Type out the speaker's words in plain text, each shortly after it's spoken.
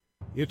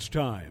It's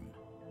time.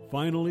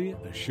 Finally,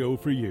 a show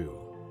for you.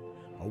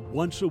 A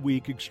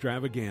once-a-week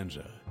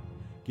extravaganza,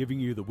 giving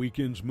you the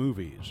weekend's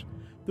movies,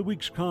 the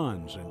week's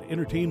cons and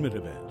entertainment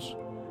events,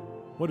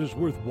 what is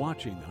worth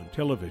watching on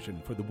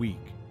television for the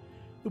week,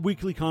 the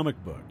weekly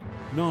comic book,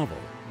 novel,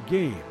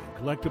 game, and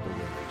collectible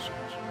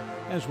releases,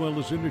 as well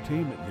as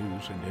entertainment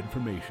news and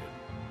information.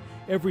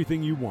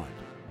 Everything you want,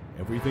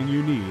 everything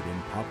you need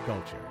in pop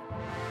culture.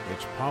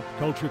 It's Pop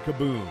Culture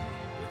Kaboom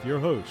with your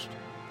host,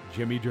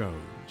 Jimmy Jones.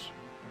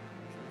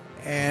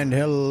 And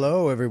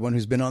hello, everyone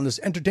who's been on this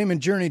entertainment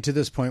journey to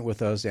this point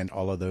with us, and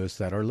all of those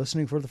that are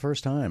listening for the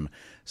first time.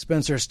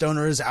 Spencer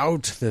Stoner is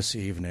out this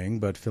evening,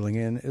 but filling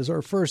in is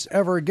our first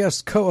ever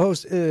guest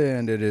co-host,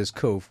 and it is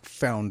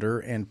co-founder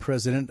and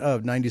president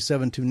of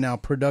 97 to Now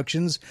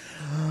Productions,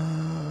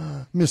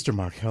 Mr.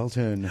 Mark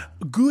Helton.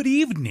 Good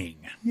evening.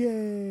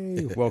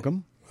 Yay.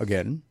 Welcome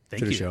again. Thank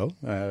to the you. show.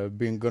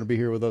 Going to be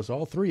here with us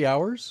all 3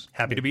 hours.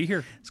 Happy to be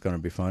here. It's going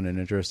to be fun and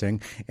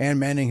interesting. And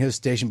manning his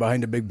station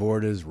behind the big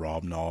board is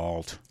Rob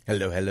Nault.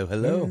 Hello, hello,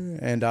 hello.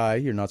 And I,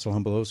 your not so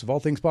humble host of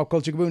all things pop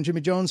culture, Kaboom, Jimmy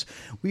Jones.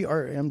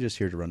 I'm just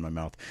here to run my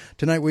mouth.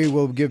 Tonight we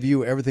will give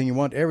you everything you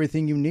want,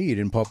 everything you need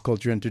in pop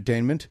culture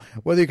entertainment.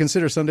 Whether you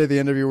consider Sunday the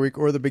end of your week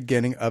or the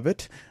beginning of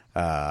it,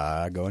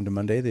 go into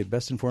Monday, the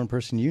best informed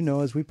person you know,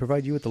 as we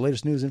provide you with the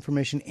latest news,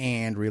 information,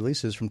 and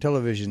releases from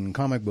television,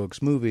 comic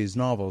books, movies,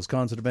 novels,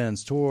 concert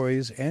events, toys,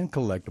 and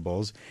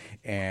collectibles,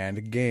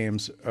 and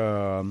games.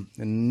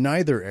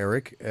 Neither,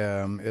 Eric.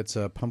 It's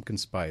a pumpkin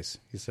spice.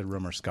 He said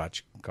rum or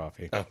scotch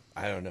coffee. Oh,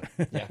 I don't know.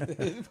 Yeah,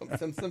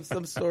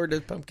 some sort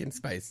of pumpkin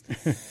spice.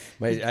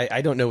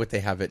 I don't know what they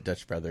have at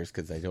Dutch Brothers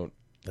because I don't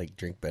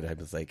drink, but I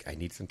was like, I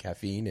need some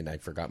caffeine, and I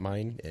forgot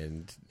mine,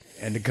 and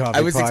the coffee.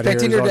 I was pot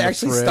expecting here her is to on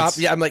actually the stop. fritz.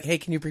 Yeah, I'm like, hey,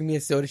 can you bring me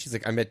a soda? She's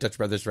like, I'm at Dutch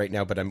Brothers right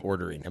now, but I'm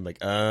ordering. I'm like,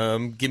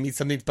 give me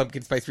something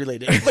pumpkin spice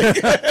related.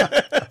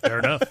 Fair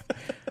enough.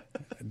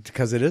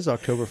 Because it is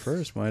October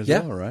 1st, might as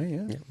well, right?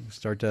 Yeah.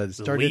 Start The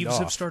it leaves off.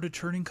 have started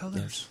turning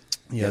colors.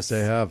 Yes, they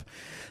have.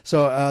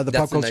 So the That's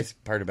pop the culture. nice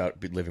part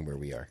about living where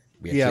we are.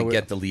 We actually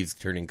get the leaves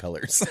turning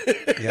colors.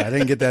 Yeah, I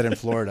didn't get that in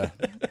Florida.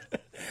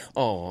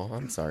 Oh,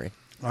 I'm sorry.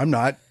 I'm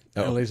not.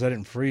 Oh. At least I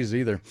didn't freeze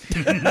either.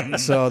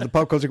 So the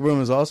Pop Culture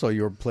Boom is also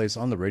your place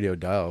on the radio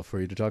dial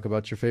for you to talk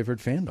about your favorite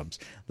fandoms.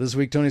 This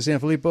week, Tony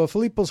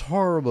Filippo's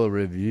Horrible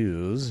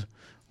Reviews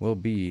will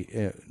be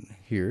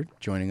here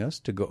joining us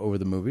to go over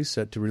the movies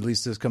set to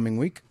release this coming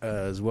week,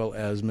 as well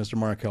as Mr.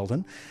 Mark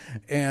Helton.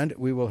 And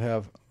we will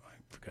have... I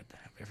forgot to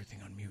have everything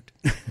on mute.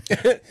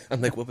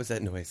 I'm like, what was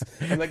that noise?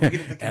 I'm like, looking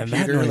at the And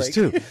computer. that noise,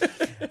 too.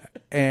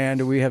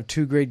 And we have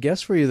 2 great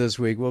guests for you this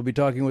week. We'll be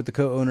talking with the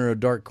co-owner of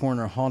Dark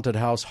Corner Haunted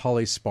House,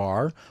 Holly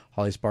Spahr.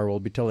 Holly Spahr will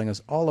be telling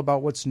us all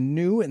about what's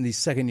new in the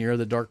second year of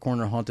the Dark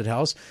Corner Haunted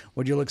House,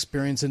 what you'll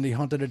experience in the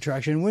haunted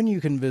attraction when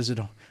you can visit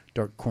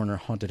Dark Corner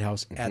Haunted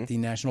House at the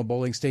National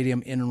Bowling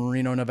Stadium in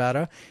Reno,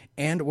 Nevada,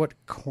 and what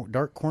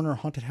Dark Corner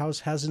Haunted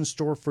House has in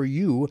store for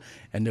you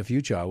in the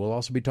future. We'll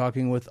also be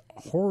talking with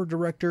horror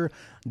director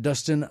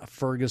Dustin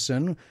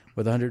Ferguson,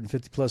 with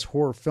 150-plus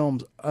horror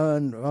films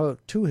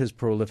to his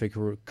prolific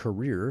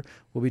career.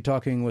 We'll be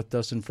talking with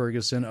Dustin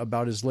Ferguson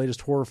about his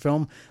latest horror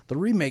film, the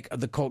remake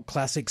of the cult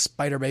classic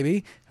Spider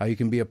Baby, how you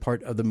can be a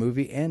part of the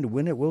movie, and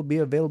when it will be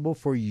available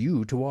for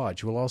you to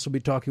watch. We'll also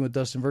be talking with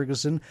Dustin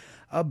Ferguson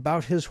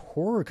about his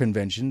horror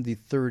convention, the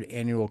 3rd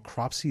annual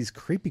Cropsy's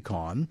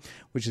CreepyCon,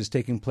 which is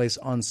taking place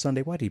on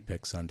Sunday. Why did he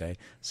pick Sunday?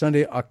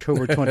 Sunday,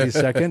 October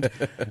 22nd.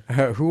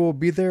 Who will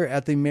be there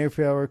at the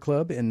Mayflower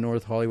Club in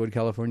North Hollywood,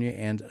 California,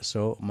 and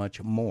so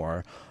much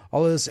more.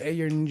 All of this,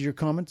 your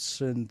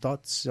comments and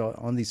thoughts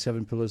on the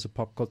 7 pillars of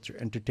pop culture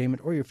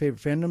entertainment, or your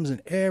favorite fandoms,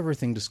 and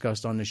everything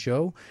discussed on the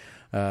show.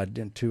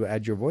 To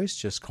add your voice,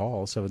 just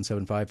call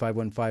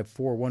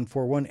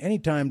 775-515-4141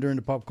 anytime during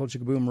the Pop Culture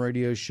Kaboom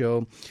radio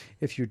show.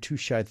 If you're too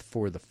shy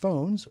for the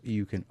phones,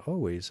 you can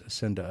always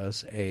send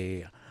us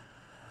a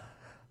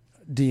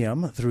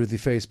DM through the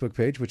Facebook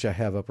page, which I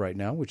have up right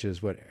now, which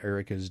is what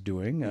Eric is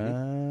doing.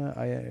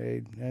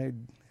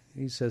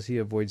 He says he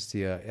avoids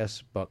the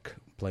S-Buck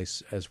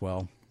place as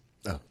well.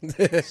 Oh.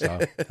 So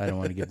I don't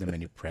want to give them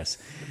any press.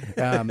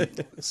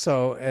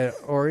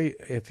 Or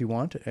if you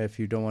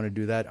don't want to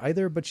do that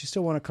either, but you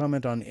still want to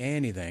comment on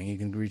anything, you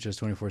can reach us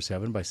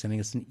 24/7 by sending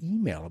us an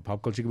email at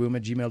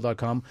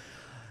popculturekaboom@gmail.com.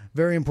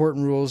 Very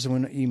important rules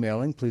when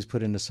emailing. Please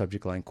put in the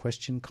subject line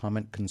question,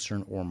 comment,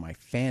 concern, or my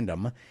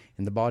fandom.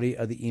 In the body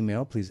of the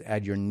email, please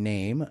add your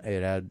name.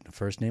 Add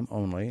first name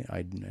only,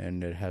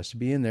 and it has to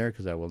be in there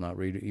because I will not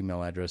read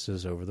email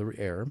addresses over the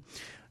air.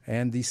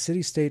 And the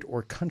city, state,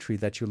 or country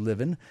that you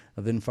live in.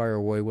 Then fire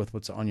away with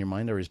what's on your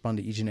mind. I respond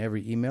to each and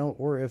every email,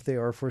 or if they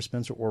are for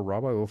Spencer or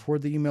Rob, I will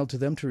forward the email to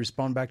them to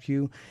respond back to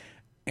you.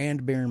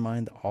 And bear in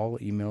mind, all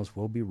emails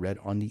will be read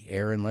on the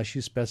air unless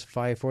you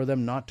specify for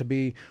them not to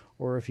be,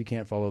 or if you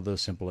can't follow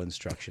those simple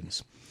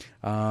instructions.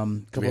 A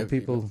couple of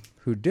people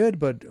who did,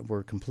 but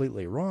were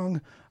completely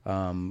wrong,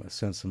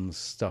 sent some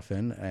stuff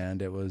in,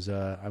 and it was,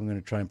 I'm going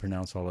to try and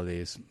pronounce all of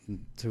these.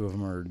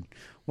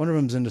 One of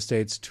them's in the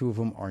States, 2 of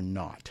them are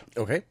not.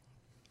 Okay.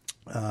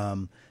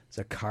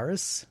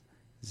 Zacharias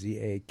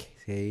Zakaris.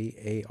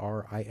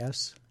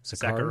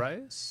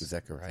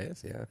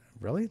 Zacharias? yeah.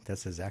 Really?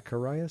 That's a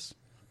Zacharias?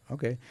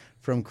 Okay.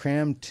 From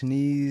Cram,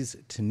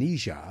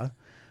 Tunisia.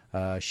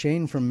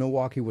 Shane from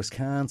Milwaukee,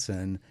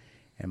 Wisconsin.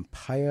 And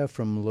Pia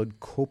from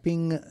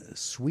Ludköping,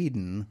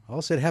 Sweden,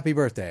 all said happy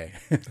birthday.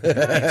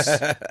 Nice.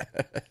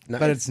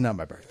 But it's not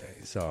my birthday.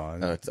 So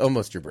It's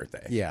almost your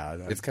birthday. Yeah.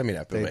 It's coming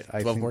up in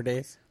 12 more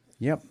days?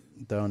 Yep.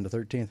 On the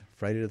 13th,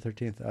 Friday the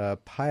 13th.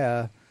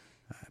 Pia,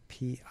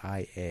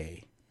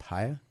 P-I-A.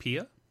 Pia?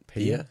 Pia?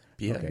 Pia,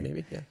 Okay.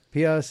 maybe, yeah.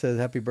 Pia says,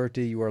 happy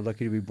birthday. You are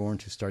lucky to be born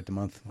to start the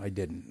month. I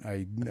didn't.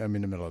 I'm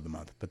in the middle of the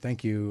month. But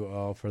thank you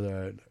all for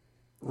the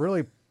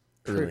really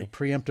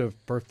preemptive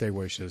birthday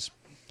wishes.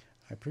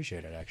 I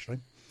appreciate it, actually.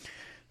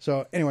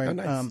 So anyway,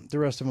 nice. The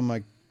rest of them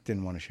I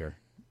didn't want to share.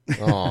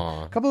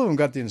 Aw. A couple of them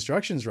got the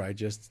instructions right.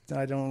 Just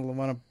I don't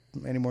want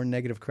any more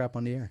negative crap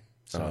on the air.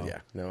 So, yeah.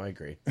 No, I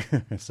agree.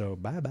 So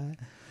bye-bye.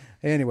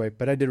 Anyway,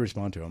 but I did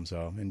respond to them,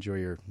 so enjoy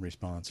your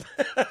response.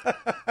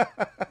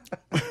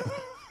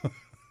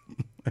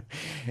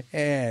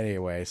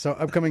 Anyway, so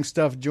upcoming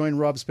stuff. Join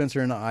Rob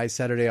Spencer and I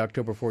Saturday,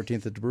 October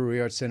 14th at the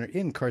Brewery Arts Center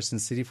in Carson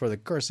City for the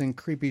Carson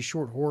Creepy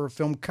Short Horror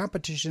Film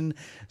Competition,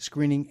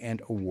 Screening,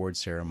 and Award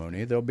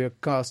Ceremony. There'll be a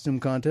costume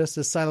contest,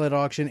 a silent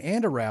auction,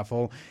 and a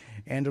raffle,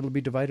 and it'll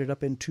be divided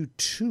up into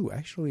two.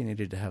 Actually, we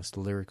needed to have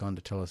Lyric on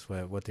to tell us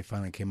what they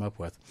finally came up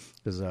with,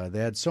 because they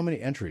had so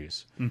many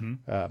entries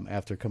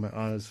after coming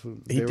on.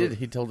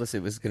 He told us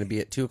it was going to be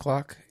at 2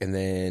 o'clock, and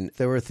then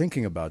They were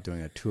thinking about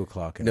doing it 2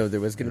 o'clock. no, there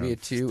was going to be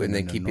at 2, and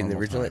then keeping the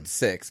original at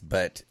 6.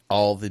 But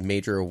all the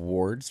major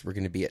awards were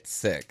going to be at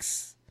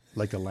 6.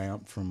 Like the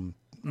lamp from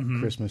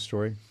Christmas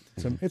Story.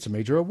 It's a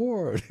major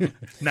award.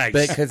 Nice.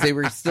 Because they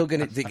were still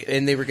going to,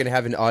 and they were going to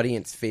have an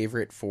audience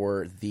favorite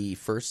for the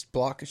first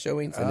block of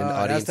showings, and an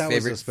audience that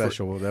favorite was a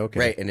special. Okay,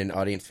 right, and an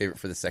audience favorite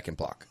for the second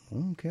block.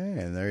 Okay,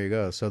 and there you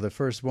go. So the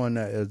first one,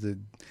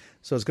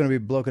 so it's going to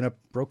be broken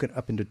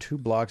up into 2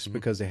 blocks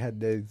because they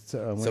had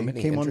when it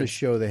came on the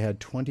show, they had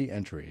 20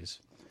 entries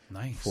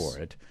for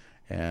it.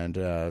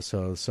 And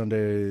so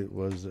Sunday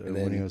was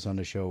when he was on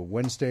the show.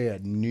 Wednesday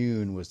at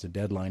noon was the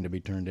deadline to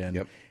be turned in.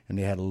 Yep. And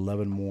they had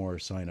 11 more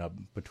sign up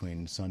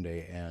between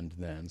Sunday and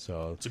then.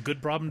 So It's a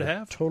good problem to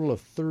have. Total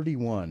of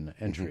 31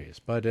 entries.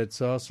 But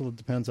it's also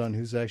depends on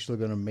who's actually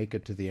going to make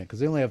it to the end. Because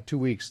they only have 2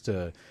 weeks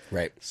to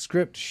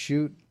script,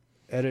 shoot,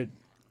 edit.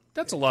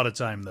 That's a lot of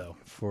time, though.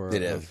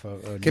 It is.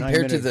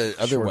 Compared to the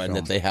other one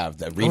that they have,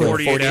 the Reno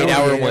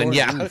 48-hour one.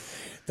 Yeah.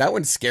 That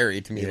one's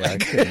scary to me. Yeah, I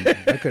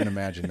couldn't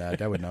imagine that.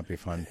 That would not be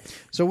fun.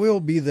 So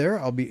we'll be there.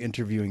 I'll be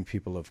interviewing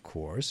people, of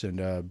course.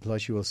 And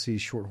plus you will see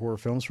short horror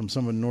films from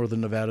some of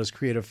Northern Nevada's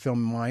creative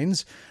film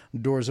minds.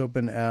 Doors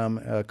open.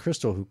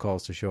 Crystal, who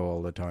calls the show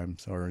all the time,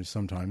 or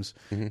sometimes,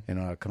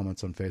 and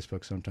comments on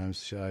Facebook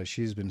sometimes.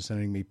 She's been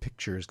sending me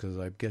pictures because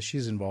I guess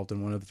she's involved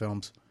in one of the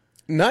films.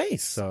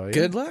 Nice. So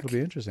good luck. It'll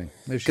be interesting.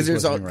 Because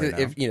there's all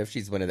if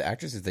she's one of the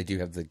actresses, they do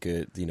have the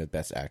good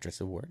Best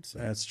Actress awards. So.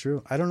 That's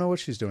true. I don't know what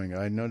she's doing.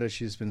 I know that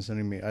she's been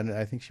sending me.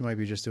 I think she might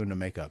be just doing the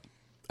makeup.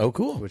 Oh,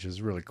 cool. Which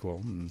is really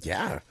cool.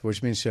 Yeah.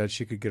 Which means that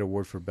she could get an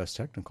award for Best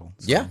Technical.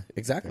 So, yeah,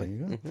 exactly.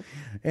 There you go.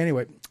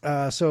 Anyway,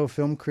 so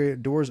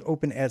doors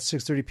open at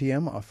 6:30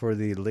 p.m. For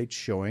the late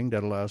showing.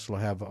 That'll also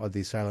have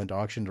the silent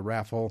auction, the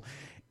raffle,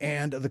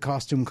 and the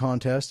costume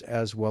contest,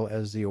 as well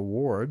as the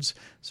awards.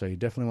 So you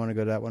definitely want to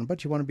go to that one.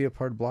 But you want to be a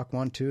part of Block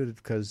 1, too,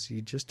 because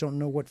you just don't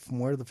know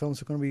where the films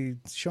are going to be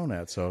shown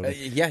at. So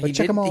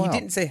check them all out. He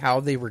didn't say how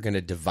they were going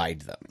to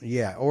divide them.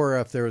 Yeah, or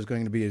if there was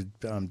going to be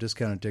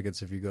discounted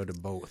tickets if you go to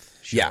both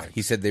showings. Yeah,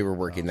 he said they were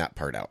working that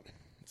part out.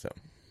 So,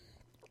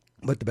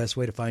 but the best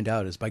way to find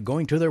out is by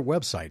going to their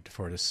website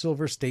for the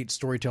Silver State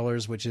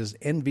Storytellers, which is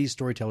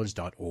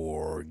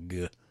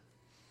nvstorytellers.org.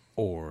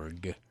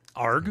 Org.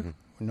 ARG?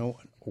 No,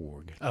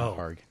 org. Oh.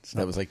 Arg.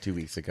 That was like 2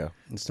 weeks ago.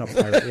 It's not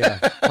pirate.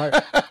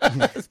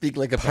 Yeah. Speak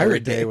like a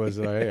Pirate Day was,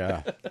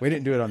 yeah. We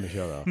didn't do it on the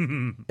show, though.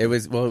 It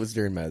was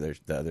during the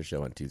other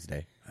show on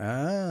Tuesday.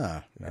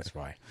 Ah, that's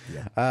why.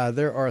 Yeah.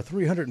 There are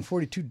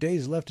 342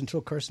 days left until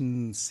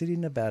Carson City,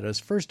 Nevada's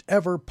first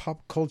ever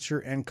pop culture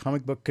and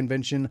comic book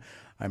convention.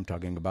 I'm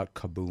talking about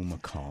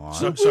Kaboom Con.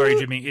 So, sorry,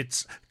 Jimmy.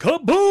 It's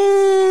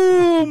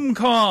Kaboom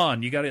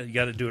Con. You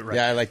gotta do it right.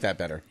 Yeah, I like that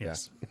better.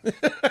 Yes.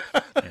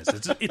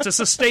 Yes, it's a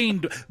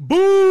sustained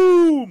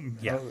boom.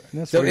 Yeah.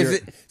 So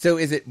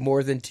is it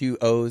more than 2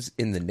 O's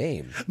in the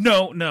name?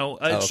 No.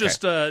 It's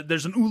just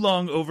there's an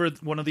oolong over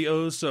one of the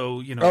O's,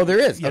 so Oh, there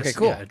is. Yes, okay,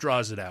 cool. Yeah, it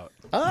draws it out.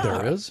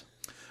 There is?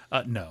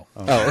 No.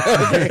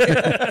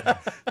 Oh.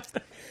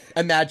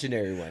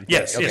 Imaginary one.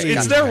 Yes, okay. yes.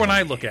 It's there when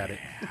I look at it.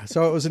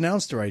 So it was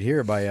announced right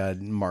here by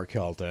Mark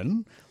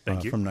Helton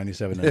from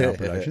 97 and Out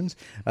Productions.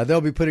 They'll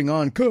be putting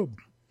on Kaboom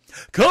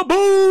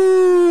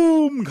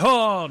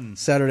Con!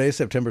 Saturday,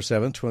 September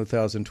 7th,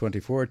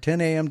 2024,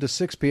 10 a.m. to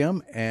 6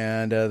 p.m.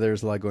 And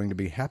there's a lot going to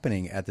be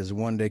happening at this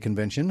one-day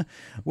convention,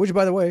 which,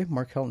 by the way,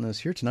 Mark Helton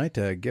is here tonight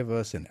to give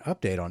us an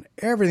update on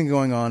everything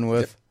going on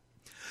with...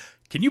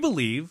 Can you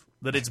believe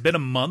that it's been a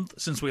month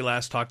since we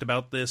last talked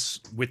about this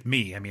with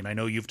me. I mean, I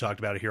know you've talked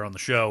about it here on the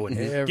show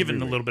and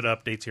given a little bit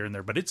of updates here and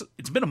there, but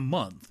it's been a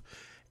month,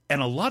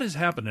 and a lot has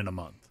happened in a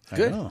month.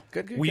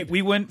 Good.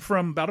 We went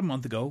from about a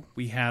month ago.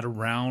 We had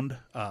around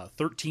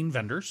 13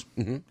 vendors,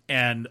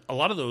 and a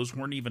lot of those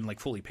weren't even like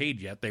fully paid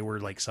yet. They were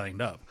like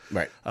signed up.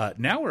 Right.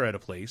 Now we're at a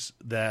place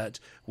that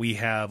we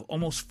have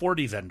almost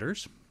 40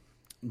 vendors.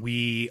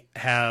 We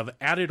have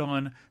added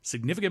on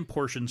significant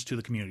portions to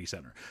the community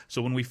center.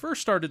 So when we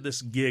first started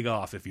this gig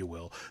off, if you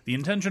will, the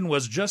intention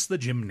was just the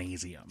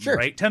gymnasium,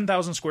 right?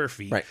 10,000 square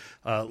feet. Right.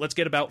 Let's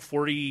get about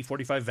 40,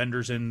 45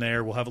 vendors in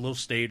there. We'll have a little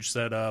stage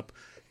set up,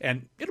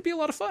 and it'll be a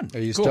lot of fun. Are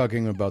you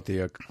talking about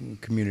the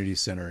community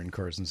center in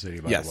Carson City,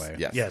 by the way?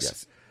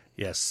 Yes.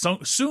 So,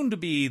 soon to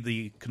be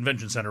the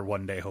convention center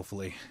one day,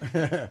 hopefully.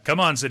 Come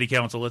on, City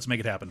Council. Let's make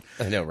it happen.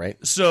 I know, right?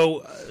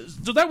 So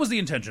that was the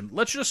intention.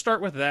 Let's just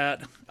start with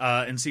that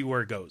and see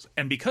where it goes.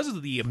 And because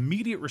of the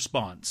immediate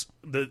response,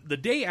 the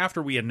day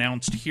after we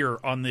announced here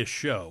on this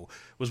show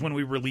was when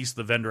we released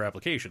the vendor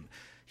application.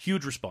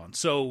 Huge response.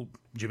 So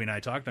Jimmy and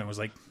I talked, and I was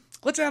like,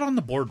 let's add on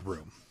the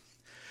boardroom.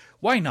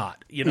 Why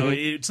not? You know,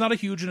 it's not a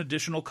huge and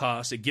additional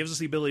cost. It gives us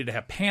the ability to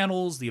have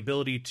panels, the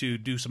ability to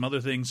do some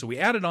other things. So we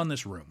added on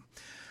this room.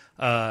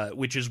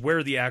 Which is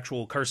where the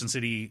actual Carson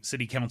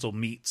City Council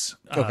meets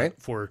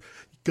for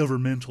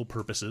governmental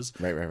purposes.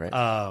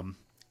 Right.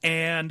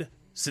 And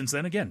since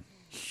then, again,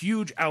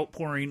 huge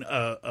outpouring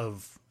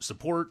of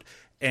support,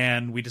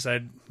 and we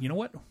decided, you know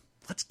what?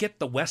 Let's get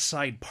the West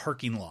Side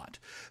parking lot,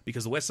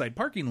 because the West Side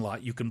parking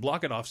lot, you can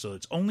block it off so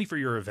it's only for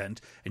your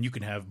event, and you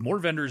can have more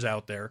vendors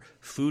out there,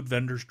 food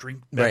vendors,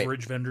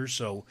 beverage vendors,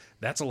 so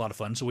that's a lot of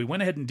fun. So we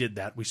went ahead and did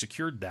that. We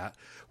secured that.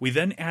 We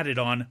then added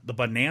on the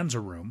Bonanza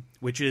Room,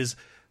 which is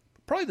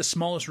probably the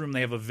smallest room they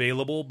have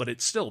available, but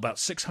it's still about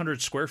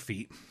 600 square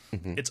feet.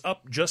 It's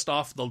up just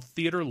off the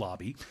theater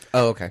lobby.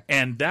 Oh, okay.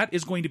 And that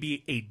is going to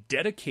be a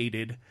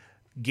dedicated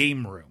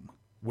game room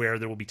where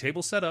there will be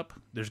tables set up.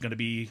 There's going to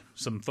be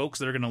some folks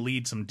that are going to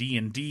lead some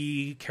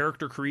D&D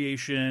character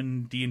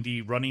creation,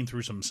 D&D running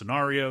through some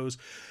scenarios.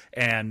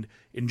 And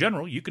in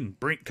general, you can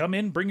come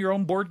in, bring your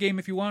own board game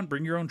if you want,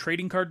 bring your own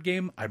trading card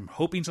game. I'm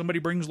hoping somebody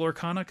brings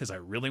Lorcana because I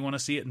really want to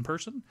see it in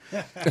person.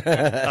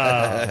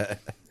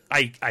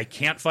 I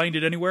can't find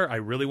it anywhere. I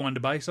really wanted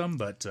to buy some,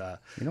 but...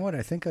 you know what?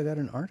 I think I got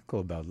an article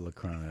about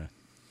Lorcana,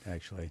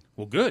 actually.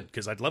 Well, good,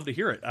 because I'd love to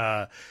hear it.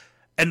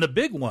 And the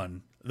big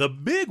one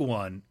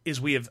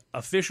is we have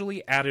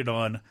officially added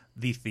on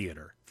the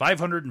theater.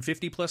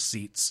 550-plus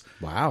seats.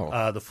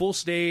 Wow. The full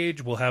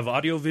stage. We'll have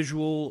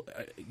audio-visual.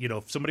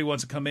 If somebody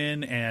wants to come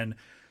in and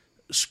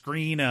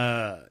screen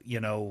a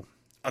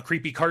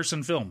creepy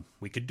Carson film,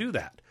 we could do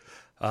that.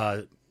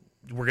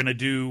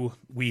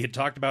 We had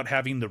talked about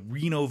having the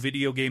Reno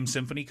Video Game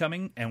Symphony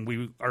coming,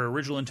 and our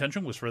original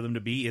intention was for them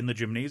to be in the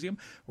gymnasium.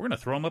 We're going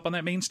to throw them up on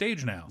that main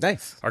stage now.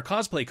 Nice. Our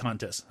cosplay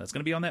contest, that's going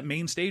to be on that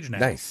main stage now.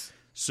 Nice.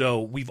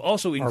 So we've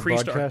also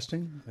increased our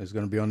broadcasting is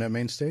going to be on that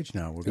main stage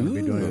now. We're going to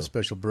be doing a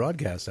special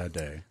broadcast that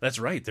day. That's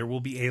right. There will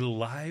be a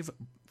live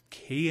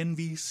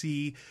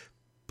KNVC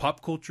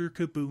Pop Culture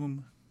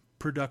Kaboom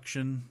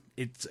production.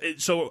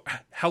 So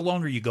how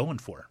long are you going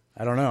for?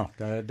 I don't know.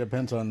 It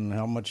depends on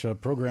how much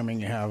programming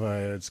you have.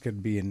 It's going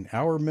to be an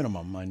hour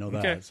minimum. I know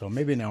that. Okay. So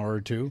maybe an hour or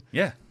two.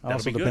 Yeah.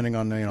 Also, depending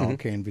on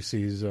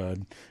KNBC's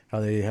how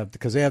they have,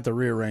 because they have to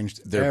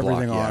rearrange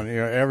everything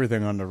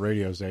on the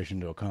radio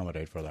station to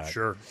accommodate for that.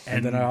 Sure.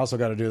 And then I also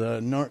got to do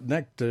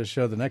the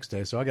show the next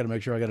day. So I got to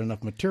make sure I got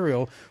enough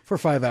material for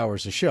 5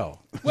 hours of show.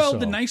 Well,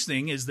 the nice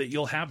thing is that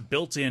you'll have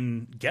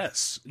built-in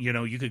guests.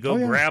 You could go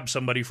grab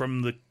somebody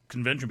from the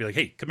convention and be like,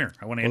 hey, come here,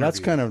 I want to interview that's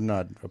kind of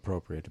not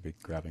appropriate to be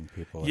grabbing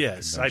people.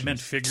 Yes, I meant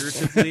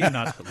figuratively,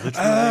 not literally.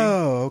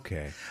 Oh,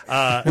 okay.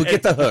 We'll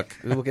get the hook.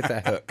 We'll get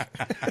that hook.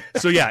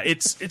 So yeah,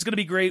 it's going to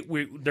be great.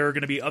 There are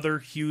going to be other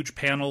huge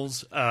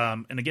panels.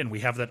 And again,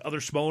 we have that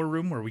other smaller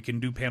room where we can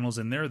do panels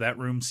in there. That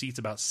room seats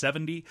about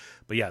 70.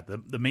 But yeah,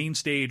 the main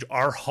stage,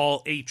 our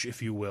Hall H,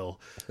 if you will.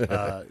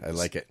 I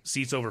like it.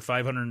 Seats over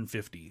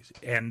 550.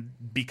 And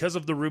because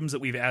of the rooms that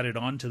we've added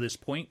on to this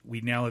point,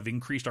 we now have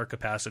increased our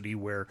capacity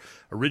where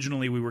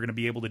originally we were going to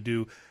be able to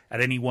do at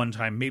any one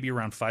time maybe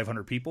around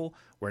 500 people,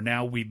 where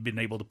now we've been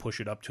able to push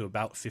it up to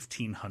about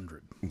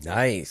 1,500.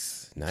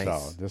 Nice.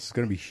 So this is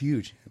going to be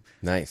huge.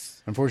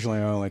 Nice. Unfortunately,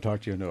 I only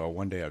talked to you into a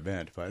one-day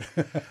event, but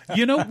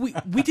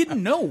we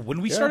didn't know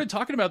when we started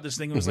talking about this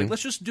thing. It was like,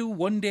 let's just do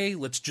one day.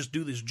 Let's just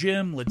do this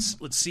gym. Let's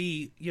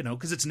see,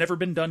 because it's never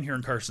been done here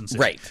in Carson City.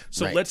 Right.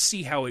 So let's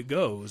see how it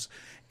goes.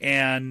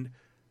 And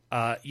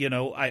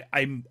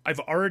I've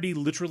already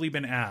literally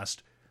been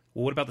asked,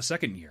 well, what about the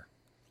second year?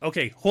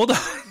 Okay, hold on.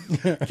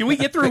 Can we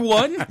get through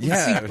one?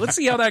 Let's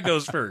see how that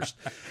goes first.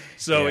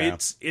 So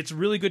it's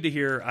really good to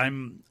hear.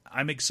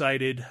 I'm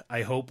excited.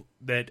 I hope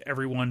that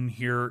everyone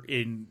here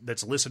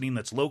that's listening,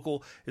 that's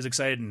local, is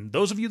excited. And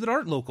those of you that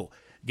aren't local,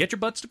 get your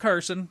butts to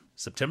Carson,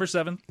 September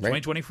 7th,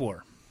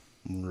 2024.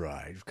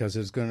 Right, because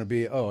it's going to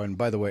be. Oh, and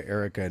by the way,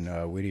 Eric in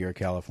Whittier,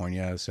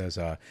 California, says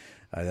that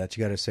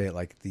you got to say it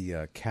like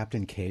the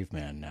Captain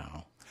Caveman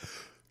now.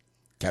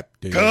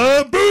 Captain.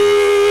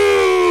 Kaboom!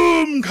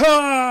 Kaboom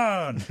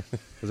Con!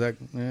 Was that?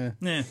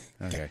 Eh.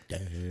 Okay.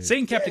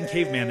 Saying Captain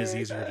Caveman is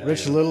easier to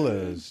Rich do. Little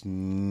is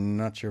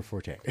not your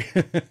forte.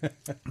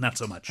 Not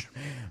so much.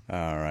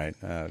 All right.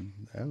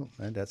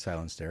 That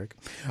silenced Eric.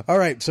 All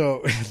right.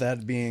 So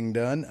that being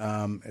done,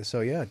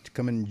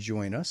 come and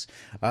join us.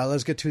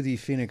 Let's get to the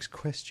Phoenix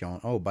question.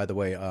 Oh, by the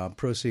way,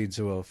 proceeds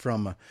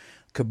from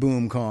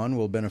Kaboom Con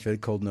will benefit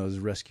Cold Nose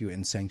Rescue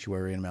and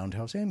Sanctuary in Mound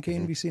House and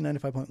KNBC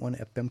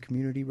 95.1 FM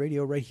Community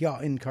Radio right here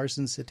in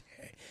Carson City.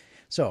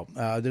 So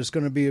there's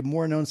going to be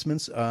more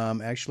announcements.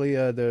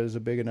 There's a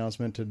big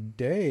announcement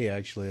today,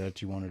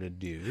 that you wanted to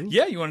do.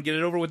 Yeah, you want to get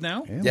it over with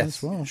now? Yeah,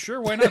 Yes. well.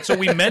 Sure, why not? So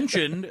we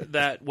mentioned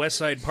that West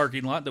Side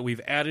parking lot that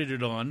we've added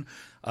it on.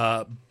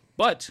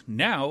 But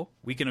now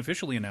we can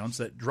officially announce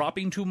that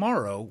dropping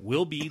tomorrow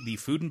will be the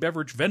food and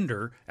beverage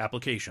vendor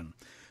application.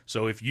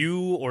 So if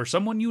you or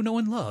someone you know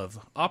and love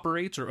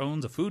operates or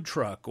owns a food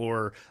truck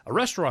or a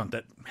restaurant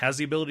that has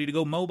the ability to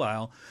go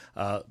mobile,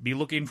 be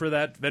looking for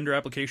that vendor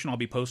application. I'll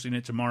be posting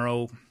it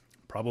tomorrow,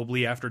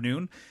 probably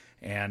afternoon.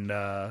 And,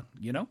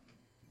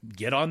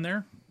 get on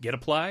there, get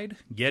applied,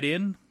 get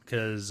in,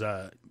 because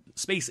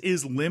space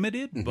is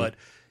limited. But,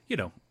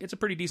 it's a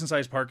pretty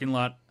decent-sized parking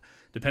lot.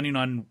 Depending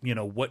on,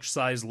 which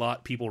size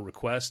lot people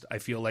request, I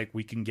feel like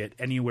we can get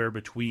anywhere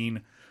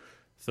between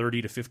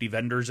 30 to 50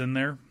 vendors in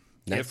there.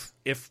 Nice.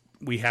 If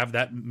we have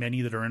that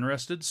many that are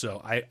interested.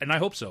 So I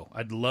hope so.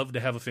 I'd love to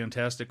have a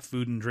fantastic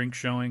food and drink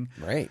showing.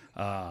 Right.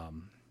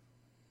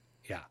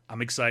 Yeah,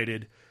 I'm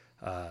excited.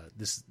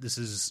 This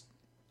is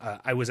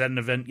I was at an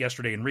event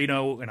yesterday in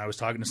Reno, and I was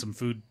talking to some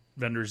food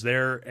vendors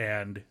there,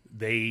 and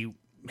they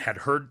had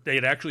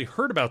actually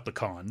heard about the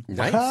con.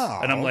 Nice.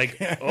 And I'm like,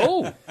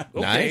 oh, okay.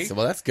 Nice.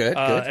 Well, that's good.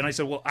 Good. And I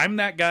said, well, I'm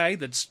that guy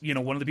that's,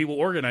 one of the people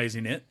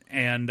organizing it.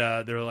 And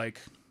they're like,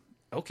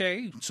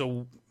 okay,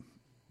 so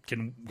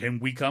can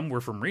we come?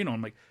 We're from Reno.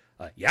 I'm like,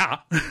 yeah.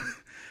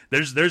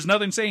 There's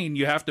nothing saying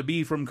you have to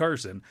be from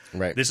Carson.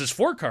 Right. This is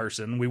for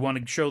Carson. We want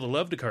to show the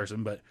love to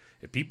Carson, but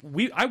if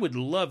I would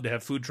love to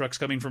have food trucks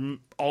coming from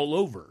all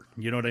over.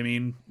 You know what I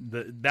mean?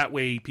 That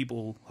way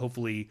people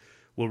hopefully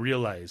will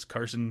realize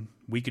Carson,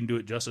 we can do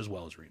it just as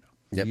well as Reno.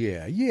 Yep.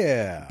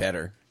 Yeah.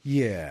 Better.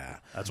 Yeah.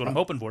 That's what I'm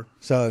hoping for.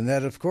 So and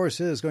that, of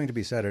course, is going to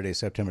be Saturday,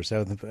 September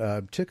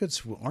 7th.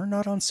 Tickets are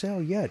not on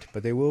sale yet,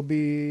 but they will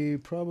be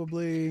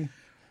probably...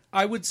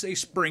 I would say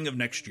spring of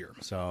next year.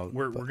 So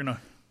we don't want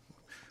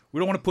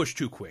to push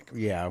too quick.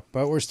 Yeah,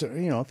 but we're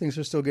still, things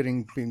are still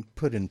being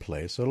put in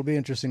place. So it'll be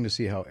interesting to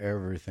see how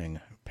everything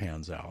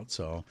pans out.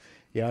 So,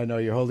 yeah, I know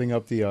you're holding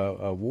up the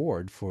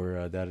award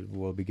for that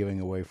we'll be giving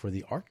away for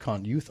the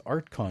youth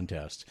art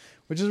contest,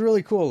 which is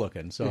really cool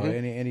looking. So,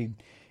 any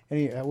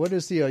what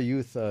is the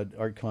youth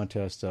art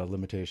contest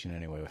limitation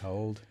anyway? How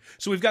old?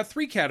 So we've got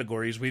 3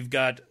 categories. We've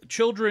got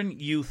children,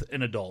 youth,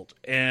 and adult.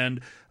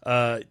 And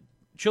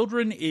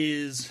children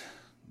is...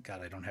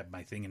 God, I don't have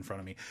my thing in front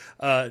of me.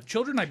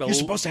 Children, I believe...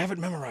 You're supposed to have it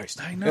memorized.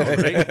 I know,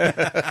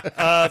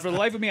 right? For the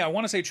life of me, I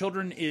want to say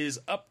children is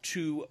up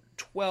to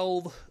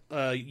 12,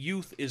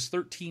 youth is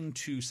 13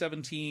 to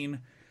 17,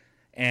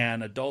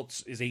 and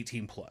adults is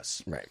 18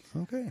 plus. Right.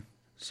 Okay.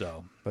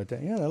 So, but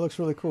that looks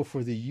really cool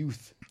for the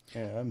youth.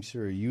 Yeah, I'm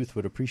sure youth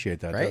would appreciate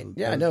that. Right?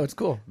 It's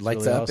cool.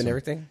 Lights really up awesome. and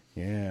everything.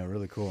 Yeah,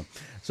 really cool.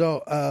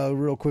 So,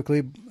 real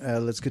quickly,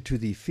 let's get to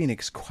the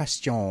Phoenix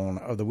question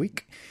of the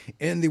week.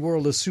 In the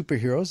world of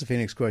superheroes, the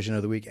Phoenix question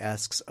of the week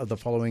asks of the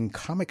following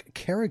comic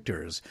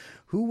characters.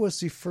 Who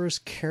was the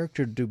first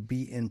character to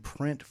be in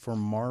print for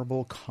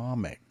Marvel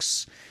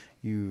Comics?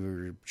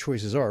 Your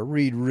choices are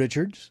Reed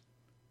Richards,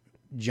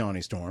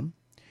 Johnny Storm,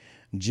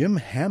 Jim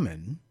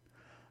Hammond,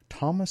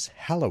 Thomas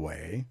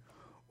Halloway,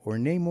 or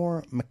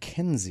Namor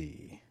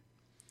Mackenzie.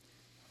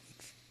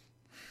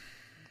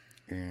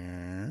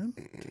 And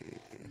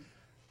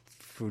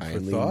food I for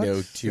only thought.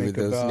 know 2 of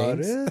those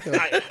names.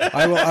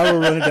 I will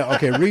run it down.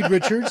 Okay, Reed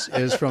Richards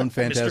is from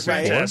Fantastic Mr.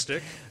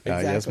 Fantastic. Four.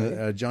 Yes,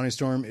 Johnny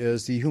Storm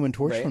is the Human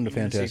Torch from the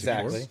Fantastic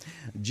Four.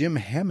 Jim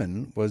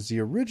Hammond was the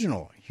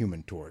original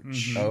Human Torch.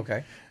 Mm-hmm. Oh,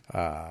 okay.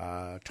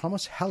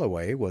 Thomas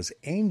Halloway was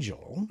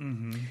Angel,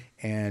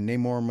 and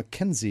Namor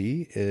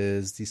Mackenzie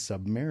is the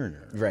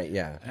Submariner. Right,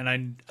 yeah. And I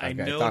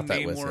know thought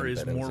that was Namor him,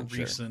 is but I more wasn't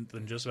recent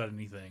than just about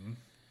anything.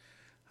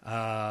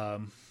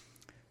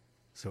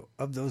 So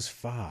of those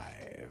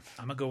 5,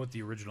 I'm going to go with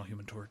the original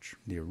Human Torch.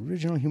 the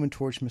original Human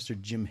Torch, Mr.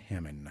 Jim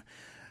Hammond.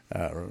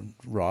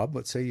 Rob,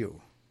 what say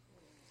you?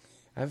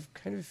 I've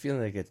kind of a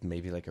feeling like it's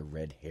maybe like a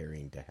red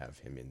herring to have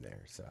him in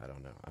there. So I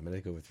don't know. I'm going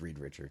to go with Reed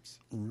Richards.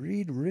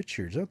 Reed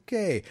Richards.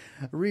 Okay.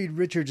 Reed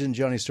Richards and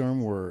Johnny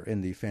Storm were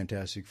in the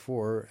Fantastic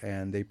Four,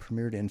 and they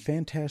premiered in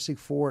Fantastic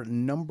Four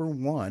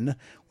 #1,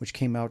 which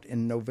came out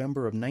in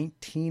November of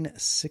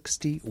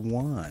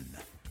 1961.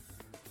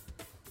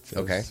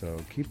 Okay. So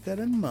keep that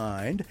in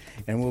mind,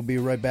 and we'll be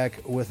right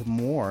back with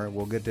more.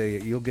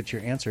 You'll get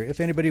your answer. If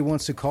anybody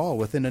wants to call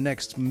within the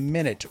next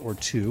minute or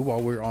 2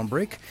 while we're on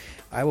break,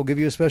 I will give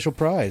you a special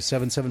prize,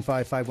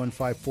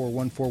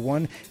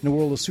 775-515-4141. In the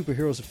world of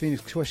superheroes, the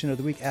Phoenix question of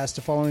the week asked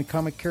the following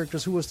comic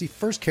characters. Who was the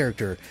first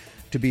character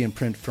to be in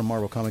print from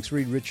Marvel Comics?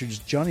 Reed Richards,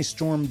 Johnny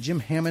Storm, Jim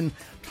Hammond,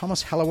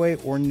 Thomas Holloway,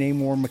 or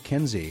Namor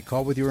McKenzie?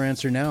 Call with your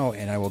answer now,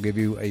 and I will give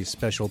you a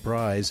special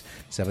prize,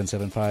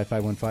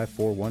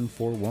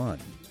 775-515-4141.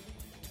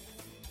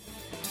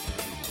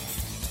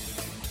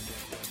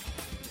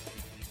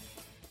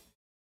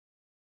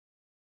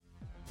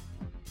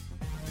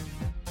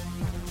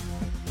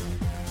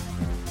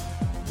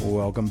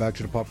 Welcome back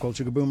to the Pop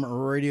Culture Kaboom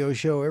radio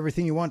show.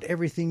 Everything you want,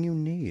 everything you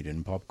need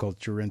in pop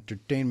culture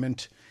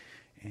entertainment.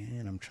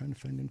 And I'm trying to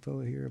find info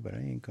here, but I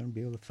ain't going to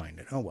be able to find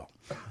it. Oh, well.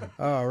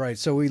 All right,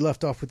 so we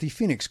left off with the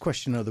Phoenix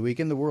question of the week.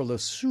 In the world of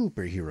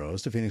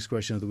superheroes, the Phoenix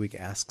question of the week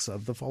asks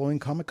of the following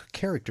comic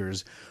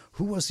characters,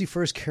 who was the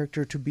first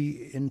character to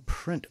be in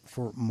print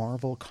for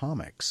Marvel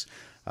Comics?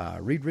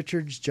 Reed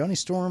Richards, Johnny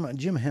Storm,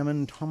 Jim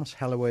Hammond, Thomas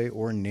Holloway,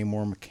 or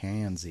Namor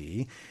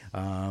McKenzie.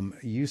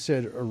 You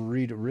said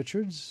Reed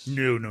Richards?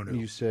 No.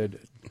 You said...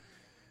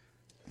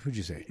 Who'd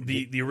you say?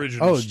 The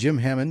original. Oh, Jim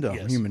Hammond,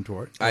 Yes. Human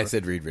Torch. I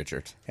said Reed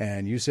Richards.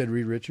 And you said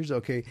Reed Richards.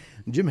 Okay.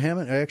 Jim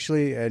Hammond,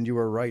 actually, and you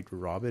were right,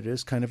 Rob, it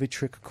is kind of a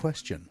trick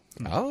question.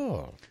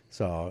 Oh.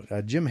 So,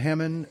 Jim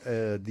Hammond,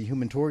 the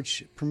Human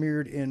Torch,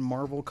 premiered in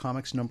Marvel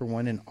Comics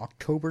 #1 in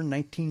October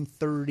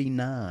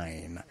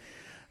 1939.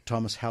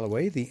 Thomas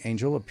Holloway, the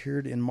Angel,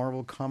 appeared in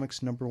Marvel Comics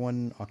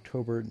 #1,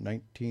 October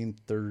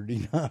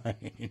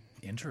 1939.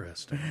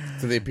 Interesting.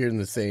 So they appeared in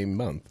the same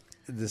month.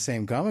 The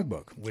same comic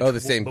book. The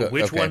same book. But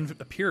which Okay. one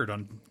appeared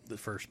on the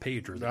first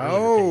page or the earlier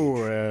Oh,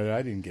 page?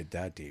 I didn't get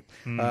that deep.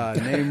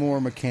 Namor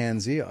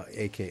McKenzie,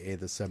 a.k.a.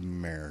 the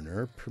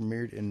Submariner,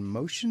 premiered in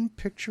Motion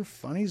Picture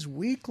Funnies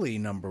Weekly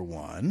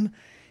 #1,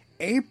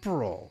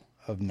 April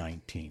of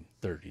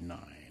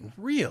 1939.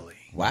 Really?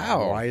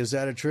 Wow. Why is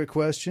that a trick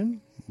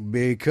question?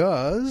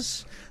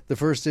 Because the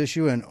first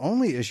issue and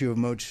only issue of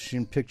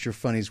Motion Picture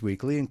Funnies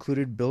Weekly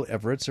included Bill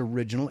Everett's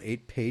original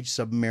 8-page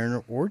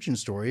Submariner origin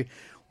story,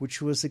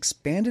 which was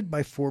expanded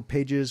by 4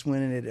 pages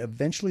when it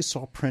eventually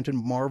saw print in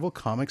Marvel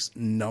Comics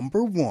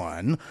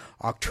 #1,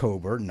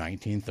 October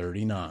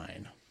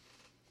 1939.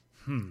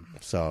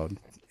 So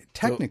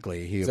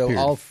technically he so appeared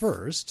all-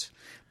 first,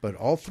 but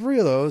all 3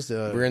 of those,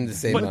 We're in the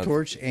same Human month.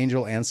 Torch,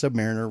 Angel, and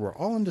Submariner, were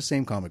all in the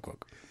same comic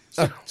book.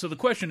 So the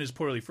question is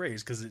poorly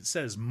phrased because it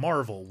says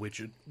Marvel,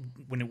 which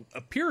when it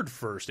appeared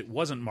first, it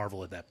wasn't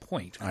Marvel at that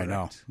point. I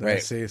know. correct?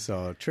 Right. See,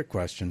 so trick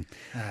question.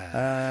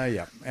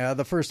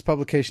 The first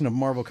publication of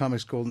Marvel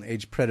Comics' Golden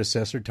Age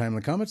predecessor,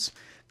 Timely Comics,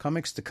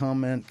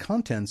 the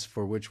contents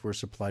for which were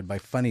supplied by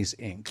Funnies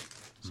Inc.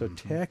 So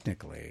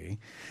technically,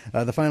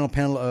 the final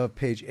panel of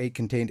page 8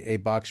 contained a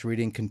box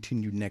reading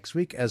 "Continued next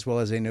week," as well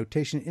as a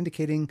notation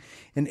indicating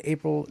an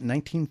April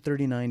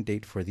 1939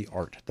 date for the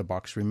art. The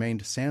box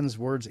remained sans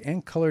words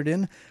and colored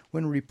in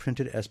when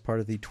reprinted as part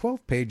of the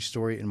 12-page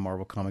story in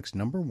Marvel Comics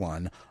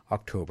 #1,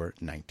 October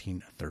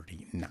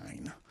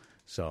 1939.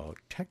 So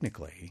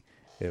technically,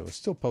 it was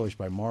still published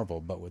by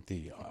Marvel, but with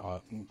the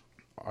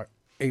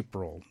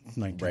April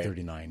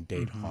 1939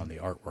 date on the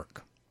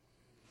artwork.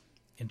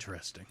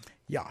 Interesting.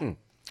 Yeah.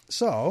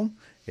 So,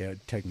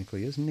 it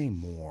technically is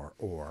Namor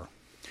or.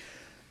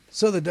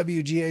 So the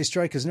WGA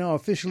strike is now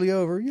officially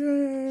over.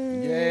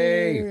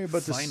 Yay!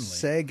 But the Finally.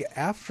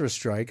 SAG-AFTRA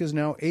strike is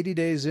now 80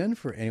 days in.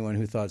 For anyone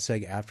who thought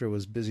SAG-AFTRA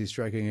was busy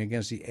striking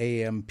against the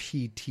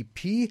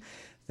AMPTP,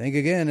 think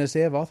again, as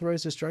they have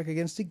authorized a strike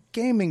against the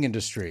gaming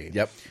industry.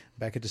 Yep.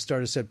 Back at the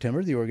start of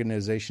September, the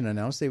organization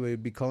announced they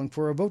would be calling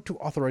for a vote to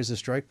authorize the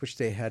strike, which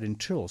they had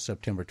until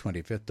September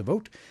 25th to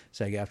vote.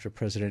 SAG-AFTRA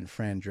President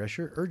Fran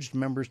Drescher urged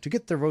members to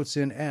get their votes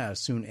in as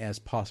soon as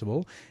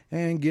possible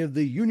and give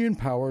the union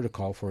power to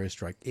call for a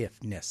strike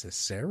if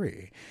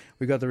necessary.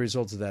 We got the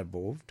results of that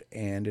vote,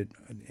 and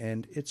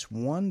it's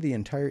one the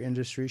entire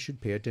industry should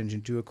pay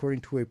attention to.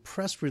 According to a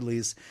press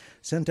release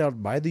sent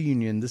out by the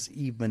union this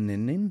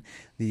evening,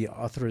 the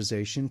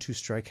authorization to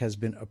strike has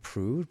been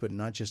approved, but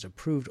not just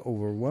approved,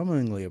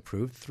 overwhelmingly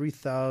approved.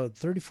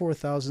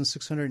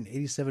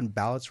 34,687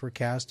 ballots were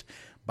cast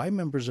by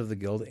members of the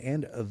Guild,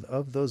 and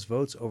of those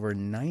votes, over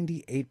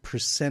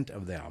 98%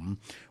 of them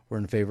were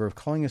in favor of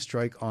calling a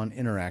strike on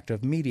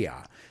interactive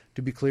media.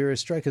 To be clear, a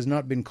strike has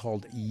not been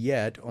called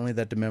yet, only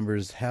that the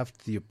members have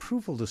the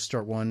approval to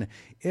start one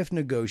if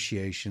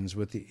negotiations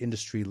with the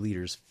industry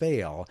leaders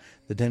fail.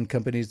 The 10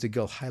 companies the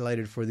Guild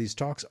highlighted for these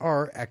talks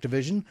are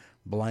Activision,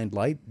 Blind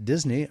Light,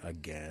 Disney,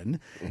 again,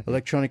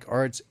 Electronic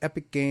Arts,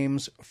 Epic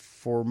Games,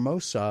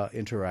 Formosa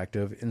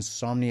Interactive,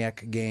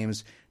 Insomniac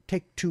Games,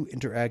 Take-Two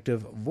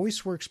Interactive,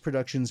 VoiceWorks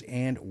Productions,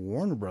 and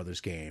Warner Brothers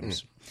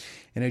Games.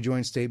 In a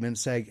joint statement,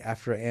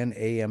 SAG-AFTRA and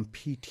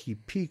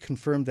AMPTP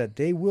confirmed that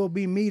they will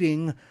be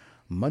meeting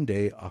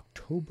Monday,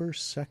 October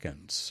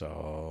 2nd.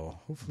 So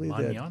hopefully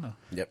Mañana.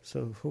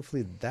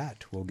 hopefully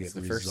that will get It's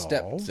the resolved. first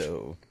step,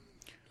 so...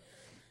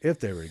 If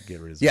they would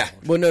get resolved. Yeah,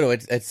 well, no,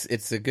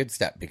 it's a good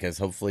step because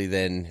hopefully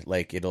then,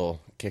 like,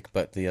 it'll kick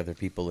butt the other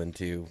people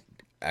into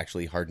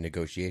actually hard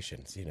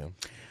negotiations, you know?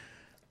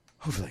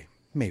 Hopefully.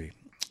 Maybe.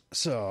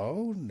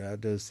 So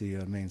that is the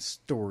main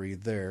story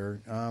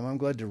there. I'm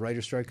glad the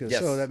writer strike. Yes,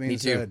 So that me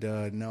means too.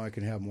 that now I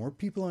can have more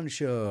people on the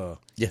show.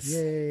 Yes.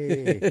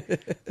 Yay!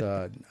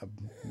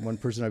 One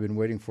person I've been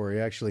waiting for.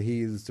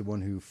 He's the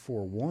one who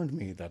forewarned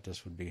me that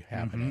this would be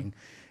happening.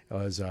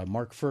 Was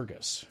Mark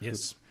Ferguson.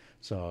 Yes.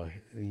 So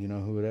you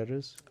know who that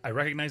is? I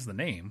recognize the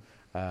name.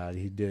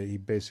 He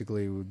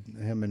basically,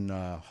 him and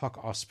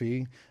Huck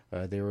Ospey,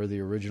 they were the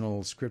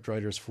original script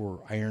writers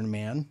for Iron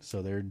Man,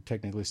 so they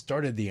technically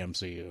started the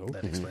MCU.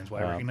 That explains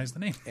why I recognize the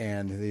name.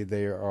 And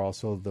they are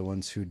also the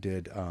ones who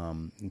did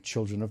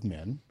Children of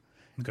Men,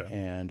 Okay.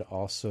 and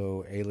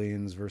also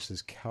Aliens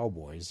versus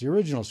Cowboys, the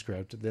original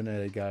script. Then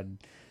it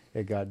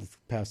got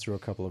passed through a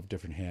couple of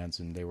different hands,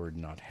 and they were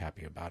not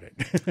happy about it.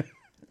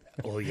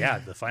 Well, yeah,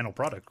 the final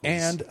product was...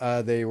 And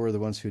they were the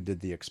ones who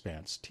did the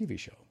Expanse TV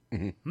show.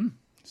 Mm-hmm.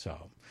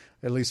 So,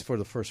 at least for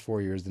the first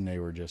 4 years, then they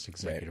were just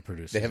executive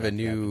producers. They have a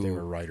new... They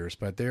were writers,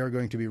 but they are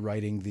going to be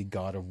writing the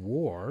God of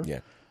War Yeah.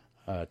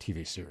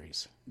 TV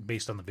series.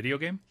 Based on the video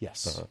game?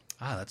 Yes.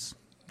 That's...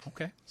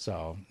 Okay.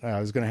 So, I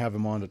was going to have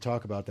him on to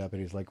talk about that,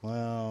 but he's like,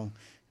 well,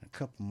 in a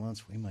couple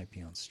months, we might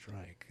be on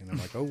strike. And I'm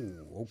like, oh,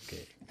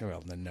 okay.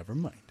 Well, then never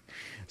mind.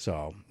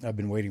 So, I've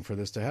been waiting for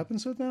this to happen,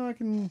 so now I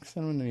can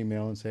send him an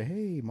email and say,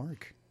 hey,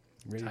 Mark,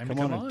 ready to come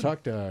on and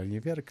talk to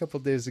you've got a couple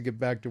of days to get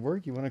back to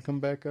work. You want to come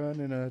back on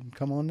and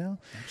come on now?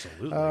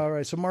 Absolutely. All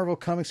right. So Marvel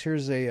Comics,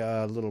 here's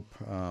a little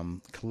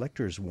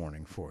collector's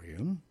warning for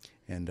you.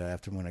 And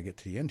after when I get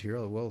to the end here,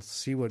 we'll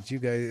see what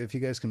if you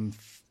guys can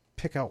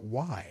pick out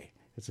why.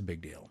 It's a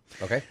big deal.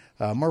 Okay.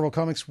 Marvel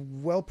Comics'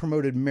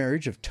 well-promoted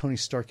marriage of Tony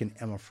Stark and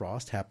Emma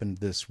Frost happened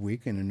this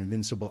week in an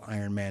Invincible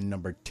Iron Man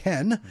number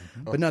 10,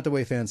 but not the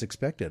way fans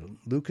expected.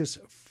 Lucas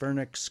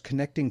Furnick's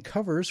connecting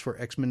covers for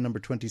X-Men number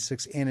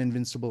 26 and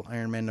Invincible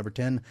Iron Man number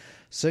 10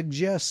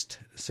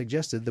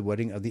 suggested the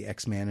wedding of the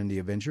X-Man and the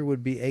Avenger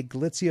would be a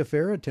glitzy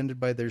affair attended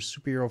by their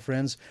superhero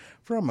friends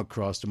from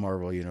across the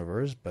Marvel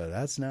Universe, but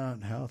that's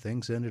not how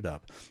things ended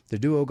up. The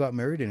duo got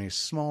married in a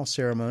small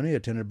ceremony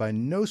attended by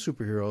no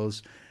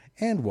superheroes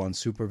and one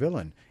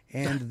supervillain,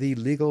 and the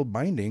legal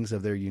bindings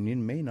of their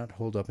union may not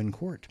hold up in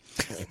court.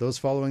 Those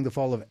following the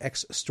Fall of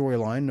X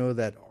storyline know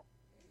that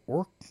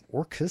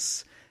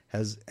Orcus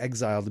has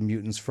exiled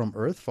mutants from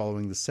Earth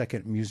following the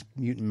second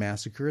mutant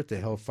massacre at the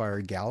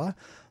Hellfire Gala.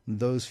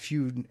 Those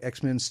few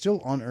X-Men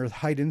still on Earth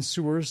hide in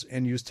sewers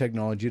and use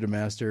technology to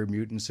master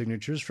mutant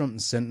signatures from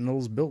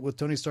Sentinels built with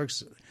Tony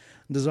Stark's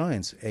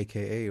designs,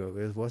 a.k.a.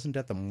 wasn't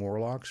that the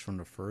Morlocks from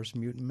the first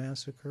mutant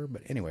massacre?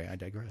 But anyway, I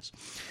digress.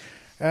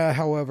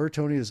 However,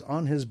 Tony is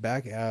on his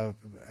back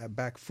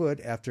foot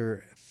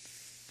after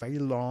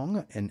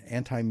Feilong, an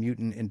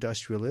anti-mutant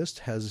industrialist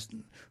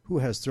who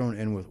has thrown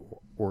in with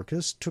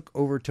Orcus, took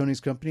over Tony's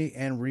company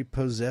and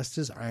repossessed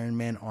his Iron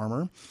Man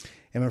armor.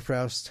 Emma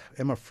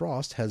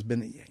Frost has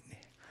been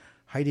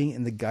hiding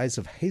in the guise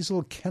of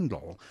Hazel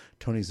Kendall,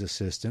 Tony's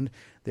assistant.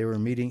 They were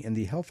meeting in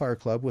the Hellfire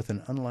Club with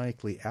an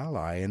unlikely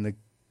ally and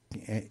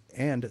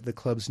the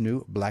club's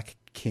new Black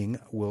King,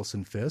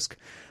 Wilson Fisk.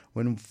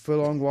 When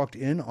Feilong walked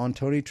in on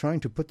Tony trying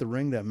to put the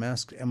ring that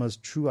masked Emma's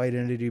true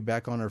identity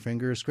back on her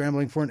finger,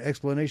 scrambling for an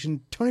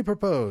explanation, Tony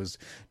proposed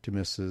to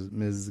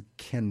Ms.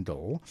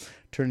 Kendall.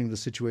 Turning the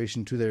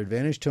situation to their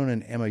advantage, Tony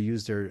and Emma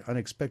used their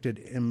unexpected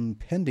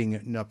impending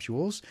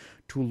nuptials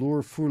to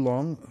lure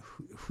Feilong,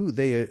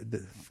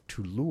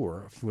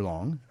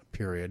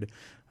 period.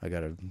 I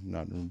got to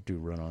not do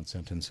run-on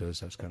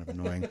sentences. That's kind of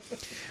annoying.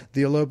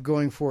 The elope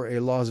going for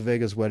a Las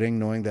Vegas wedding,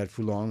 knowing that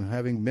Feilong,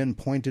 having been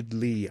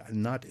pointedly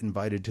not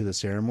invited to the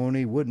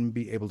ceremony, wouldn't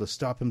be able to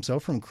stop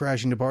himself from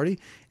crashing the party.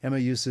 Emma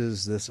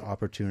uses this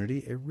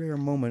opportunity, a rare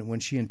moment when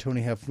she and Tony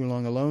have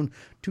Feilong alone,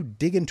 to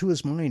dig into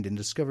his mind and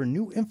discover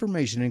new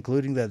information,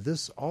 including that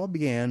this all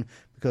began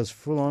because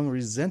Feilong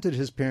resented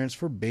his parents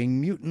for being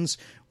mutants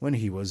when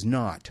he was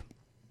not.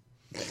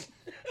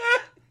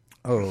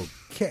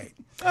 Okay.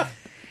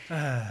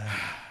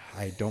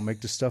 I don't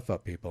make this stuff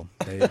up, people.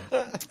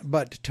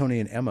 But Tony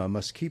and Emma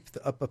must keep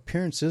up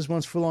appearances.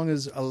 Once Feilong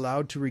is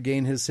allowed to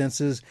regain his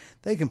senses,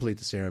 they complete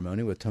the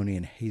ceremony with Tony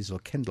and Hazel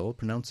Kendall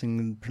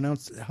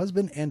pronounced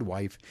husband and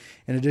wife.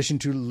 In addition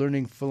to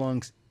learning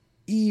Feilong's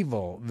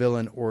evil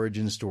villain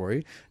origin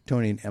story,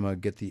 Tony and Emma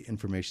get the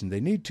information they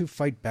need to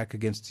fight back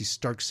against the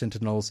Stark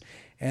Sentinels,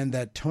 and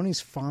that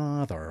Tony's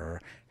father,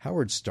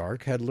 Howard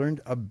Stark, had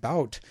learned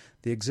about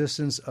the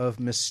existence of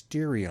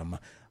Mysterium,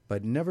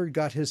 but never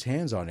got his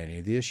hands on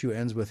any. The issue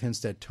ends with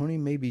hints that Tony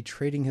may be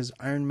trading his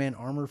Iron Man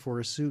armor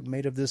for a suit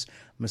made of this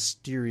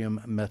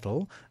Mysterium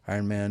metal.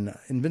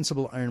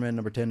 Invincible Iron Man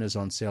number 10 is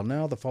on sale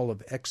now. The Fall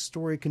of X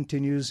story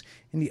continues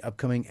in the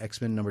upcoming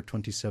X-Men number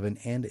 27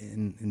 and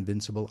in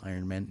Invincible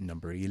Iron Man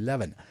number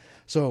 11.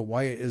 So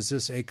why is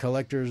this a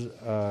collector's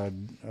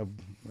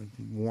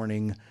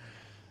warning,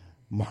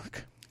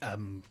 Mark?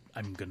 I'm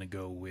going to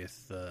go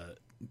with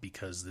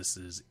because this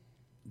is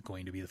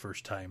going to be the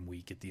first time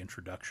we get the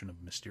introduction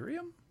of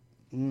Mysterium?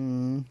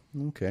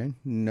 Okay.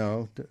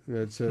 No,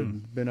 it's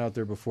been out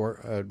there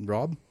before.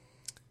 Rob?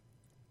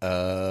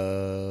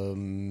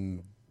 Because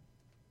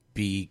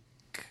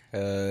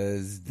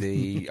Because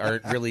they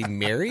aren't really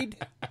married?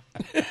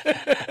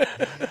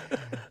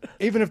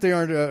 Even if they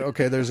aren't,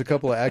 okay, there's a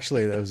couple of,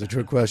 actually, that was a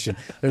trick question.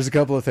 There's a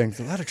couple of things,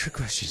 a lot of trick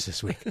questions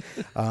this week.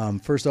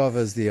 First off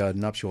is the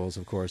nuptials,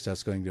 of course.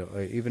 That's going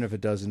to, even if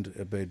it doesn't,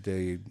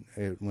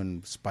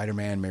 when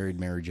Spider-Man married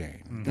Mary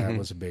Jane, that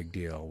was a big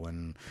deal.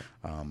 When,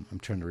 I'm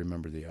trying to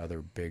remember the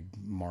other big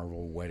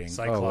Marvel wedding.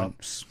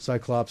 Cyclops.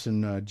 Cyclops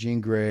and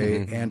Jean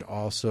Grey, and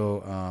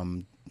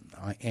also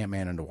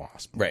Ant-Man and the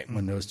Wasp. Right.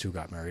 When those two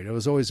got married. It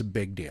was always a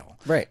big deal.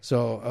 Right.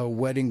 So a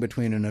wedding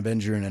between an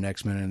Avenger and an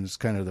X-Men, and it's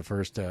kind of the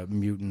first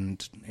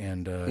mutant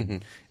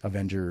and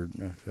Avenger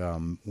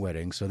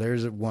wedding. So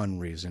there's one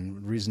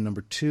reason. Reason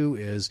number two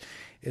is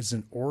it's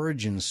an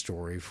origin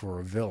story for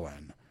a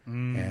villain.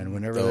 And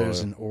whenever there's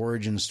an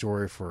origin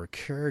story for a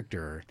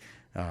character,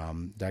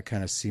 that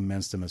kind of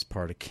cements them as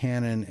part of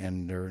canon,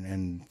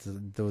 and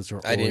those are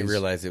always... I didn't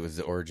realize it was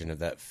the origin of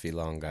that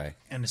Filon guy.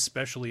 And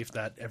especially if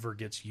that ever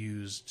gets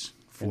used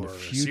for in the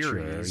future,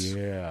 a series.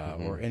 yeah,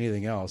 or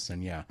anything else,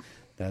 then yeah,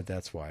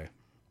 that's why.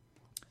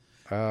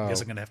 I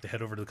guess I'm going to have to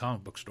head over to the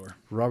comic book store.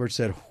 Robert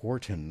said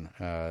Horton,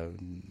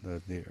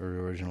 the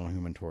original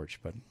Human Torch,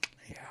 but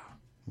yeah,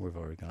 we've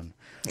already gone.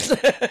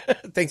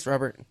 Thanks,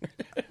 Robert.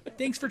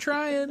 Thanks for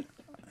trying.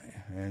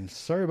 And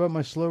sorry about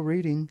my slow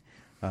reading.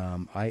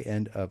 I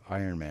end up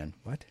Iron Man.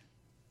 What?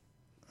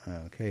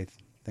 Okay,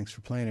 thanks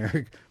for playing,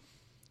 Eric.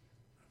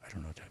 I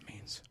don't know what that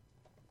means.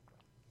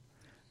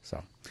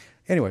 So,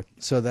 anyway,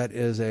 so that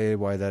is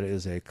why that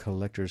is a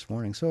collector's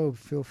warning. So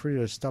feel free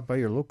to stop by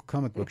your local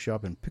comic book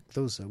shop and pick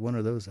one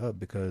of those up,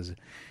 because,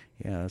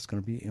 yeah, it's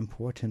going to be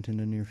important in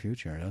the near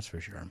future. That's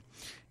for sure.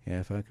 Yeah,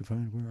 if I could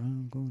find where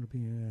I'm going to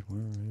be at,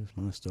 where is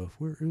my stuff?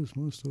 Where is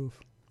my stuff?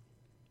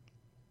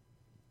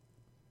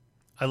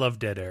 I love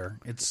Dead Air.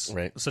 It's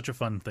such a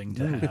fun thing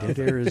to have. Dead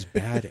air is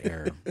bad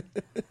air.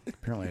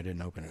 Apparently, I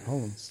didn't open it.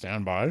 Hold on.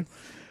 Stand by.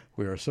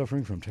 We are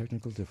suffering from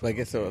technical difficulties. I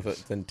guess so.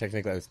 Then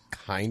technically, I was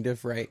kind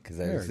of right, because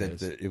I said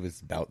that it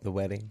was about the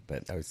wedding,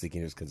 but I was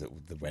thinking it was because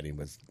the wedding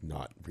was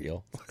not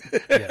real.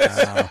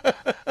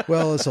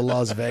 Well, it's a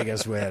Las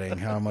Vegas wedding.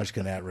 How much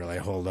can that really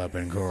hold up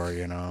in court?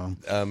 You know.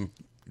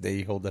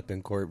 They hold up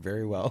in court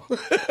very well.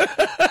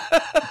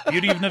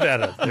 Beauty of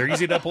Nevada. They're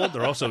easy to uphold.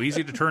 They're also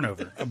easy to turn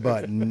over.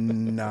 But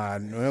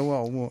not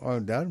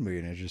well. That would be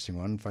an interesting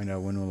one. Find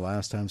out when the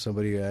last time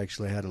somebody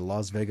actually had a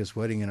Las Vegas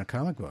wedding in a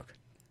comic book.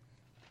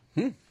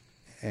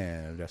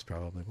 And that's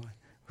probably why.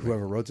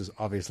 Whoever wrote this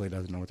obviously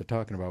doesn't know what they're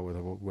talking about with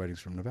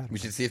weddings from Nevada. We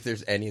should see if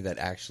there's any that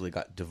actually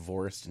got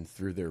divorced and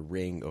threw their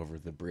ring over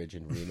the bridge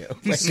in Reno.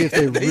 See if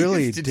they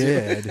really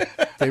did.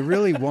 They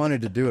really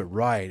wanted to do it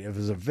right. If it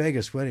was a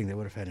Vegas wedding, they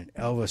would have had an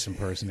Elvis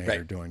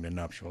impersonator doing the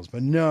nuptials.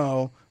 But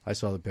no, I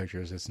saw the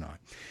pictures. It's not.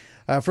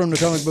 From the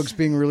comic books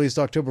being released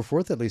October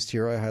 4th, at least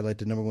here, I highlight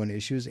the number one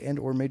issues and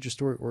or major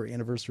story or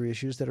anniversary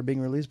issues that are being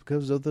released,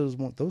 because those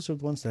are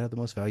the ones that have the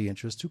most value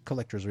interest to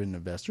collectors or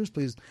investors.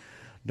 Please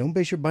don't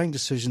base your buying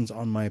decisions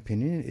on my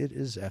opinion. It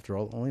is, after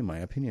all, only my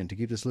opinion. To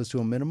keep this list to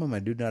a minimum, I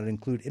do not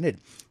include in it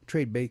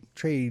trade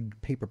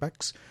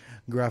paperbacks,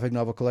 graphic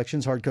novel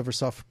collections, hardcover,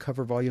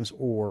 softcover volumes,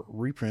 or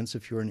reprints.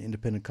 If you're an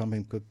independent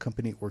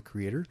company or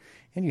creator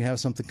and you have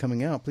something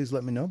coming out, please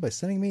let me know by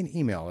sending me an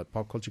email at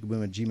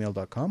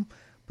popculturekaboom@gmail.com.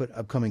 Put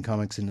upcoming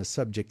comics in the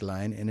subject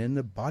line, and in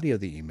the body of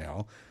the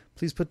email,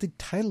 please put the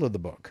title of the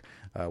book,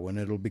 when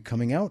it'll be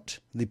coming out,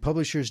 the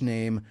publisher's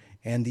name,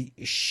 and the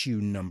issue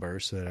number,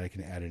 so that I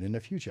can add it in the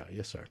future.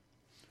 Yes, sir.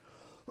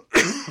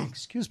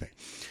 Excuse me.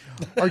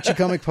 Archie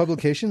Comic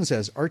Publications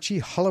has Archie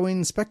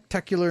Halloween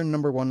Spectacular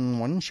number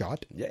one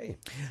shot. Yay.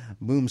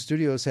 Boom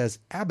Studios has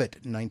Abbott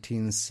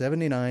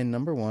 1979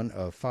 number 1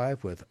 of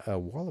 5 with a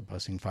wallet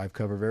busting 5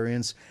 cover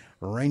variants.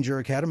 Ranger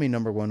Academy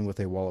number 1 with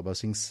a wallet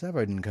busting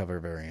 7 cover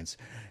variants.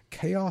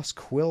 Chaos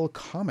Quill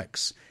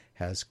Comics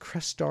has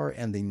Crestar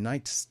and the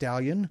Night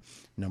Stallion,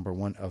 number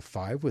 1 of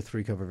 5 with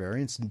 3 cover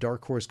variants.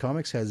 Dark Horse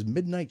Comics has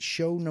Midnight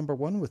Show number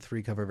 1 with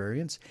 3 cover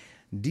variants.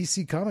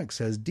 DC Comics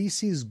has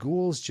DC's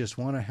Ghouls Just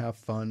Want to Have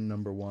Fun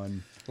number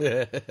 1,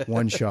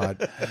 one shot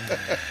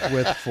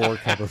with 4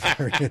 cover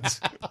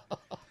variants.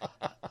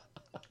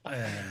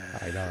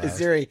 I know. Is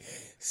there a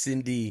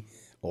Cindy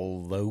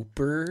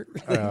Loper?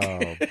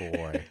 Oh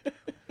boy.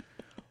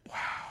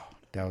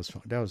 That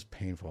was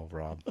painful,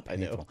 Rob.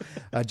 Painful.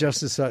 I know.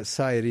 Justice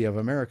Society of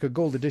America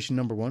Gold Edition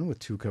number 1 with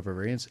 2 cover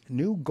variants.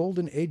 New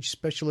Golden Age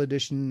Special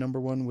Edition number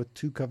 1 with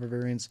 2 cover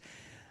variants.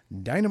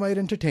 Dynamite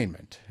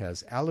Entertainment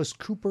has Alice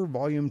Cooper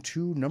Volume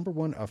 2 number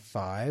 1 of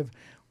 5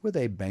 with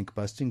a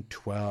bank-busting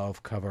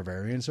 12 cover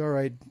variants. All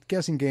right,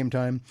 guessing game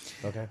time.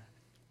 Okay.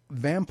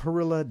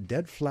 Vampirilla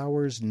Dead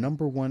Flowers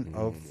number 1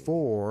 of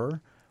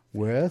 4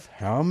 with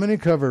how many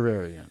cover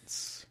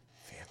variants?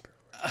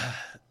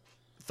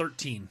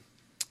 13.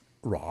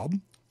 Rob?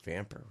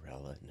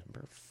 Vampirella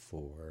number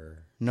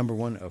 4. Number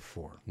 1 of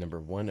 4. Number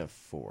 1 of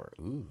 4.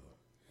 Ooh.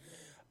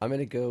 I'm going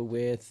to go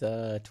with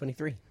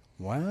 23.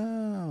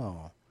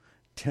 Wow.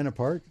 10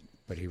 apart,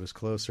 but he was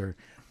closer.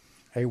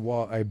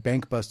 A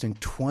bank-busting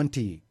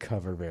 20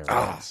 cover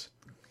variants.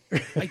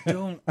 I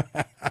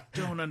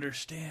don't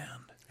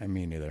understand. I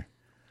mean, neither.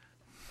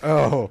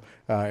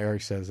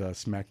 Eric says,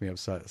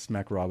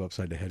 smack Rob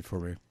upside the head for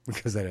me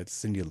because that had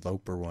Cyndi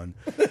Lauper one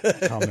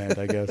comment,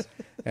 I guess.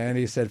 And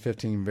he said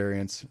 15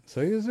 variants.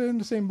 So he was in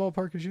the same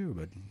ballpark as you,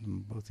 but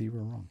both of you were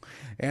wrong.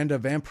 And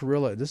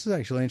Vampirilla, this is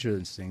actually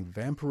interesting.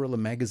 Vampirilla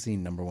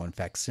Magazine #1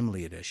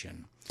 Facsimile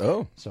Edition.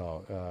 Oh.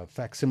 So,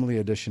 facsimile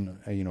edition,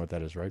 you know what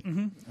that is, right?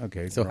 Mm-hmm.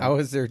 Okay. So how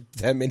is there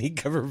that many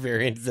cover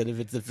variants that if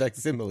it's a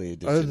facsimile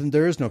edition?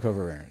 There is no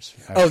cover variants.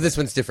 Oh, this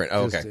one's different.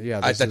 Oh, okay.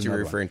 Yeah, I thought you were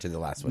referring to the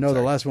last one. No, Sorry.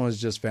 the last one was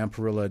just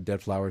Vampirilla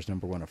Dead Flowers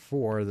 #1 of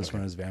 4. This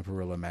one is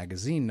Vampirilla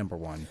Magazine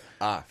 #1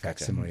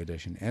 facsimile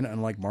edition. And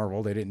unlike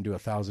Marvel, they didn't do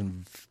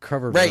 1,000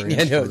 cover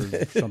variants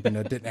for something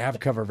that didn't have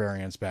cover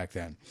variants back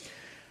then.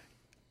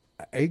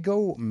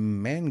 Ego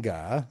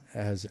Manga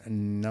has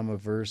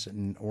Numaverse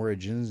and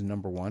Origins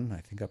 #1. I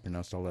think I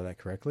pronounced all of that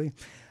correctly.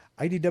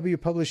 IDW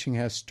Publishing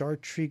has Star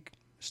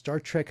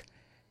Trek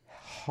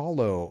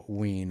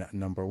Halloween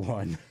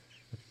 #1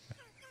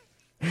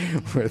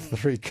 with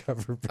 3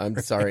 cover variants.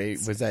 I'm sorry,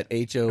 was that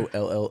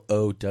HOLLOW?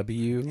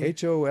 HOLO-WEEN.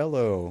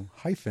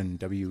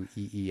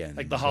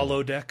 Like the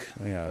hollow deck.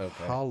 Yeah,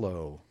 okay.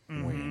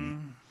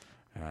 Halloween.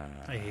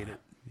 I hate it.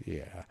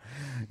 Yeah,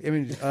 I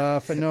mean,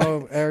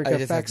 no, Eric.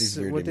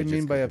 What they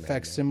mean by a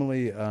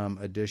facsimile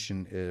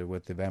edition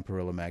with the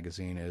Vampirilla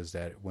magazine is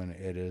that when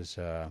it is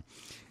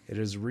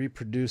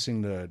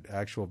reproducing the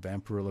actual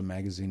Vampirilla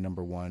magazine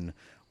 #1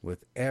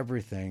 with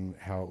everything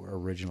how it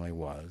originally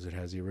was. It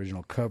has the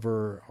original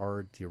cover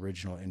art, the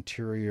original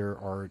interior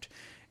art,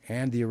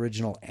 and the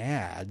original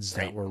ads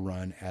that were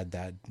run at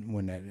that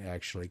when it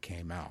actually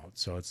came out.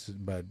 So it's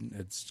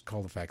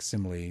called the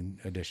facsimile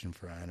edition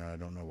for. I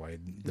don't know why.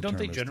 Don't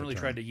they generally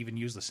try to even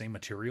use the same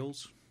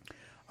materials?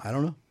 I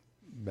don't know.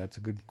 That's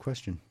a good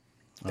question.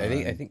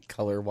 I think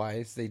color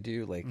wise they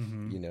do. Like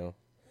you know.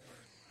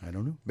 I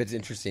don't know. But it's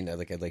interesting.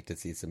 I'd like to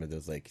see some of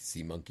those like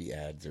Sea Monkey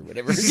ads or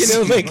whatever. You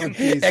know, like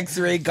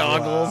X-ray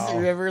goggles. Wow.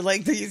 Remember,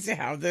 like they used to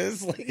have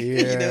those. Like, yeah.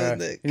 You know,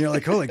 and you're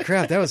like, holy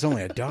crap, that was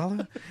only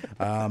 $1.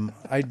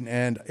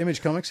 And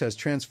Image Comics has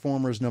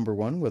Transformers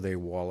 #1 with a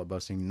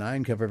wallet-busting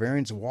 9 cover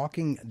variants.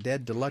 Walking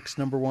Dead Deluxe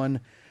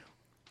 #1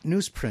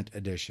 newsprint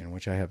edition,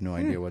 which I have no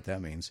idea what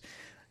that means.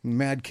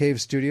 Mad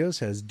Cave Studios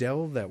has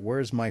Devil That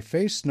Wears My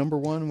Face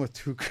 #1 with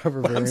 2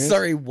 cover variants. I'm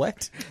sorry,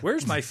 what?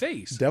 Where's my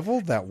face?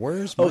 Devil That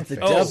Wears My Face.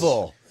 Oh, the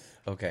devil.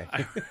 Okay.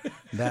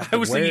 I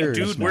was thinking,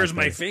 dude, where's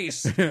my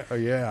face? Oh,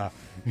 yeah.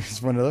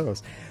 It's one of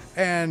those.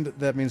 And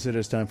that means it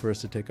is time for us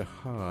to take a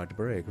hard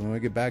break. When we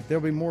get back,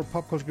 there'll be more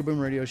Pop Culture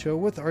Kaboom Radio Show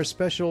with our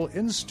special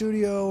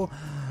in-studio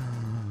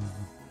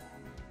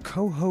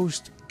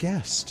co-host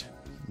guest,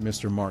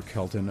 Mr. Mark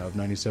Helton of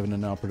 97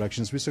 and Now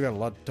Productions. We still got a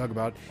lot to talk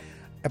about.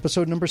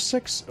 Episode number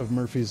 6 of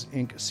Murphy's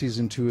Inc.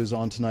 Season 2 is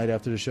on tonight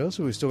after the show,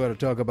 so we still got to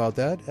talk about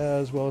that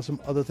as well as some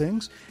other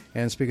things.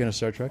 And speaking of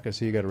Star Trek, I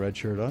see you got a red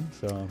shirt on,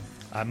 so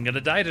I'm going to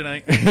die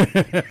tonight.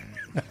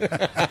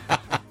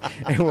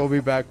 And we'll be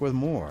back with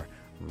more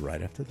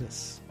right after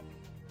this.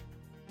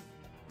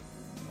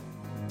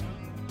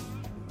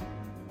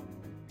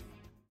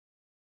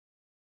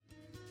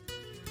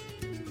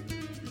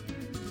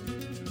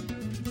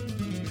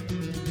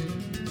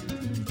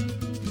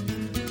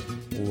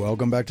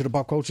 Welcome back to the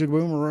Pop Culture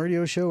Boom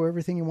Radio Show.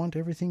 Everything you want,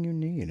 everything you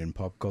need in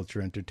pop culture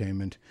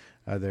entertainment.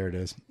 There it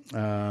is.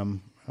 Why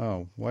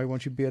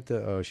won't you be at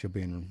the? Oh, she'll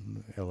be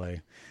in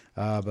L.A.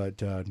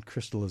 But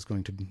Crystal is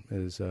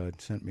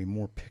sent me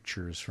more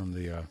pictures from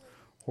the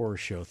horror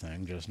show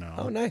thing just now.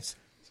 Oh, nice.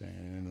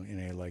 In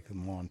a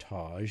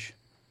montage.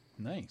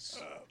 Nice.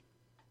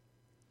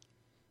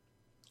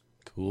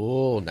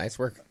 Cool. Nice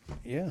work.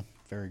 Yeah,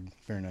 very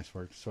very nice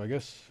work. So I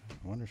guess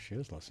I wonder if she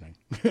is listening.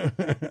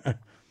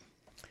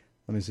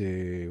 Let me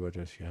see, what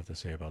does she have to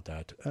say about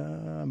that?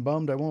 I'm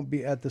bummed I won't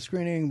be at the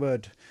screening,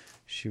 but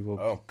she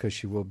will, because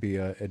she will be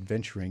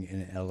adventuring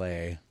in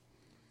L.A.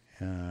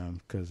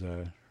 Because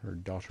her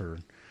daughter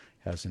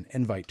has an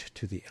invite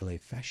to the L.A.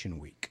 Fashion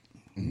Week.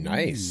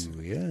 Nice.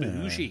 Ooh, yeah.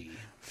 Bougie.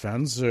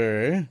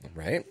 Fancy.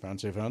 Right?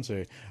 Fancy.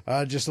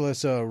 Just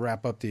let's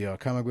wrap up the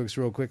comic books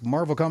real quick.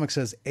 Marvel Comics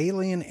says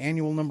Alien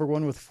Annual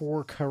 #1 with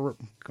 4 cover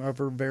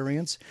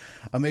variants.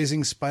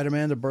 Amazing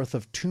Spider-Man, The Birth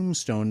of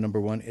Tombstone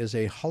 #1 is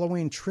a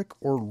Halloween Trick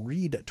or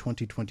Read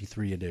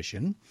 2023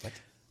 edition. What?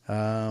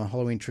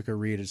 Halloween Trick or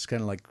Read. It's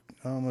kind of like,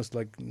 almost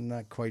like,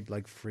 not quite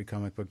like Free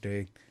Comic Book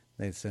Day.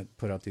 They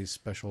put out these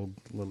special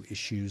little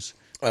issues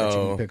that you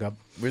can pick up.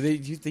 Were they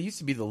used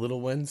to be the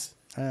little ones?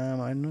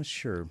 I'm not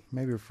sure.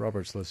 Maybe if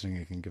Robert's listening,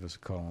 he can give us a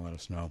call and let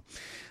us know.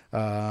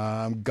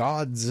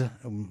 Gods,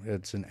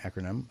 it's an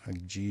acronym,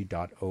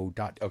 G.O.A.S.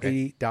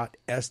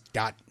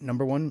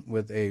 #1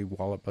 with a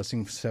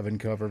wallet-busting 7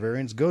 cover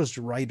variants. Ghost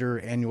Rider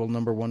Annual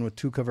 #1 with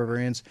 2 cover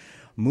variants.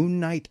 Moon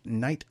Knight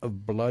Night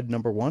of Blood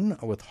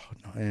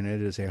 #1 and it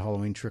is a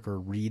Halloween Trick or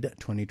Read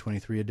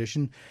 2023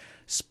 edition.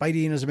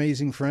 Spidey and His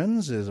Amazing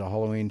Friends is a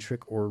Halloween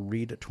Trick or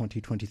Read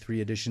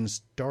 2023 edition.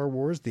 Star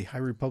Wars The High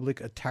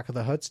Republic Attack of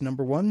the Huts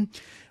 #1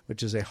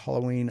 which is a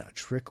Halloween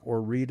Trick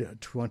or Read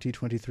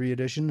 2023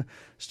 edition.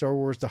 Star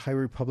Wars The High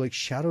Republic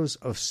Shadows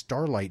of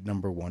Starlight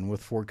 #1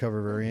 with 4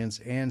 cover variants,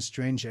 and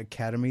Strange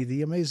Academy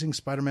The Amazing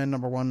Spider-Man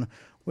 #1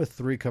 with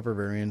 3 cover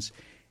variants.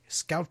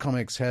 Scout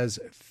Comics has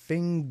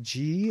Feng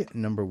Ji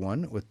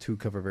 #1 with 2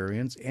 cover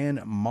variants,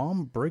 and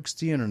Mom Breaks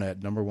the Internet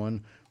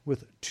 #1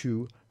 with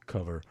 2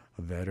 cover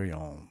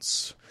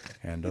variants.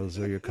 And those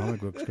are your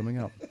comic books coming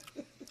out.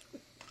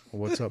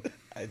 What's up?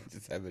 I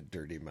just have a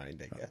dirty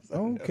mind, I guess.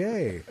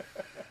 Okay.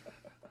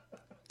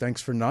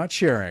 Thanks for not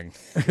sharing.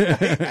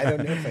 I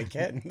don't know if I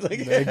can.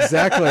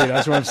 Exactly.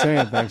 That's what I'm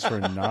saying. Thanks for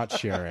not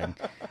sharing.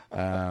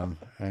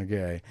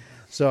 Okay.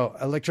 So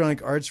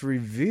Electronic Arts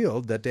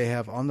revealed that they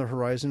have on the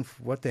horizon,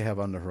 what they have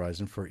on the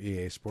horizon for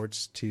EA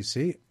Sports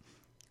TC.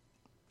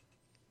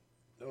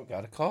 Oh,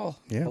 got a call.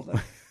 Yeah. Hold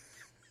on.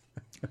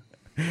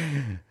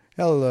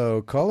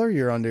 Hello, caller.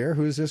 You're on the air.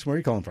 Who's this? Where are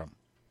you calling from?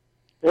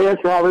 Hey,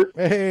 it's Robert.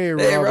 Hey,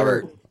 Robert. Hey,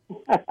 Robert.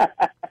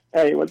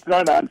 Hey, what's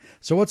going on?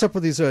 So what's up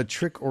with these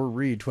Trick or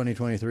Read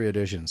 2023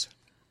 editions?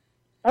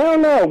 I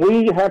don't know.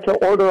 We had to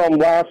order them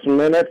last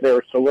minute. They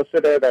were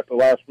solicited at the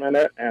last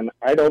minute, and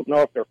I don't know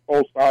if they're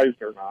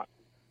full-sized or not.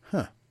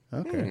 Huh.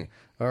 Okay.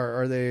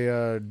 Are they,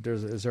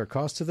 is there a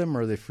cost to them,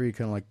 or are they free,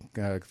 kind of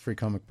like free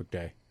comic book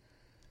day?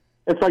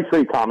 It's like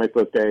free comic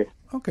book day.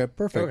 Okay,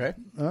 perfect. Okay.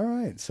 All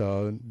right.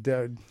 So,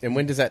 And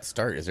when does that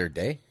start? Is there a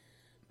day?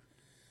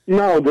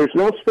 No, there's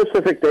no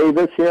specific day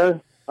this year.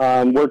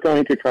 We're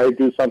going to try to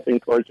do something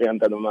towards the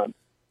end of the month.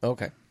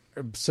 Okay.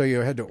 so you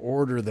had to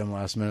order them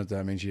last minute.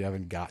 That means you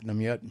haven't gotten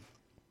them yet?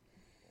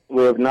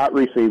 We have not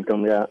received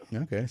them yet.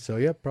 Okay. So,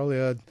 yeah,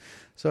 probably.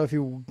 So if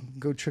you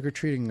go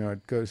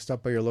trick-or-treating, go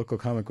stop by your local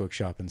comic book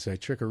shop and say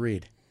trick or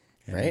read.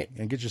 And, Right.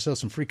 And get yourself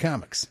some free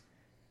comics.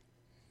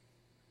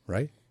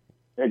 Right?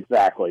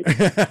 Exactly.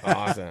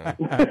 Awesome.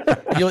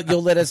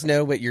 You'll let us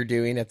know what you're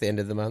doing at the end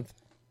of the month?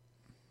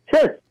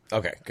 Sure.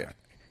 Okay, good.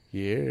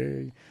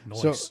 Yeah.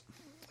 Nice.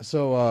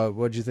 So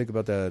what did you think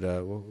about that?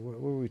 What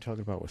were we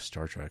talking about with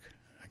Star Trek?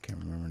 I can't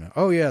remember now.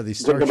 Oh, yeah, the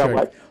Star Think about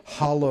Trek what?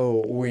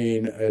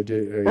 Halloween.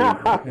 Anything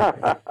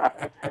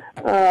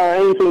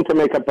to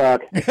make a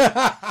buck.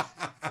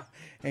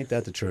 Ain't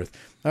that the truth?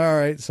 All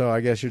right, so I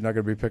guess you're not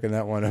going to be picking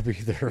that one up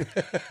either.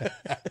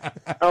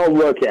 Oh,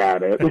 look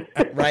at it.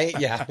 Right?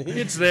 Yeah.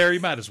 It's there.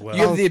 You might as well.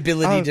 You have the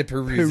ability to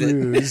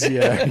peruse it.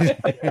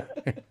 Yeah.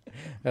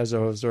 That's a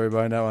whole story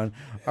behind that one.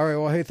 All right,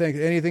 well, hey, thanks.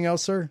 Anything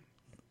else, sir?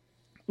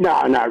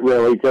 No, not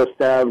really. Just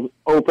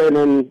open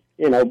and,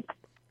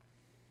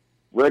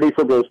 ready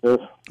for business.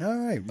 All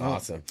right. Well,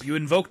 Awesome. You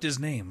invoked his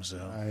name, so.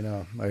 I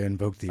know. I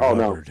invoked the Oh,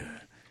 no. word.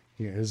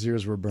 Yeah, his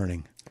ears were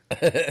burning.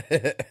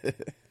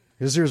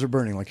 His ears are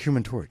burning like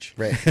Human Torch.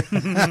 Right.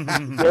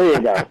 There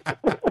you go.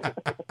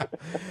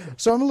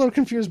 So I'm a little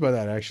confused by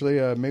that, actually.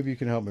 Maybe you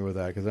can help me with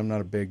that, because I'm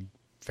not a big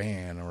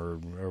fan or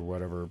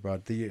whatever.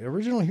 But the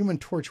original Human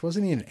Torch,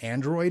 wasn't he an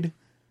android?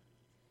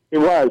 It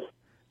was.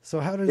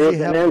 So how does It was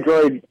he have... an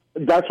android.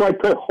 That's why I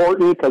put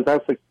Horton, because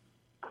that's the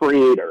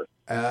creator.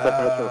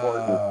 Professor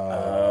Horton.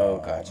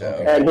 Oh, gotcha.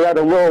 Okay. And he had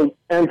a little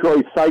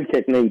android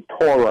sidekick named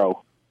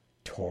Toro.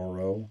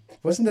 Toro?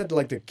 Wasn't that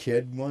like the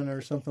kid one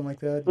or something like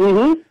that?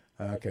 Mm-hmm.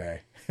 Okay.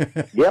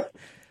 Yep.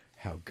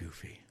 How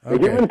goofy. The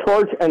Okay. Human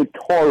Torch and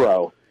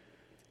Toro.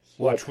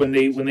 Watch when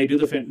they do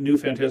the new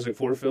Fantastic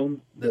Four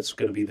film. That's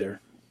going to be there.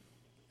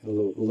 A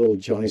little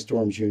Johnny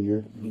Storm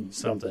Jr.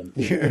 Something.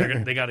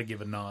 They got to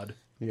give a nod.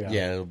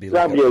 Yeah, it'll be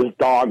like That'd be his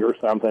dog or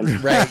something.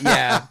 right.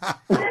 Yeah.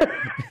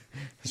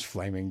 His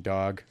flaming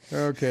dog.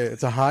 Okay,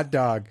 it's a hot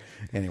dog.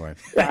 Anyway.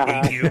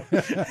 Thank you.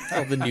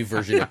 Oh, the new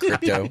version of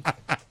crypto.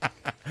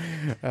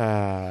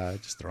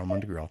 Just throw him on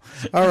the grill.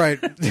 All right.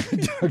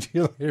 Talk to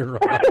you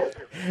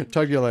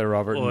later,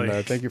 Robert. Boy.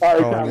 And, thank you for All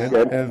right, calling in. sounds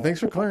good. And thanks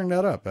for clearing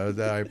that up.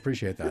 I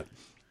appreciate that.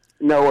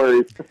 No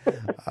worries.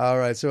 All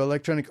right. So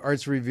Electronic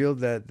Arts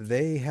revealed that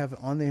they have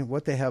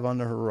what they have on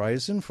the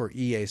horizon for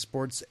EA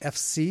Sports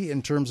FC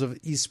in terms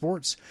of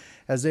esports,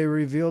 as they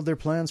revealed their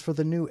plans for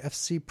the new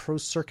FC Pro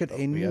Circuit.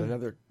 We got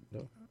another.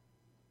 No.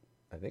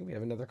 I think we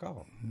have another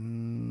call.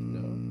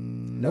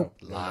 Nope.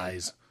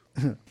 Lies.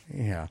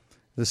 Yeah,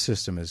 the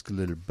system is a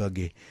little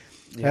buggy.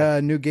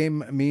 New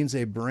game means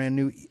a brand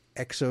new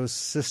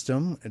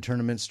exosystem, a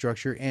tournament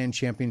structure, and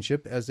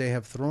championship, as they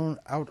have thrown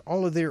out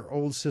all of their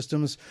old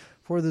systems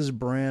for this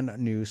brand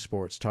new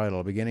sports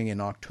title. Beginning in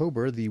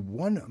October, the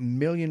 1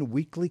 million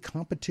weekly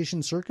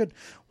competition circuit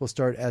will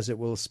start, as it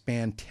will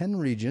span 10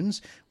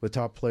 regions, with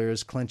top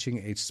players clinching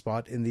a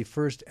spot in the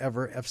first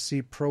ever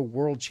FC Pro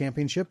World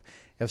Championship.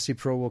 FC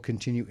Pro will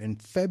continue in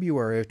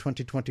February of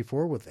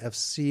 2024 with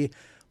FC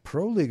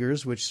Pro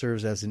Leaguers, which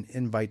serves as an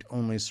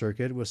invite-only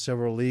circuit, with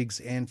several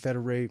leagues and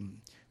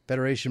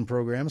federation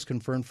programs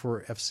confirmed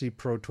for FC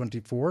Pro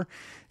 24,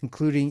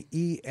 including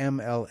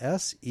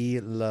EMLS,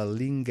 E-La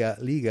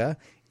Liga,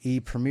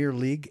 E-Premier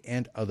League,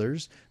 and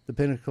others. The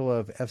pinnacle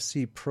of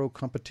FC Pro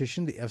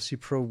competition, the FC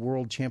Pro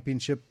World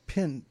Championship,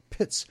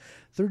 pits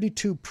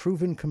 32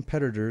 proven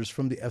competitors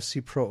from the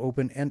FC Pro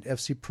Open and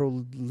FC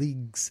Pro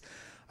Leagues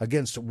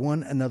against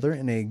one another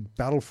in a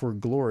battle for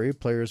glory.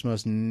 Players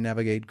must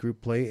navigate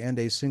group play and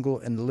a single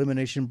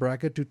elimination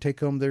bracket to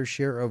take home their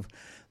share of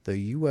the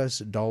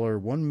U.S.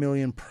 $1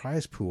 million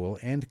prize pool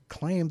and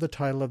claim the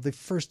title of the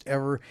first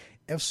ever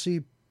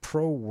FC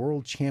Pro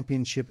World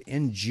Championship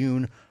in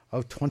June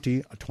of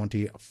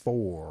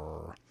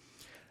 2024.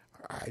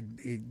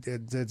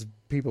 It's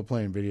people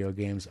playing video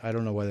games. I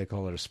don't know why they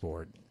call it a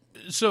sport.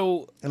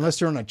 So, unless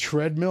they're on a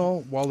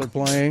treadmill while they're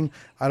playing,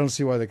 I don't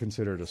see why they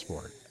consider it a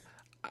sport.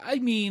 I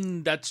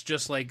mean, that's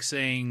just like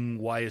saying,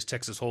 why is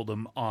Texas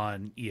Hold'em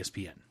on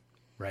ESPN,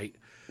 right?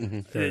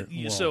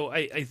 Mm-hmm. So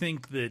I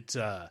think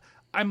that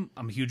I'm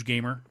a huge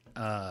gamer.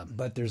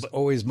 But there's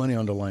always money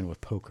on the line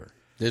with poker.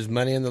 There's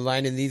money on the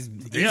line in these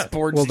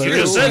sports. Well, you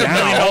just said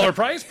 $1 million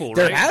prize pool, right?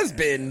 There has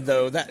been,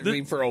 though,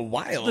 for a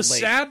while. The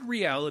sad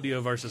reality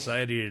of our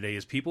society today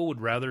is people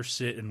would rather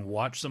sit and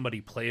watch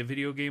somebody play a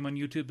video game on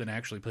YouTube than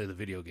actually play the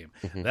video game.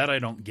 Mm-hmm. That I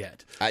don't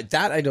get.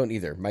 That I don't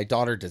either. My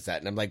daughter does that,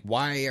 and I'm like,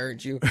 why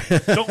aren't you?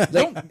 Don't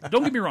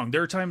get me wrong.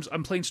 There are times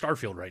I'm playing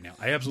Starfield right now.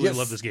 I absolutely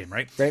love this game,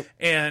 right?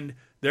 And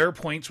there are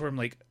points where I'm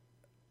like,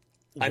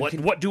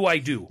 what do I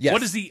do? Yes.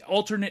 What is the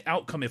alternate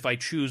outcome if I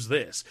choose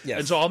this? Yes.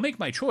 And so I'll make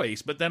my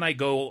choice, but then I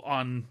go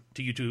on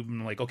to YouTube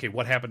and I'm like, okay,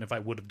 what happened if I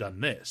would have done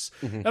this?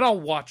 Mm-hmm. And I'll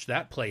watch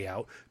that play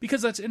out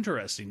because that's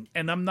interesting.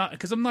 And I'm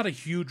not a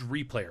huge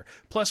replayer.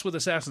 Plus, with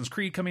Assassin's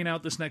Creed coming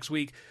out this next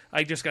week,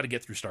 I just got to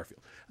get through Starfield.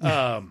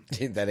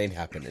 That ain't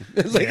happening.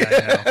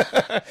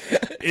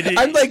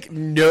 I'm like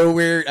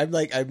nowhere. I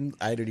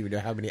don't even know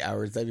how many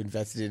hours I've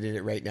invested in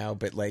it right now,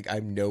 but like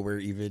I'm nowhere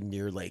even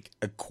near like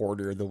a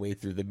quarter of the way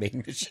through the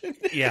main mission.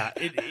 Yeah,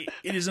 it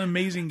is an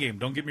amazing game.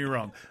 Don't get me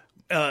wrong.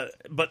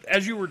 But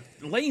as you were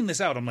laying this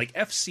out, I'm like,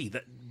 FC,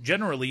 that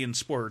generally in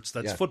sports,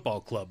 that's football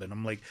club. And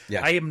I'm like,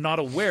 I am not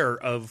aware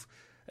of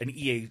an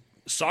EA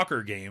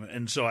soccer game.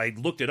 And so I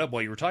looked it up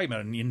while you were talking about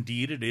it. And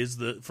indeed, it is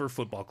for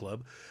football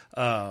club.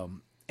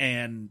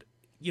 And,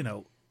 you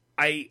know,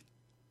 I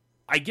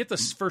get the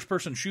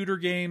first-person shooter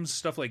games,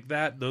 stuff like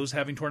that, those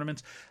having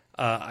tournaments.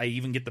 I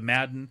even get the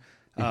Madden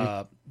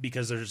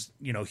because there's,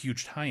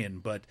 huge tie-in.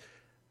 But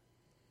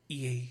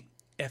EA,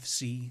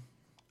 FC,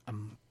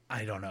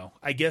 I don't know.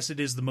 I guess it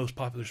is the most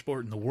popular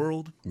sport in the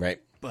world.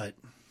 Right. But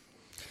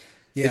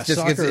yeah,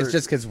 it's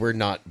just because we're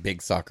not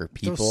big soccer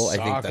people. I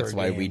think that's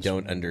why we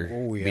don't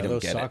we don't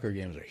get soccer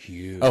games are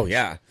huge. Oh,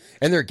 yeah.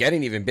 And they're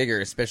getting even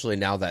bigger, especially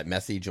now that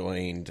Messi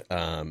joined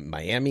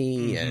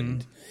Miami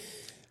and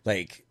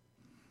like,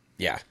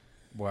 yeah.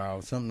 Wow.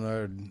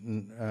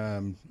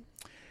 Something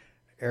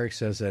Eric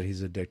says that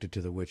he's addicted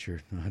to The Witcher,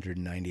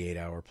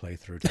 198-hour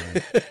playthrough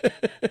time.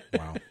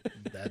 Wow.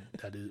 That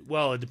is,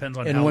 well, it depends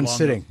on in how one long.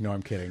 sitting. No,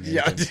 I'm kidding.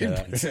 Yeah.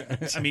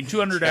 I mean,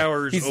 200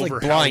 hours He's over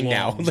like blind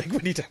how long? now. Like,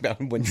 what are you talking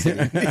about in one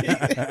sitting?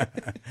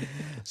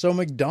 So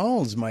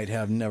McDonald's might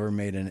have never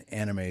made an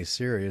anime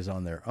series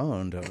on their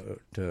own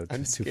to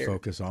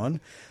focus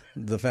on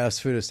the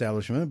fast food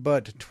establishment,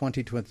 but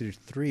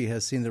 2023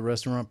 has seen the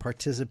restaurant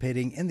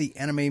participating in the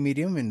anime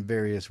medium in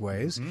various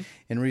ways. Mm-hmm.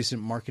 In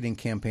recent marketing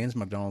campaigns,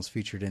 McDonald's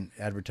featured an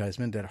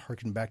advertisement that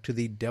harkened back to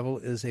the Devil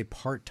is a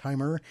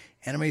Part-Timer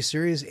anime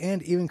series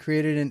and even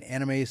created an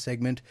anime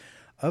segment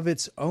of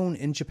its own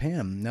in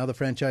Japan. Now the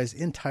franchise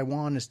in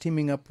Taiwan is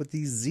teaming up with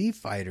the Z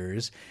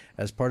Fighters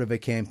as part of a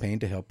campaign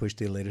to help push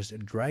the latest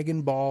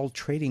Dragon Ball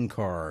trading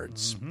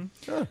cards. Mm-hmm.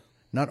 Huh.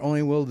 Not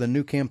only will the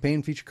new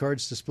campaign feature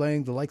cards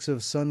displaying the likes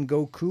of Son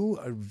Goku,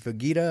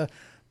 Vegeta,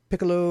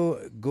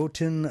 Piccolo,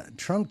 Goten,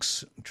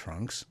 Trunks,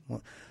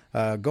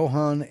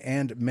 Gohan,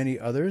 and many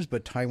others,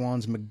 but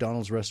Taiwan's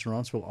McDonald's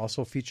restaurants will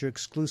also feature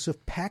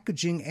exclusive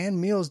packaging and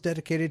meals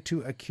dedicated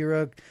to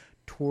Akira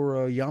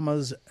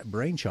Toriyama's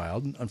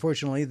brainchild.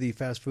 Unfortunately, the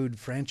fast food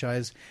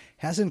franchise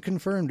hasn't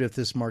confirmed if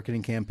this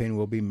marketing campaign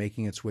will be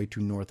making its way to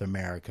North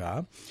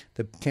America.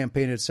 The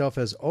campaign itself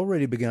has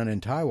already begun in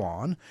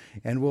Taiwan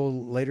and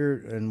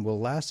will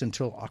last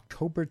until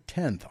October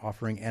 10th,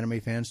 offering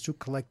anime fans to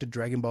collect a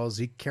Dragon Ball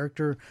Z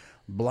character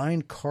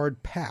blind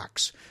card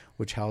packs,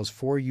 which house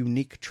 4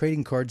 unique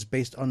trading cards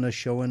based on the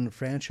Shonen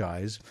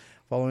franchise.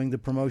 Following the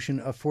promotion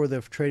for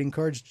the trading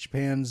cards,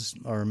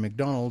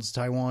 McDonald's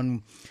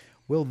Taiwan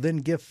will then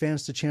give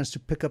fans the chance to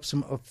pick up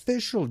some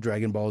official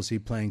Dragon Ball Z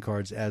playing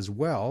cards as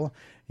well.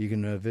 You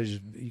can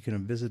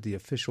visit the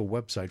official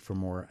website for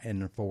more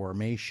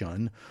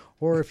information.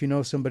 Or if you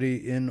know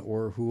somebody in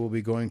or who will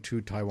be going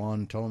to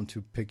Taiwan, tell them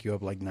to pick you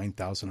up like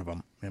 9,000 of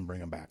them and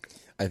bring them back.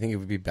 I think it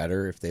would be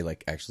better if they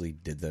like actually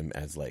did them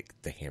as like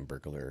the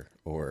Hamburglar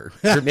or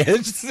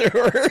Grimace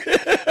or...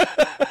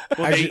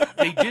 Well,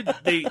 they did.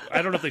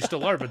 I don't know if they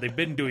still are, but they've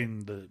been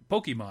doing the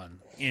Pokemon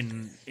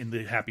in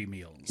the Happy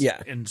Meals. Yeah,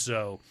 and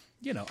so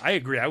I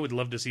agree. I would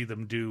love to see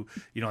them do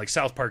like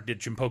South Park did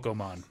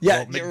Chimpokemon. Yeah,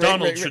 well,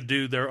 McDonald's should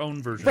do their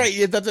own version. Right.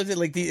 Yeah, that's what I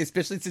like.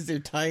 Especially since they're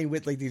tying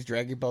with like these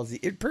Dragon Ball Z.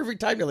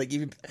 Perfect time to like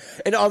even,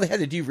 and all they had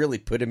to do really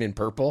put them in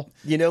purple.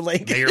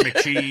 Like Mayor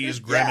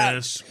McCheese,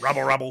 Grimace,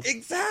 Rubble.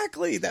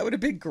 Exactly. That would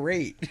have been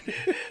great.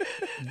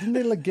 Didn't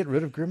they get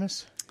rid of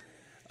Grimace?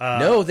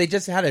 No, they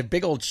just had a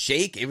big old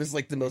shake. It was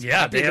like the most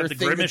popular the thing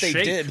that Grimace they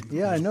shake. did.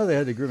 Yeah, I know they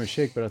had the Grimace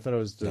shake, but I thought it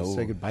was to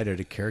say goodbye to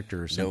the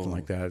character or something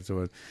like that.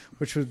 So,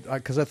 which was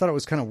because I thought it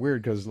was kind of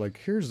weird because like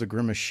here's the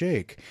Grimace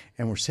shake,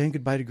 and we're saying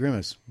goodbye to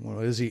Grimace. Well,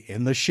 is he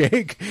in the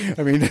shake?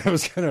 I mean, that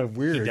was kind of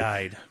weird. He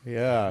died.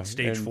 Yeah,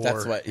 Stage 4.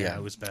 That's what. Yeah,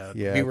 it was bad.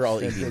 Yeah, we were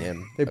all eating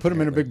him. They put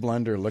him in a big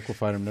blender,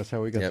 liquefied him. That's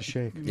how we got the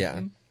shake.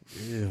 Yeah.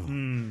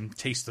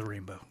 Taste the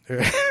rainbow.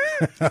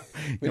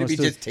 Maybe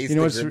just taste you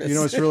know the Grimace. you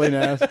know what's really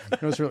nice?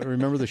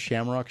 Remember the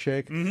Shamrock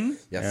Shake? Mm-hmm.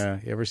 Yes. Yeah.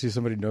 You ever see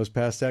somebody nose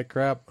pass that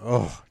crap?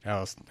 Oh,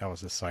 that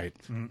was a sight.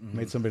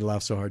 Made somebody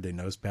laugh so hard they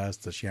nose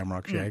passed the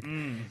Shamrock Shake.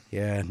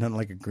 Yeah, nothing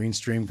like a green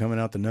stream coming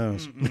out the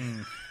nose.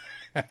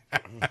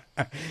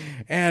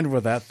 And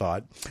with that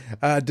thought,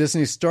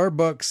 Disney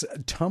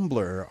Starbucks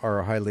tumbler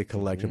are highly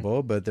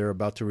collectible, but they're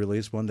about to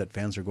release one that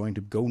fans are going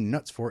to go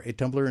nuts for. A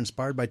tumbler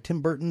inspired by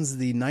Tim Burton's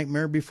The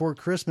Nightmare Before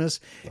Christmas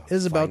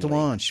is about to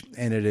launch,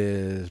 and it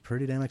is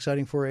pretty damn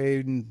exciting for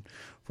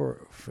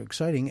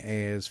exciting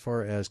as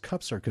far as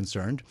cups are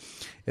concerned.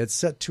 It's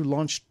set to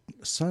launched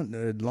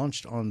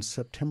on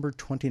September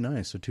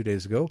 29th, so 2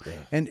 days ago,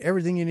 and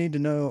everything you need to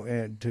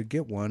know to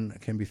get one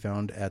can be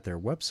found at their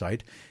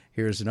website.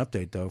 Here's an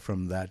update, though,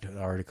 from that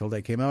article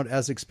that came out.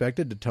 As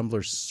expected, the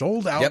tumbler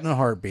sold out in a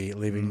heartbeat,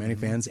 leaving many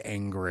fans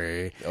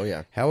angry. Oh,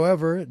 yeah.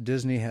 However,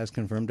 Disney has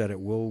confirmed that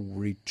it will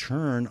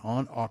return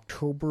on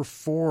October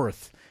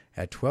 4th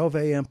at 12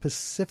 a.m.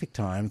 Pacific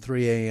Time,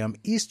 3 a.m.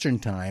 Eastern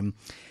Time,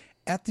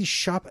 at the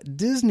Shop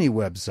Disney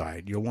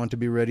website. You'll want to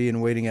be ready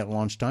and waiting at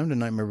launch time. The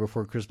Nightmare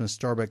Before Christmas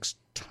Starbucks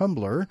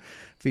tumbler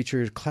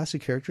features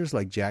classic characters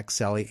like Jack,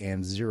 Sally,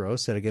 and Zero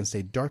set against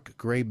a dark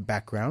gray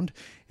background.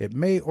 It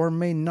may or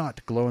may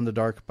not glow in the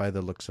dark by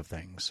the looks of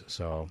things.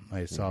 So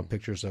I saw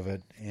pictures of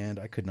it, and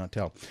I could not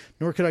tell.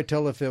 Nor could I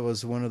tell if it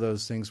was one of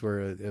those things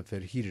where if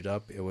it heated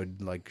up, it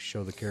would like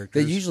show the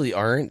characters. They usually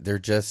aren't. They're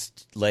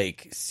just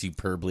like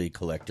superbly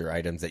collector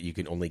items that you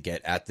can only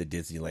get at the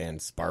Disneyland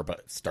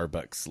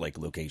Starbucks like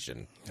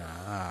location.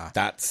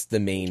 That's the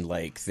main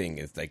like thing.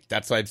 Is like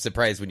that's why I'm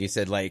surprised when you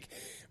said like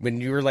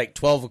when you were like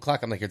 12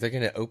 o'clock. I'm like, are they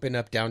going to open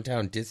up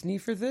downtown Disney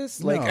for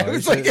this? Like, No, I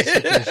was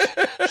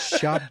it's a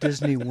Shop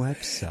Disney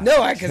website.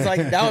 no, because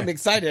like now I'm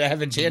excited. I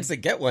have a chance to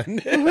get one.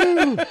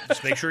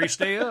 Just make sure you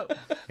stay up.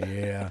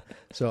 Yeah.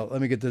 So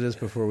let me get to this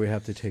before we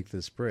have to take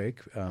this break,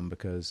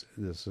 because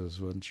this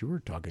is what you were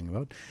talking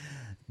about.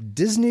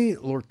 Disney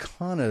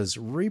Lorcana's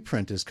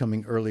reprint is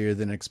coming earlier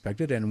than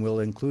expected and will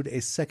include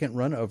a second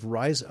run of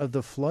Rise of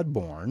the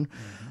Floodborn.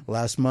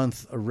 Last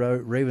month,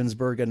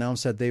 Ravensburg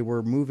announced that they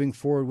were moving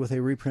forward with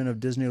a reprint of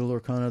Disney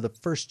Lorcana, the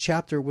first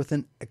chapter, with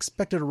an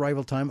expected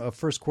arrival time of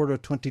first quarter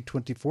of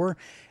 2024.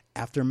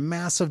 After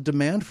massive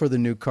demand for the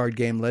new card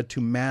game led to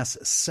mass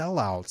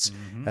sellouts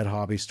at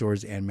hobby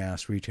stores and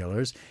mass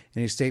retailers.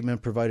 In a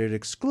statement provided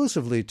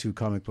exclusively to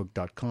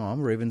comicbook.com,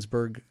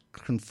 Ravensburg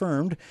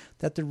confirmed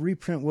that the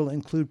reprint will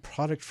include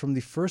product from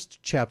the first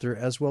chapter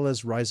as well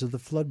as Rise of the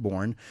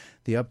Floodborn.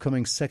 The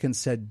upcoming second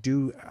set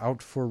due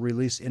out for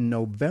release in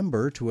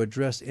November to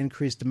address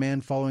increased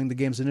demand following the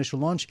game's initial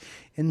launch.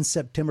 In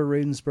September,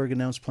 Ravensburg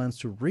announced plans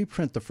to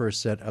reprint the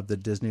first set of the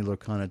Disney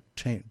Lorcana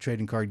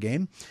trading card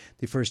game.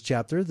 The first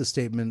chapter, the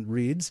statement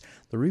reads,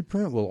 the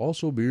reprint will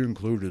also be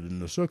included in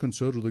the second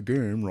set of the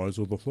game, Rise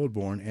of the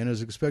Floodborn, and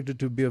is expected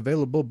to be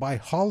available by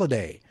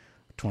holiday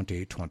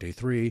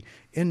 2023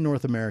 in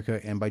North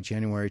America and by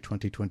January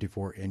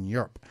 2024 in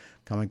Europe.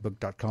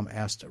 Comicbook.com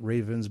asked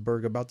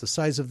Ravensburg about the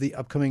size of the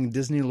upcoming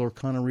Disney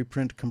Lorcana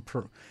reprint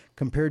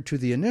compared to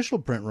the initial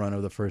print run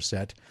of the first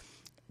set,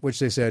 which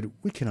they said,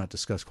 we cannot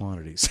discuss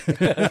quantities.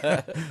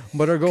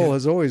 But our goal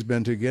has always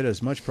been to get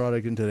as much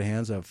product into the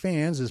hands of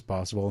fans as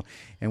possible,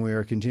 and we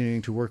are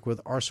continuing to work with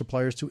our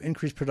suppliers to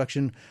increase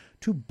production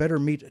to better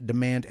meet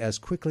demand as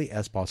quickly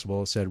as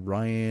possible, said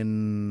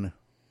Ryan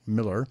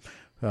Miller,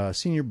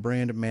 Senior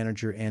Brand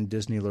Manager and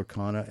Disney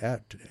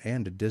Lorcana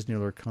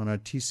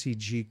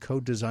TCG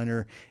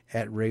co-designer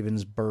at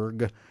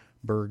Ravensburg.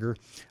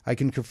 I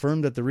can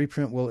confirm that the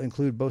reprint will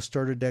include both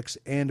starter decks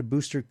and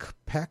booster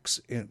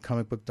packs.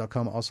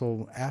 Comicbook.com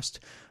also asked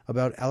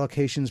about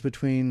allocations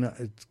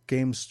between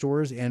game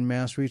stores and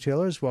mass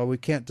retailers. While we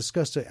can't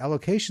discuss the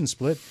allocation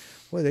split,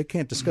 well, they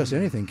can't discuss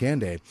anything, can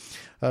they?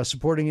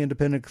 Supporting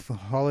independent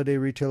holiday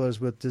retailers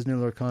with Disney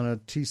Lorcana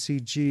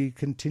TCG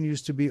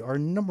continues to be our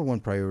number one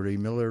priority.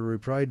 Miller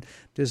replied,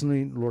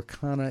 Disney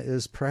Lorcana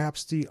is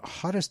perhaps the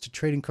hottest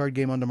trading card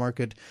game on the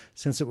market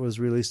since it was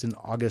released in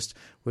August,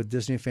 with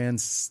Disney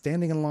fans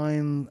standing in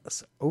line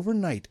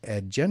overnight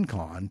at Gen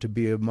Con to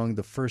be among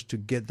the first to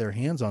get their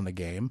hands on the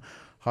game.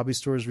 Hobby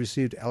stores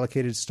received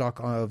allocated stock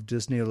of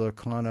Disney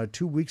Lorcana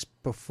 2 weeks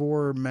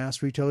before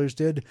mass retailers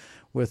did,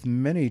 with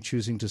many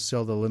choosing to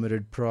sell the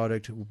limited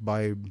product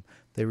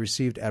they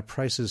received at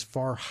prices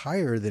far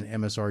higher than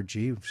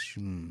MSRG.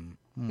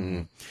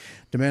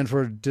 Demand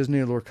for Disney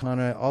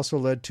Lorcana also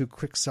led to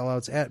quick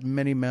sellouts at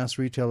many mass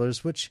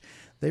retailers, which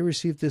they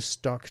received this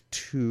stock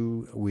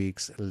 2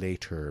 weeks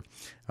later.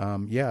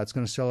 It's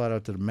going to sell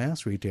out to the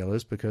mass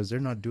retailers because they're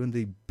not doing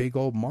the big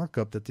old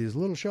markup that these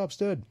little shops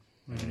did.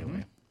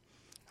 Anyway.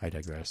 I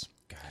digress.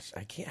 Gosh,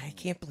 I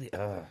can't believe.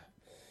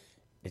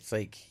 It's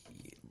like,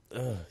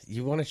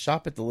 you want to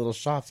shop at the little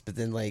shops, but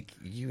then like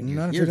you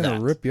Not if hear they're going that.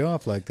 to rip you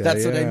off like that.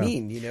 That's what I yeah.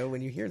 mean.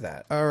 When you hear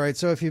that. All right,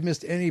 so if you've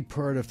missed any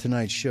part of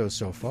tonight's show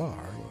so far,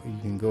 you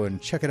can go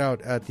and check it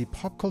out at the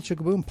Pop Culture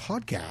Kaboom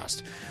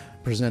podcast,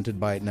 presented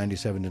by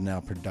 97 to Now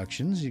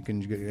Productions.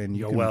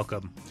 You're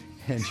welcome.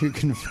 And you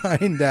can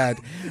find that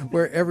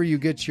wherever you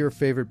get your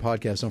favorite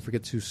podcast. Don't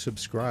forget to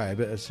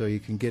subscribe so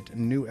you can get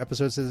new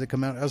episodes as they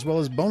come out, as well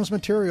as bonus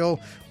material,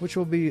 which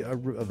will be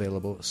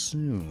available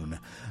soon.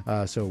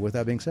 So with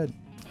that being said,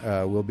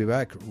 we'll be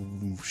back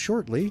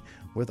shortly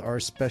with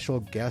our special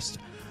guest,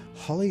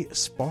 Holly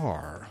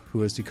Spahr,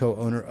 who is the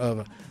co-owner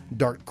of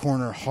Dark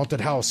Corner Haunted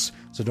House.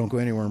 So don't go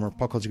anywhere. More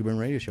Pop Culture Kaboom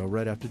Radio Show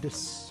right after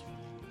this.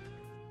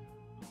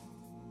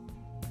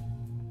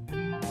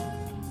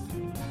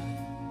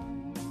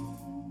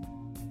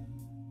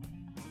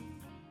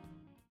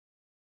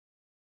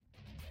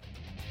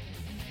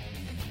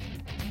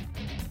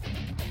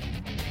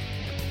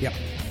 Yep.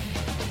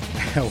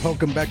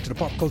 Welcome back to the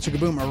Pop Culture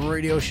Kaboom, a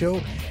radio show.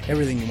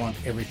 Everything you want,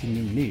 everything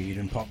you need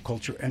in pop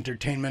culture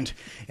entertainment.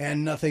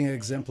 And nothing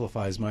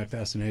exemplifies my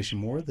fascination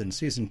more than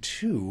Season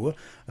 2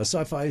 of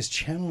Sci-Fi's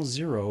Channel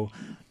Zero,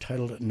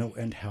 titled No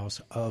End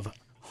House of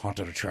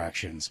Haunted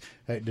Attractions.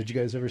 Hey, did you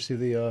guys ever see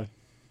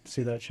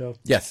that show?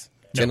 Yes.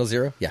 Channel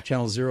Zero? Yeah.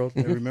 Channel Zero.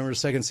 Remember the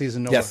second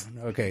season? No. Yes.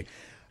 Okay.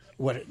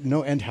 What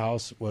No End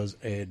House was,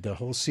 the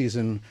whole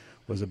season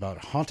was about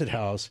a haunted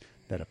house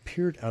that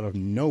appeared out of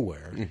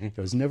nowhere. It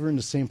was never in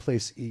the same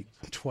place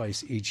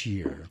twice each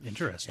year.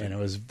 Interesting.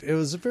 And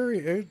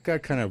it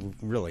got kind of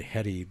really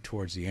heady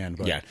towards the end.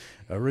 But Yeah.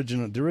 the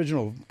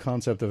original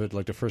concept of it,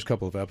 like the first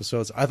couple of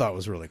episodes, I thought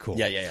was really cool.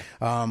 Yeah.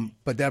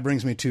 But that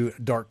brings me to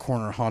Dark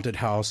Corner Haunted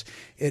House.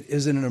 It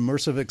is an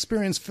immersive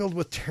experience filled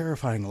with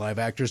terrifying live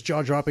actors,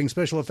 jaw-dropping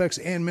special effects,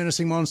 and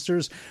menacing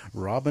monsters.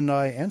 Rob and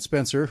I, and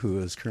Spencer, who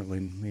is currently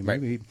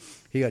maybe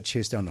he got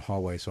chased down the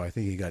hallway, so I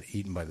think he got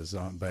eaten by the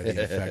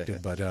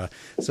infected. But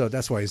so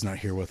that's why he's not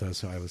here with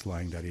us. I was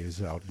lying that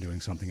he's out doing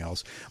something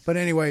else. But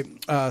anyway,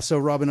 so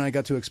Rob and I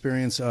got to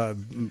experience the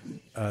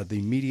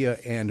media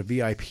and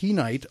VIP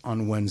night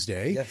on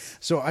Wednesday. Yes.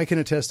 So I can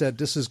attest that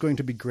this is going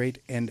to be great.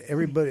 And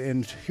everybody,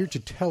 and here to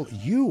tell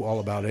you all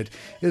about it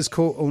is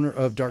co-owner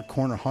of Dark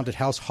Corner Haunted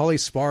House, Holly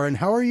Spahr. And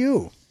how are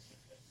you?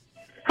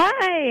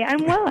 Hi,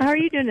 I'm well. How are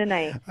you doing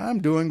tonight? I'm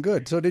doing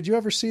good. So did you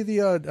ever see the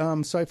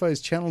Sci-Fi's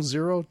Channel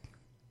Zero?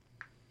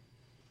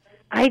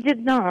 I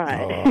did not.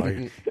 Oh,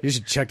 you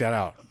should check that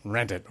out.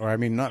 Rent it, or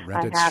not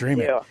rent it, stream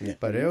it.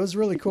 But it was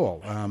really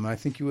cool. I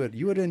think you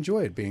would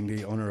enjoy it, being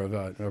the owner of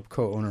or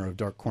co-owner of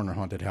Dark Corner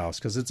Haunted House,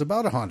 because it's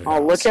about a haunted house.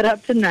 I'll look it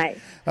up tonight.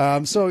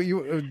 So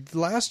you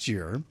last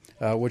year,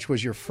 which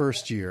was your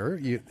first year,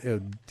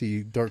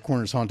 the Dark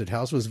Corner's Haunted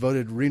House was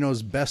voted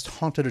Reno's best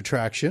haunted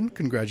attraction.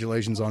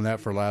 Congratulations on that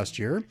for last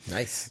year.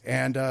 Nice.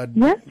 And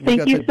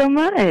Thank you so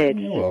much.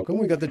 You're welcome.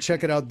 We got to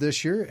check it out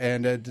this year,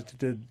 and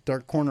the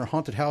Dark Corner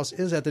Haunted House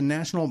is at the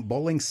National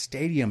Bowling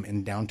Stadium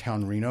in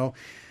downtown Reno.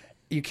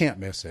 You can't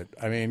miss it.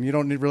 I mean, you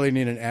don't really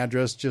need an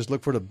address. Just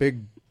look for the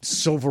big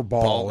silver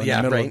ball in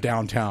the middle of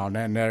downtown,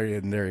 and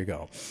there you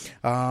go.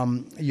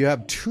 You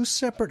have two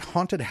separate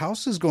haunted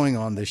houses going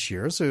on this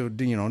year. So,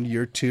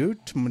 year two,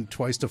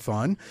 twice the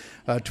fun.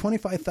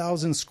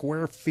 25,000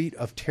 square feet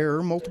of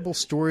terror, multiple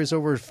stories,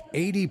 over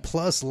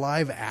 80-plus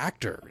live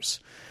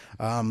actors.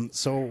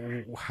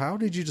 So how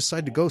did you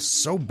decide to go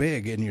so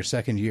big in your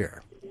second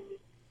year?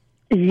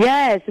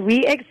 Yes,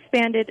 we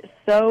expanded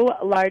so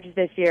large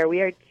this year.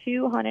 We are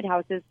 2 haunted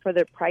houses for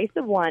the price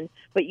of one,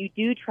 but you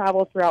do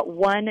travel throughout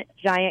one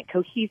giant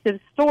cohesive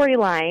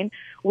storyline,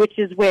 which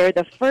is where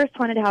the first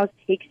haunted house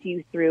takes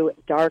you through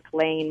Dark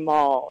Lane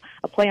Mall,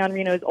 a play on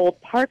Reno's old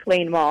Park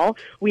Lane Mall.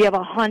 We have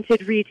a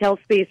haunted retail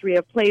space. We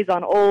have plays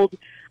on old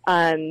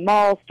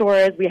mall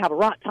stores. We have a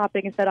Rot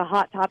Topic instead of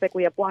Hot Topic.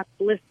 We have Block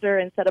Blister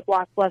instead of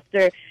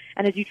Blockbuster.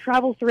 And as you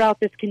travel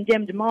throughout this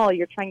condemned mall,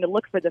 you're trying to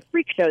look for the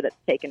freak show that's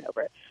taken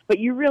over. But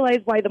you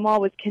realize why the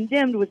mall was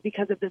condemned was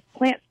because of this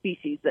plant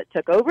species that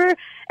took over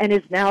and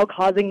is now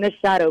causing the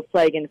shadow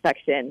plague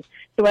infection.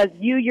 So as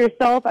you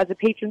yourself, as a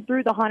patron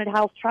through the haunted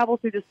house, travel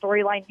through the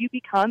storyline, you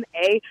become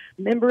a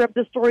member of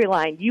the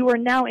storyline. You are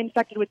now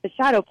infected with the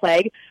shadow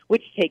plague,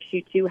 which takes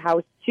you to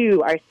House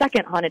 2, our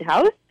second haunted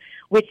house,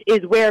 which is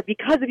where,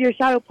 because of your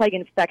shadow plague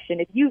infection,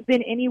 if you've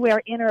been anywhere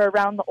in or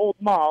around the old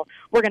mall,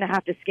 we're going to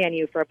have to scan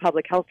you for a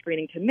public health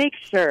screening to make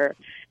sure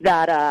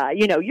that,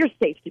 you're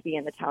safe to be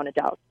in the town of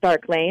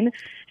Dark Lane.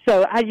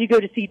 So as you go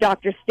to see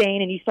Dr.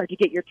 Stain and you start to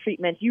get your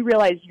treatment, you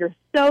realize you're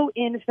so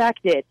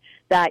infected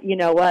that, you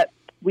know what,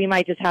 you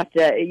might just have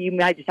to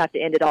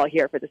end it all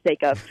here for the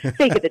sake of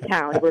the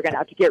town. We're going to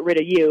have to get rid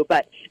of you.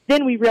 But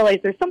then we realize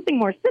there's something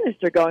more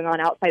sinister going on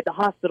outside the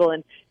hospital,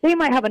 and they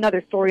might have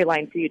another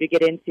storyline for you to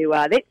get into.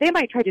 They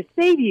might try to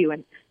save you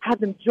and have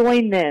them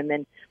join them,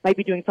 and might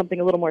be doing something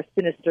a little more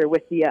sinister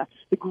with the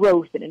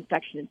growth and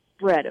infection and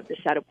spread of the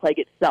shadow plague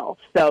itself.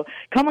 So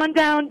come on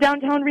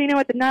downtown Reno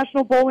at the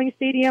National Bowling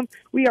Stadium.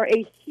 We are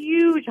a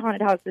huge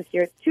haunted house this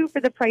year. It's 2 for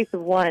the price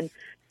of one.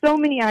 so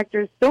many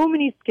actors, so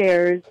many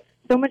scares,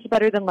 so much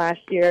better than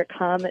last year.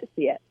 Come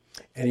see it.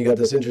 And you got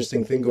this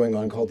interesting thing going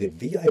on called the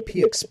VIP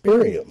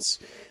experience.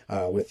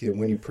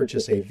 When you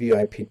purchase a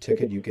VIP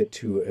ticket, you get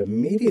to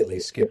immediately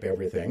skip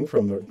everything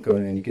from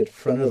going, and you get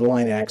front of the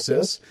line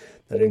access.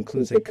 That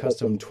includes a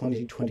custom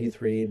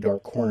 2023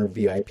 Dark Corner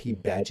VIP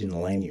badge and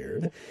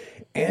lanyard.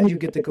 And you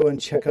get to go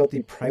and check out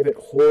the private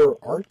horror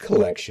art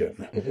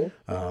collection,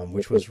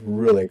 which was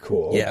really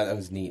cool. Yeah, that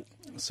was neat.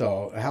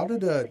 So how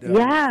did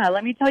yeah,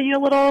 let me tell you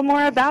a little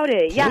more about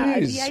it. Please. Yeah,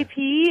 a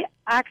VIP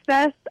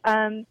access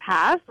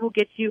pass will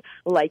get you,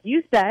 like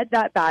you said,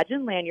 that badge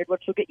and lanyard,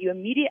 which will get you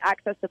immediate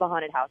access to the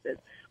haunted houses.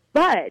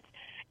 But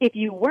if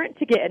you weren't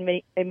to get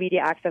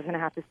immediate access and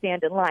have to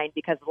stand in line,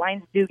 because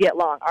lines do get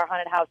long, our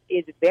haunted house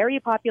is very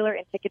popular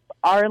and tickets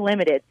are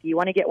limited. So you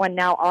want to get one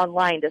now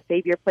online to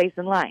save your place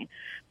in line.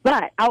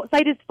 But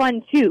outside is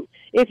fun too.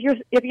 If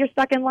you're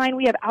stuck in line,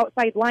 we have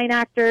outside line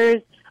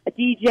actors,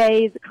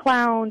 DJs,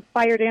 clowns,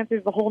 fire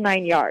dancers, the whole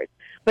 9 yards.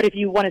 But if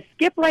you want to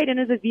skip right in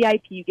as a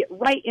VIP, you get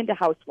right into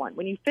House 1.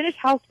 When you finish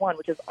House 1,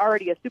 which is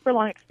already a super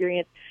long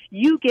experience,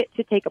 you get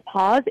to take a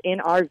pause in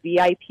our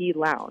VIP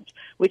lounge,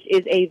 which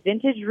is a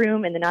vintage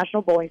room in the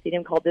National Bowling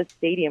Stadium called the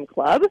Stadium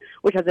Club,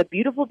 which has a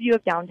beautiful view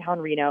of downtown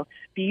Reno,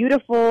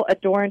 beautiful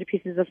adorned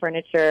pieces of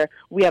furniture.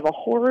 We have a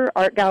horror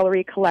art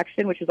gallery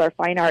collection, which is our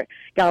fine art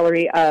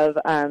gallery of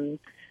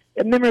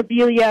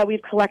memorabilia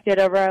we've collected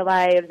over our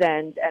lives,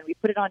 and we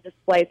put it on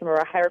display, some of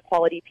our higher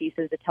quality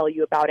pieces to tell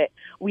you about it.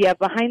 We have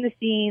behind the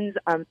scenes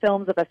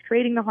films of us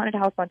creating the haunted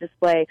house on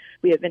display.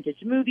 We have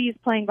vintage movies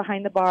playing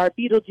behind the bar.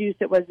 Beetlejuice,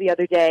 it was the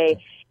other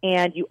day.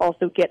 And you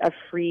also get a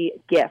free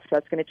gift.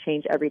 That's going to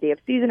change every day of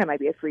season. It might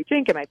be a free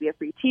drink. It might be a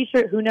free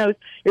T-shirt. Who knows?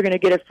 You're going to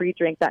get a free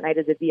drink that night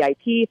as a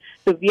VIP.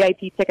 So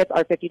VIP tickets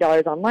are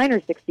 $50 online or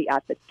 $60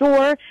 at the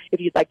door. If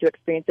you'd like to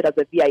experience it as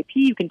a VIP,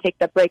 you can take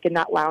that break in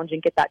that lounge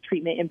and get that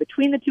treatment in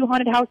between the two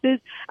haunted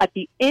houses. At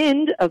the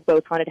end of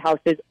both haunted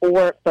houses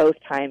or both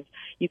times,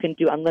 you can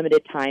do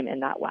unlimited time in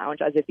that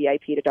lounge as a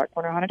VIP to Dark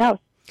Corner Haunted House.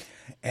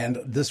 And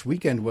this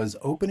weekend was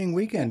opening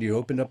weekend. You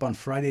opened up on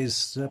Friday,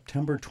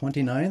 September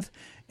 29th,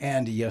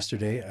 and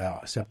yesterday,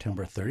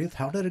 September 30th.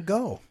 How did it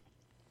go?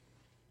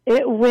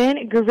 It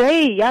went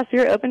great. Yes, we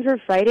were open for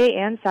Friday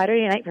and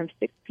Saturday night from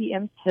 6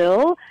 p.m.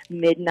 till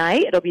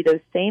midnight. It'll be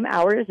those same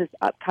hours this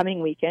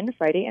upcoming weekend,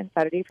 Friday and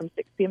Saturday from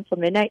 6 p.m. till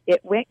midnight.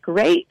 It went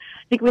great.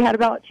 I think we had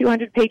about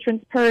 200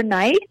 patrons per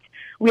night.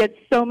 We had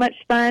so much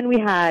fun. We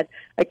had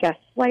a guest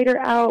slider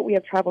out. We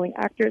have traveling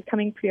actors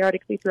coming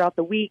periodically throughout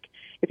the week.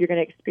 If you're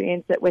going to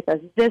experience it with us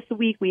this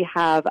week, we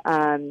have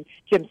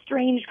Jim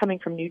Strange coming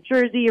from New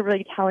Jersey, a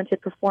really talented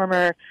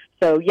performer.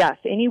 So, yes,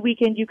 any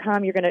weekend you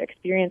come, you're going to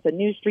experience a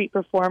new street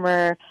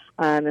performer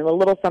and a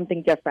little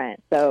something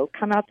different. So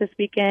come out this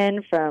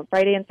weekend from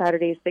Friday and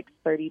Saturday,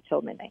 6:30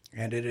 till midnight.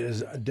 And it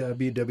is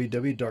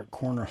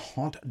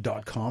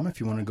www.darkcornerhaunt.com if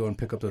you want to go and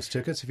pick up those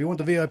tickets. If you want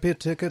the VIP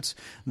tickets,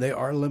 they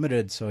are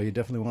limited, so you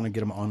definitely want to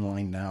get them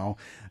online now.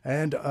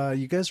 And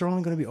you guys are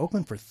only going to be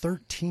open for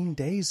 13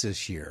 days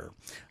this year.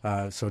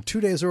 So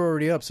 2 days are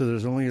already up, so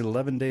there's only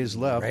 11 days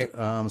left. Right.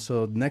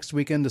 So next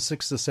weekend, the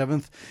 6th to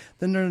 7th,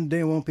 then the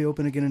day won't be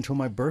open again until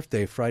my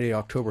birthday, Friday,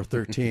 October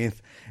 13th,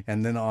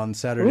 and then on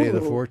Saturday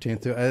the 14th.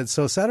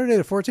 So Saturday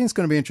the 14th is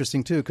going to be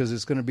interesting, too, because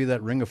it's going to be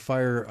that Ring of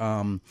Fire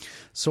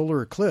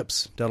solar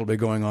eclipse that'll be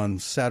going on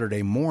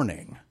Saturday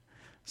morning.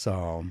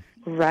 So...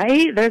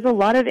 Right. There's a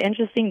lot of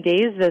interesting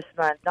days this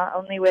month, not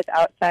only with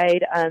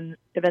outside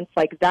events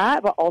like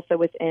that, but also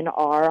within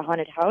our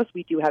haunted house.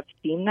 We do have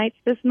theme nights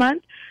this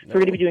month. So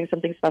we're going to be doing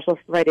something special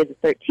for Friday the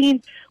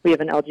 13th. We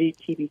have an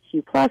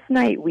LGBTQ plus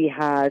night. We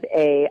have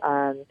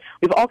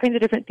all kinds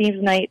of different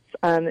themes nights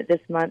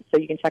this month.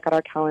 So you can check out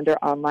our calendar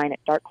online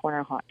at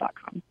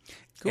darkcornerhaunt.com.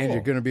 Cool. And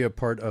you're going to be a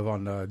part of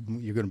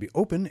you're going to be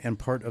open and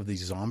part of the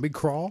zombie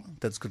crawl.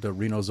 That's the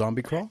Reno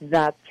zombie crawl.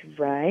 That's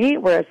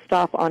right. We're a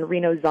stop on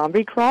Reno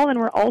zombie crawl, and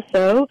we're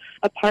also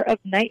a part of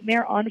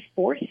Nightmare on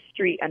 4th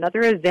Street,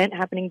 another event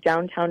happening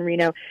downtown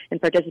Reno in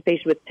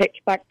participation with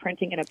Pitchback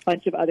Printing and a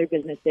bunch of other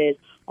businesses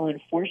on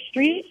 4th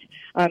Street.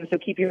 So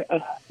keep your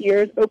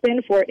ears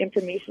open for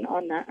information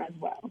on that as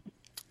well.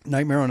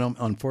 Nightmare on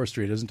 4th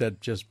Street, isn't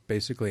that just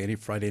basically any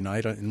Friday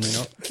night in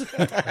Reno?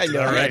 I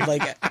know, right?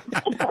 Like,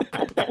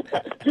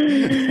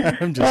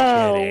 I'm just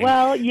kidding.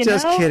 Well,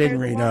 just kidding,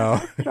 Reno.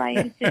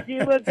 Trying to do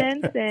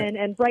events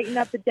and brighten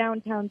up the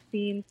downtown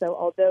scene. So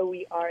although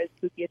we are a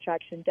spooky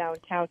attraction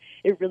downtown,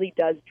 it really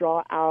does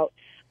draw out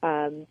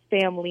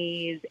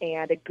families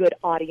and a good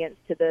audience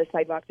to the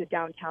sidewalks of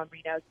downtown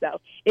Reno.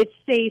 So it's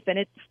safe and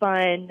it's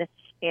fun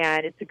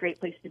and it's a great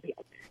place to be.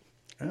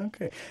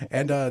 Okay.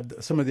 And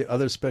some of the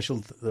other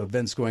special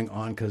events going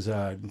on, because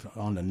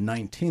on the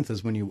 19th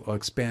is when you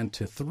expand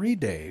to 3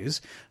 days,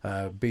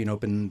 being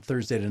open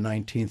Thursday the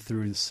 19th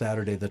through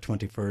Saturday the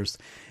 21st.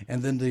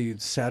 And then the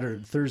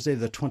Thursday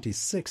the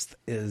 26th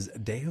is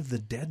Day of the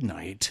Dead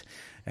night.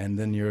 and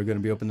then you're going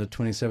to be open the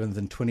 27th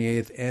and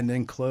 28th, and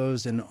then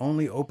closed and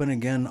only open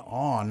again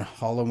on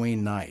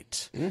Halloween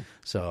night.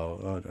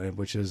 So,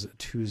 which is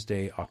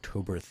Tuesday,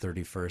 October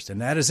 31st,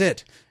 and that is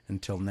it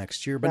until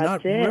next year. But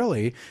That's not it.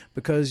 really,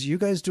 because you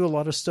guys do a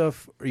lot of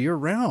stuff year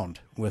round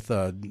with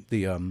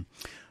the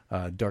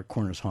Dark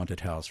Corners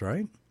Haunted House,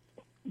 right?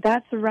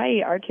 That's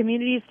right. Our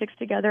community sticks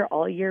together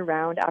all year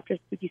round. After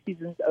spooky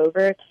season's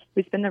over,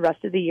 we spend the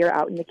rest of the year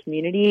out in the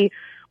community.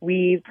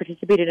 We've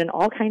participated in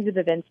all kinds of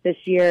events this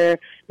year.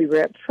 We were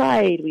at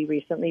Pride. We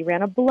recently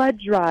ran a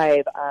blood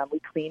drive. We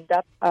cleaned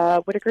up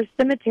Whitaker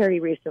Cemetery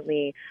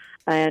recently.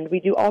 And we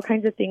do all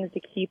kinds of things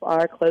to keep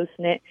our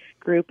close-knit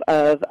group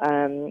of,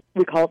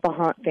 we call it the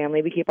Haunt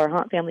family. We keep our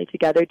Haunt family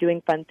together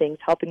doing fun things,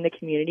 helping the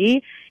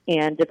community,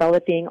 and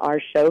developing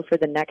our show for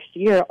the next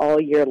year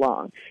all year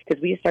long.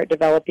 Because we start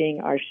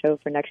developing our show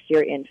for next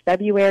year in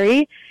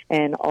February,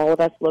 and all of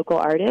us local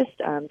artists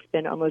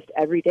spend almost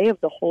every day of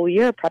the whole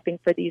year prepping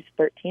for these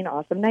 13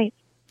 awesome nights.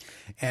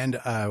 And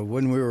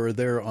when we were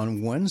there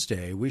on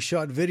Wednesday, we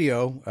shot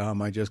video.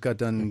 I just got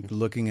done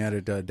looking at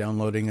it,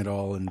 downloading it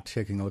all, and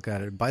taking a look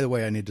at it. By the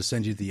way, I need to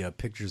send you the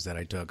pictures that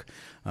I took.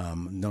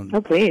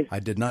 Oh, please. I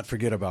did not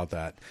forget about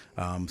that.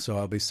 So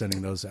I'll be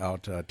sending those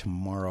out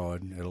tomorrow.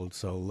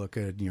 So look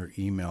at your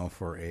email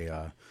for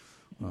a,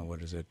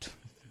 what is it?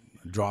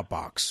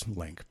 Dropbox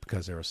link,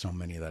 because there are so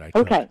many that I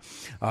took. Okay.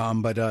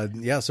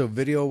 So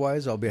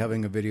video-wise, I'll be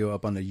having a video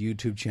up on the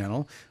YouTube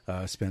channel.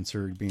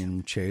 Spencer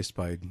being chased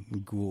by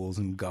ghouls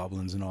and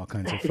goblins and all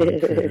kinds of fun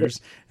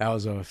critters. That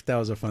was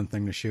a fun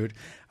thing to shoot.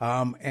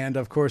 And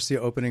of course,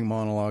 the opening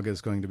monologue is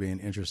going to be an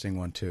interesting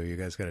one too. You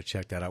guys got to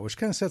check that out, which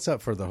kind of sets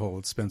up for the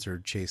whole Spencer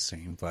chase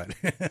scene. But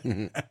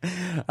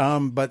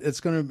but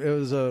it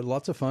was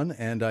lots of fun,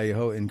 and I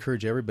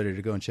encourage everybody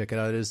to go and check it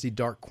out. It is the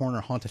Dark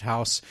Corner Haunted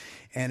House,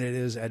 and it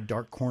is at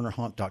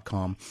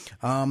darkcornerhaunt.com.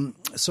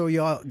 So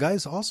y'all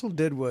guys also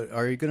did what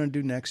are you going to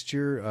do next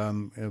year?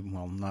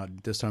 Well,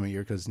 not this time of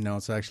year, because now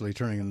it's actually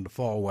turning into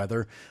fall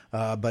weather.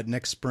 But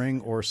next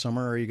spring or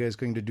summer, are you guys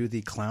going to do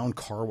the clown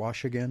car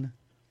wash again?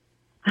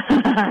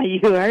 You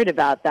heard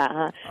about that,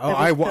 huh? Oh,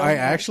 I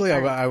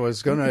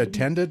was going to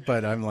attend it,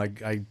 but I'm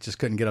like, I just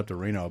couldn't get up to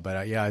Reno.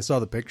 But yeah, I saw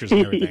the pictures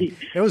and everything.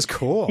 It was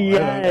cool.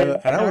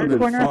 Yes, that would have been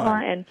Corner fun.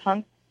 Haunt and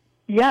Punk.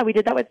 Yeah, we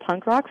did that with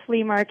Punk Rock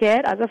Flea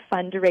Market as a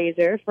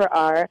fundraiser for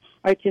our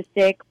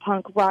artistic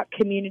punk rock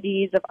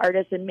communities of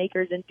artists and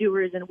makers and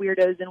doers and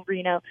weirdos in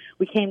Reno.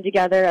 We came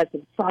together as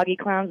some soggy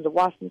clowns to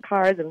wash some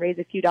cars and raise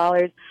a few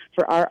dollars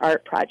for our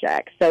art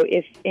project. So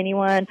if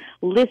anyone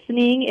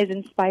listening is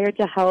inspired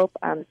to help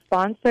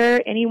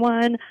sponsor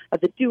anyone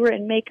of the doer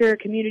and maker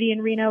community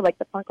in Reno, like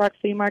the Punk Rock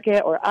Flea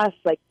Market, or us,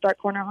 like Dark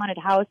Corner Haunted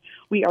House,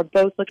 we are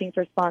both looking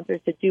for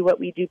sponsors to do what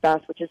we do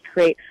best, which is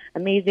create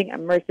amazing,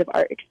 immersive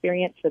art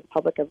experience for the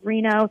public of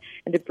Reno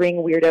and to bring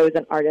weirdos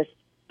and artists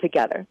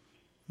together.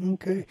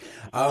 Okay.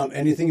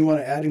 Anything you want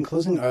to add in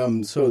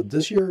closing? So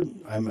this year,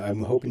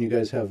 I'm hoping you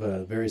guys have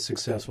a very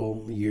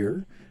successful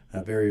year,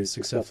 a very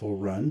successful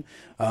run.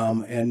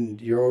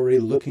 And you're already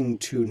looking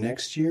to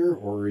next year,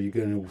 or are you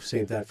going to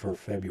save that for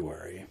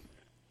February?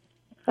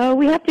 Oh,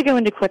 we have to go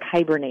into quick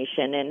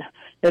hibernation in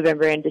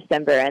November and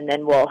December, and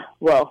then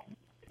we'll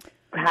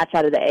hatch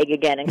out of the egg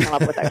again and come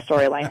up with our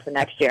storyline for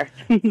next year.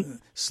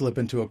 Slip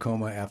into a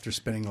coma after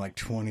spending like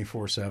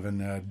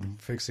 24/7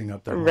 fixing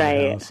up their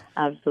right, house.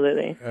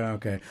 Absolutely.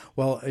 Okay.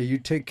 Well, you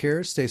take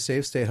care, stay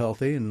safe, stay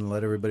healthy, and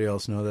let everybody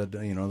else know that,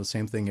 the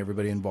same thing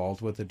everybody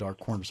involved with the Dark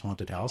Corners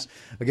Haunted House.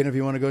 Again, if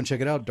you want to go and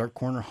check it out,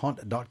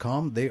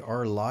 darkcornerhaunt.com. They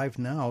are live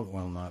now.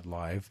 Well, not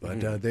live,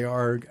 but they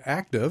are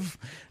active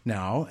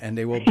now, and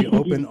they will be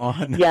open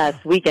on yes,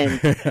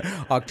 weekend.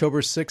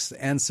 October 6th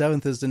and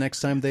 7th is the next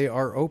time they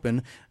are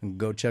open.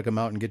 Go check them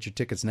out and get your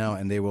tickets now,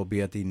 and they will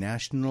be at the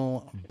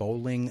National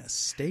Bowling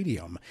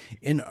Stadium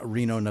in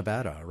Reno,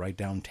 Nevada, right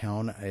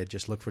downtown.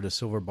 Just look for the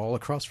Silver Ball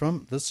across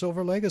from the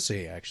Silver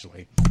Legacy,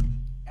 actually.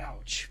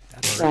 Ouch.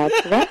 That's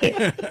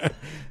right.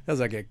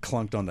 As I get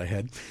clunked on the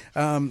head.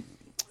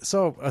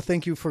 So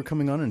thank you for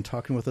coming on and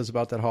talking with us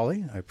about that,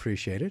 Holly. I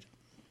appreciate it.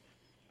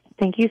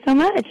 Thank you so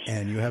much.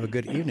 And you have a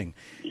good evening.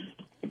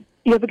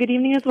 You have a good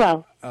evening as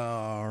well.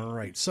 All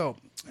right. So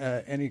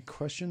any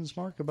questions,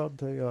 Mark, about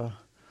the...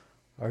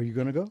 are you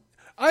going to go?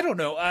 I don't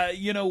know.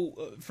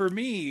 For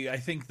me, I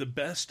think the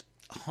best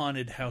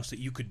haunted house that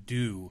you could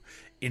do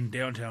in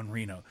downtown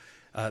Reno,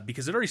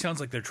 because it already sounds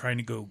like they're trying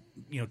to go,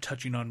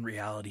 touching on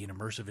reality and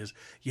immersive, is,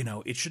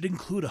 it should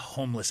include a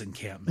homeless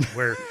encampment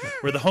where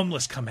the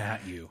homeless come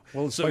at you.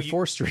 Well, it's by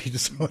 4th Street.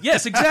 So.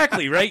 Yes,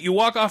 exactly, right? You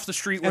walk off the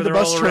street where and they're the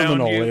bus all around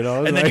terminal,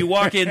 you, and then you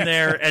walk in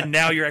there, and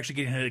now you're actually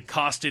getting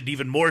accosted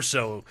even more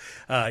so.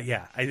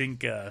 I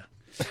think...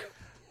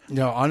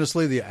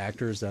 honestly, the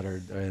actors that are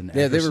in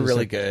they were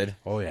really good.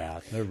 Oh yeah,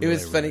 it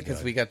was funny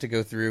because we got to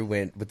go through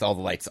with all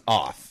the lights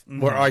off,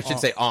 or I should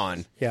say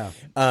on. Yeah,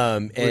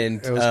 and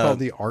it was called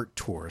the art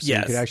tour, so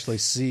yes. you could actually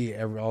see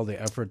all the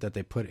effort that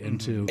they put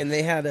into. And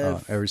they had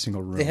every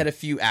single room. They had a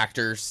few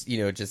actors,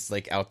 just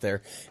like out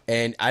there,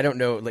 and I don't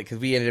know, like because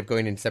we ended up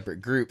going in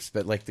separate groups,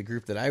 but like the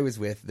group that I was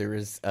with, there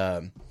was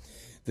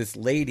this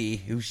lady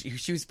who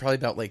she was probably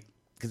about like,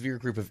 because we were a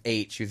group of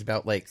 8, she was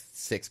about like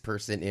 6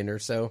 person in or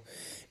so,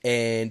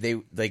 and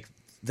they like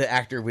the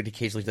actor would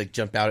occasionally like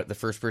jump out at the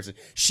first person.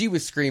 She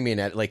was screaming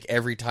at like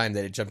every time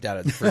that it jumped out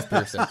at the first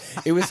person.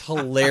 It was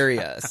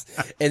hilarious.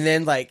 And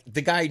then like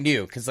the guy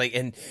knew because like,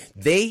 and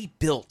they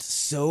built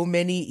so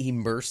many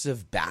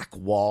immersive back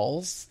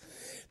walls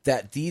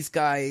that these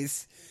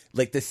guys,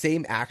 like the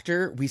same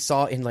actor we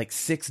saw in like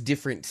 6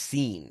 different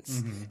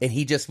scenes, and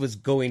he just was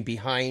going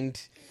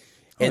behind.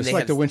 And it's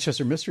like the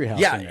Winchester Mystery House.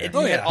 Yeah, and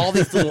he had all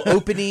these little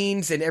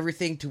openings and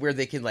everything to where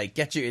they can like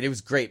get you, and it was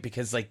great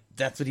because like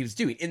that's what he was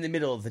doing in the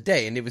middle of the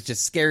day, and it was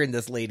just scaring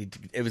this lady.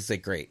 It was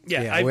like great.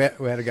 Yeah, we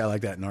had a guy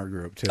like that in our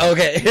group too.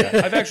 Okay,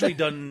 I've actually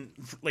done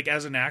like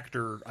as an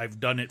actor, I've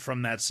done it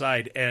from that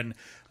side, and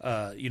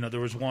there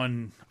was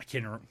one I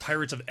can't remember,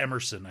 Pirates of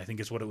Emerson, I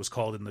think is what it was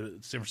called in the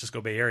San Francisco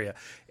Bay Area,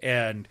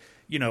 and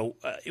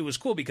it was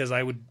cool because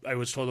I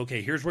was told,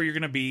 okay, here's where you're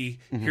going to be,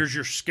 here's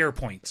your scare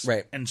points,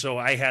 right? And so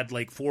I had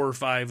like 4 or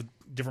 5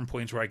 different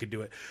points where I could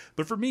do it.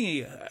 But for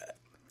me,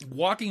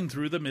 walking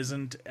through them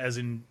isn't as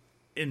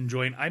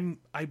enjoying.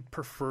 I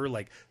prefer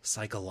like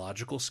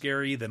psychological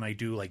scary than I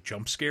do like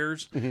jump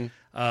scares. And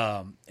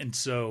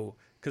so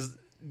because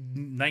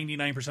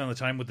 99% of the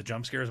time with the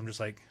jump scares, I'm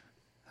just like,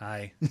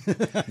 hi,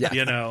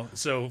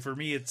 So for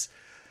me, it's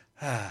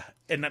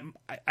and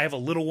I have a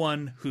little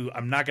one who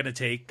I'm not going to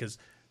take because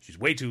she's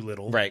way too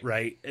little,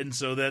 right? And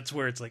so that's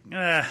where it's like,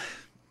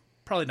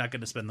 probably not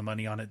going to spend the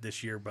money on it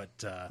this year. But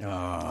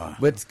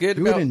what's good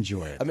you about would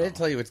enjoy it. I'm going to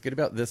tell you what's good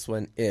about this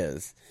one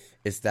is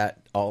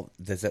that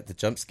the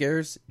jump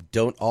scares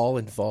don't all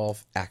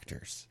involve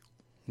actors.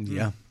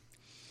 Yeah.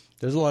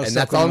 There's a lot of and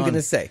stuff that's all I'm going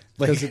going to say.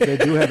 Because they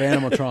do have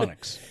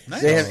animatronics.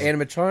 Nice. They have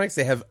animatronics.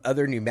 They have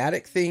other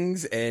pneumatic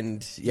things,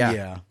 and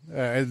the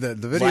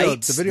video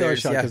Lights, I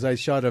shot, because I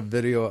shot a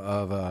video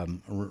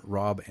of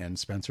Rob and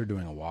Spencer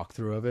doing a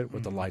walkthrough of it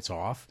with the lights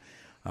off.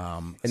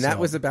 And that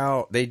was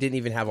about, they didn't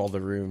even have all the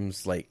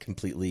rooms like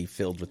completely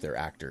filled with their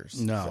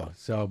actors. No.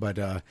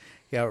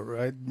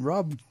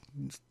 Rob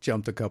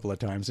jumped a couple of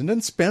times, and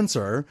then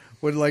Spencer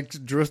would like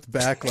drift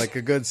back like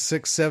a good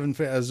 6-7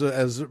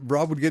 as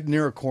Rob would get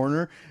near a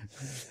corner.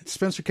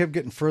 Spencer kept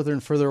getting further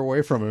and further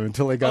away from him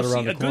until they got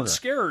around the corner. A good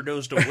scarer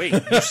knows to wait.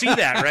 You see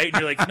that, right?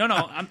 And you're like, no,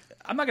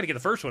 I'm not going to get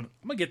the first one.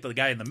 I'm going to get the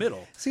guy in the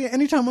middle. See,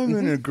 anytime I'm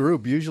in a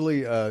group,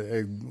 usually,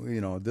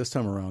 this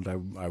time around,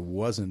 I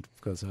wasn't,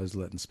 because I was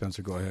letting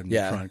Spencer go ahead in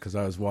the front, because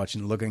I was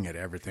looking at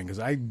everything, because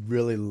I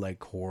really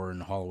like horror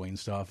and Halloween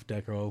stuff,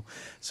 deco.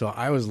 So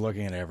I was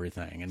looking at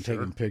everything and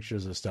taking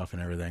pictures of stuff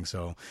and everything.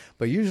 So,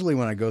 but usually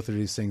when I go through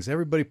these things,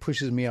 everybody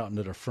pushes me out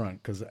into the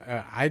front, because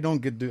I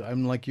don't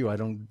I'm like you.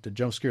 the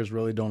jump scares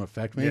really don't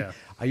affect me. Yeah.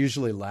 I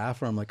usually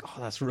laugh, or I'm like,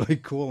 oh, that's really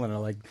cool. And I'm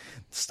like,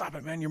 stop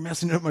it, man. You're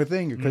messing up my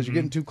thing, because you're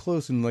getting too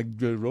close and like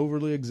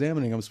overly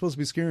examining. I'm supposed to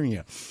be scaring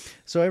you.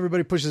 So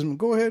everybody pushes me,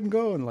 go ahead and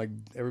go. And like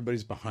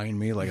everybody's behind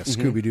me like a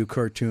Scooby-Doo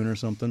cartoon or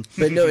something.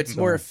 But no, it's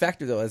more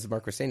effective though, as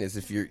Mark was saying, is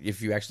if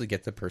you actually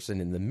get the person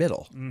in the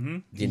middle,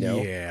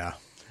 Yeah.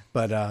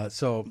 But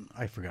so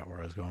I forgot where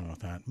I was going with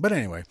that. But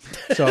anyway,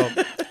 so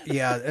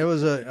yeah,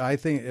 I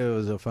think it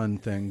was a fun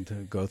thing to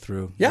go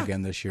through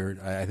again this year.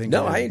 I think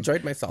I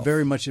enjoyed myself.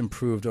 Very much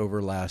improved over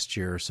last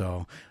year.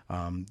 So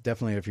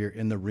definitely, if you're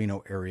in the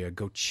Reno area,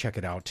 go check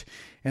it out.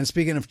 And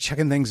speaking of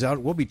checking things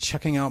out, we'll be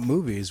checking out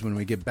movies when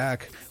we get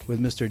back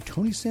with Mr.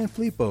 Tony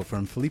Sanfilippo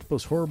from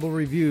Filippo's Horrible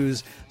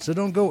Reviews. So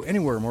don't go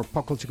anywhere. More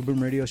Pop Culture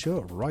Kaboom Radio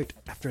Show right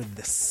after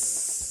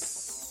this.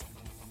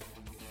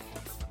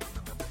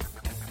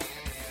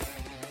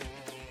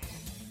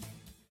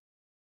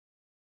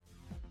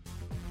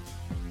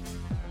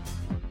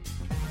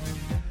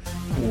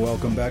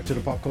 Welcome back to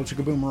the Pop Culture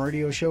Kaboom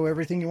Radio Show.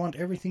 Everything you want,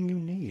 everything you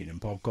need in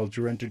pop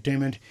culture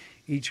entertainment.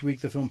 Each week,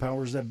 the film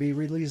powers that be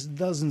release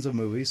dozens of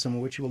movies, some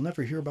of which you will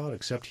never hear about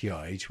except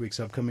here. Each week's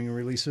upcoming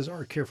releases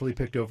are carefully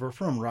picked over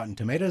from Rotten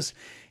Tomatoes,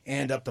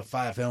 and up to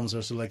 5 films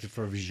are selected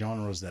for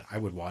genres that I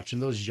would watch,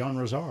 and those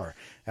genres are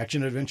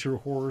action, adventure,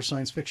 horror,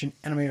 science fiction,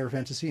 anime, or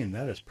fantasy, and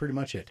that is pretty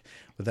much it.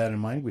 With that in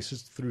mind, we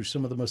sift through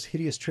some of the most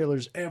hideous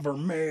trailers ever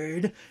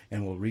made,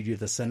 and we'll read you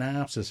the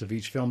synopsis of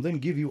each film, then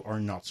give you our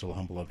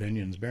not-so-humble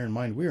opinions. Bear in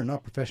mind, we are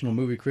not professional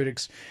movie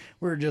critics.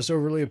 We're just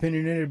overly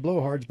opinionated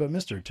blowhards, but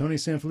Mr. Tony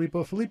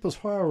Sanfilippo, Filippo's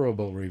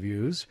Horrible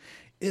Reviews,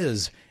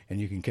 is, and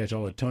you can catch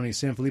all of Tony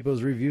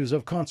Sanfilippo's reviews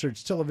of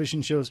concerts,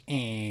 television shows,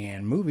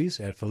 and movies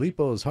at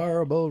Filippo's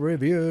Horrible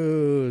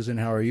Reviews. And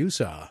how are you,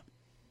 sir?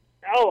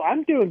 Oh,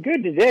 I'm doing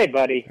good today,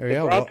 buddy.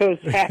 The Broncos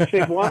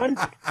actually won.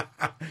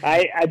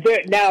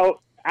 Now,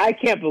 I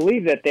can't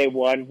believe that they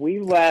won. We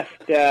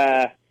left,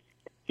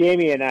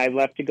 Jamie and I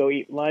left to go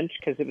eat lunch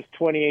because it was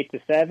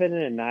 28-7,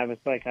 and I was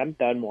like, I'm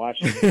done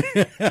watching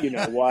you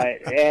know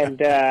what.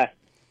 And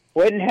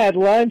went and had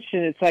lunch,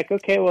 and it's like,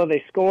 okay, well,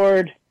 they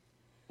scored.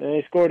 Then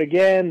they scored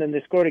again, then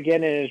they scored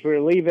again, and as we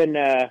were leaving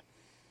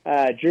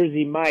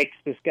Jersey Mike's,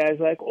 this guy's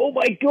like, oh,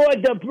 my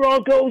God, the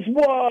Broncos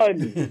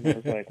won! And I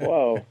was like,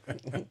 whoa.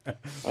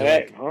 All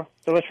right, huh?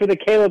 So much for the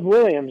Caleb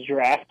Williams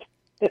draft.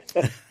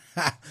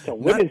 It's a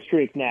winning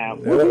streak now.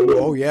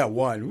 Oh, yeah,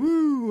 one.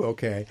 Woo,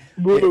 okay.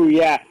 Woo,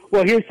 yeah.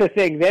 Well, here's the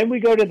thing. Then we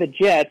go to the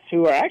Jets,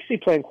 who are actually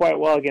playing quite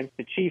well against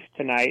the Chiefs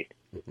tonight.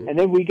 And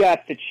then we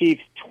got the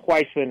Chiefs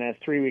twice in a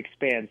 3-week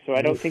span. So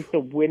I don't think the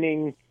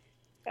winning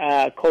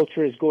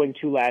culture is going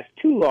to last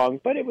too long,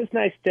 but it was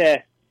nice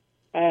to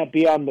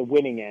be on the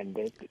winning end.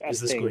 Is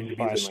this going to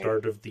be the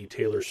start of the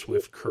Taylor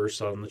Swift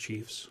curse on the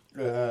Chiefs?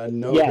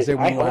 No, because they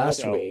won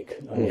last week.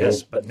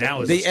 Yes, but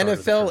now is the start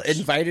NFL of the curse.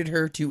 invited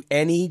her to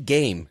any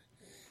game.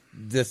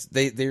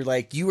 They're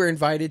like, you were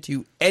invited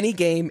to any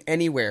game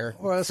anywhere.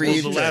 Well, for Well,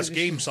 you the to- last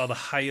game saw the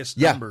highest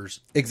Yeah, numbers.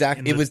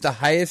 exactly. It was the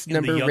highest in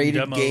the number young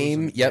rated demos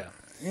game. and- Yep.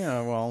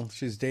 Yeah, well,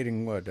 she's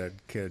dating that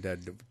kid, that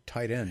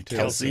tight end, too.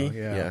 Kelsey. So,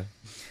 Yeah.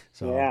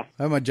 So,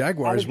 Yeah. my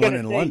Jaguars I was won gonna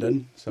in say-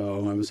 London,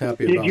 so I was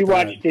happy Did about you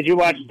watch? that. Did you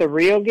watch the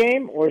real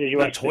game, or did you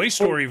The watch Toy the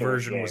Story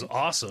version game? was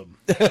awesome.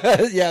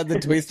 Yeah, the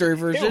Toy Story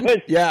version. was-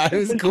 It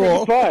was It's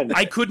cool. pretty fun.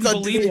 I couldn't It's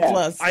on believe Disney it.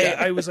 Plus, yeah.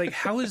 I was like,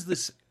 how is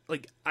this?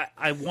 Like,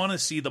 I want to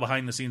see the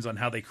behind the scenes on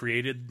how they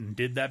created and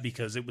did that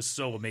because it was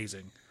so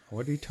amazing.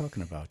 What are you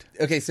talking about?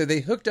 Okay, so they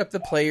hooked up the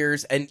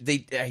players, and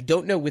I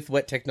don't know with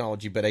what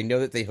technology, but I know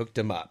that they hooked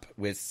them up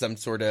with some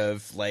sort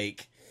of,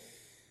 like,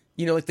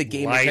 like the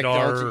game LiDAR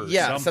technology. or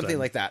Yeah, something. something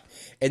like that.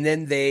 And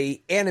then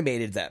they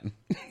animated them.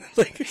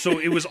 So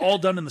it was all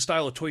done in the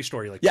style of Toy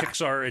Story, like Yeah.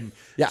 Pixar, and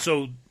Yeah.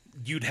 so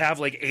you'd have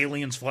like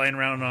aliens flying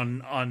around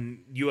on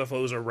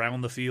UFOs around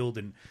the field,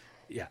 and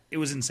yeah, it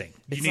was insane.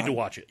 You need to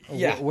watch it.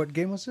 Yeah. What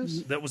game was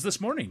this? That was this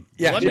morning.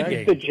 Yeah. The London This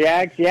is the game.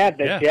 Jags, Yeah.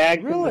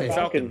 Jags Really? and the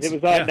Falcons. Falcons.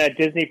 It was on Yeah.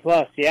 Disney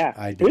Plus. Yeah,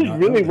 I it did was not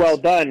really know well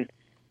this. done.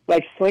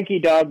 Like Slinky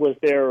Dog was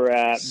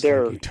their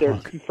Slinky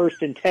Dog.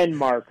 first and 10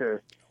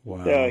 marker.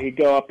 Wow. So he'd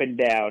go up and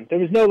down. There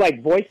was no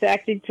like voice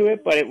acting to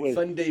it, but it was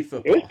Sunday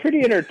football. it was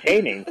pretty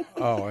entertaining.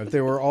 Oh, if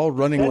they were all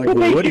running like what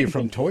they Woody should-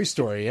 from Toy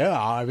Story, yeah.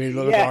 I mean,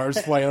 look at Yeah. ours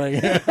flailing.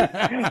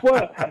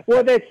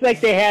 well, that's like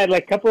they had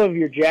like a couple of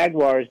your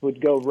Jaguars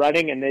would go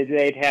running, and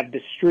they'd have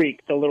the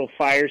streak, the little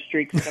fire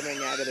streaks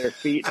coming out of their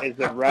feet as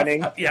they're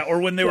running. Yeah, or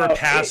when they were So-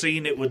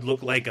 passing, it would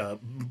look like a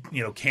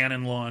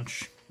cannon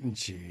launch.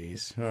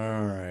 Jeez.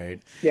 All right.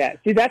 Yeah,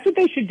 see, that's what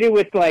they should do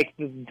with like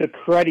the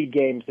cruddy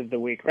games of the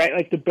week, right?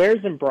 Like the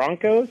Bears and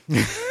Broncos.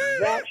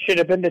 That should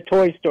have been the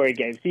Toy Story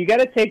games. So you got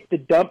to take the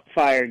dump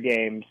fire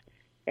games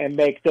and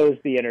make those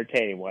the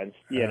entertaining ones.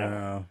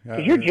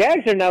 Because your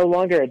Jags are no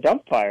longer a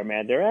dump fire,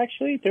 man. They're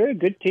a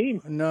good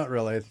team. Not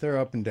really. They're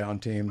up and down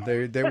team.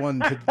 They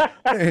won.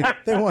 They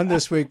won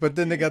this week, but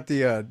then they got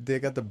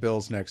the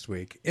Bills next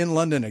week in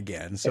London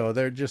again. So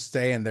they're just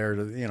staying there.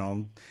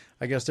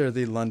 I guess they're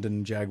the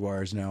London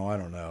Jaguars now. I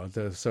don't know.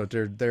 So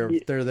they're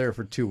there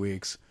for 2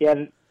 weeks.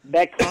 Yeah,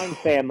 that Khan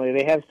family,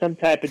 they have some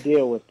type of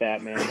deal with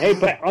that, man. Hey,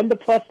 but on the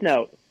plus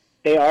note,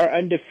 they are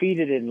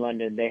undefeated in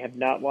London. They have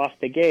not lost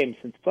a game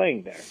since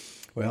playing there.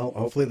 Well,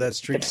 hopefully that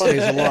streak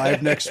stays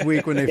alive next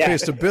week when they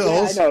face the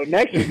Bills. Yeah, I know.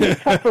 Next week's a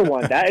tougher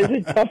one. That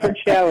is a tougher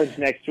challenge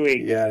next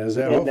week. Yeah,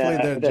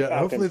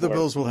 hopefully the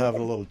Bills will have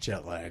a little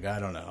jet lag. I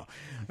don't know.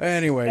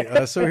 Anyway,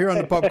 so here on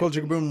the Pop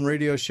Culture Kaboom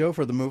radio show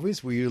for the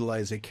movies, we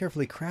utilize a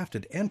carefully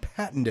crafted and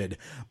patented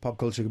Pop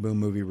Culture Kaboom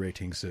movie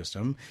rating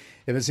system.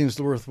 If it seems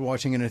worth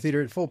watching in a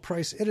theater at full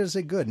price, it is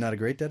a good, not a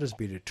great. That is to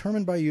be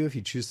determined by you if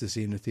you choose to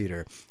see in a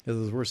theater. If it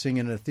is worth seeing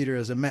in a theater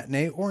as a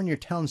matinee or in your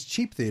town's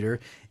cheap theater,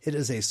 it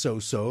is a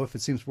so-so. If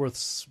it seems worth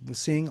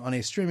seeing on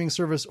a streaming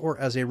service or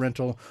as a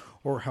rental,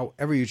 or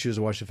however you choose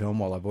to watch the film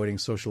while avoiding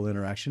social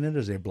interaction, it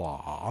is a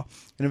blah.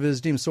 And if it is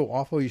deemed so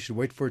awful you should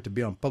wait for it to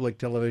be on public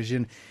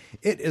television,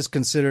 it is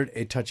considered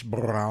a touch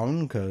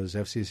brown because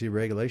FCC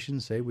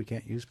regulations say we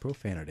can't use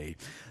profanity.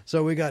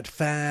 So we got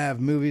 5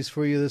 movies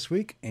for you this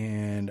week,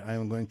 and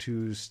I'm going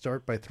to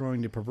start by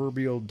throwing the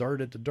proverbial dart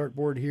at the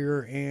dartboard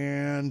here,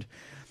 and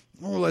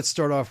let's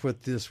start off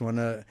with this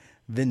one,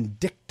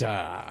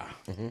 Vindicta.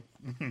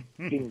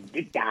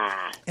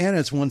 And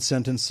its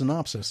one-sentence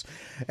synopsis.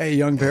 A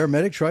young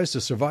paramedic tries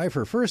to survive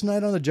her first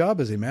night on the job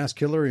as a mass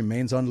killer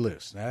remains on the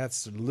loose.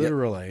 That's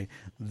literally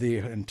the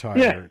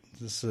entire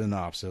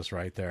synopsis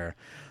right there.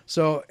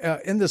 So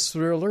in this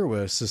thriller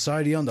with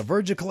society on the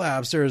verge of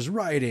collapse, there is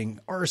rioting,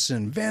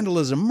 arson,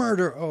 vandalism,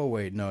 murder. Oh,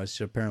 wait, no, it's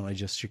apparently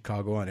just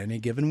Chicago on any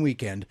given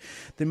weekend.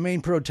 The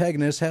main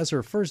protagonist has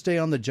her first day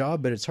on the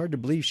job, but it's hard to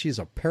believe she's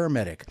a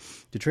paramedic.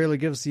 The trailer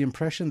gives the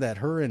impression that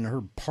her and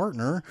her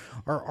partner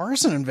are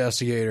arson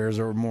investigators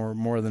or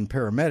more than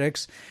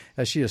paramedics,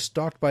 as she is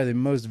stalked by the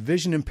most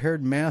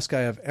vision-impaired mask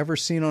I have ever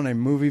seen on a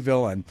movie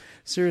villain.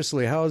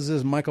 Seriously, how is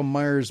this Michael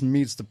Myers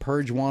meets the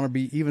Purge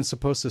wannabe even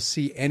supposed to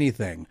see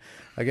anything?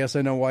 I guess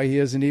I know why he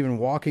isn't even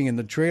walking in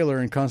the trailer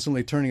and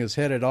constantly turning his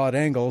head at odd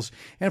angles,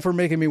 and for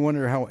making me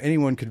wonder how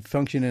anyone could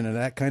function in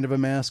that kind of a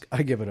mask,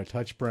 I give it a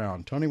touch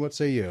brown. Tony, what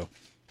say you?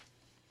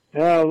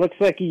 Oh, looks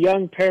like a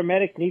young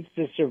paramedic needs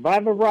to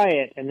survive a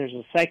riot, and there's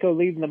a psycho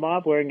leading the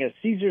mob wearing a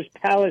Caesar's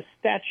Palace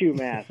statue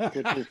mask,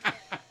 which is,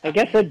 I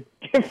guess, a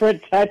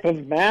different type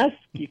of mask.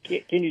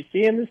 Can you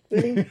see in this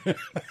thing?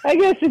 I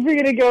guess if you're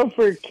going to go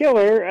for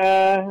killer,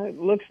 it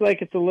looks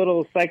like it's a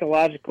little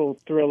psychological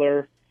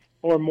thriller.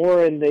 or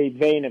more in the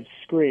vein of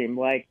Scream.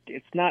 Like,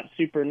 it's not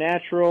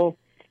supernatural.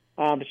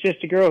 It's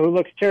just a girl who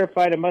looks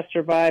terrified and must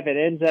survive and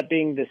ends up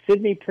being the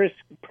Sidney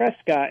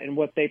Prescott in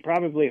what they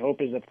probably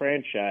hope is a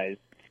franchise.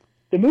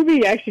 The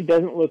movie actually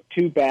doesn't look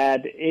too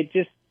bad.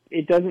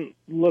 It doesn't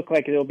look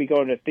like it'll be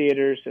going to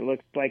theaters. It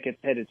looks like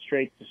it's headed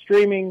straight to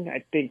streaming.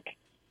 I think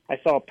I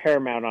saw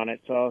Paramount on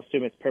it, so I'll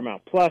assume it's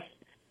Paramount Plus.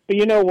 But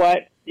you know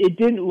what? It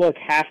didn't look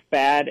half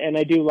bad, and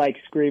I do like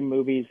Scream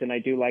movies, and I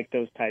do like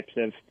those types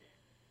of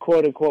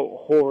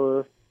quote-unquote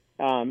horror,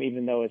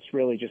 even though it's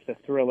really just a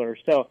thriller.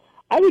 So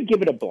I would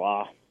give it a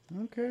blah.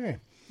 Okay.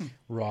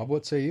 Rob,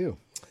 what say you?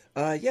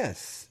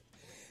 Yes.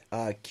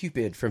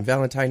 Cupid from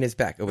Valentine is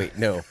back. Oh, wait,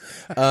 no.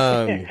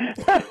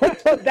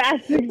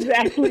 That's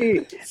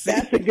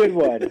a good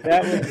one.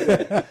 That was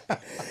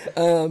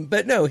good.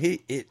 But no,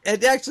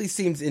 it actually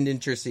seems an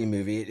interesting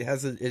movie. It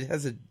has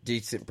a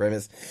decent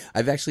premise.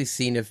 I've actually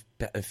seen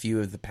a few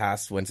of the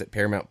past ones that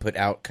Paramount put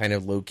out kind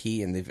of low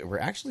key, and they were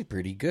actually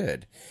pretty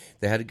good.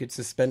 They had a good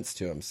suspense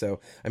to them. So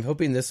I'm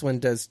hoping this one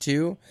does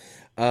too.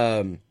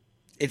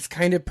 It's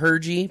kind of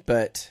purgy,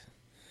 but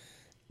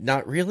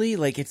not really.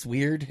 Like, it's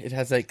weird. It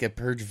has like a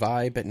purge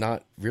vibe, but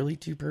not really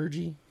too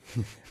purgy.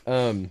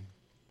 I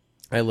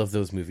love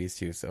those movies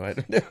too, so I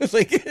don't know.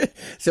 Like,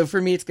 so for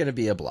me, it's going to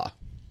be a blah.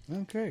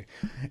 Okay.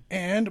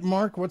 And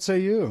Mark, what say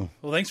you?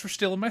 Well, thanks for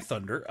stealing my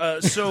thunder.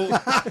 So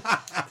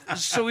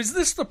is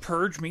this The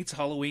Purge meets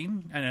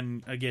Halloween?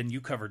 And again, you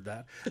covered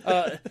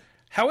that.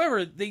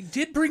 However, they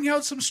did bring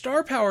out some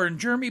star power in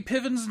Jeremy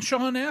Pivens and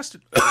Sean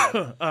Astin.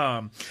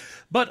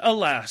 But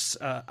alas,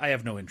 I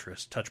have no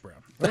interest. Touch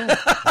Brown. Oh,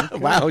 okay.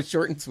 Wow,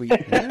 short and sweet.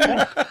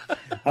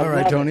 All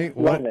right, Tony,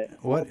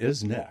 what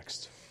is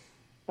next?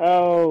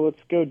 Oh,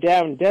 let's go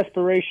down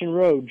Desperation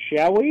Road,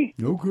 shall we?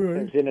 Okay.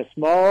 It's in a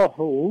small,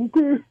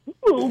 Randy.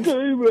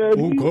 Okay,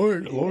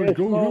 a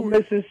small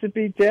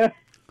Mississippi town.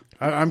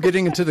 I'm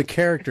getting into the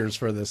characters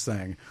for this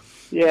thing.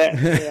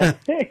 Yeah.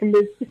 In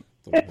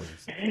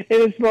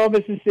a small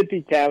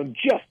Mississippi town,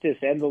 justice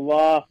and the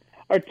law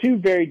are two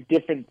very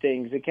different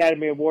things.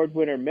 Academy Award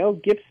winner Mel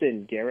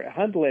Gibson, Garrett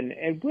Hedlund,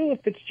 and Willa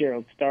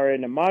Fitzgerald star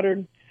in a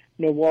modern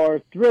noir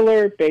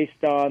thriller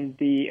based on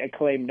the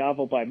acclaimed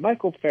novel by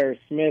Michael Ferris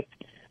Smith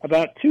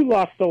about two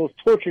lost souls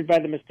tortured by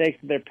the mistakes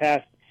of their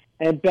past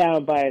and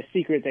bound by a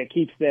secret that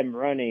keeps them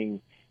running.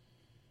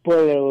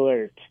 Spoiler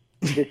alert.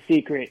 The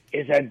secret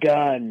is a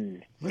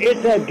gun.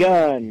 It's a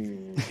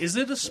gun. Is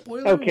it a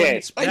spoiler? Okay. When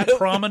it's that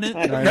prominent?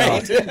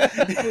 Right.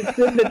 It's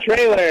in the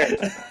trailer.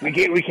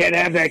 We can't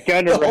have that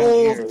gun around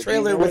whole here.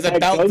 trailer was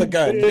about the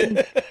gun.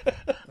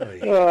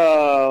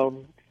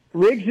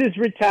 Riggs is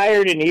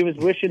retired, and he was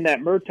wishing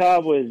that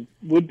Murtaugh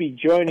would be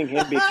joining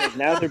him because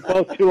now they're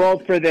both too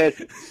old for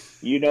this.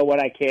 You know what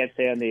I can't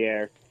say on the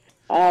air.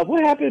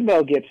 What happened to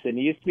Mel Gibson?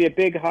 He used to be a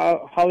big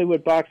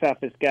Hollywood box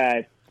office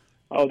guy.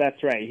 Oh,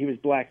 that's right. He was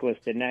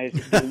blacklisted. Now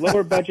he's doing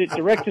lower-budget,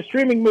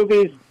 direct-to-streaming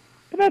movies,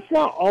 but that's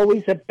not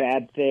always a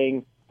bad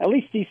thing. At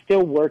least he's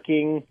still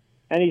working,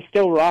 and he's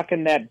still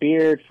rocking that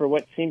beard for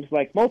what seems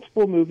like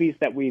multiple movies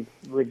that we've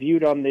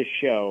reviewed on this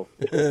show.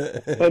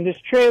 So in this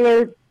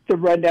trailer, the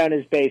rundown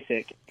is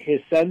basic.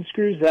 His son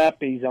screws up,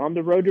 he's on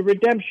the road to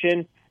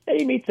redemption, and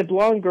he meets a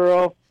blonde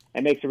girl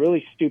and makes a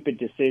really stupid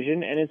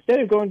decision, and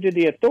instead of going to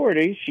the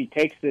authorities, she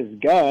takes this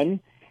gun,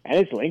 and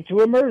it's linked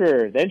to a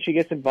murder. Then she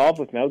gets involved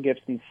with Mel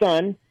Gibson's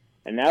son,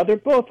 and now they're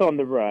both on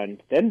the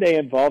run. Then they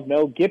involve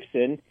Mel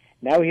Gibson.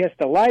 Now he has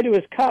to lie to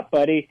his cop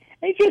buddy,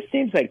 and it just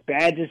seems like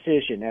bad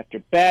decision after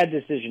bad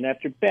decision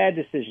after bad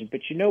decision.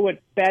 But you know what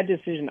bad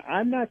decision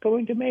I'm not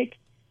going to make?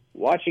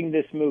 Watching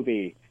this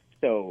movie.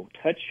 So,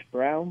 touch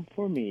brown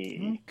for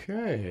me.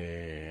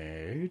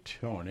 Okay,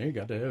 Tony,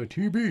 got to have a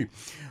TB.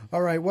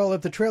 All right, well, if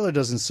the trailer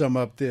doesn't sum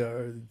up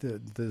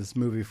this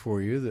movie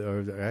for you,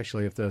 or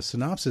actually if the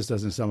synopsis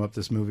doesn't sum up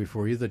this movie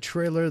for you, the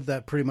trailer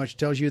that pretty much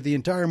tells you the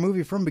entire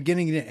movie from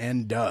beginning to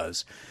end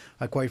does.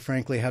 I quite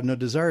frankly have no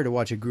desire to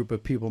watch a group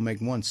of people make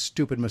one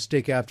stupid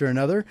mistake after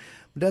another,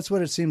 but that's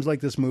what it seems like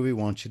this movie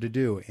wants you to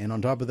do. And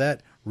on top of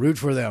that, root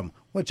for them,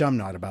 which I'm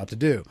not about to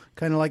do.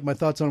 Kind of like my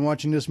thoughts on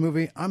watching this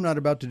movie, I'm not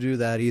about to do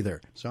that either.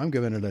 So I'm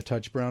giving it a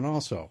touch brown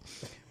also.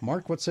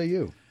 Mark, what say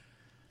you?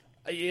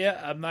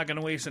 Yeah, I'm not going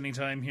to waste any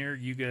time here.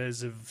 You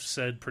guys have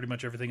said pretty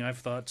much everything I've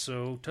thought,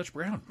 so touch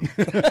brown.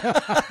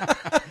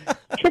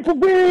 Triple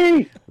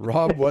B!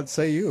 Rob, what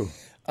say you?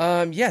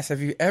 Yes.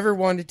 Have you ever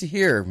wanted to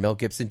hear Mel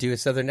Gibson do a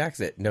Southern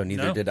accent? No,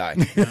 neither did I.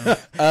 He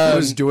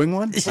was doing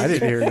one? I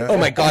didn't hear that. Oh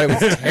my God,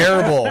 it was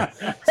terrible.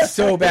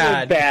 So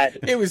bad.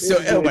 It was so.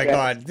 really Oh my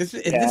bad. God,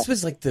 this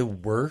was like the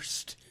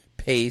worst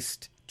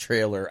paced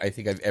trailer I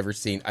think I've ever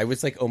seen. I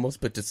was like almost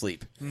put to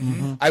sleep.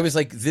 Mm-hmm. I was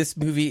like, this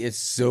movie is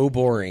so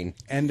boring,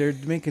 and they're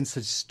making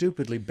such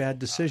stupidly bad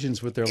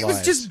decisions with their lives. It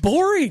was just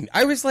boring.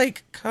 I was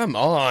like, come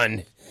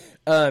on.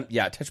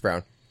 Yeah, touch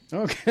brown.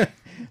 Okay.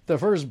 The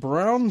first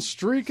brown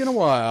streak in a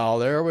while.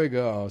 There we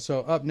go. So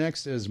up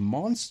next is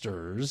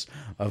Monsters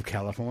of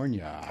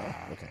California.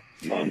 Okay.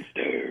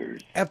 Monsters.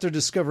 Adventures. After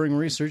discovering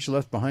research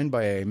left behind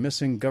by a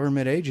missing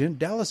government agent,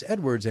 Dallas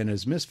Edwards and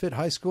his misfit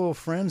high school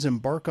friends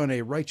embark on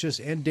a righteous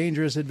and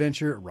dangerous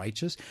adventure.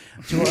 Righteous?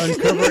 To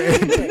uncover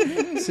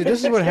a... See,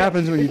 this is what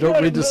happens when you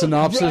don't read the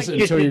synopsis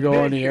until you go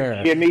on the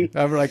air. Jimmy.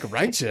 I'm like,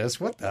 righteous?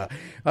 What the?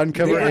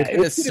 Uncover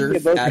It's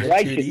the most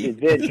righteous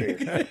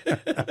adventure.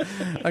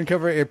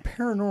 Uncover a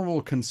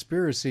paranormal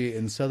conspiracy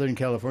in Southern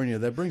California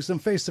that brings them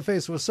face to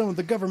face with some of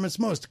the government's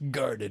most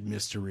guarded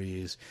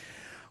mysteries.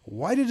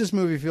 Why did this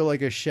movie feel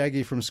like a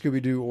Shaggy from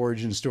Scooby-Doo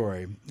origin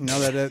story? Now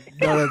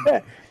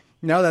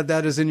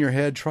that is in your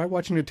head, try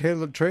watching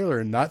the trailer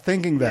and not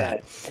thinking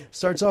that.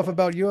 Starts off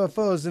about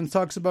UFOs and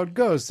talks about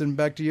ghosts and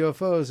back to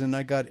UFOs, and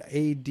I got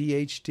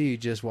ADHD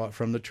just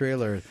from the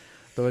trailer.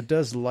 Though it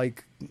does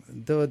look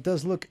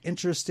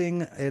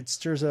interesting, it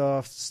steers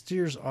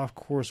off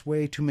course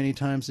way too many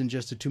times in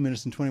just a 2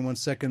 minutes and 21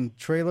 second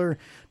trailer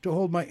to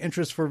hold my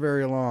interest for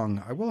very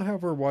long. I will,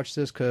 however, watch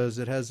this because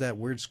it has that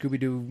weird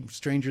Scooby-Doo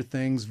Stranger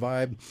Things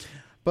vibe,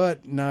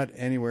 but not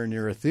anywhere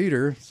near a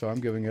theater, so I'm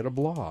giving it a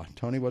blah.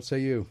 Tony, what say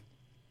you?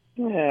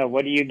 Yeah,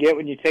 what do you get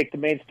when you take the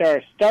main star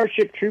of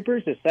Starship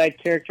Troopers, a side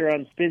character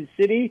on Spin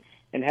City,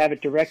 and have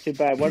it directed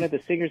by one of the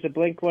singers of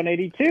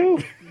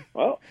Blink-182?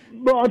 Well,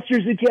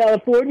 Monsters of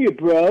California,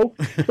 bro.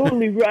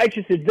 Totally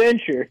righteous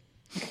adventure.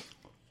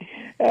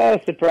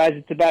 Surprise,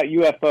 it's about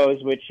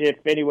UFOs, which, if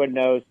anyone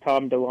knows,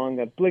 Tom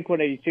DeLonge of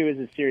Blink-182 is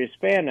a serious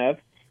fan of.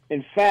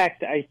 In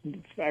fact, I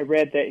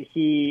read that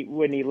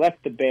when he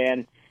left the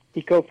band,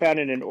 he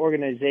co-founded an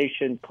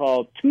organization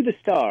called To the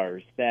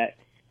Stars that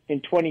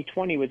in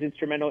 2020 was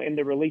instrumental in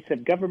the release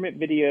of government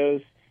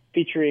videos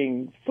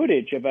featuring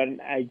footage of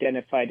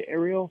unidentified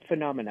aerial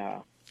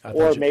phenomena.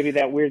 Or maybe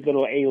that weird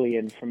little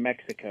alien from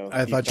Mexico.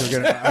 I thought you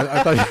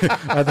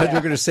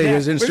were going to say he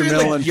was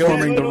instrumental in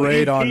forming the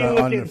raid on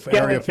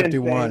Area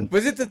 51.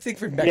 Was it the thing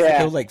from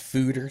Mexico, like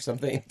food or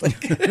something?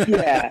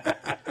 Yeah.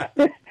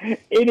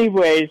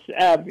 Anyways,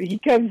 he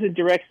comes and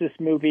directs this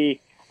movie.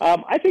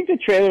 I think the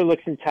trailer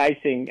looks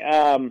enticing.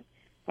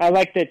 I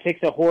like that it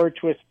takes a horror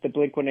twist to the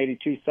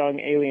Blink-182 song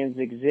Aliens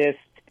Exist.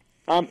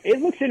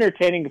 It looks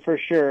entertaining for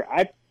sure.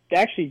 I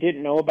actually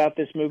didn't know about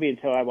this movie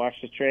until I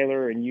watched the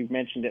trailer, and you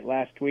mentioned it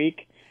last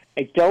week.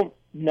 I don't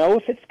know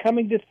if it's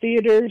coming to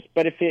theaters,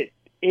 but if it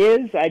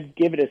is, I'd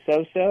give it a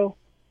so-so.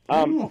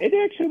 It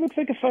actually looks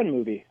like a fun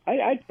movie.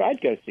 I'd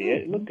go see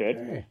it. It looked good.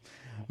 Okay.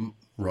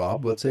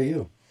 Rob, what say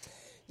you?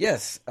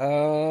 Yes.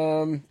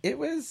 It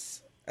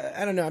was,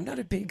 I don't know, I'm not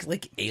a big,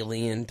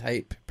 alien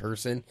type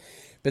person.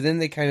 But then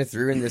they kind of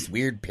threw in this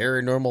weird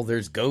paranormal,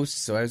 there's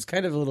ghosts, so I was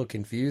kind of a little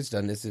confused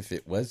on this if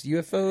it was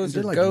UFOs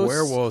or ghosts.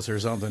 Werewolves or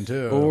something,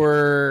 too.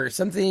 Or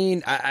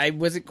something. I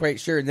wasn't quite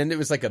sure. And then it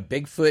was like a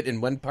Bigfoot in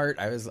one part.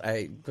 I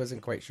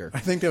wasn't quite sure. I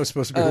think that was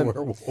supposed to be a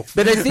werewolf.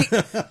 But I think,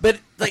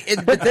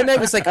 but then I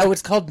was like, oh,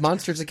 it's called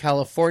Monsters of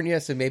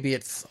California, so maybe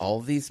it's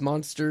all these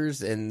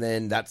monsters, and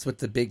then that's what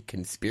the big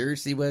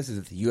conspiracy was, is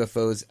that the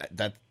UFOs,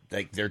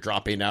 they're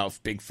dropping out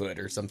of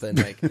Bigfoot or something.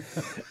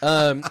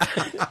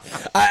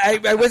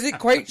 I wasn't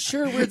quite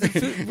sure where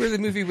the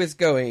movie was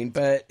going,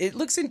 but it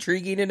looks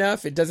intriguing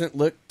enough. It doesn't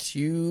look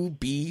too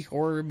B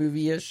horror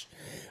movie-ish,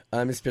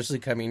 especially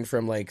coming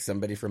from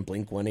somebody from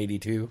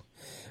Blink-182.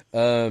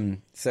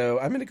 So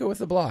I'm going to go with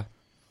the blah.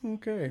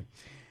 Okay.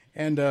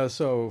 And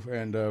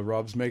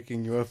Rob's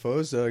making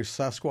UFOs.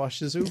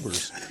 Sasquatch is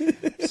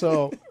Ubers.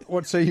 So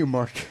what say you,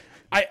 Mark?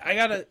 I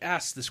gotta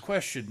ask this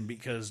question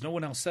because no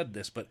one else said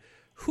this, but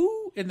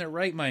who in their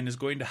right mind is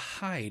going to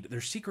hide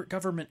their secret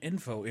government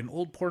info in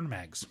old porn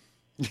mags?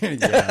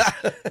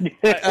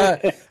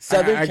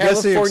 Southern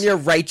California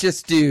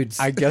righteous dudes.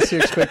 I guess he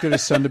expected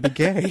his son to be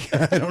gay.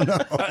 I don't know.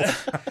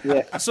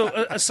 So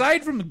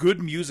aside from the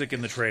good music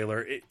in the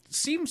trailer, it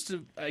seems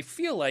to, I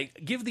feel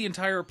like, give the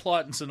entire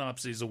plot and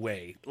synopsis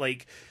away.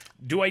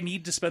 Do I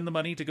need to spend the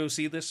money to go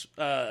see this?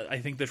 I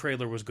think the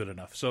trailer was good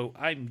enough, so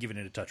I'm giving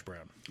it a touch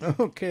brown.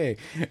 Okay.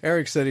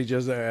 Eric said he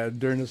just,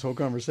 during this whole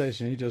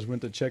conversation, he just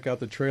went to check out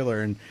the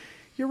trailer, and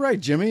you're right,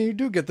 Jimmy. You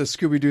do get the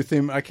Scooby-Doo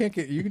theme.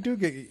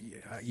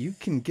 You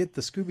can get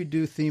the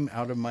Scooby-Doo theme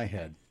out of my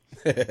head.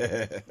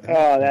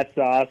 Oh, that's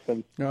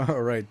awesome.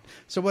 All right.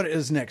 So what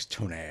is next,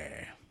 Tony?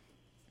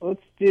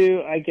 Let's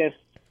do, I guess,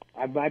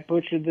 I might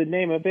butcher the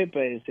name of it,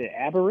 but is it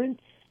Aberrant?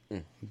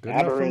 Good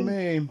enough for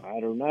me. I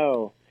don't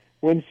know.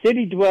 When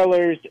city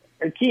dwellers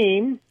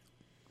Kimi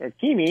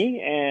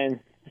and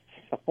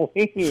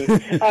Celine,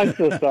 I'm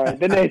so sorry,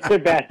 the names are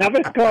bad. I'm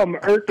going to call them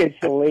Irk and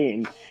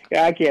Celine.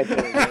 Yeah, I can't say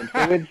it.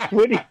 So when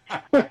Switty,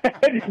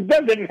 it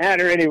doesn't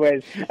matter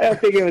anyways. I don't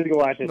think anyone's going to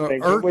watch this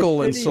thing.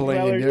 Urkel and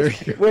Celine.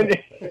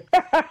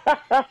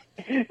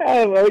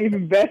 Well,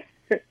 even better.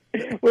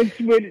 When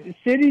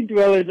city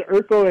dwellers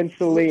Urkel and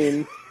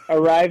Celine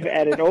arrive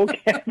at an old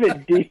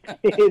cabin deep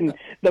in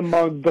the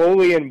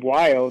Mongolian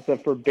wilds, a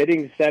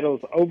forbidding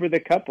settles over the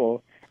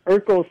couple.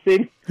 Urkel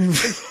seems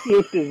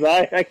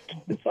desire,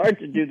 it's hard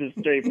to do this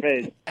straight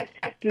face,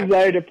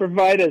 desire to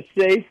provide a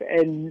safe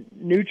and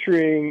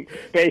nurturing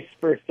space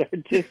for his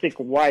artistic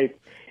wife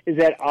is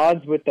at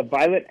odds with the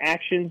violent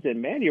actions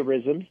and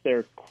mannerisms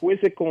their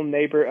quizzical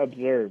neighbor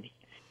observes.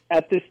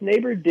 As this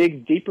neighbor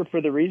digs deeper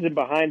for the reason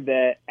behind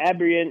the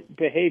aberrant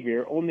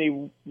behavior,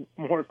 only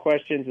more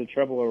questions and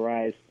trouble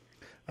arise.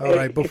 All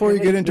right, before you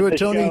get into it,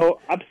 Tony.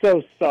 I'm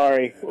so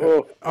sorry.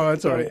 Oh,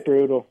 that's all right.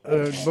 Brutal.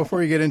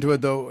 Before you get into it,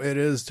 though, it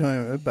is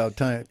about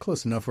time,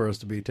 close enough for us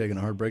to be taking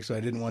a hard break. So I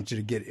didn't want you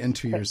to get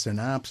into your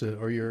synopsis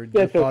or your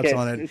thoughts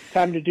on it. It's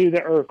time to do the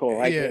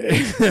Urkel. You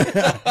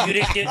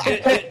didn't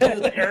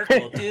do the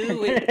Urkel,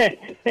 do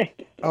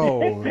it.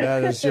 Oh,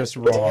 that is just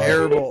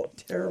wrong.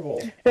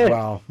 Terrible.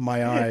 Wow,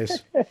 my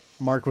eyes.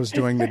 Mark was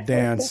doing the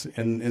dance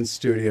in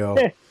studio.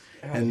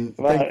 And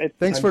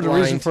thanks for the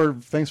reason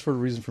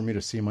for me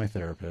to see my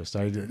therapist.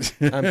 I did.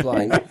 I'm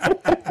blind.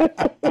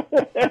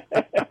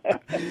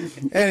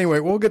 Anyway,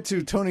 we'll get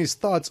to Tony's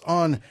thoughts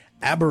on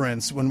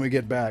Aberrance when we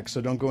get back,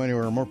 so don't go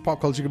anywhere. More Pop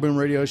Culture Kaboom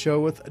radio show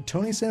with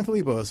Tony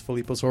Sanfilippo.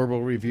 Filippo's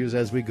Horrible Reviews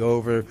as we go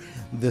over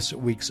this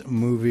week's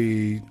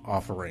movie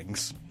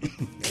offerings.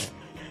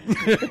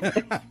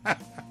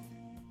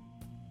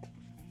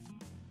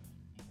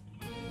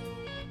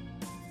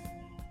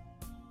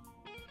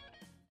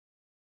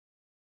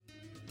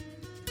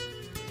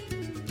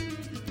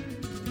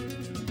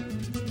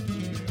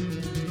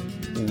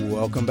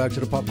 Welcome back to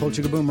the Pop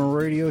Culture Kaboom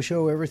radio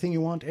show. Everything you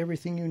want,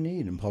 everything you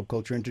need in pop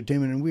culture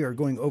entertainment. And we are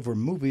going over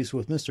movies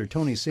with Mr.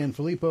 Tony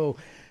Sanfilippo.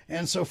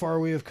 And so far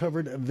we have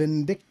covered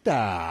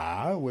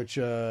Vindicta, which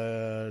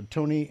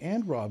Tony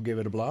and Rob gave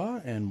it a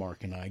blah, and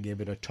Mark and I gave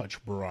it a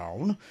touch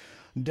brown.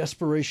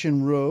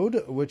 Desperation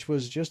Road, which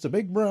was just a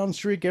big brown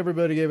streak.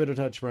 Everybody gave it a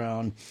touch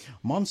brown.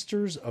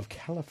 Monsters of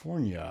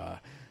California.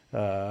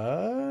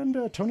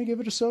 And Tony gave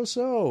it a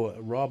so-so.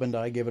 Rob and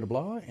I gave it a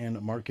blah,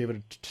 and Mark gave it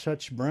a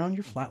touch brown.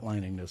 You're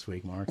flatlining this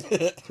week, Mark.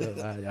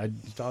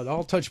 So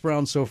I'll touch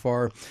brown so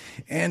far.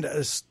 And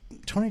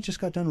Tony just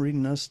got done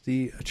reading us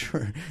the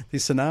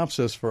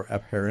synopsis for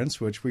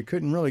Appearance, which we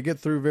couldn't really get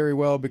through very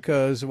well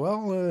because,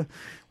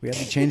 we had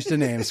to change the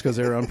names because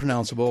they were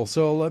unpronounceable.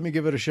 So let me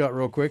give it a shot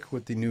real quick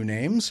with the new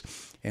names,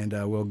 and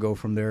we'll go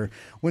from there.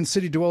 When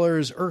city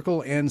dwellers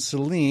Urkel and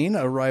Celine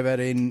arrive at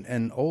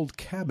an old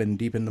cabin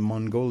deep in the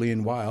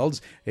Mongolian wilds,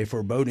 a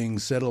foreboding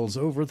settles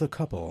over the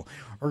couple.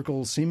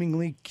 Urkel's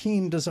seemingly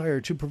keen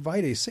desire to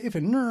provide a safe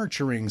and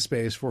nurturing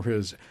space for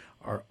his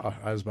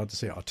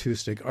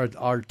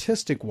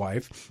artistic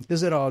wife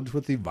is at odds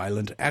with the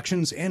violent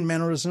actions and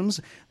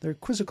mannerisms their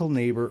quizzical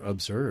neighbor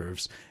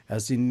observes.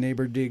 As the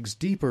neighbor digs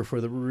deeper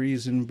for the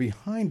reason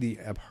behind the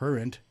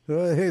abhorrent,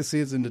 it's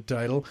in the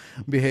title,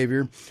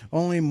 behavior,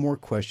 only more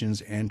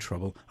questions and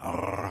trouble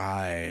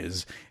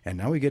arise. And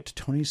now we get to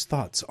Tony's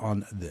thoughts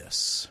on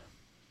this.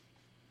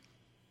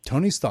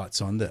 Tony,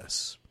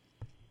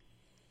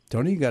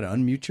 you got to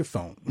unmute your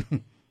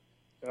phone.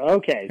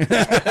 Okay. I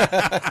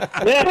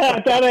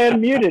thought I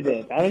unmuted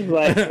it. I was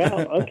like,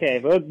 okay.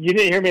 Well, you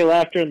didn't hear me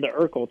laugh during the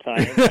Urkel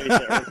time.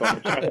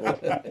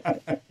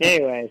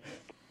 Anyway,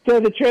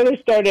 so the trailer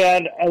started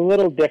out a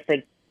little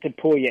different to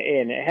pull you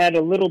in. It had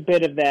a little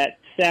bit of that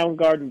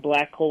Soundgarden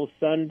Black Hole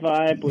Sun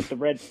vibe with the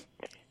red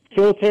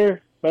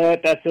filter,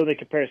 but that's the only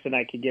comparison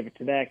I could give it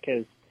to that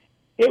because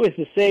it was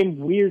the same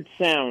weird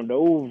sound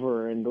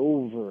over and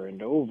over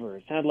and over.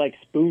 It sounded like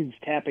spoons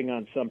tapping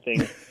on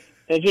something.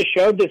 It just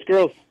showed this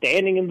girl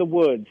standing in the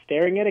woods,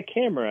 staring at a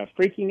camera,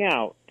 freaking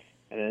out.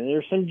 And then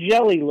there's some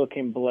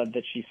jelly-looking blood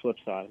that she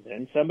slips on.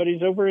 And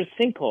somebody's over a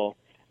sinkhole.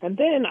 And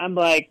then I'm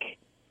like,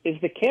 is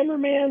the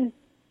cameraman,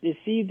 is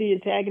he the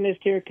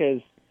antagonist here?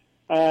 Because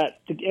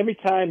every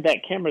time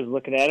that camera's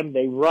looking at him,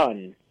 they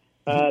run.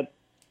 The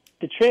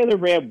trailer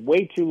ran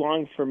way too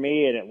long for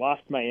me, and it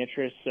lost my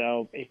interest.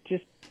 So it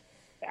just,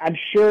 I'm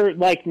sure,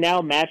 like now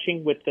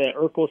matching with the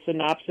Urkel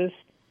synopsis,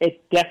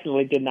 it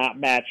definitely did not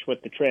match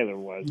what the trailer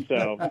was.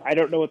 So I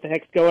don't know what the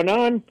heck's going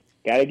on.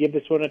 Got to give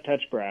this one a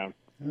touch brown.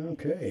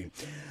 Okay.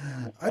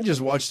 I just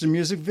watched a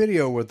music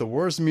video with the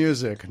worst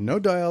music. No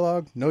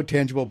dialogue, no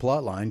tangible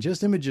plot line,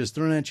 just images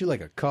thrown at you like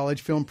a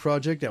college film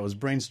project that was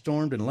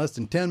brainstormed in less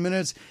than 10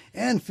 minutes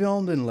and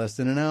filmed in less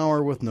than an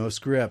hour with no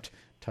script.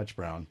 Touch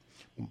brown.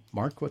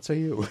 Mark, what say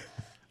you?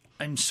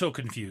 I'm so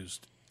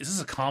confused. Is this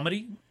a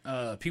comedy?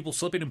 People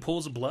slipping in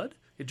pools of blood?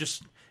 It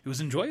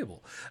was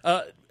enjoyable.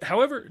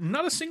 However,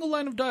 not a single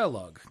line of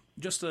dialogue.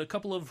 Just a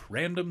couple of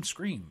random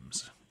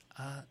screams.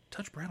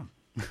 Touch brown.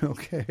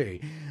 Okay.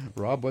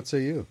 Rob, what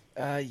say you?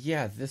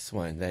 This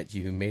one that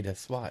you made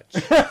us watch.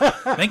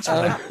 Thanks for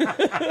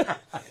that.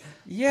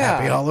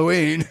 Yeah. Happy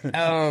Halloween.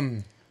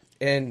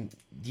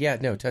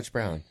 Touch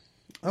brown.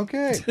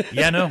 Okay.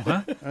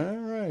 Huh? All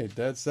right,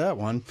 that's that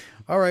one.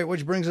 All right,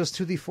 which brings us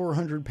to the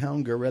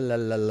 400-pound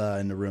gorilla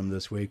in the room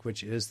this week,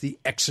 which is the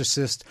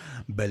exorcist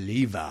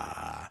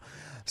believer.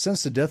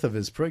 Since the death of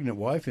his pregnant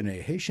wife in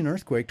a Haitian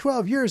earthquake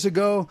 12 years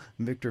ago,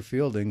 Victor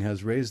Fielding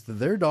has raised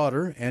their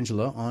daughter,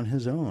 Angela, on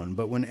his own.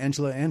 But when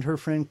Angela and her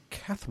friend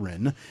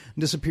Catherine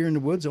disappear in the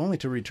woods only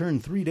to return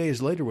 3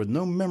 days later with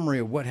no memory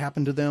of what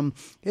happened to them,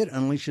 it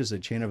unleashes a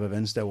chain of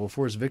events that will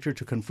force Victor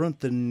to confront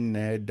the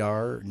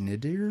nadir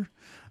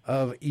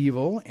of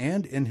evil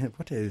and in his,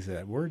 what does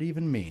that word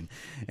even mean?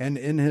 And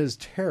in his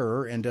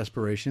terror and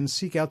desperation,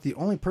 seek out the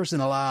only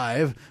person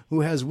alive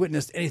who has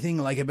witnessed anything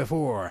like it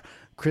before.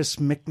 Chris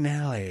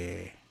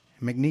McNeil.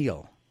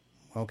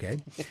 Okay.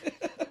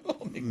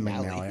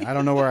 McNally. I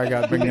don't know where I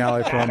got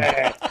McNally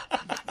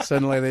from.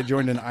 Suddenly they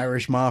joined an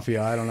Irish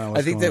mafia. I don't know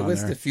what's I think going that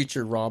was on the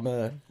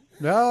Futurama.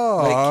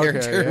 Oh, okay.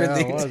 character. Yeah,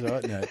 it was,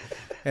 wasn't it?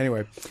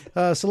 Anyway,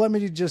 so let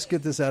me just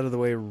get this out of the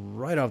way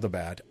right off the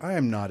bat. I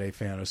am not a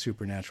fan of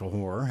supernatural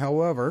horror.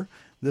 However,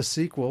 the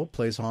sequel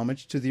plays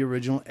homage to the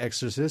original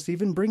Exorcist,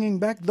 even bringing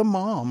back the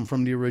mom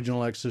from the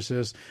original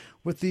Exorcist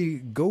with the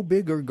go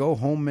big or go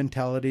home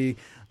mentality.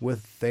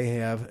 They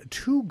have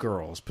 2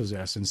 girls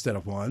possessed instead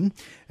of 1.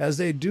 As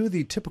they do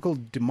the typical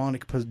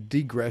demonic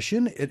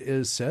digression, it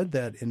is said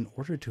that in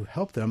order to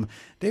help them,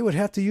 they would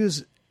have to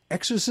use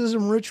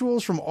exorcism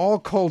rituals from all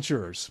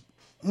cultures.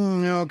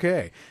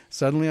 Okay.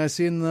 Suddenly I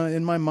see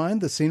in my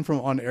mind the scene from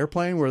On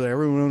Airplane where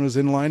everyone was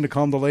in line to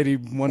calm that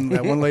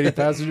one lady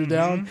passenger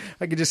down.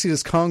 I could just see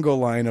this Congo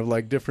line of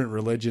like different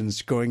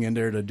religions going in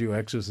there to do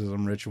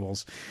exorcism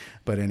rituals.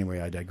 But anyway,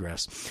 I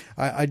digress.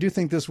 I do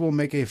think this will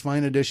make a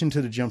fine addition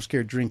to the jump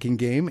scare drinking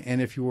game. And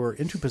if you are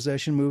into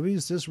possession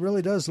movies, this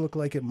really does look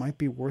like it might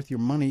be worth your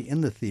money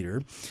in the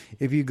theater.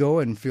 If you go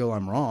and feel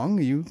I'm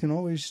wrong, you can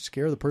always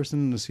scare the person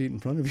in the seat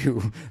in front of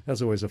you.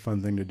 That's always a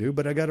fun thing to do.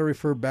 But I got to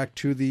refer back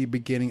to the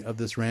beginning of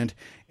this rant,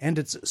 and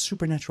it's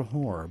supernatural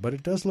horror. But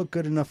it does look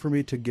good enough for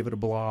me to give it a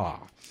blah.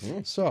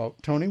 So,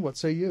 Tony, what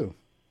say you?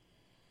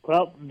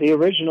 Well, the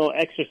original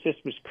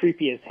Exorcist was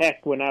creepy as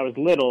heck when I was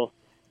little.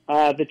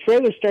 The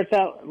trailer starts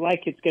out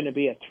like it's going to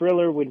be a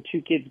thriller when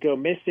 2 kids go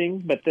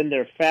missing, but then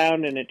they're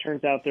found, and it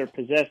turns out they're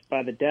possessed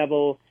by the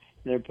devil,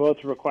 and they're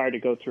both required to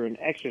go through an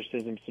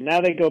exorcism. So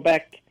now they go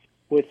back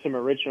with some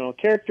original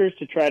characters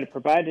to try to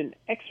provide an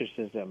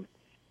exorcism.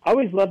 I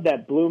always love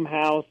that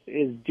Blumhouse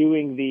is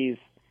doing these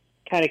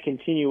kind of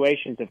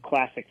continuations of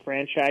classic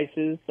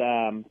franchises.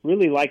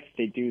 Really like that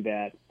they do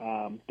that.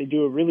 They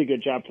do a really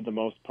good job for the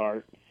most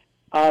part.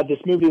 This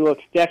movie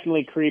looks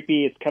definitely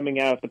creepy. It's coming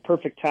out at the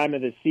perfect time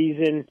of the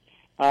season.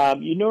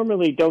 You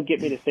normally don't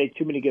get me to say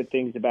too many good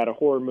things about a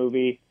horror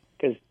movie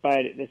because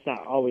it's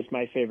not always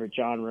my favorite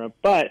genre.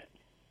 But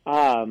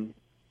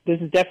this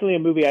is definitely a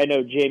movie I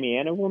know Jamie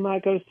Anna will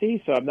not go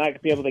see, so I'm not going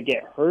to be able to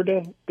get her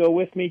to go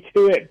with me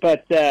to it.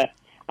 But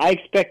I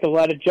expect a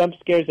lot of jump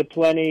scares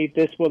aplenty.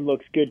 This one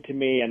looks good to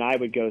me, and I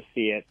would go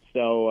see it.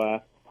 So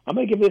I'm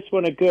going to give this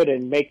one a good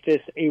and make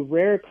this a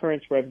rare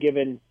occurrence where I've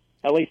given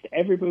at least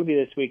every movie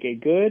this week a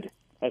good,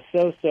 a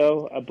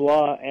so-so, a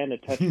blah, and a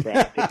touchdown.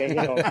 I think I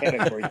hit all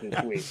categories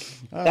this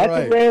week. That's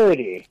right. A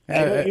rarity.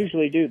 I don't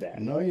usually do that.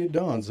 No, you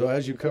don't. So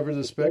as you cover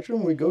the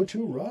spectrum, we go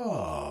to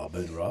Rob.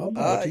 And Rob,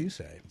 what do you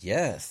say?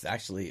 Yes,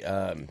 actually,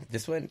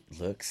 this one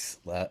looks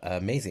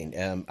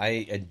amazing.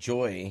 I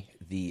enjoy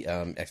the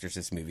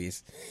Exorcist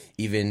movies,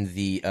 even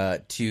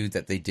the 2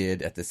 that they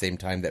did at the same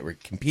time that were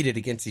competed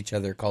against each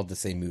other, called the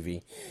same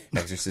movie,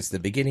 Exorcist: The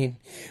Beginning.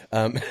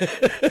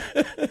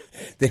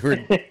 They were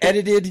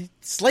edited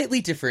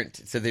slightly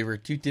different, so they were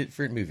 2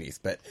 different movies.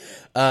 But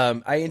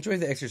I enjoy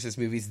the Exorcist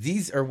movies.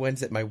 These are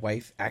ones that my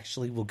wife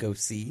actually will go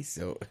see.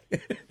 So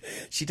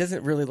she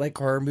doesn't really like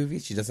horror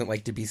movies. She doesn't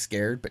like to be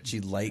scared, but she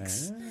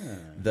likes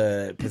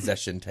the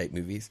possession type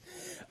movies.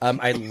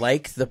 I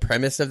like the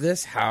premise of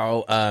this.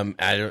 How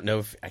I don't know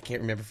if I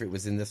can't remember if it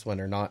was in this one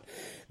or not,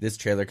 this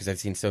trailer, because I've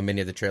seen so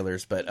many of the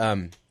trailers. But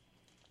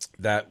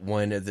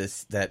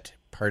that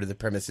part of the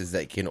premise is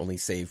that you can only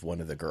save one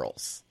of the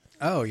girls.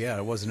 Oh, yeah,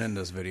 it wasn't in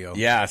this video.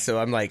 Yeah, so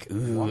I'm like,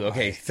 ooh,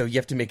 okay, so you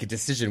have to make a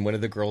decision. One of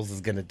the girls is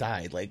going to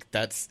die. Like,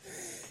 that's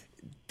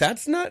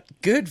not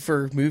good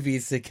for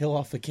movies to kill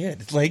off a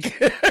kid. Like,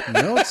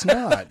 no, it's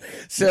not.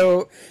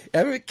 So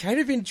I'm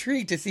kind of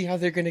intrigued to see how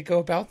they're going to go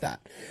about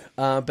that.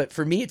 But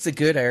for me, it's a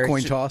good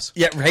coin toss.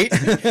 Yeah, right.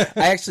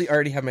 I actually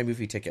already have my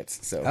movie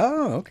tickets. So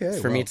okay.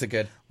 For me, it's a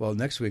good. Well,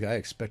 next week I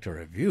expect a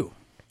review.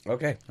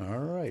 Okay. All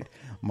right,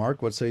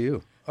 Mark, what say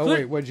you? Oh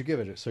wait, what'd you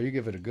give it? So you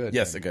give it a good?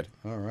 Yes, then. a good.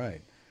 All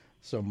right.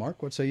 So,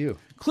 Mark, what say you?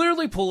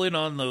 Clearly pulling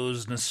on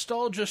those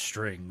nostalgia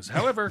strings.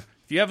 However,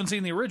 if you haven't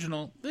seen the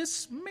original,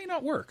 this may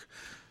not work.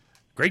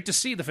 Great to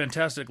see the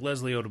fantastic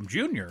Leslie Odom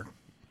Jr.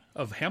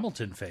 of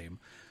Hamilton fame.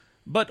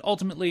 But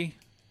ultimately,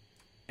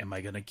 am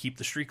I going to keep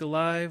the streak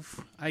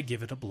alive? I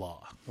give it a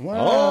blah.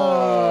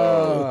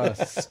 Wow.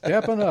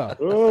 Stepping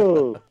up.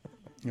 Ooh.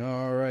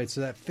 All right,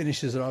 so that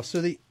finishes it off. So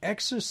the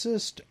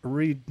Exorcist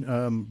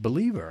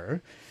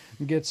believer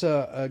gets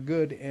a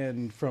good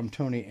end from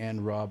Tony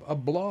and Rob, a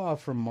blah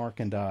from Mark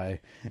and I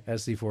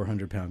as the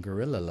 400-pound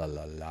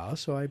gorilla.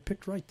 So I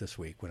picked right this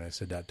week when I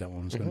said that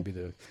one was going to be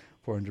the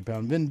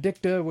 400-pound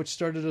Vindicta, which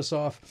started us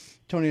off.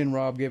 Tony and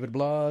Rob gave it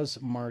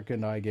blahs. Mark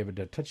and I gave it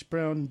a touch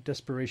brown.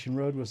 Desperation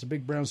Road was a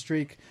big brown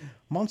streak.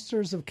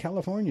 Monsters of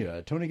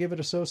California. Tony gave it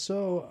a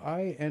so-so.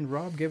 I and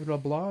Rob gave it a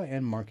blah,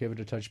 and Mark gave it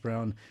a touch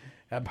brown.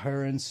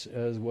 Abhorrence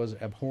was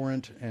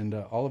abhorrent, and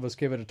all of us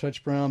gave it a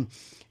touch brown.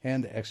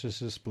 And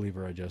Exorcist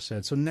Believer, I just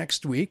said. So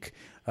next week,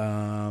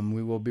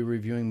 we will be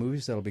reviewing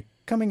movies that will be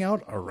coming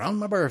out around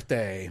my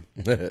birthday,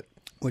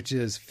 which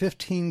is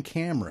 15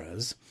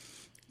 Cameras,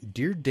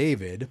 Dear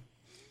David,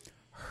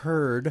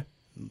 Herd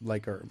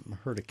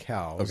of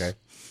Cows. Okay.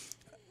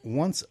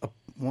 Once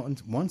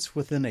Once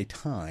Within a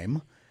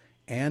Time,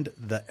 and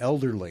The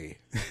Elderly.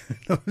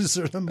 Those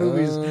are the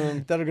movies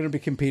that are going to be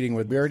competing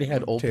with. We already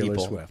had old Taylor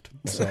people. Swift.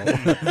 So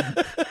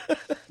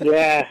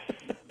Yeah.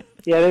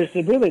 Yeah, there's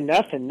really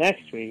nothing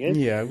next week.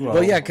 yeah,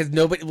 Well, yeah, because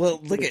nobody.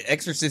 Well, look at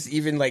Exorcist.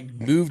 Even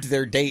moved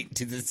their date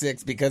to the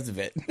 6th because of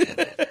it.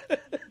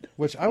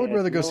 which I would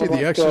rather go no see one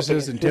The wants to go up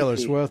Exorcist than against Taylor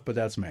 50. Swift, but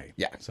that's me.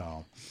 Yeah.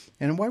 So,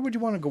 and why would you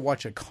want to go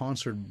watch a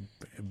concert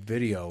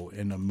video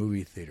in a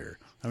movie theater?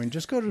 I mean,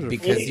 just go to the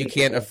Because you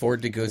can't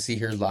afford to go see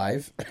her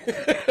live.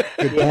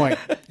 Good point.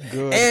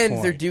 Good And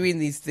point. they're doing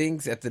these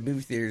things at the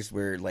movie theaters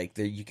where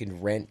you can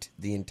rent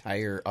the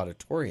entire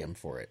auditorium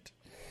for it.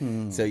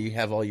 So you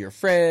have all your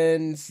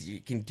friends.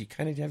 You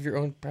kind of have your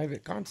own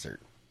private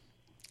concert.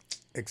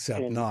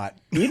 Except not.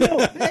 You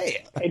know,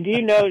 Hey, and do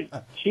you know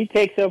she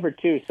takes over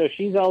too? So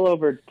she's all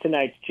over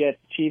tonight's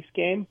Jets-Chiefs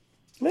game.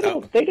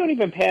 They don't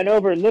even pan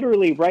over.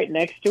 Literally right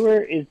next to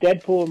her is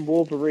Deadpool and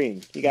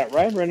Wolverine. You got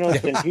Ryan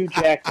Reynolds and Hugh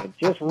Jackman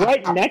just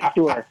right next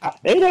to her.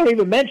 They don't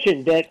even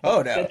mention that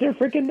that they're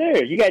freaking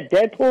there. You got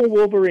Deadpool and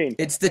Wolverine.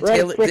 it's the right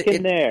Taylor.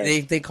 freaking there.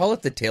 They call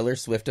it the Taylor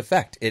Swift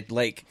effect. It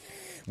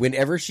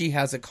whenever she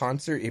has a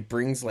concert, it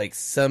brings a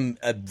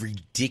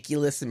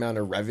ridiculous amount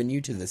of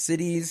revenue to the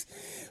cities.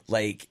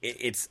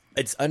 It's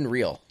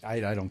unreal.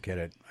 I don't get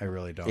it. I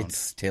really don't.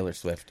 It's Taylor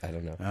Swift. I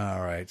don't know. All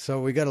right.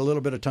 So we got a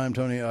little bit of time,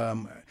 Tony.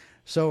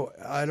 So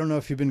I don't know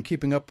if you've been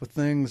keeping up with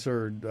things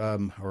or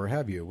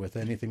have you with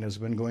anything that's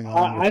been going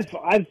on?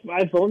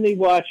 I've only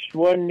watched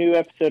one new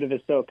episode of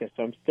Ahsoka,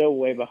 so I'm still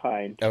way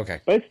behind.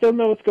 Okay. But I still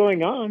know what's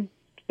going on,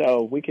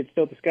 so we could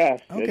still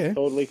discuss. Okay. It's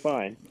totally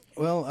fine.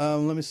 Well,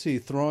 let me see.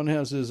 Thrawn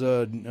has his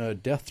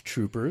Death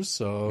Troopers,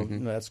 so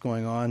that's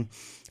going on.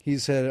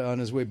 He's headed on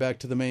his way back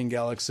to the main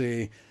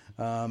galaxy.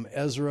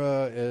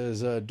 Ezra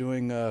is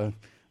doing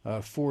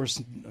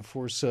Force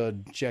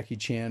Jackie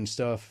Chan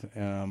stuff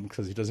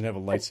because he doesn't have a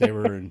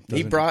lightsaber. And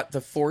He brought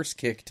the Force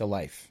kick to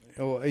life.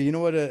 Oh, you know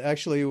what?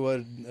 Actually,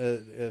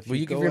 if Well,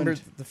 you can remember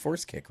the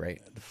Force kick,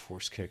 right? the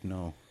Force kick?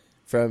 No.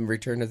 From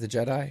Return of the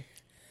Jedi?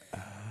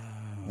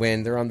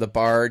 When they're on the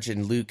barge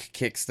and Luke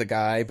kicks the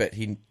guy, but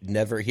he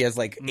has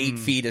 8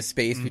 feet of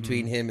space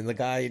between him and the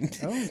guy.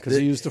 Oh, because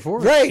he used the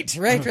Force. Right.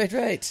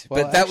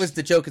 Well, But that was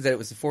the joke, is that it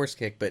was the Force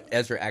kick, but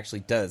Ezra actually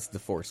does the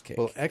Force kick.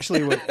 Well,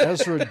 actually, what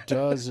Ezra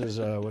does is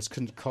what's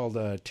called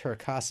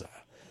Terakasa,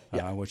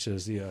 which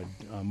is the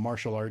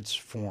martial arts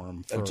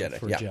form for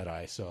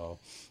Jedi. So,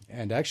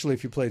 and actually,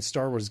 if you played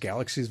Star Wars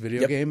Galaxies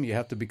video game, you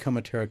have to become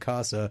a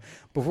Terakasa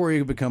before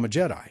you become a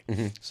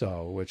Jedi.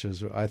 So,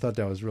 I thought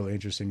that was really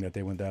interesting that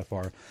they went that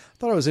far. I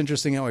thought it was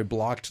interesting how he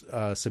blocked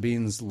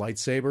Sabine's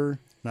lightsaber.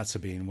 Not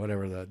Sabine,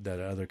 whatever that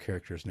other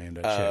character's name,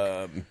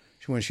 that chick.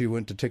 When she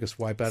went to take a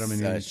swipe at him,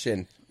 and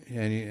Shin.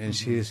 and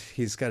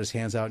he's got his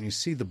hands out, and you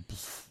see the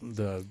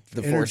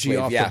Force energy wave,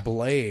 off yeah. the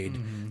blade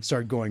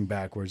start going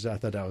backwards. I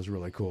thought that was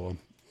really cool.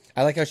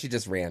 I like how she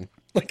just ran.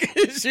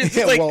 She's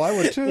Yeah, well, I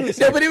would too.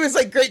 No, but it was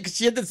great because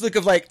she had this look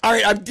of all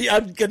right,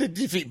 I'm gonna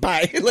defeat.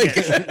 Bye.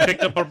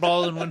 Picked up her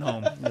ball and went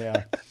home.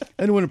 Yeah,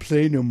 I don't want to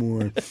play no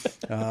more.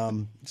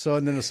 So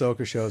and then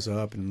Ahsoka shows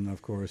up, and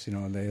of course,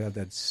 they have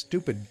that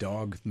stupid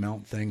dog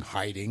mount thing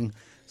hiding.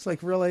 It's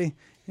like, really.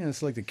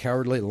 It's like the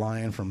Cowardly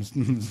Lion from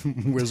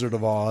Wizard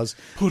of Oz.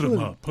 Put him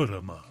up.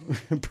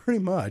 Pretty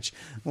much.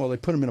 Well, they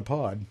put him in a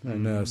pod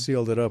and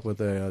sealed it up with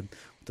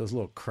those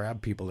little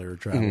crab people they were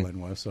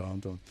traveling with.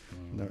 So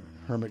the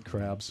hermit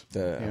crabs.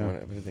 What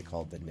are they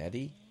called? The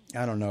Nettie?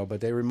 I don't know,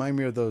 but they remind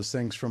me of those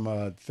things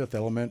from Fifth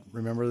Element.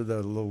 Remember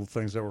the little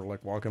things that were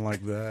walking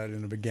like that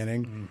in the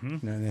beginning? And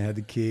then they had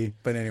the key.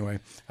 But anyway,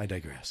 I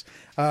digress.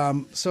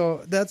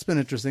 So that's been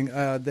interesting.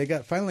 They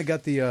finally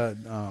got the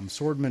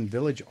Swordman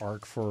Village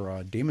arc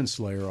for Demon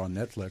Slayer on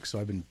Netflix, so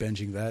I've been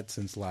binging that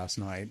since last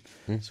night.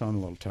 So I'm a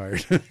little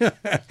tired.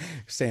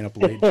 Staying up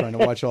late trying to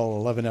watch all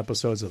 11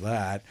 episodes of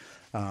that.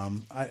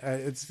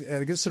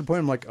 It gets to the point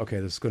I'm like, okay,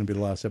 this is going to be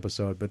the last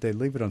episode, but they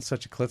leave it on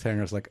such a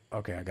cliffhanger. It's like,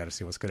 okay, I got to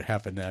see what's going to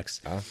happen next.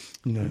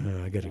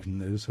 No, I got to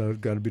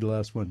be the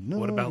last one. No,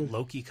 What about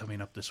Loki coming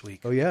up this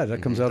week? Oh yeah,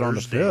 that comes out on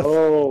the Thursday. 5th.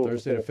 Oh.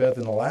 Thursday the 5th,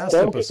 and the last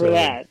Thanks episode. for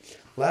that.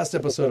 Last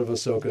episode of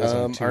Ahsoka is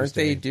on Tuesday. Aren't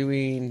they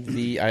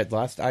doing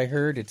last I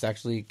heard, it's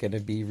actually going to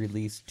be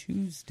released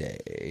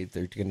Tuesday.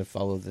 They're going to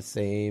follow the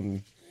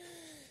same.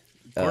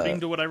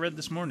 According to what I read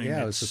this morning,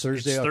 Yeah, it's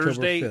Thursday, October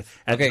Thursday 5th.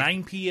 at Okay.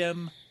 9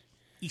 p.m.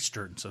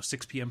 Eastern, so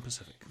 6 p.m.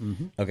 Pacific.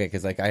 Okay,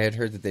 because I had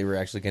heard that they were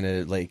actually going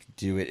to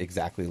do it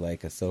exactly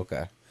like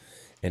Ahsoka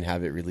and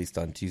have it released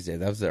on Tuesday.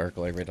 That was the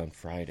article I read on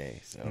Friday.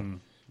 So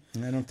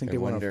I don't think I they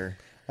want to. wonder.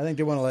 I think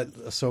they want to let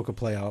Ahsoka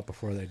play out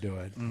before they do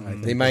it. I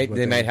think They that's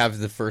what might have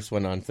the first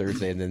one on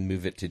Thursday and then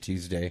move it to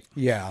Tuesday.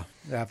 Yeah,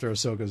 after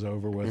Ahsoka's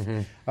over with.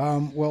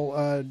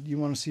 You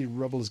want to see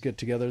Rebels get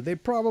together? They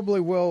probably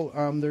will.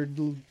 They're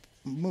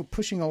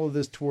pushing all of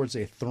this towards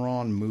a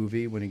Thrawn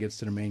movie when he gets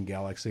to the main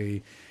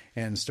galaxy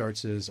and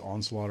starts his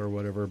onslaught or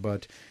whatever.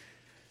 But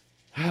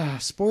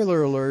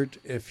Spoiler alert,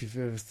 if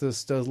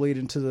this does lead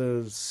into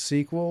the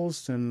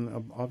sequels,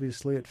 then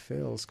obviously it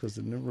fails because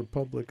the New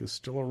Republic is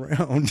still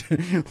around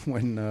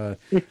when... I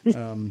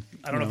don't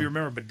know if you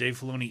remember, but Dave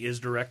Filoni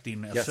is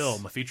directing a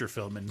film, a feature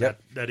film, and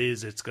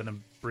it's going to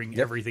bring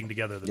everything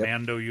together, the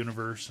Mando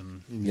universe.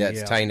 And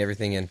it's tying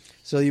everything in.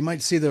 So you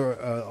might see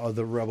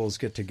the rebels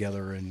get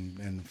together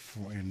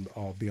and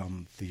all be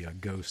on the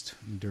Ghost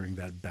during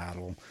that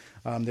battle.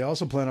 They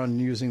also plan on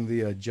using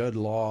the Judd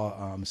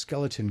Law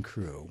skeleton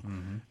crew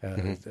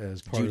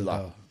as part Jude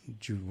of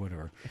Jude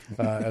whatever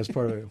as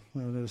part of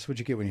that's what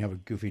you get when you have a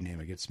goofy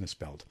name. It gets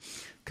misspelled,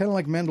 kind of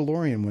like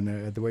Mandalorian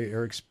when the way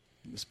Eric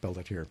spelled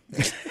it here.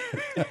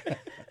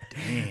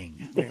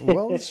 Dang.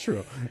 Well, it's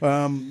true.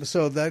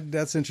 So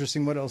that's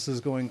interesting. What else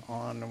is going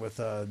on with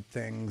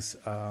things?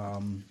 I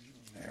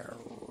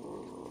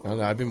don't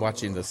know. I've been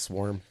watching The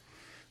Swarm.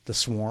 The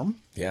Swarm?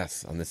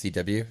 Yes, on the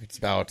CW. It's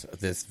about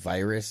this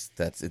virus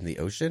that's in the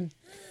ocean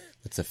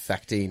that's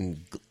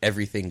affecting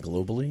everything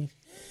globally,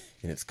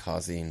 and it's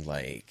causing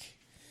like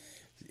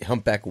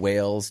humpback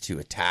whales to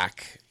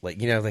attack,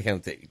 like how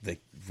the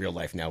real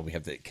life now we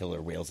have the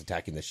killer whales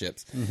attacking the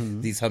ships.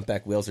 Mm-hmm. These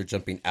humpback whales are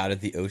jumping out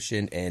of the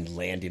ocean and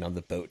landing on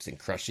the boats and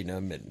crushing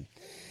them, and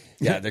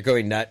they're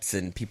going nuts,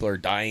 and people are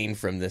dying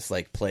from this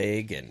like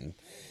plague and.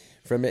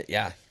 From it,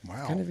 wow.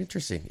 Kind of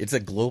interesting. It's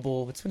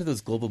one of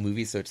those global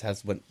movies, so it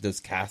has those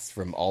casts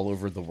from all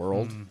over the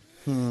world.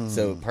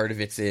 So part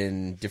of it's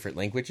in different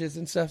languages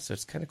and stuff, so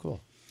it's kind of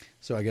cool.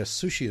 So I guess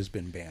sushi has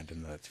been banned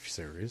in that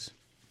series.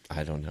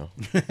 I don't know.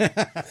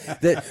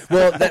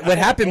 What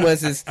happened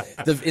was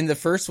in the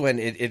first one,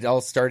 it all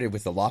started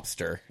with the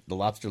lobster. The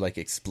lobster like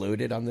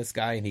exploded on this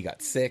guy, and he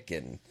got sick,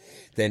 and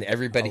then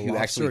everybody who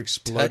actually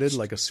exploded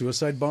like a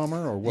suicide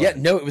bomber, or what? Yeah,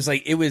 no, it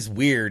was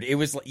weird. It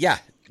was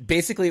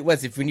basically it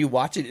was. If when you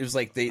watch it, it was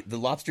like the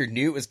lobster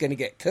knew it was going to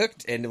get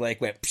cooked, and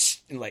like went psh,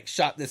 and like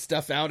shot this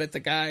stuff out at the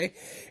guy,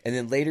 and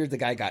then later the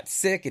guy got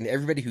sick, and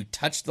everybody who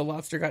touched the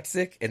lobster got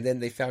sick, and then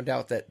they found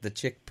out that the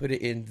chick put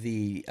it in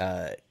the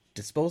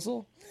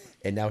disposal.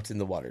 And now it's in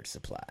the water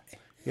supply.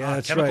 Yeah,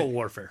 that's chemical right.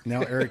 warfare.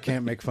 Now Eric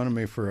can't make fun of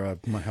me for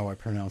how I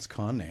pronounce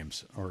con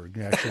names. Or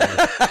actually,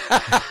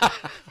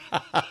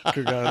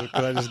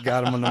 I just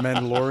got him on the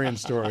Mandalorian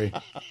story.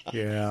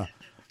 Yeah.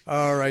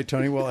 All right,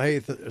 Tony. Well,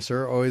 hey,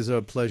 sir, always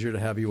a pleasure to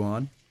have you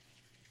on.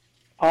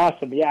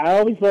 Awesome. Yeah, I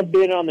always love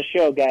being on the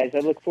show, guys. I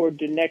look forward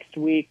to next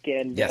week.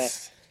 And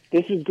yes.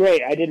 This was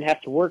great. I didn't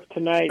have to work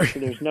tonight, so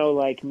there's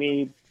no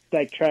me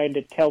trying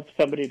to tell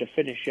somebody to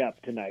finish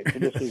up tonight. So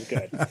this was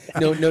good.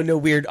 No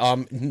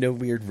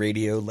weird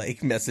radio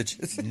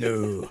messages.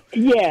 No.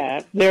 Yeah,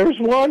 there's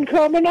one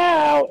coming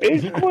out.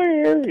 It's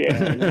queer.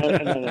 Yeah,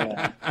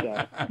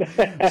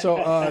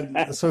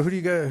 no. So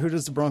who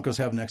does the Broncos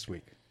have next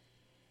week?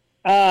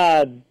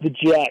 The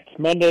Jets,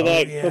 Monday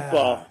Night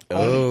Football.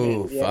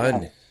 Oh,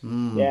 fun.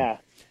 Yeah.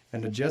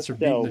 And the Jets are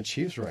beating the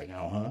Chiefs right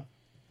now, huh?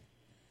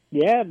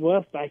 Yeah,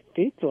 well, I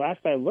think the last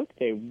I looked,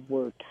 they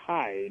were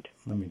tied.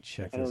 Let me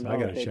check this. I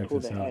got to check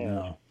this out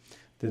now.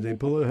 Did they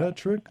pull a hat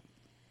trick?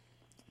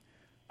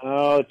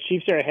 Oh,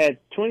 Chiefs are ahead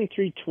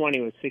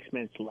 23-20 with 6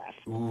 minutes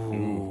left.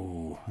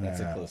 Ooh, that's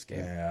a close game.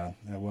 Yeah.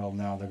 Well,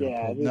 now they're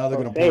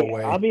going to pull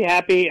away. I'll be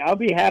happy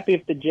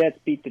if the Jets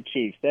beat the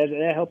Chiefs.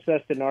 That helps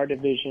us in our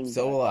division.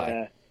 So will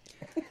I.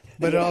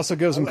 But it also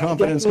gives them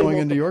confidence going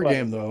into your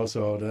game, though.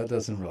 So that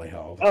doesn't really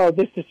help. Oh,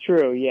 this is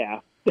true. Yeah.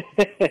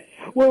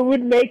 Well, it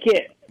would make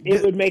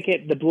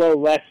it the blow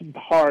less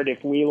hard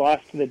if we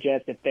lost to the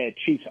Jets if the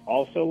Chiefs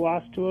also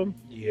lost to them.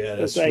 Yeah,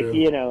 that's true.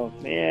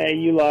 It's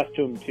you lost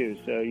to them too,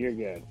 so you're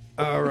good.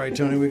 All right,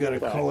 Tony, we got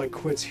to call it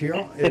quits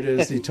here. It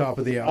is the top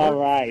of the hour. All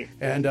right.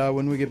 And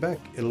when we get back,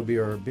 it'll be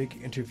our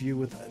big interview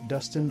with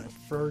Dustin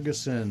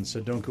Ferguson. So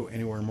don't go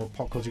anywhere. More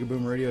Pop Culture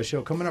Kaboom Radio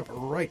Show coming up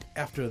right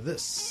after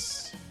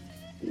this.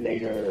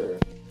 Later.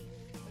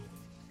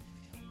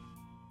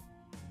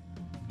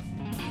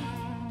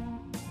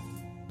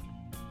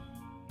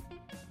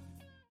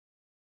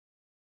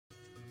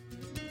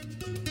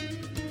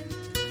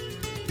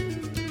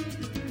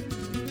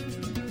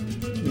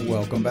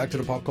 Welcome back to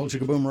the Pop Culture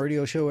Kaboom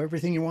Radio Show.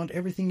 Everything you want,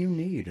 everything you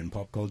need in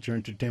pop culture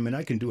entertainment.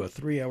 I can do a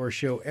 3-hour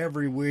show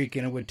every week,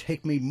 and it would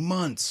take me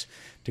months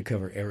to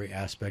cover every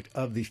aspect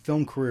of the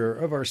film career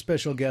of our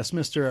special guest,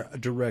 Mr.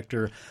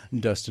 Director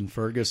Dustin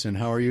Ferguson.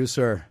 How are you,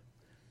 sir?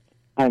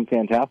 I'm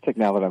fantastic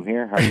now that I'm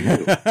here. How are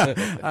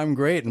you? I'm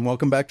great, and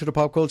welcome back to the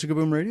Pop Culture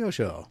Kaboom Radio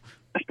Show.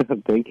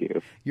 Thank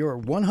you. Your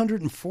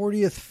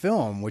 140th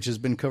film, which has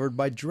been covered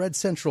by Dread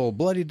Central,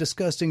 Bloody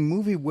Disgusting,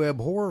 Movie Web,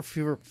 Horror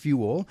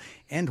Fuel,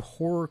 and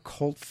Horror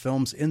Cult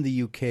Films in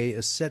the UK,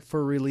 is set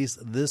for release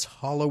this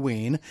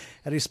Halloween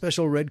at a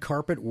special red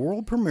carpet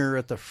world premiere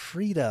at the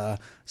Frida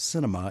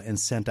Cinema in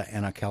Santa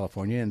Ana,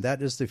 California. And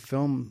that is the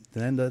film.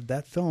 And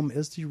that film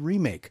is the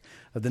remake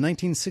of the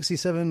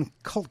 1967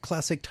 cult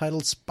classic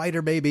titled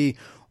Spider Baby,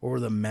 or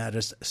The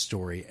Maddest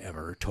Story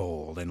Ever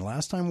Told. And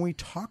last time we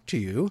talked to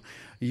you,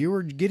 you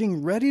were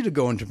getting ready to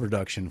go into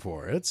production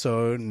for it.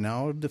 So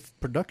now the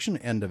production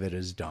end of it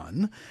is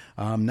done.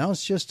 Now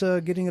it's just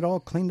getting it all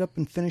cleaned up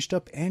and finished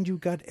up. And you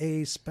got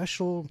a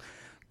special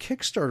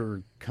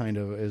Kickstarter kind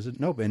of, is it?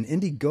 Nope, an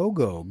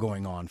Indiegogo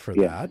going on for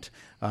that,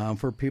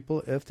 for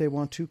people if they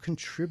want to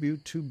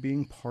contribute to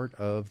being part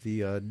of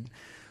the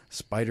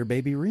Spider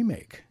Baby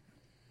remake.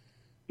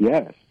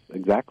 Yes,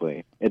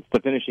 exactly. It's the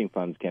Finishing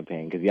Funds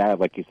campaign because,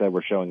 like you said,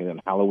 we're showing it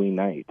on Halloween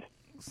night.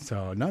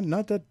 So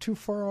not that too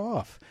far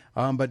off.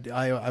 But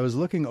I was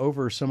looking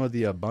over some of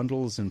the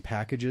bundles and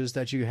packages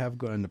that you have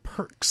going, the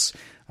perks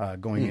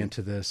going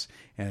into this,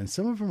 and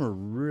some of them are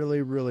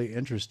really, really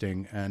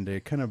interesting, and they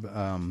kind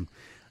of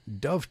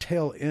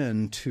dovetail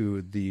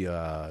into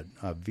the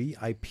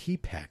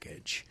VIP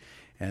package.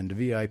 And the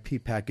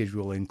VIP package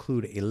will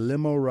include a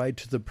limo ride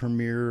to the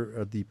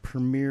premiere. The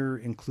premiere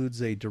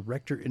includes a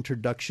director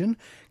introduction,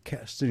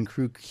 cast and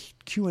crew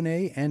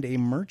Q&A, and a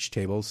merch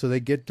table. So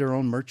they get their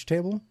own merch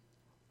table?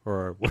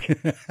 Or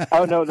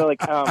oh no, like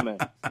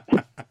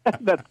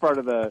that's part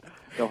of the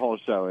whole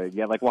show.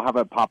 Yeah, like we'll have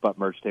a pop-up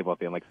merch table at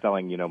the end, like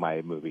selling,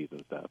 my movies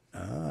and stuff.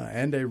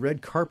 And a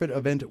red carpet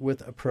event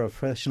with a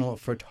professional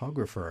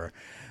photographer,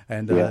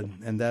 and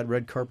that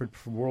red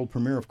carpet world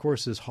premiere, of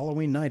course, is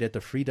Halloween night at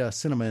the Frida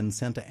Cinema in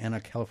Santa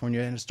Ana,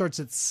 California, and it starts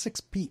at 6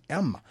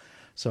 p.m.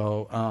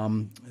 So,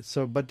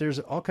 but there's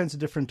all kinds of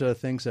different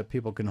things that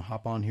people can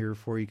hop on here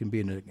for. You can be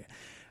an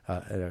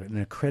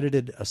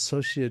accredited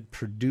associate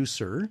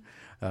producer,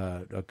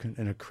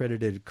 an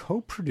accredited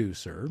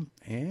co-producer,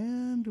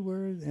 and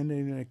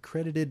an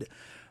accredited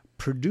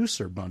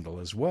producer bundle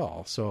as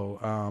well. So,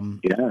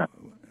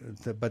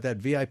 but that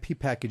VIP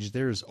package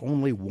there is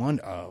only one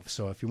of.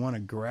 So if you want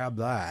to grab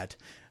that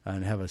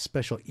and have a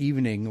special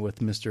evening with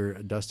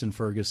Mr. Dustin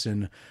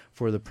Ferguson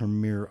for the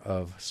premiere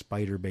of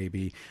Spider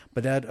Baby.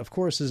 But that, of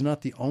course, is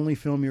not the only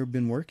film you've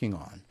been working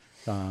on.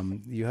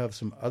 You have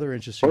some other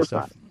interesting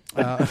stuff.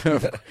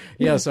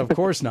 Yes, of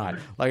course not.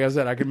 Like I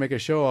said, I could make a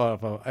show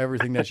of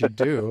everything that you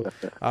do.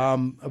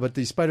 But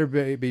the Spider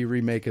Baby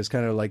remake is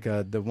kind of like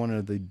one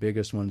of the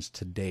biggest ones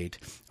to date.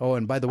 Oh,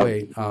 and by the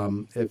way,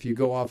 if you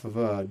go off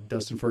of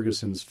Dustin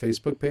Ferguson's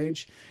Facebook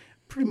page,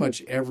 pretty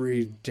much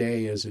every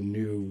day is a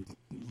new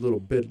little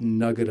bit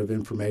nugget of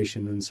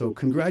information. And so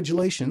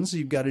congratulations,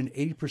 you've got an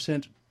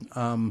 80%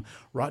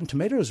 Rotten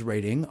Tomatoes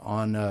rating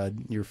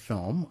on your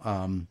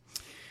film.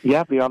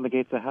 Beyond the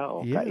Gates of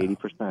Hell, got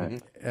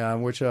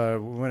 80%. Which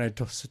when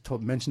I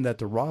mentioned that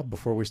to Rob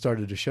before we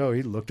started the show,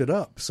 he looked it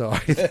up. So I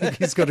think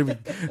he's going to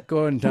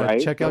go and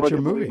check out your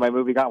movie. My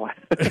movie got one.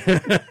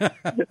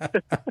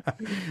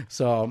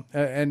 So,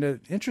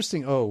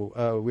 interesting.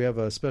 We have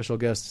a special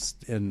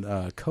guest and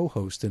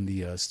co-host in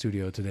the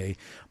studio today,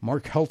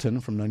 Mark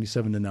Helton from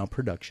 97 to Now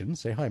Productions.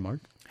 Say hi,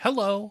 Mark.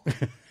 Hello.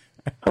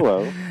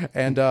 Hello.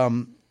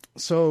 And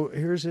so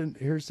here's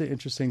the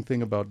interesting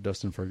thing about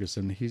Dustin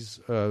Ferguson. He's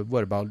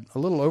about a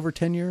little over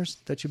 10 years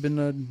that you've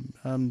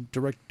been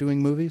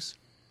doing movies?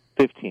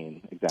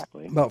 15,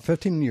 exactly. About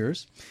 15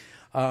 years.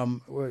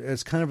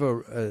 It's kind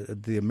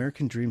of the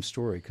American dream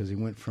story, because he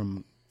went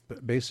from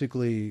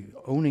basically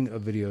owning a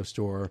video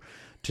store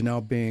to now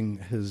being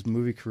his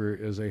movie career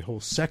is a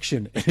whole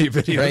section in a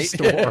video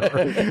store.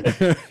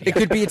 It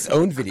could be its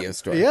own video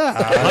store. Yeah.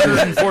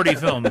 140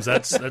 films.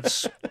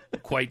 That's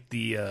quite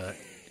the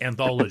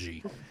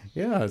anthology.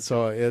 Yeah,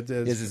 so it's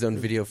his own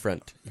video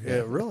front.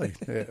 Yeah, really,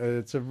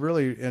 it's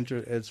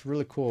it's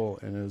really cool,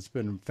 and it's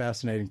been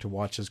fascinating to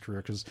watch his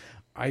career, because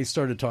I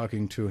started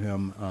talking to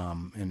him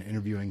and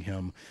interviewing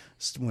him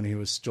when he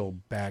was still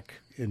back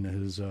in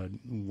his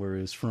where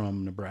he's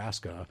from,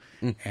 Nebraska,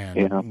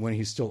 and when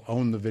he still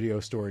owned the video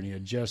store and he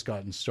had just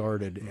gotten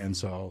started, and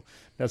so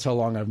that's how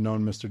long I've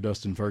known Mr.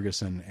 Dustin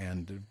Ferguson,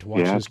 and to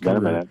watch his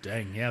career.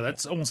 Dang,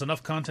 that's almost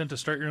enough content to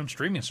start your own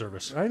streaming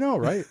service. I know,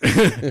 right?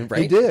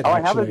 Right? He did.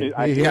 I have he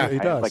does.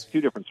 have like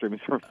 2 different streaming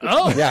services.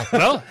 Oh, yeah.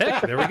 Well,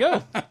 heck, there we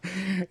go.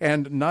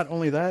 And not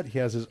only that, he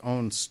has his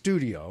own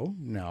studio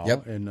now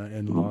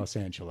in Los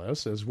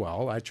Angeles as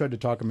well. I tried to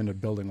talk him into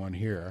building one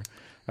here.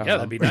 Yeah,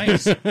 that'd be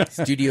nice.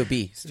 Studio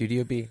B. Yeah,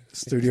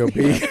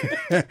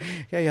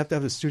 you have to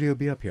have the Studio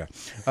B up here.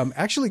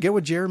 Actually, get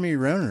with Jeremy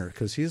Renner,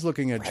 because he's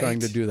looking at trying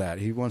to do that.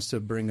 He wants to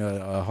bring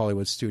a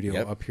Hollywood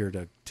studio up here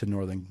to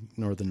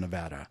northern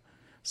Nevada.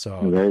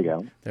 So there you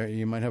go. There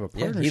you might have a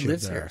partnership. Yeah, he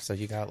lives there. here, so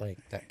you got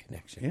that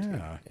connection.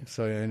 Yeah,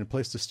 so and a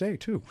place to stay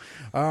too.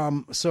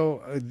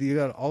 So you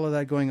got all of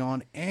that going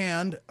on,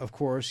 and of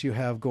course you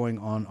have going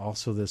on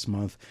also this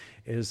month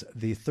is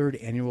the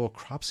 3rd annual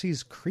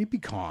Cropsy's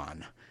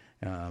CreepyCon.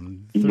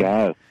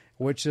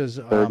 Which is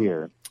 3rd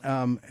year.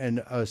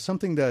 And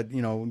something that,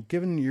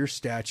 given your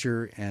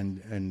stature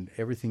and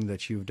everything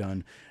that you've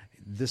done,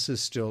 this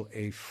is still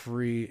a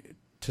free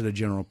to the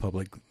general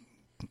public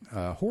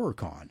horror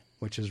con,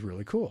 which is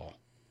really cool.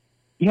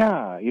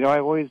 Yeah,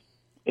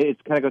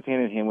 it kind of goes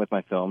hand in hand with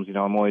my films.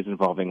 I'm always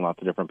involving lots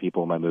of different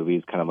people in my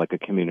movies, kind of like a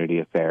community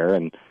affair,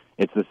 and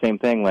it's the same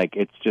thing. Like,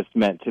 it's just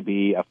meant to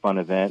be a fun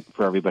event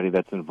for everybody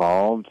that's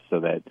involved,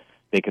 so that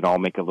they can all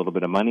make a little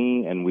bit of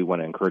money, and we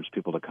want to encourage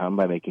people to come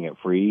by making it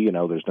free.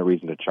 There's no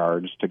reason to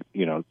charge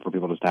for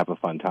people just to have a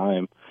fun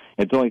time.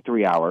 It's only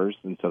 3 hours,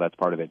 and so that's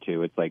part of it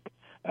too. It's like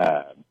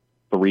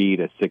 3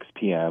 to 6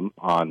 p.m.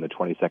 on the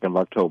 22nd of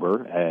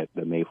October at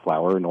the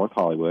Mayflower in North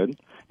Hollywood.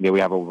 We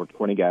have over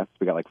 20 guests.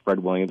 We got like Fred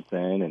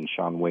Williamson and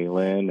Sean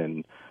Whalen,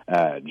 and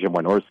Jim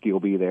Wynorski will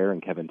be there,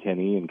 and Kevin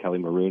Tenney and Kelly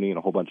Maroney, and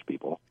a whole bunch of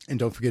people. And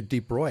don't forget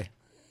Deep Roy.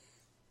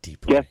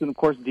 Yes, and of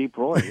course Deep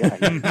Roy.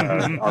 Yeah, he's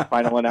our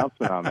final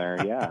announcement on there.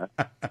 Yeah,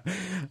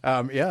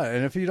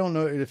 and if you don't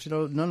know,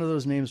 none of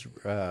those names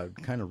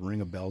kind of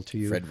ring a bell to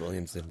you. Fred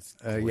Williamson's.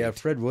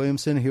 Fred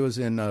Williamson. He was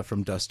in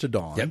From Dusk to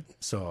Dawn. Yep.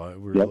 So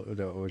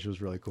which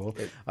was really cool.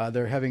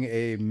 They're having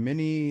a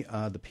mini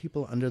The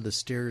People Under the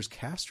Stairs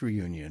cast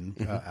reunion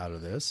out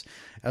of this,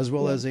 as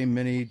well as a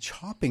mini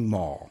Chopping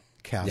Mall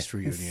cast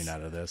reunion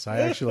out of this.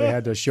 I actually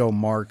had to show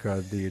Mark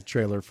the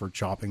trailer for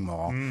Chopping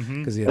Mall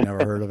because he had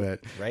never heard of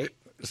it. Right.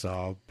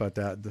 So, but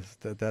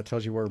that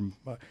tells you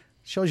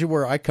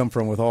where I come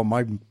from with all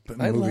my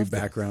movie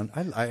background.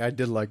 I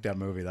did like that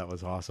movie. That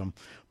was awesome.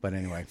 But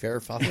anyway,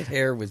 Farrah Fawcett's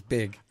hair was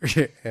big,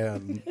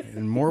 and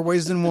in more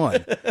ways than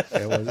one.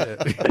 It was it.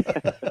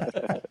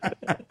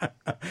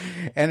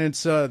 And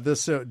it's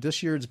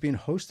this year it's being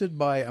hosted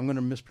by, I'm going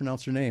to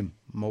mispronounce her name,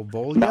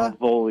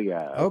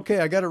 Malvolio. Okay,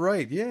 I got it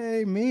right.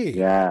 Yay, me.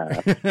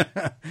 Yeah.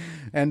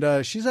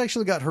 And she's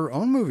actually got her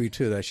own movie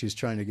too that she's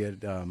trying to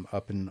get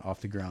up and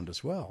off the ground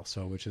as well.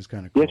 So, which is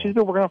kind of cool. Yeah, she's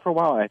been working on it for a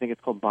while. I think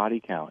it's called Body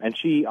Count, and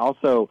she's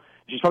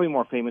probably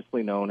more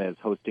famously known as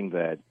hosting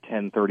the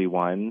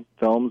 1031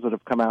 films that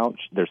have come out.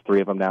 There's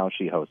 3 of them now.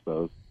 She hosts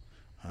those.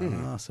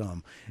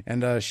 Awesome.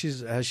 And has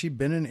she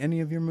been in any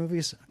of your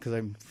movies? Because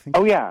I think.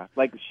 Oh yeah,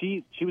 like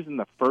she was in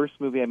the first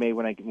movie I made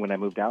when I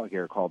moved out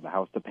here called The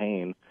House to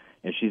Pain,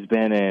 and she's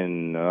been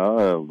in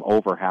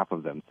over half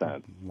of them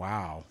since.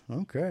 Wow.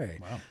 Okay.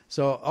 Wow.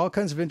 So all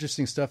kinds of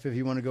interesting stuff if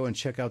you want to go and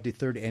check out the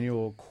 3rd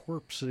annual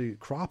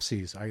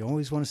Cropsies. I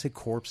always want to say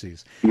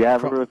Corpsies. Yeah,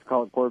 everyone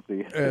call it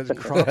Corpsy.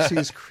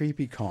 Cropsies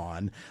Creepy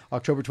Con,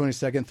 October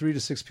 22nd, 3 to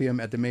 6 p.m.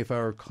 at the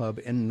Mayflower Club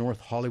in North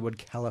Hollywood,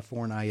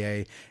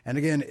 California. And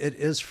again, it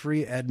is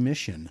free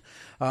admission.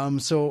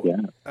 Let's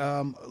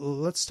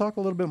talk a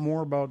little bit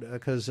more about,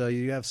 because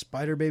you have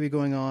Spider Baby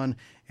going on,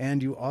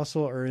 and you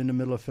also are in the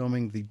middle of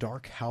filming The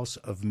Dark House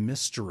of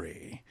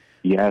Mystery.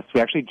 Yes, we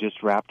actually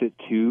just wrapped it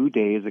 2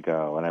 days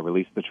ago, and I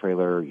released the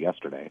trailer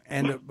yesterday.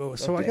 And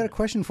so I got a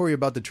question for you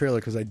about the trailer,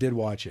 because I did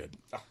watch it.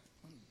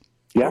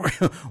 Yeah.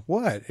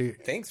 What?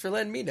 Thanks for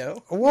letting me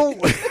know. Whoa.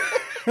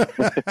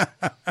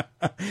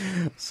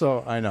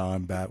 So I know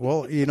I'm bad.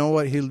 Well, you know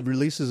what? He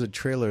releases a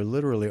trailer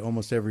literally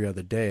almost every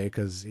other day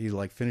because he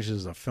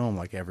finishes a film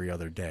like every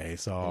other day.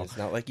 So and it's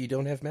not like you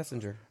don't have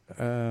Messenger.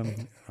 I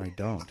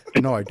don't.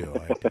 No, I do.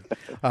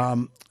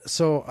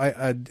 So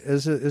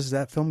is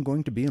that film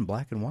going to be in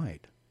black and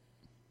white?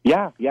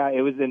 Yeah.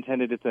 It was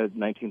intended. It's a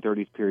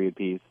 1930s period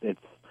piece. It's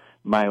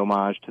my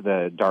homage to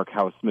the Dark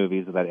House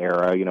movies of that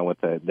era. You know, with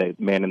the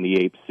man in the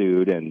ape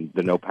suit and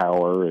the no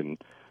power and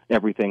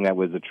everything that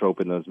was a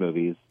trope in those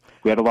movies.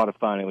 We had a lot of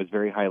fun. It was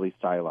very highly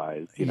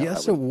stylized.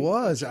 Yes, it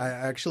was.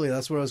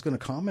 That's what I was going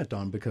to comment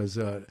on, because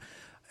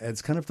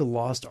it's kind of the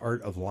lost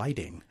art of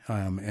lighting.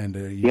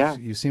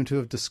 You seem to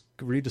have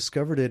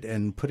rediscovered it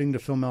and putting the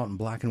film out in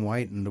black and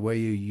white, and the way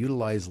you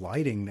utilize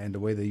lighting and the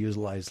way they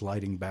utilized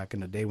lighting back in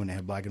the day when they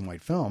had black and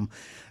white film.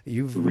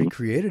 You've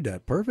recreated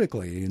that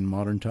perfectly in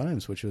modern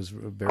times, which was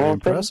very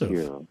impressive. Thank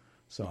you.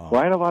 So.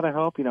 Well, I had a lot of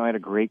help. I had a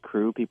great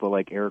crew. People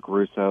like Eric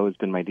Russo, who's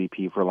been my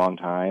DP for a long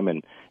time,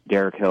 and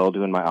Derek Hill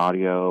doing my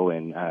audio,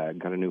 and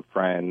got a new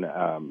friend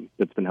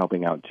that's been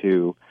helping out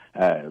too,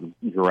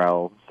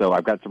 Jarrell. So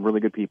I've got some really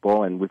good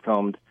people, and we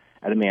filmed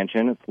at a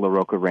mansion. It's La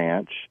Roca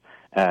Ranch.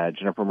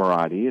 Jennifer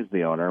Morati is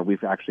the owner.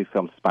 We've actually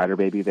filmed Spider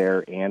Baby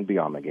there and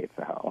Beyond the Gates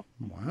of Hell.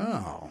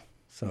 Wow.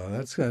 So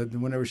that's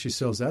whenever she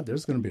sells that,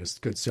 there's going to be a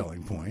good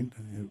selling point.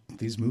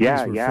 These movies were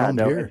filmed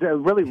here. It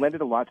really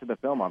lended a lot to the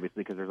film,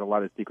 obviously, because there's a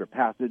lot of secret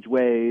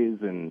passageways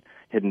and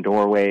hidden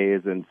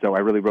doorways, and so I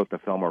really wrote the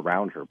film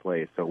around her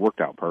place, so it worked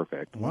out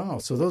perfect. Wow!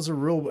 So those are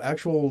real,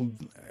 actual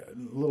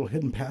little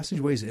hidden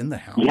passageways in the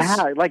house.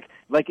 Yeah, like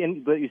what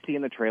you see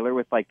in the trailer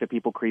with the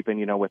people creeping,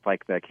 with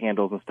the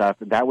candles and stuff.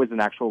 That was an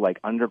actual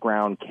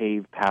underground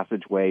cave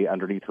passageway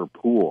underneath her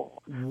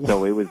pool. Whoa.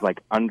 So it was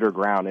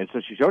underground, and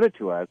so she showed it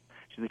to us.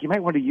 She's like, you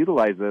might want to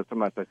utilize this. And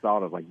once I saw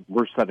it, I was like,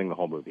 we're setting the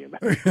whole movie in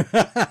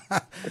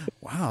that.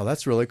 Wow,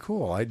 that's really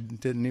cool. I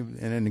didn't even.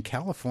 And in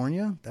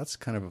California, that's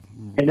kind of.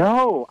 I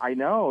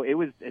know. It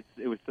was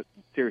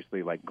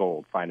seriously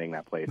gold finding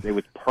that place. It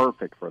was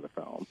perfect for the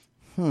film.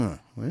 Well,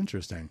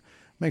 interesting.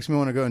 Makes me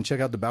want to go and check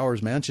out the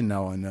Bowers Mansion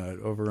now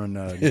over in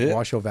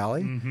Washoe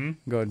Valley. Mm-hmm.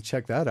 Go and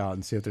check that out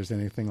and see if there's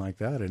anything like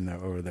that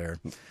over there.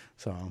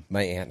 So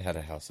my aunt had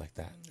a house like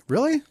that.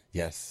 Really?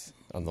 Yes,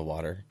 on the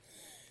water.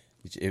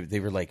 They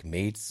were like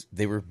maids.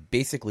 They were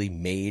basically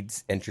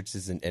maids,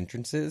 exits and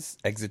entrances,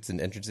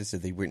 so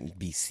they wouldn't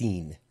be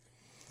seen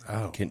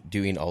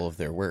doing all of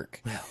their work.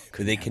 Well,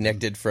 so they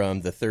connected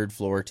from the 3rd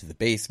floor to the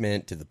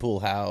basement to the pool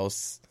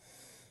house.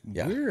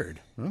 Yeah. Weird.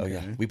 Okay. Oh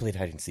yeah, we played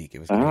hide and seek. It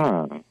was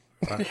great.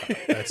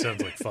 That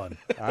sounds like fun.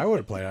 I would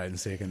have played hide and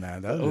seek in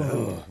that.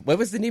 What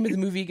was the name of the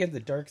movie again? The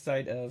Dark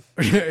Side of...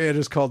 It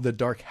is called The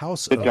Dark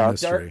House of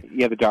Mystery.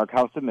 The Dark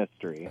House of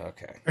Mystery.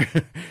 Okay.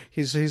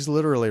 He's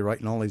literally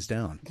writing all these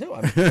down. No,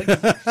 I'm...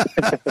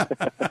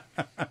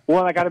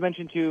 Well, I got to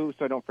mention, too,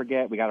 so I don't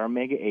forget, we got our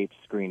Mega H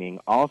screening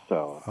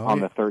also on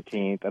the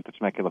 13th at the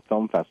Temecula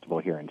Film Festival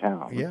here in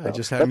town. Yeah, so I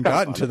just haven't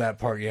gotten to that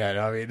part yet.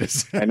 I mean,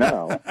 I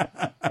know.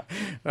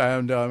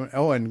 And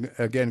and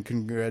again,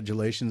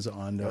 congratulations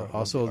on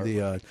also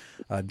the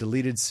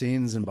deleted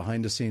scenes and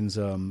behind-the-scenes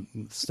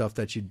stuff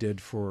that you did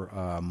for,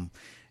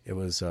 it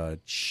was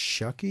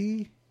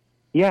Chucky?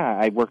 Yeah,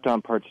 I worked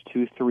on parts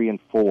 2, 3, and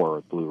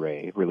 4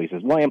 Blu-ray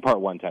releases. Well, and part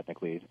 1,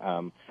 technically.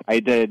 I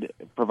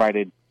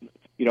provided...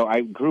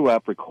 I grew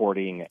up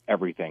recording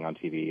everything on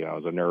TV. I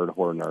was a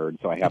horror nerd,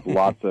 so I have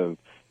lots of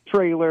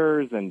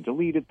trailers and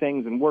deleted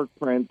things and work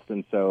prints,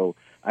 and so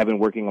I've been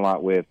working a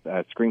lot with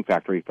Scream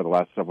Factory for the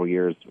last several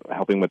years,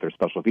 helping with their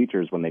special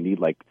features when they need,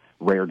 like,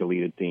 rare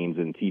deleted scenes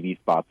and TV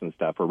spots and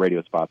stuff, or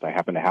radio spots. I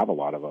happen to have a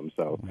lot of them,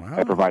 so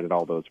I provided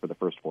all those for the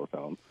first 4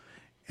 films.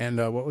 And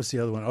what was the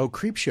other one? Oh,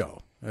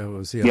 Creepshow. It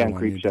was the other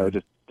one.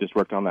 Creepshow. Just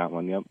worked on that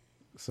one, yep.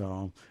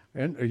 So...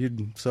 And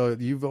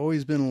you've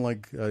always been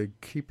like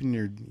keeping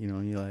your,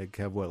 you like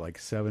have what, like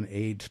 7,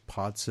 8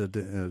 pots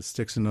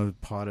sticks in a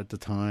pot at the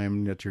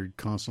time that you're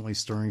constantly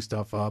stirring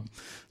stuff up.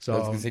 So I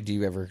was gonna say, do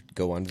you ever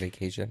go on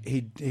vacation?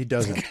 He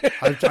doesn't.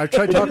 I've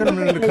tried talking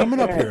him into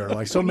coming up here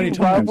like so many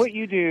times. Love what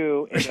you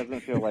do. It doesn't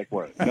feel like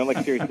work. No,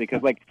 like seriously,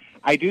 because like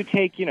I do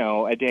take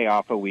a day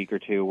off a week or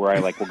two where I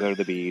will go to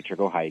the beach or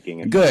go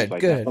hiking. And good.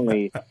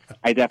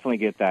 I definitely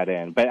get that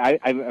in. But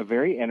I'm a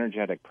very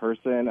energetic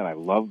person, and I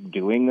love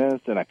doing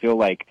this, and I feel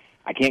like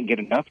I can't get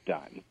enough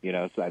done,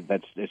 so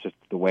it's just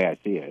the way I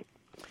see it.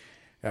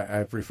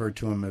 I've referred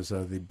to him as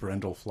the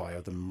Brindlefly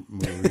of the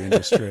movie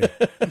industry.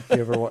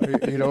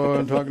 You know what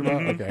I'm talking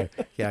about? Okay.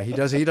 Yeah, he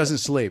doesn't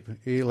sleep.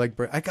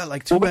 I got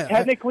like 2 minutes.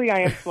 Technically,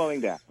 I am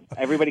slowing down.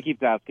 Everybody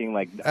keeps asking,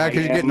 because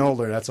you're getting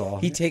older, that's all.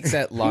 He takes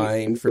that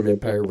line from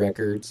Empire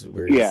Records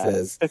where he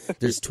says,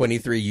 there's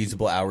 23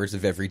 usable hours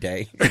of every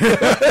day.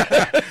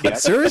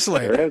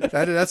 Seriously,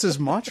 that's his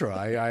mantra.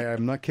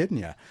 I'm not kidding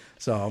you.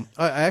 So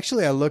I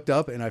looked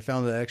up and I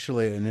found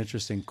actually an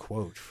interesting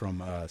quote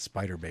from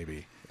Spider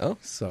Baby. Oh,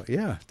 so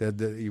yeah,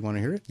 you want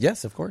to hear it?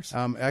 Yes, of course.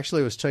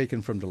 Actually, it was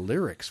taken from the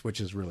lyrics,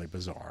 which is really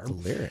bizarre. The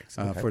lyrics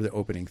okay. For the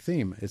opening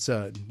theme. It's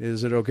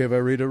is it okay if I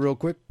read it real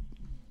quick?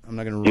 I'm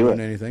not going to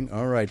ruin anything.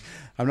 All right,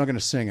 I'm not going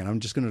to sing it.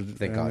 I'm just going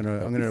to. I'm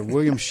going to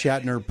William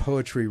Shatner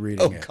poetry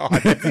reading it. Oh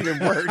God, that's even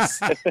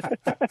worse.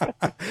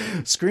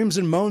 Screams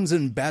and moans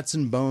and bats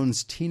and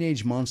bones,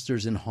 teenage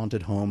monsters in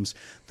haunted homes,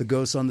 the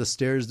ghosts on the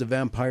stairs, the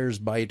vampires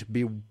bite.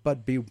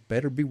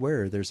 Better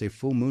beware. There's a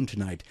full moon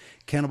tonight.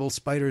 Cannibal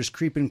spiders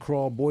creep and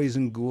crawl. Boys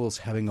and ghouls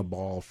having a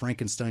ball.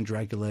 Frankenstein,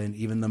 Dracula, and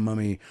even the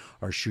mummy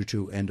are sure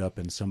to end up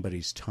in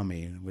somebody's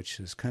tummy, which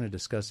is kind of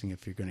disgusting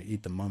if you're going to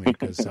eat the mummy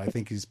because I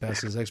think he's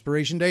past his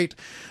expiration date.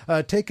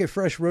 Take a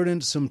fresh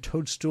rodent, some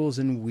toadstools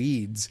and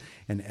weeds,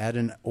 and add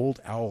an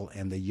old owl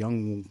and the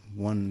young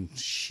one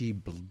she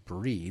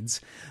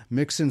breeds.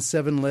 Mix in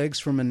 7 legs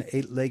from an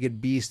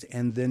 8-legged beast,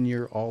 and then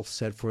you're all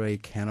set for a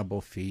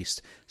cannibal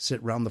feast.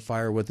 Sit round the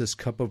fire with this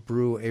cup of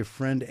brew, a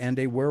friend and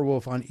a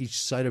werewolf on each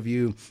side of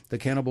you. The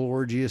cannibal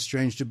orgy is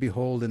strange to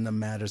behold, and the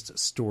maddest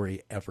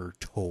story ever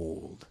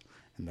told.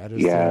 And that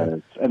is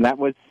and that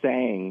was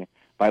sang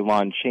by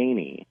Lon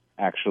Chaney.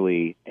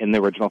 Actually, in the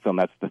original film,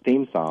 that's the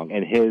theme song,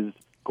 and his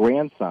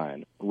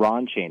grandson,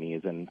 Ron Chaney,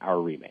 is in our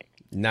remake.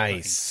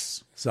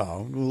 Nice.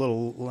 So, a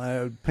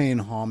little paying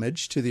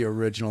homage to the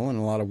original in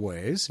a lot of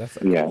ways. That's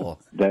cool.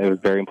 It was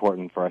very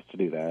important for us to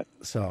do that.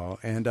 So,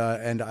 and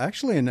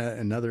actually,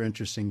 another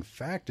interesting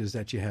fact is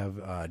that you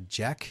have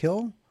Jack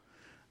Hill.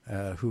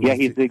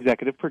 He's the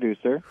executive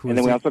producer. And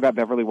then we also got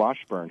Beverly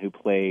Washburn, who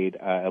played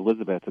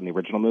Elizabeth in the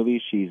original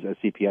movie. She's a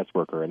CPS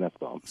worker in this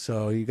film.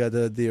 So you got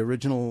the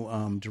original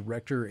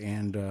director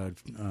and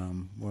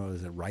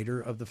writer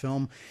of the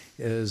film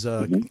is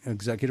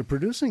executive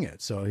producing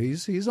it. So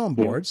he's on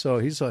board. So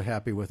he's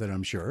happy with it,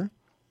 I'm sure.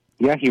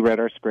 Yeah, he read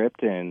our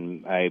script,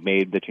 and I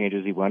made the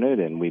changes he wanted,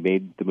 and we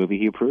made the movie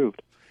he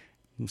approved.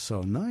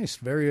 So nice,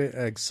 very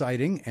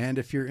exciting. And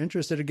if you're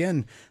interested,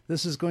 again,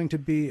 this is going to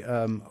be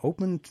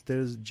open.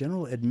 There's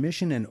general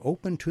admission and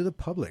open to the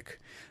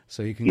public.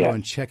 So you can go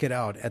and check it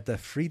out at the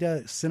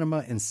Frida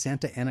Cinema in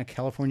Santa Ana,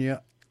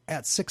 California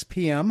at 6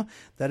 p.m.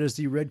 That is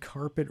the red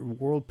carpet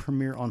world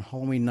premiere on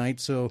Halloween night.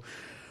 So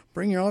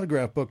bring your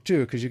autograph book,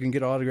 too, because you can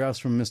get autographs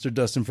from Mr.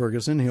 Dustin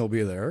Ferguson. He'll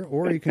be there.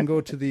 Or you can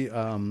go to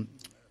the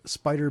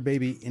Spider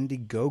Baby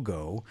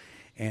Indiegogo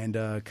and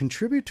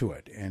contribute to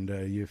it. And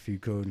if you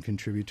go and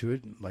contribute to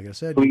it, like I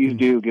said... Please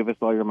do. Give us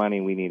all your money.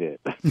 We need it.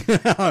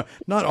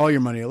 Not all your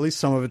money. At least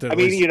some of it.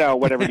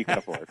 Whatever you can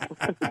afford.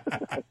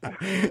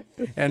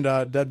 And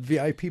that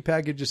VIP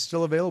package is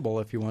still available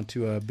if you want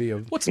to be a...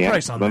 What's the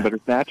price on that? Better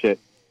snatch it.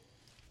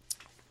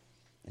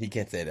 He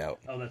can't say it out.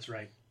 Oh, that's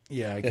right.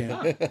 Yeah, I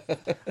can't.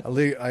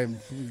 The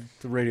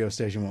radio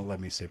station won't let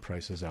me say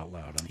prices out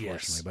loud, unfortunately.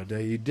 Yes. But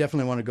you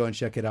definitely want to go and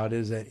check it out. It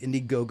is at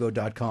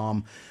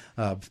Indiegogo.com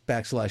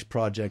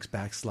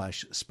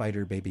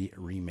 /projects/Spider Baby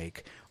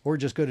Remake. Or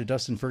just go to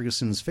Dustin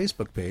Ferguson's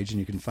Facebook page and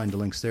you can find the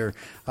links there.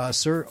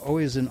 Sir,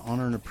 always an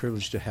honor and a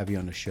privilege to have you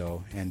on the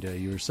show. And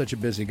you're such a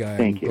busy guy.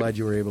 Thank you. Glad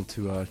you were able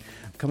to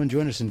come and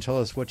join us and tell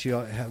us what you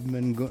have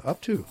been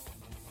up to.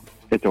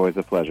 It's always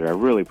a pleasure. I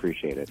really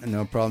appreciate it.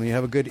 No problem. You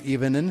have a good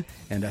evening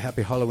and a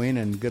happy Halloween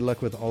and good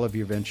luck with all of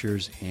your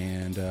ventures.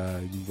 And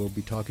we'll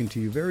be talking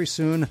to you very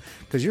soon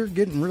because you're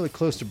getting really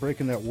close to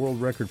breaking that world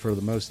record for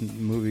the most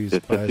movies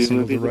Just by a a few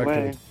single movies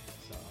director. away.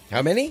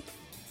 How many?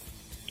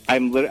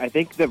 I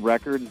think the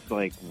record's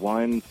like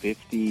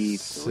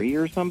 153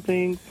 or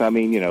something. So, I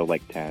mean,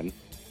 like 10.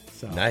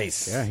 So,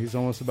 Nice. Yeah, he's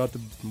almost about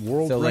the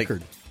world So, like,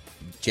 record.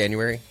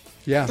 January?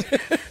 Yeah.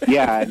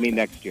 Yeah, I mean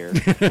next year.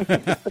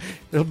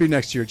 It'll be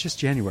next year, just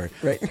January.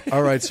 Right.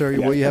 All right, sir.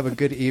 Well, you have a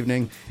good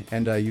evening,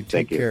 and you take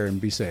Thank you. care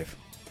and be safe.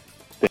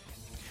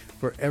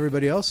 For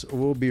everybody else,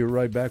 we'll be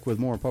right back with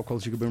more Pop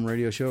Culture Kaboom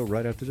Radio Show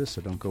right after this,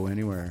 so don't go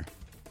anywhere.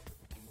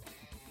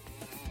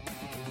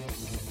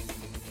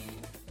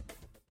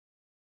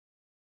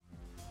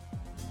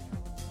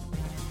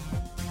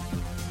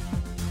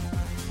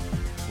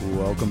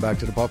 Welcome back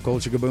to the Pop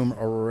Culture Kaboom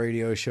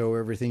Radio Show.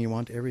 Everything you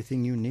want,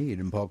 everything you need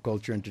in pop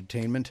culture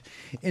entertainment.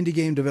 Indie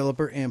game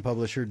developer and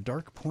publisher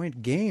Dark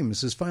Point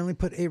Games has finally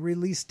put a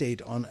release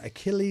date on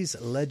Achilles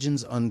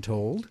Legends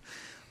Untold.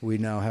 We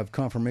now have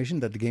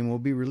confirmation that the game will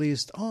be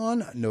released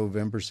on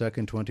November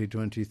 2nd,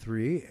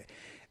 2023,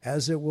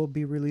 as it will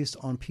be released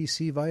on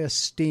PC via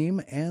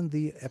Steam and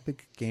the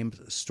Epic Games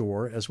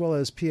Store, as well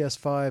as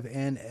PS5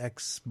 and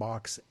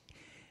Xbox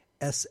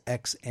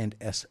SX and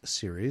S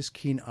series.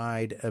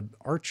 Keen-eyed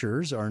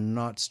archers are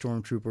not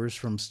stormtroopers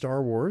from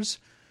Star Wars.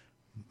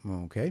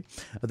 Okay.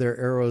 Their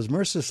arrows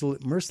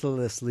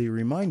mercilessly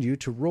remind you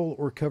to roll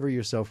or cover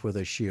yourself with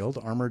a shield.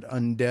 Armored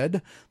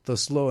undead, though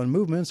slow in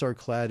movements, are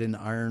clad in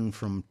iron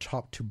from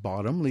top to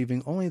bottom,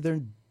 leaving only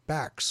their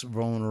backs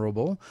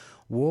vulnerable.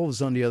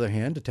 Wolves, on the other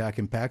hand, attack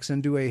in packs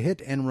and do a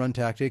hit-and-run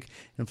tactic,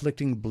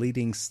 inflicting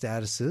bleeding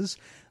statuses.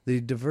 The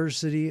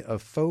diversity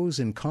of foes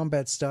and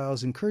combat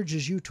styles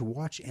encourages you to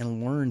watch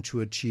and learn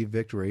to achieve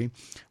victory,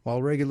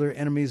 while regular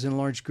enemies in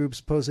large groups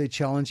pose a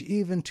challenge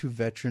even to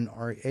veteran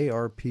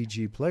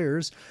ARPG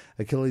players.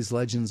 Achilles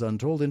Legends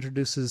Untold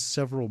introduces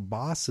several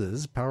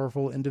bosses,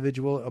 powerful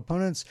individual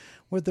opponents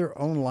with their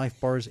own life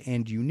bars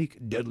and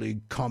unique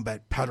deadly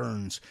combat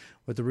patterns.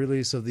 With the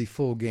release of the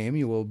full game,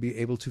 you will be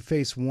able to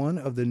face one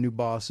of the new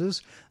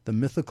bosses, the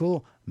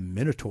mythical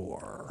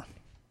Minotaur.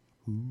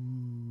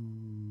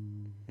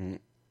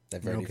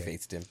 I've already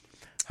faced him.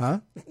 Huh?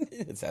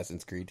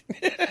 Assassin's Creed.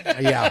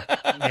 Yeah.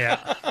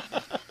 Yeah.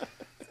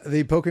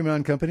 The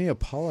Pokemon Company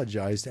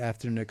apologized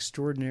after an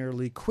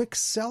extraordinarily quick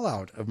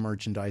sellout of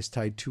merchandise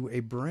tied to a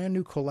brand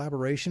new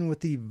collaboration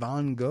with the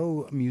Van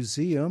Gogh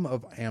Museum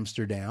of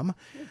Amsterdam.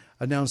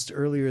 Announced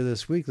earlier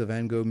this week, the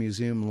Van Gogh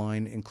Museum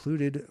line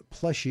included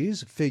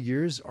plushies,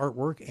 figures,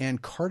 artwork,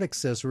 and card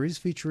accessories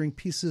featuring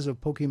pieces of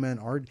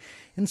Pokemon art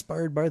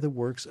inspired by the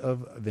works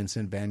of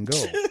Vincent van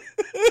Gogh.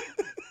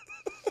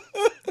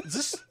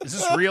 Is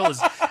this real?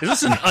 Is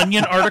this an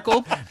Onion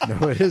article?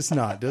 No, it is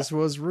not. This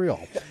was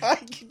real.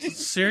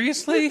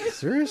 Seriously?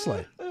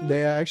 Seriously.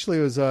 They actually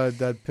was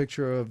that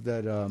picture of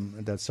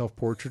that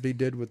self-portrait he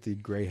did with the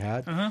gray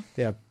hat. Uh-huh.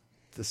 Yeah,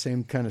 the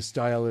same kind of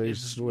style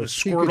as With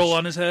Squirtle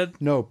on his head?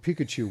 No,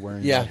 Pikachu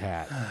wearing that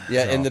hat.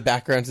 Yeah, and the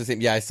background's the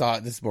same. Yeah, I saw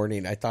it this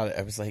morning. I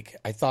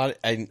thought,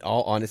 in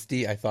all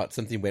honesty, I thought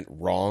something went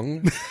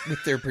wrong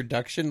with their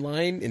production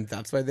line, and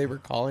that's why they were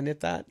calling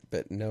it that.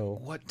 But no.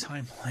 What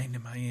timeline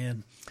am I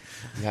in?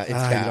 Yeah, it's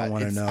I bad. don't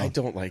want to know. I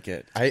don't like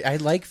it. I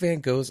like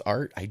Van Gogh's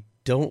art. I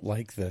don't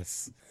like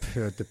this.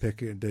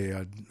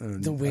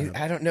 The way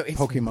I don't know. It's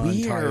Pokemon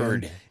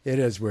weird. tie-in. It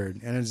is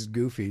weird and it's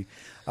goofy.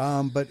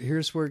 But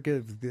here's where it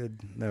gets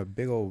the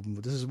big old.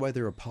 This is why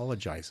they're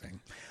apologizing.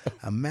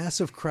 A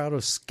massive crowd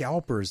of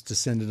scalpers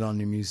descended on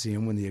the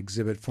museum when the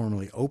exhibit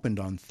formally opened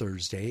on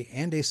Thursday,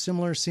 and a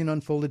similar scene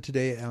unfolded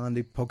today on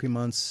the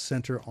Pokemon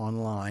Center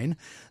online.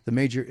 The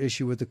major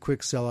issue with the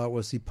quick sellout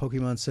was the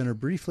Pokemon Center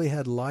briefly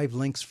had live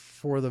links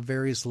for the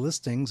various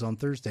listings on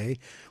Thursday,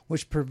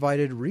 which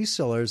provided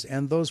resellers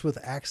and those with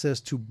access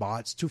to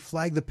bots to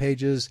flag the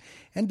pages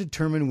and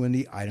determine when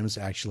the items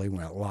actually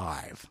went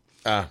live.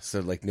 So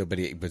like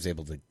nobody was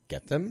able to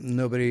get them?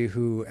 Nobody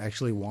who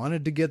actually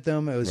wanted to get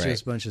them. It was Right.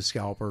 just a bunch of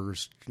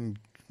scalpers, and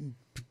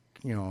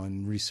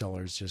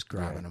resellers just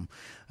grabbing them.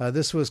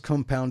 This was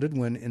compounded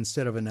when,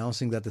 instead of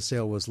announcing that the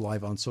sale was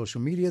live on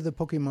social media, the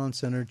Pokemon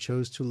Center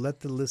chose to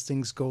let the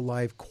listings go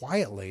live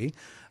quietly,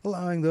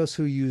 allowing those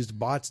who used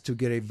bots to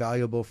get a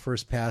valuable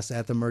first pass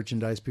at the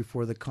merchandise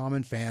before the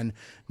common fan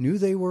knew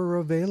they were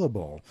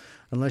available.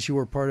 Unless you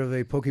were part of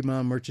a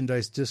Pokemon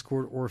merchandise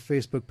Discord or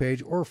Facebook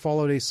page, or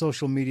followed a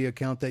social media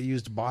account that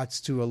used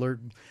bots to alert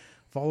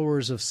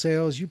followers of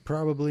sales, you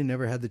probably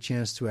never had the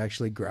chance to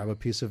actually grab a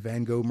piece of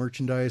Van Gogh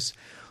merchandise.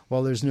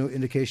 While there's no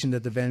indication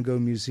that the Van Gogh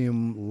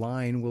Museum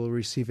line will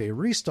receive a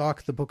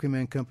restock, the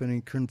Pokemon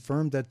Company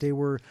confirmed that they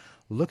were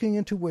looking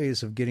into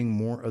ways of getting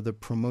more of the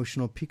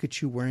promotional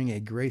Pikachu wearing a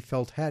gray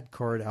felt hat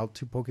card out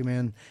to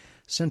Pokemon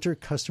Center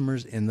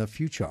customers in the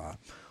future.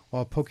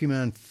 While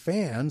Pokemon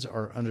fans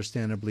are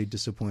understandably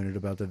disappointed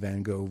about the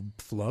Van Gogh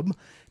flub,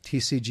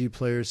 TCG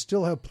players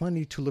still have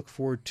plenty to look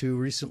forward to.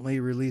 Recently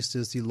released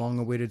is the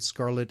long-awaited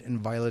Scarlet and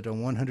Violet, a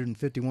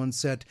 151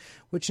 set,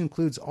 which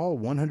includes all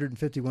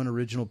 151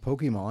 original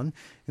Pokemon,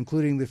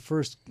 including the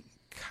first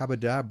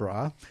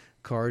Kabadabra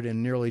card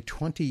in nearly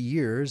 20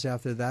 years.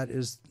 After that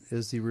is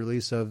the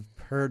release of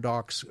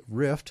Paradox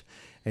Rift,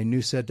 a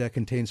new set that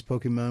contains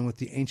Pokemon with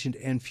the ancient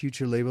and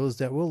future labels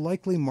that will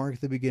likely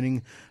mark the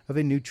beginning of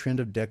a new trend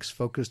of decks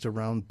focused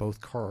around both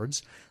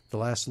cards. The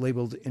last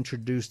labeled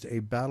introduced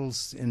battle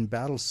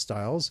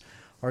styles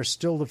are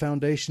still the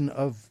foundation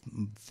of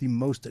the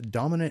most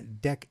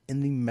dominant deck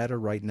in the meta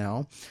right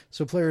now.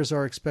 So players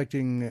are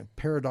expecting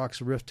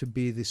Paradox Rift to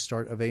be the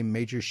start of a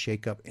major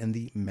shakeup in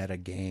the meta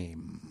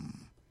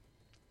game.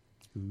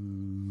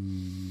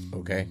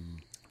 Okay.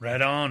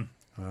 Right on.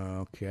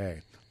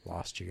 Okay.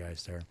 Lost you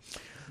guys there.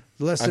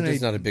 I'm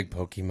just not a big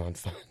Pokemon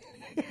fan.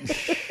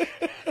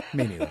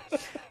 Me neither.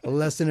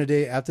 Less than a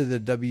day after the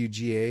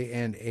WGA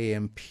and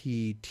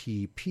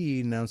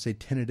AMPTP announced a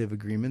tentative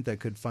agreement that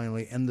could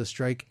finally end the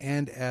strike,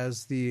 and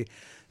as the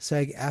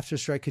SAG-AFTRA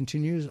strike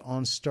continues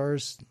on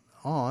Stars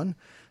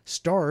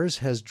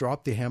has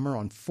dropped the hammer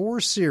on 4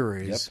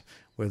 series,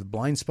 with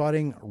Blind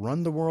Spotting,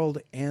 Run the World,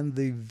 and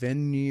the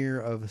Veneer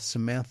of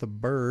Samantha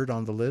Bird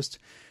on the list,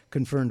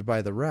 confirmed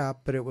by The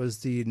Wrap. But it was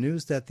the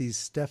news that the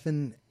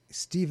Stephen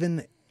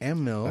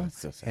Amell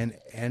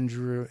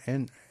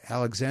and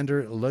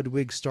Alexander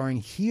Ludwig starring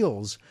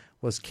Heels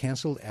was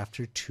canceled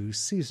after 2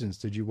 seasons.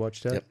 Did you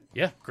watch that? Yep.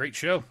 Yeah, great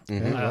show.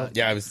 Mm-hmm.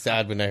 I was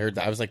sad when I heard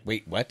that. I was like,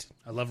 wait, what?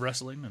 I love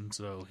wrestling, and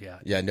so, yeah.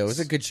 Yeah, no, it was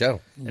a good show.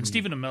 And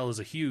Stephen Amell is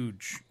a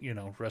huge,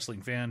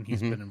 wrestling fan.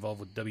 He's been involved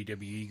with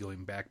WWE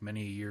going back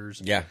many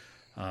years. Yeah,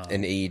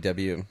 and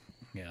AEW.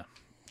 Yeah.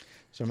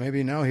 So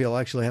maybe now he'll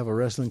actually have a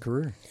wrestling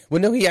career.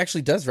 Well, no, he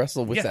actually does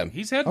wrestle with them.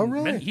 He's had,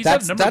 really? he's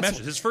had a number of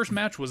matches. His first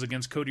match was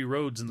against Cody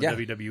Rhodes in the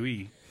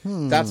WWE.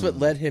 That's what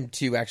led him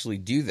to actually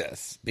do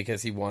this,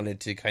 because he wanted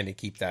to kind of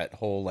keep that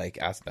whole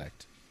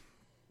aspect.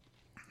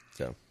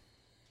 So,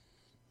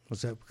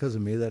 was that because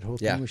of me? That whole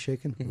thing was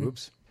shaking.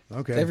 Oops.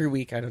 Okay. Every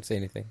week I don't say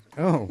anything.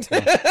 Oh,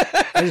 well,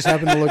 I just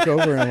happened to look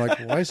over and I'm like,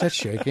 why is that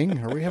shaking?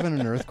 Are we having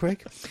an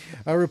earthquake?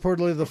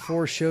 Reportedly, the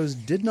 4 shows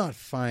did not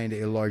find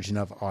a large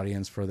enough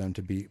audience for them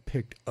to be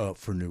picked up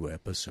for new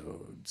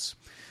episodes.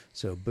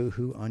 So,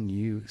 boo-hoo on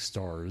you,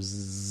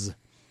 stars.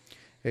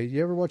 Hey,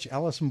 you ever watch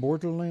Alice in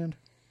Borderland?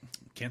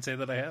 Can't say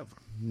that I have.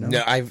 No,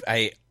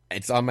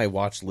 it's on my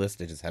watch list.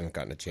 I just haven't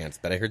gotten a chance.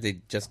 But I heard they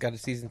just got a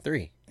season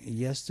 3.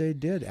 Yes, they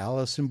did.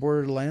 Alice in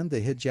Borderland, the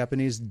hit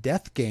Japanese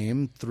death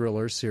game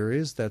thriller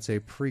series that's a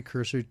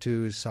precursor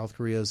to South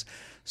Korea's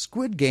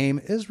Squid Game,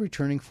 is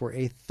returning for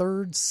a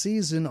 3rd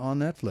season on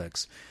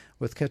Netflix,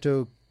 with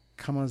Keto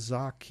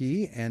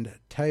Kamazaki and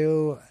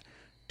Tao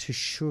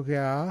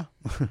Tishuga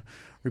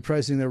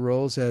reprising their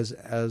roles as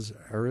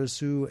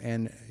Arisu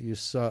and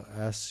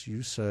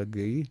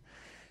Yusagi.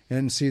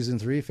 In Season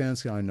 3,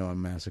 fans... I know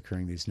I'm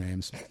massacring these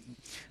names.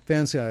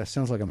 Fans... it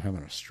sounds like I'm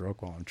having a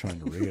stroke while I'm trying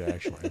to read,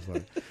 actually.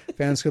 But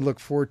fans could look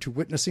forward to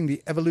witnessing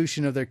the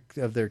evolution of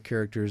their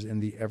characters in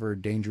the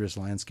ever-dangerous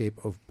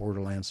landscape of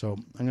Borderlands. So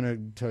I'm going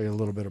to tell you a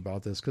little bit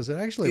about this, because it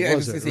actually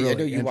was a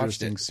really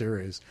interesting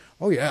series.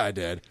 Oh, yeah, I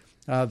did.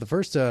 The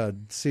first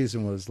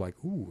season was like,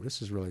 ooh,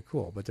 this is really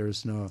cool. But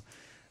there's no...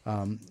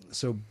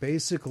 so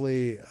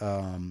basically,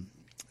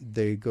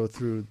 they go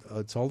through...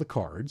 it's all the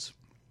cards.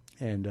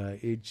 And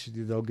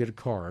they'll get a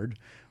card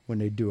when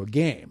they do a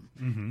game,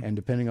 and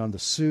depending on the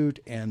suit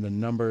and the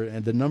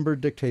number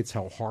dictates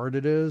how hard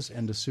it is,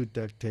 and the suit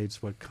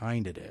dictates what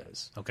kind it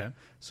is. Okay.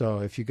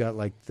 So if you got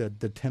like the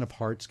 10 of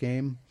Hearts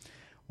game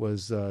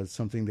was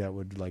something that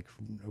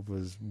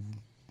was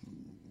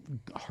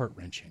heart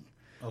wrenching.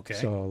 Okay.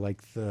 So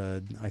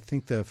I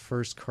think the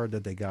first card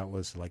that they got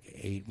was like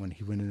 8 when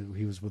he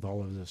was with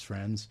all of his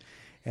friends,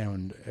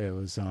 and it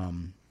was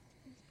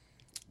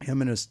him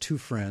and his 2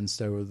 friends,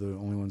 they were the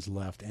only ones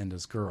left, and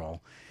his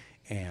girl,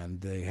 and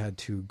they had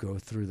to go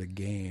through the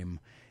game,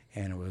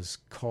 and it was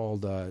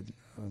called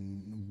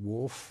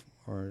Wolf,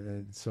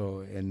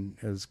 and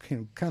it was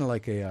kind of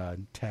like a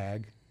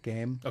tag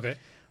game. Okay.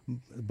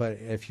 But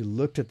if you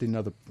looked at the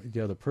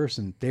other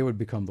person, they would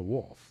become the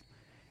wolf.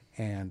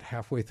 And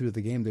halfway through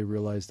the game, they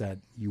realized that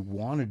you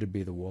wanted to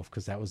be the wolf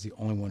because that was the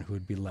only one who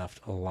would be left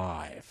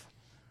alive.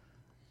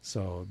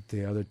 So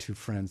the other 2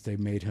 friends, they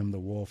made him the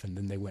wolf, and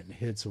then they went and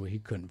hid so he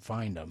couldn't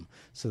find him,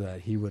 so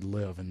that he would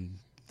live, and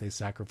they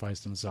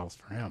sacrificed themselves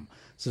for him.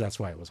 So that's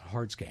why it was a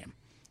Hearts game.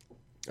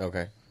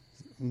 Okay.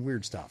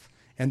 Weird stuff.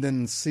 And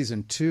then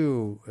Season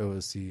 2, it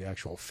was the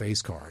actual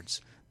face cards,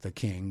 the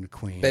king, the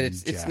queen, but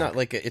it's Jack. not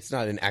it's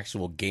not an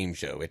actual game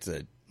show.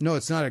 No,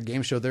 it's not a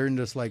game show. They're in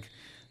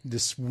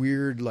this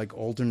weird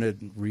alternate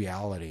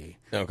reality.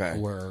 Okay.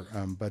 Where,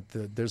 but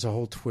there's a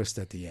whole twist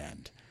at the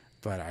end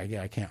but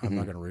I can't. I'm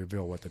not going to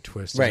reveal what the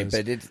twist Right, is.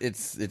 but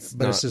it's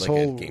But not it's this like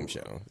whole a game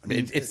show.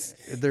 There's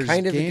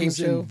kind of a game games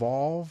show.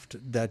 involved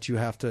that you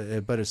have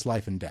to, but it's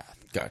life and death.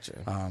 Gotcha.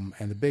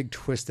 And the big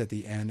twist at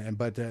the end,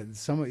 but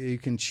you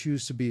can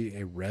choose to be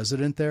a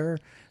resident there,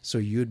 so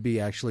you'd be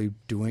actually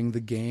doing the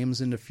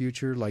games in the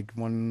future. Like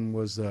one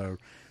was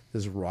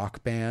this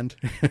rock band,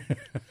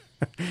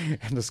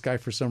 and this guy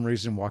for some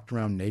reason walked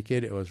around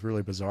naked. It was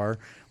really bizarre,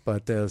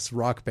 but this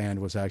rock band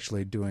was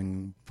actually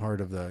doing part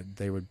of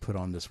they would put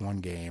on this one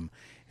game,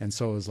 and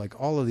so it was like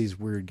all of these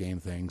weird game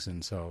things.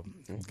 And so,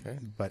 okay.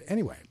 But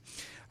anyway,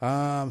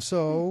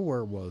 so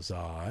where was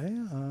I?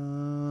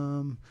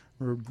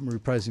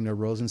 Reprising their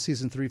roles in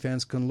Season 3,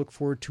 fans can look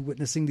forward to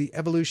witnessing the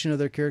evolution of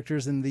their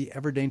characters in the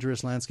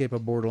ever-dangerous landscape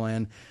of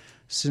Borderland.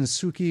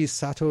 Shinsuke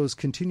Sato's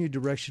continued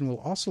direction will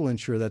also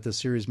ensure that the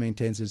series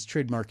maintains its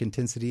trademark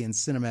intensity and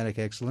cinematic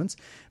excellence.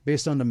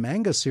 Based on the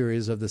manga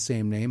series of the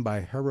same name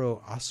by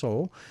Hiro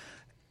Aso,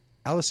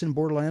 Alice in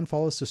Borderland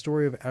follows the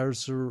story of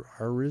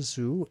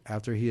Arisu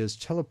after he is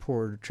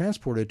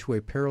transported to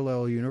a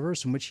parallel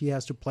universe in which he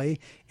has to play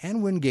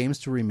and win games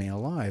to remain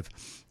alive.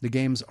 The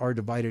games are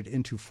divided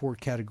into 4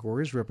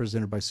 categories,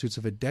 represented by suits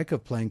of a deck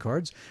of playing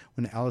cards.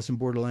 When Alice in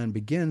Borderland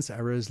begins,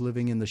 Arisu,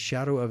 living in the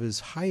shadow of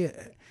his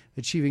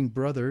high-achieving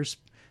brothers,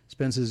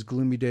 spends his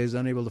gloomy days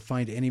unable to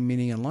find any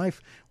meaning in life.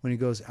 When he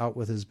goes out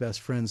with his best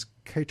friends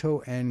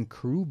Kaito and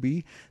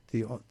Kurubi,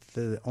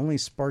 the only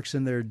sparks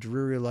in their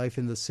dreary life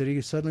in the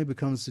city suddenly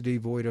becomes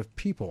devoid of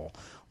people.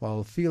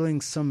 While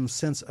feeling some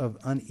sense of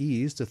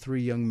unease, the 3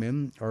 young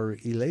men are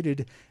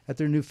elated at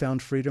their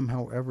newfound freedom.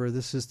 However,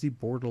 this is the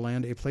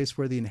Borderland, a place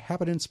where the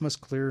inhabitants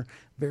must clear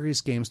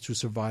various games to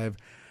survive.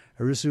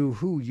 Arisu,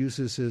 who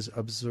uses his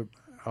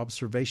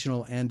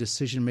observational and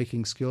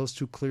decision-making skills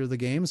to clear the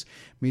games,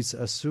 meets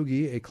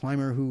Asugi, a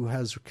climber who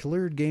has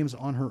cleared games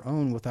on her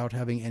own without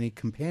having any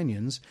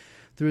companions.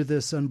 Through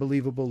this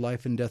unbelievable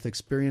life and death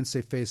experience,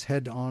 they face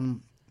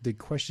head-on the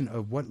question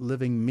of what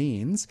living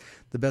means.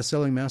 The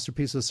best-selling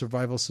masterpiece of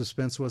survival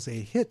suspense was a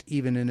hit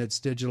even in its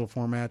digital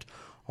format.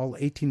 All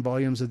 18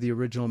 volumes of the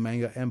original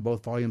manga and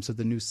both volumes of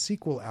the new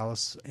sequel,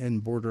 Alice in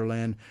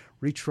Borderland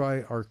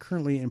Retry, are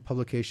currently in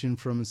publication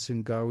from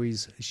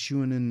Singawi's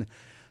Shunen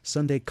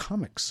Sunday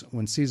Comics.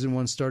 When Season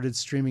 1 started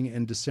streaming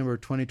in December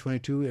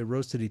 2022, it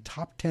rose to the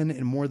top 10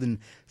 in more than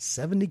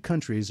 70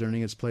 countries,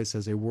 earning its place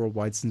as a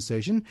worldwide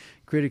sensation.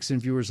 Critics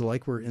and viewers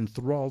alike were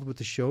enthralled with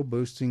the show,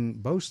 boasting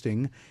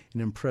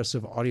an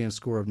impressive audience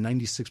score of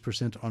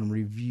 96% on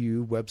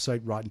review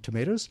website Rotten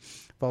Tomatoes.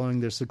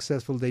 Following their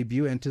successful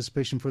debut,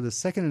 anticipation for the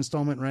second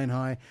installment ran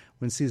high.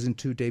 When Season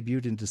 2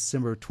 debuted in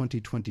December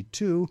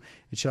 2022,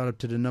 it shot up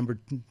to the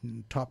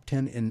top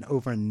 10 in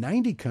over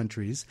 90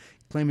 countries,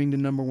 claiming the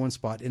number 1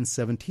 spot in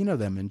 17 of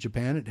them. In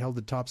Japan, it held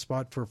the top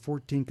spot for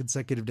 14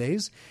 consecutive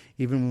days.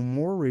 Even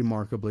more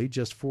remarkably,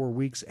 just 4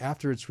 weeks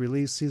after its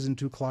release, Season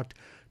 2 clocked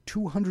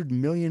 200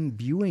 million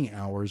viewing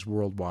hours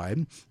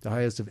worldwide, the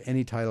highest of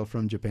any title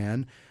from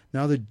Japan.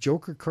 Now the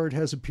Joker card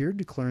has appeared,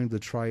 declaring the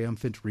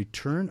triumphant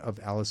return of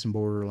Alice in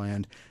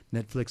Borderland.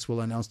 Netflix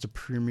will announce the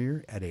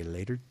premiere at a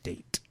later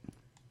date.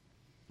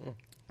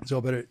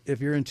 So, but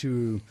if you're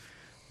into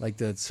like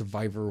the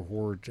Survivor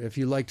Horde, if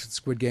you liked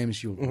Squid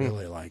Games, you'll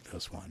really like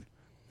this one.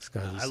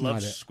 I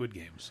love Squid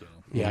Games, so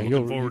yeah, I'm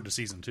looking forward to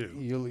Season 2.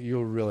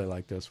 You'll really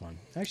like this one.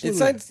 Actually,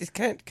 it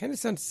kind of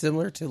sounds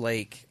similar to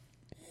like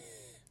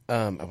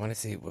I want to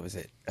say, what was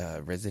it,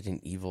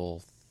 Resident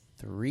Evil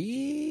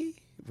 3,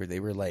 where they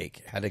were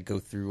like had to go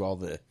through all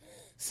the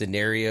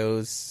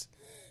scenarios.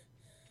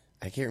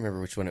 I can't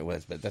remember which one it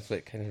was, but that's what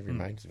it kind of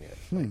reminds me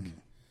of. Like,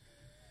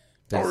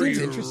 that Are seems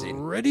you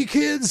interesting. ready,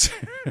 kids?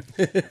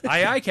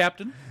 Aye,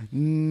 Captain.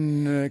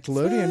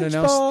 Nickelodeon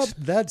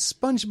announced that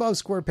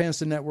SpongeBob SquarePants,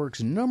 the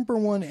network's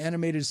 #1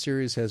 animated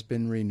series, has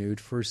been renewed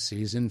for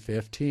Season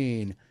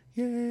 15.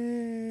 Yay!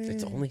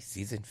 It's only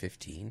Season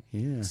 15?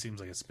 Yeah. It seems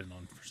like it's been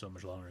on for so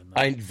much longer than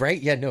that. Right?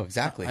 Yeah, no,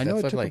 exactly. I know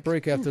That's it took what, a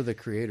break after the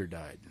creator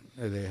died.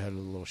 They had a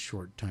little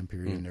short time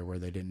period in there where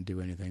they didn't do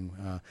anything.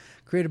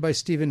 Created by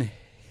Steven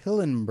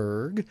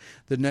Hillenburg,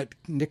 the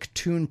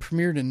Nicktoon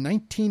premiered in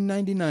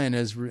 1999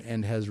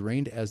 and has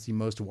reigned as the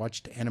most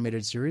watched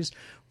animated series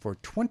for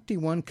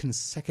 21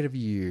 consecutive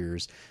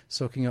years,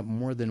 soaking up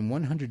more than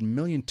 100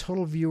 million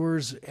total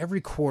viewers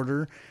every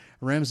quarter.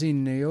 Ramsey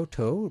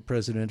Naoto,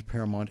 president of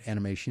Paramount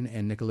Animation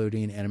and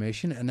Nickelodeon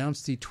Animation,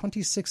 announced the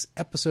 26th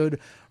episode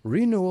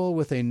renewal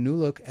with a new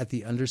look at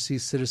the undersea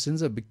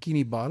citizens of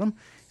Bikini Bottom.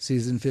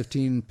 Season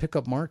 15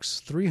 pickup marks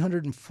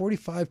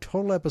 345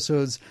 total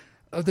episodes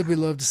of the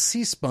beloved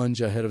Sea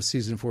Sponge ahead of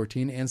Season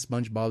 14 and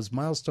SpongeBob's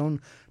milestone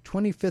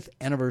 25th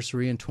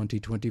anniversary in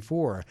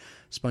 2024.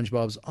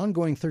 SpongeBob's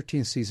ongoing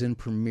 13th season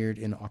premiered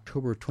in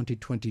October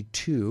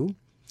 2022.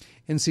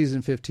 In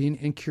Season 15,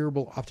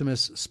 incurable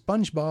optimist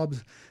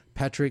SpongeBob,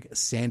 Patrick,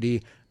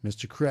 Sandy,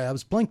 Mr.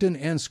 Krabs, Plankton,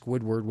 and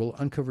Squidward will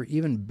uncover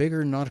even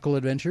bigger nautical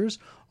adventures.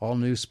 All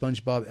new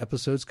SpongeBob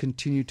episodes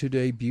continue to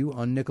debut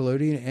on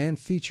Nickelodeon and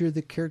feature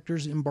the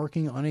characters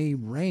embarking on a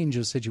range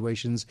of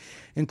situations,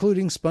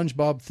 including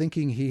SpongeBob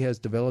thinking he has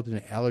developed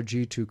an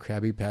allergy to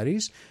Krabby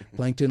Patties,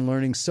 Plankton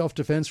learning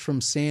self-defense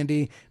from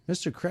Sandy,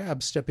 Mr.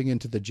 Krabs stepping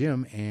into the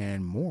gym,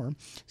 and more.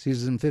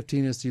 Season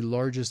 15 is the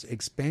largest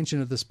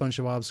expansion of the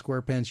SpongeBob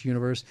SquarePants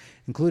universe,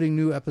 including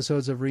new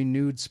episodes of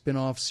renewed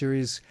spin-off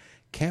series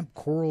Camp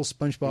Coral,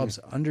 SpongeBob's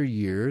Under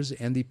Years,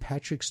 and the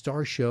Patrick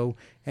Star Show,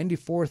 and the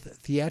fourth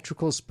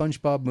theatrical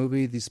SpongeBob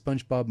movie, the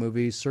SpongeBob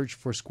movie Search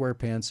for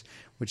SquarePants,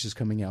 which is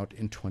coming out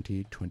in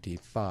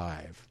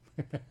 2025.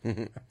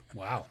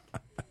 Wow.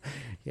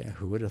 Yeah,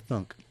 who would have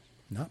thunk?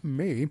 Not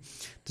me.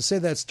 To say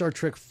that Star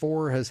Trek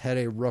IV has had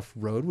a rough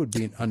road would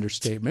be an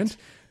understatement.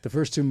 The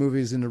first two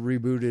movies in the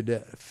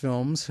rebooted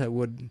films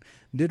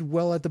did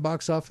well at the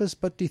box office,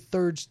 but the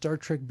third, Star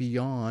Trek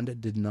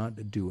Beyond, did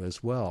not do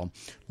as well.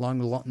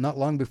 Not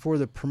long before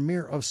the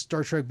premiere of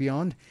Star Trek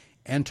Beyond,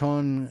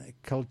 Anton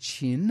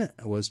Kalchin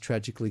was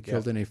tragically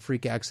killed in a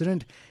freak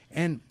accident.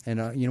 And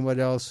you know what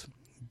else?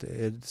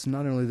 It's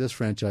not only this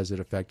franchise that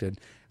affected.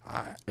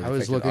 I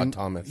was looking.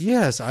 Thomas.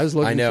 Yes, I was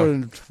looking. I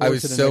know. I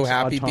was to the so next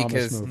happy Odd Thomas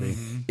because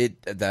movie.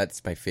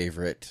 that's my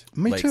favorite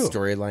Me too.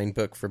 storyline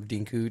book from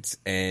Dean Koontz,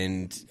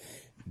 and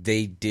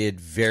they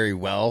did very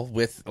well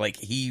with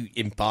he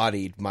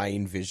embodied my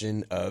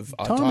vision of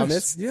Odd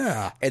Thomas.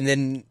 Yeah, and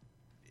then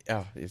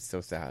it's so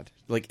sad.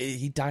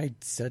 He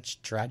died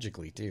such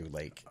tragically too.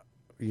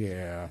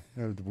 Yeah,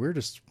 the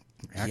weirdest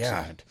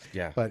accident.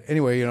 Yeah. But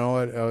anyway, you know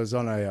what? I was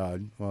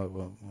on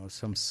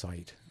some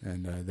site,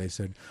 and they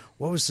said,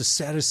 "What was the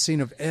saddest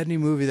scene of any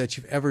movie that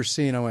you've ever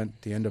seen?" I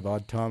went, "The end of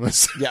Odd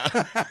Thomas."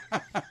 Yeah.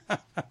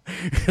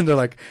 And they're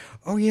like,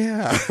 "Oh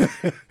yeah,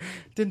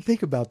 didn't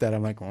think about that."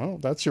 I'm like, "Well,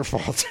 that's your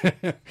fault."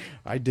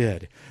 I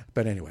did,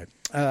 but anyway.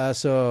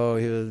 So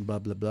he was blah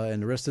blah blah,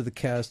 and the rest of the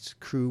cast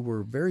crew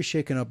were very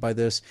shaken up by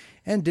this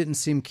and didn't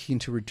seem keen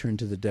to return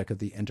to the deck of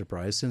the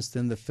Enterprise. Since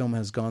then, the film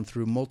has gone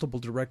through multiple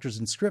directors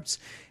and scripts.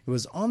 It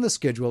was on the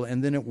schedule,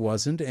 and then it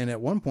wasn't. And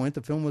at one point,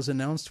 the film was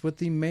announced with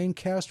the main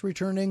cast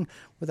returning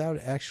without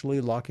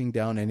actually locking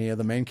down any of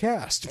the main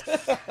cast.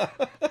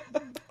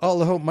 All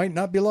the hope might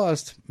not be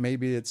lost.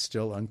 Maybe it's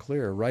still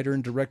unclear. Writer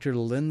and director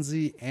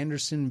Lindsay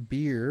Anderson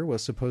Beer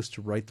was supposed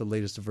to write the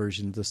latest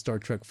version of the Star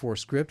Trek IV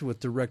script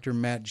with director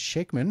Matt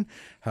Shakeman.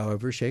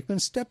 However, Shakeman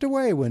stepped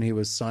away when he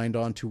was signed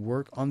on to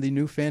work on the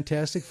new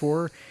Fantastic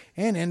Four,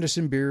 and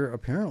Anderson Beer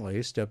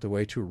apparently stepped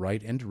away to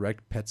write and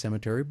direct Pet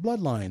Sematary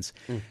Bloodlines.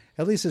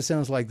 At least it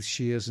sounds like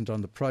she isn't on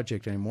the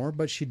project anymore,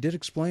 but she did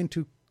explain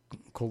to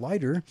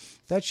Collider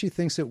that she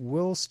thinks it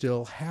will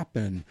still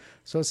happen.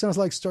 So it sounds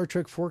like Star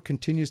Trek IV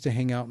continues to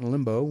hang out in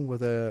limbo,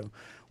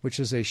 which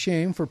is a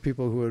shame for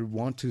people who would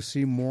want to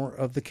see more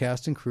of the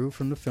cast and crew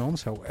from the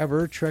films.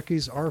 However,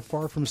 Trekkies are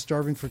far from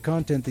starving for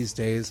content these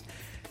days,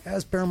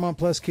 as Paramount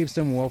Plus keeps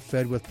them well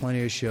fed with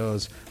plenty of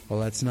shows.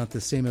 While that's not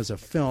the same as a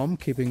film,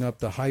 keeping up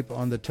the hype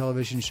on the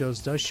television shows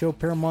does show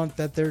Paramount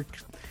that there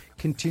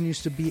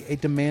continues to be a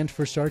demand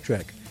for Star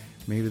Trek.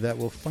 Maybe that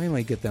will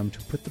finally get them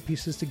to put the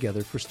pieces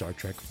together for Star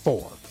Trek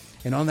IV.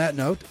 And on that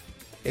note,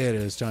 it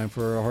is time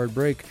for a hard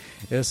break.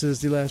 This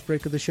is the last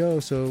break of the show,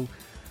 so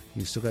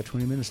you've still got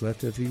 20 minutes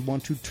left. If you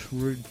want to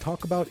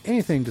talk about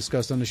anything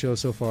discussed on the show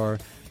so far,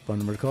 phone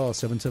number to call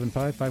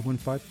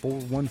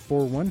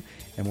 775-515-4141,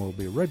 and we'll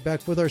be right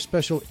back with our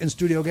special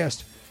in-studio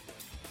guest,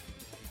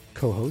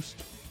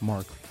 co-host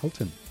Mark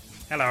Helton.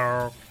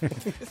 Hello.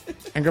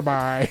 And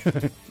goodbye.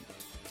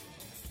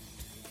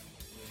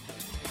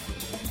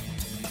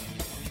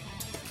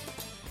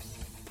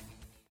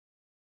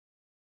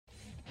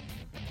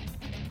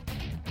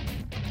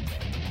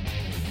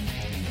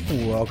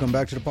 Welcome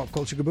back to the Pop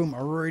Culture Kaboom,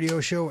 a radio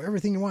show.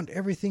 Everything you want,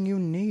 everything you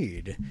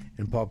need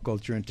in pop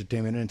culture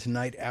entertainment. And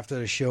tonight, after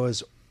the show,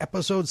 is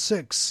episode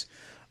 6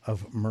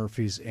 of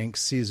Murphy's Inc.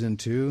 Season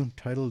 2,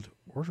 titled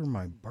Order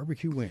My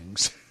Barbecue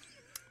Wings.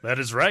 That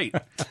is right.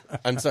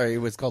 I'm sorry, it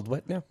was called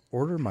what now?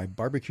 Order My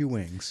Barbecue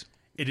Wings.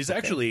 It is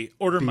actually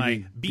order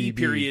my B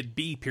period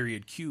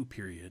Q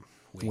period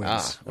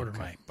wings. Order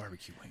my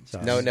barbecue wings.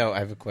 No, I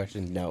have a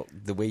question. No,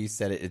 the way you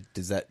said it,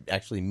 does that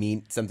actually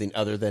mean something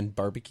other than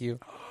barbecue?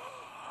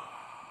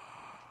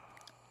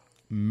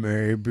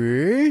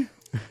 Maybe.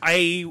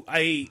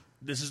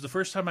 This is the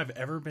first time I've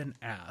ever been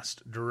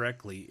asked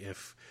directly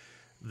if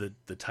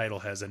the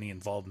title has any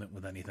involvement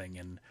with anything,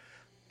 and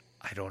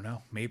I don't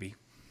know. Maybe.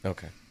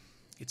 Okay.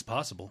 It's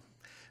possible.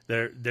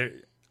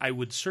 I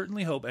would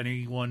certainly hope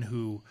anyone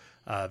who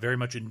very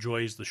much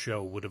enjoys the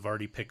show would have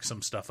already picked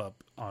some stuff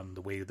up on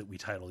the way that we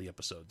title the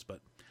episodes,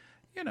 but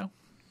you know.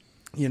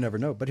 You never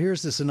know. But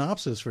here's the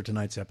synopsis for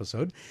tonight's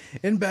episode.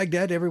 In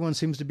Baghdad, everyone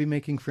seems to be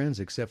making friends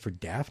except for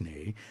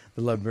Daphne.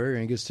 The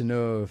librarian gets to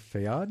know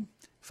Fayyad.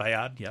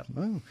 Fayyad, yeah.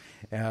 Oh.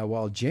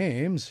 While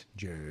James,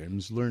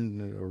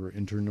 learn, or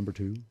intern number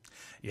 2.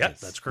 Yeah,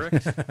 yes. That's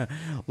correct.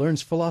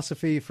 learns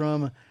philosophy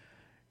from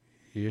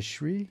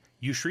Yushri.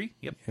 Yushri,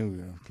 yep.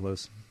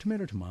 Close.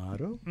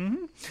 Tomato.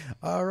 Mm-hmm.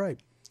 All right.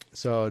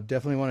 So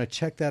definitely want to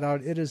check that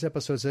out. It is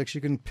episode 6.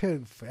 You can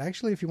pick,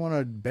 actually, if you want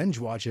to binge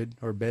watch it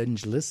or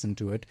binge listen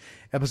to it,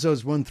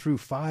 episodes 1 through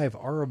 5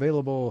 are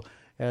available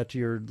at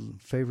your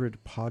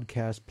favorite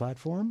podcast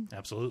platform.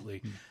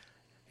 Absolutely.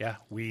 Yeah,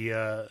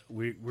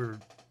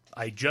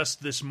 I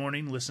just this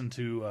morning listened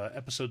to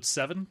episode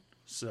 7,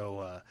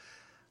 so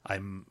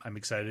I'm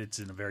excited. It's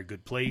in a very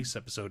good place.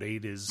 Episode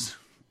 8 is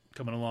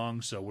coming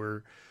along, so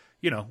we're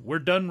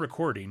done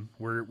recording.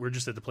 We're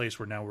just at the place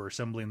where now we're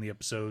assembling the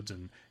episodes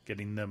and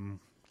getting them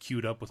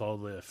queued up with all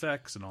the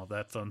effects and all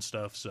that fun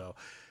stuff. So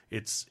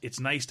it's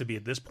nice to be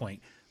at this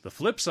point. The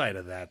flip side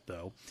of that,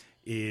 though,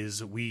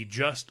 is we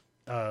just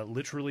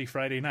literally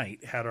Friday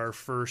night had our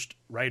first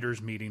writers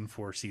meeting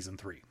for season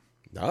 3.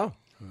 Oh,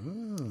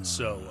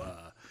 so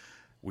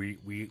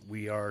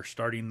we are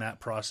starting that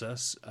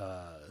process.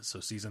 So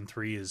season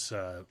 3 is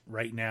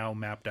right now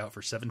mapped out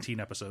for 17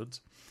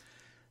 episodes.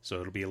 So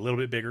it'll be a little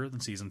bit bigger than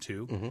season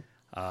 2,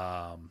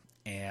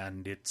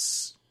 and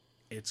it's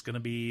gonna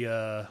be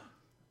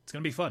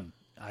fun.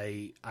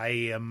 I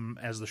am,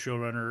 as the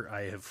showrunner,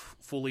 I have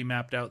fully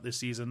mapped out this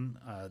season.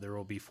 There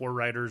will be 4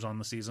 writers on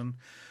the season,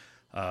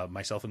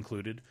 myself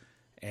included,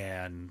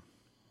 and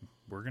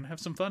we're gonna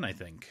have some fun, I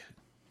think.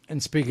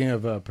 And speaking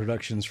of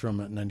productions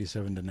from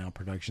 97 to now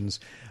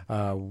productions,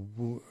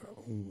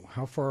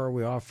 how far are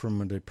we off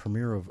from the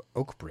premiere of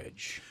Oak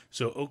Bridge?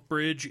 So Oak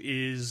Bridge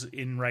is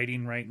in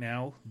writing right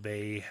now.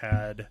 They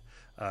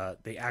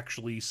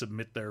actually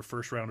submit their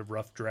first round of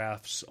rough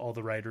drafts, all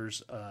the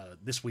writers,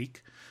 this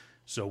week.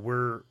 So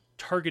we're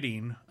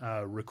targeting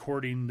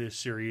recording this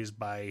series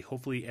by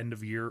hopefully end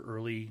of year,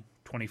 early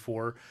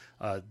 24.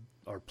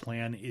 Our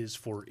plan is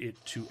for it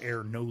to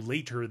air no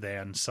later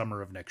than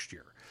summer of next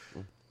year.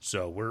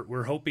 So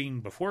we're hoping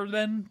before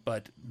then,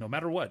 but no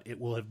matter what, it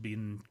will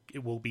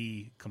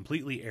be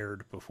completely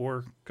aired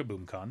before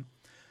KaboomCon.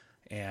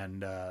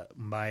 And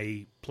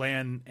my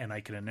plan, and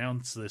I can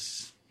announce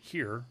this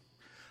here,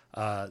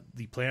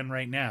 the plan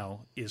right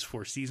now is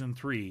for season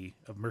 3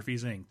 of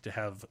Murphy's Inc. to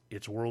have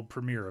its world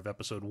premiere of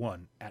episode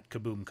 1 at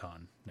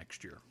KaboomCon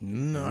next year.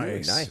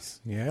 Nice.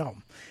 Yeah.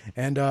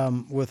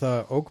 And with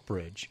Oak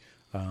Bridge,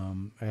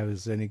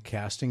 has any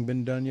casting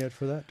been done yet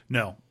for that?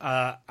 No.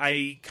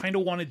 I kind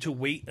of wanted to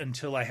wait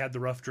until I had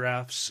the rough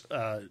drafts,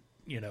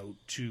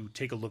 to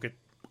take a look at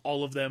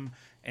all of them,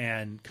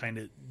 and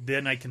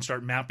then I can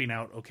start mapping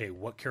out, okay,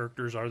 what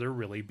characters are there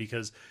really?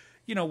 Because,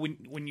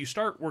 when you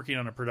start working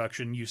on a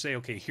production, you say,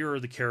 okay, here are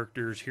the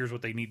characters, here's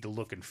what they need to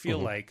look and feel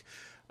like,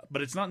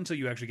 but it's not until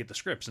you actually get the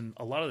scripts. And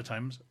a lot of the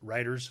times,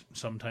 writers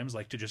sometimes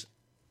like to just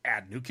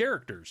add new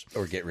characters.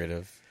 Or get rid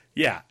of.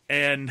 Yeah,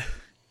 and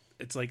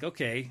it's like,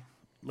 okay,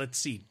 let's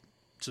see.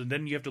 So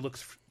then you have to look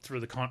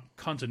through the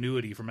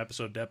continuity from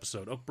episode to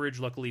episode. Oak Bridge,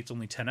 luckily, it's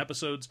only 10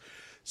 episodes,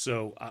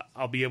 so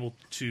I'll be able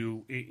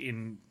to,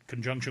 in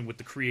conjunction with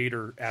the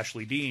creator,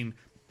 Ashley Dean,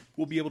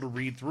 we'll be able to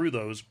read through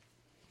those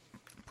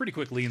pretty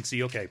quickly and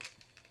see, okay,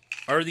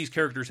 are these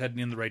characters heading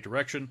in the right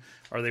direction?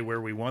 Are they where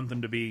we want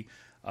them to be?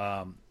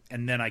 And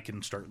then I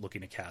can start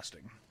looking at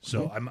casting.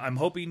 So I'm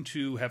hoping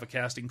to have a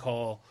casting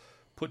call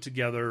put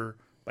together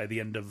by the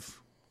end of,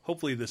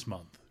 hopefully this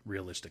month,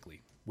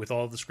 realistically. With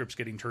all the scripts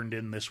getting turned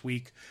in this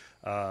week,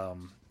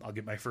 I'll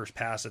get my first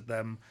pass at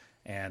them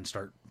and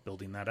start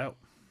building that out.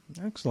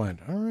 Excellent.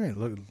 All right.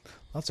 Look,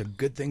 lots of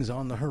good things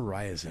on the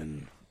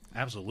horizon.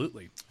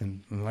 Absolutely.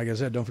 And like I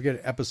said, don't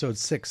forget episode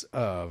 6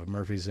 of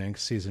Murphy's Inc.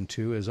 Season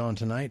 2 is on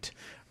tonight,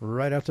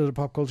 right after the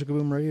Pop Culture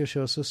Kaboom radio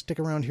show. So stick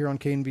around here on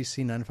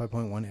KNVC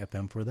 95.1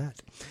 FM for that.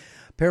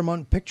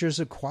 Paramount Pictures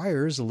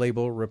acquires the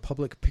label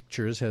Republic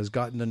Pictures, has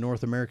gotten the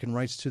North American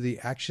rights to the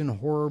action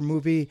horror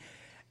movie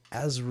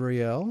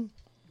Azrael.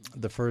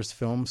 The first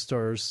film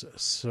stars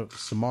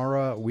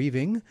Samara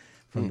Weaving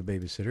from The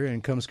Babysitter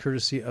and comes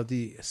courtesy of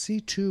the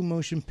C2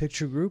 Motion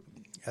Picture Group.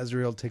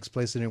 Azrael takes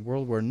place in a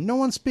world where no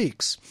one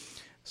speaks,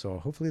 so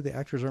hopefully the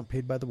actors aren't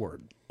paid by the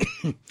word.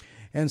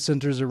 And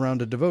centers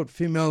around a devout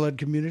female-led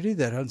community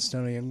that hunts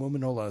down a young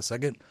woman. Hold on a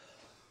second.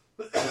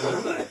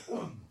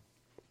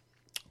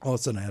 All of a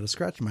sudden I had a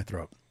scratch in my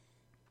throat.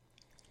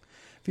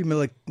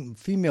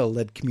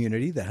 Female-led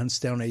community that hunts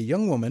down a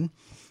young woman.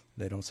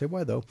 They don't say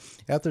why, though.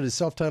 After the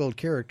self-titled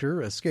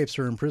character escapes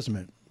her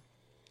imprisonment.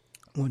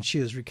 When she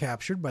is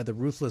recaptured by the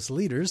ruthless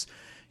leaders,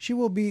 she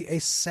will be a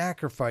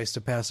sacrifice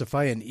to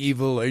pacify an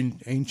evil,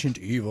 ancient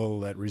evil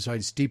that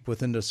resides deep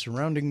within the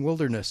surrounding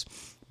wilderness.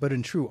 But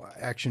in true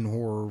action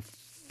horror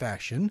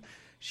fashion,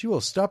 she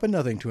will stop at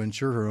nothing to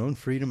ensure her own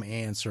freedom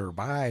and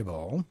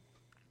survival.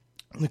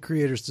 The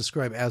creators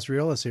describe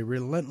Azrael as a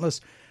relentless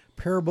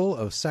parable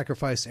of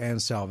sacrifice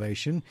and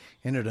salvation,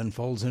 and it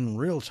unfolds in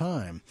real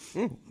time.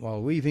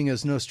 While Weaving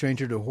is no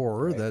stranger to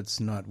horror, that's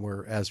not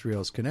where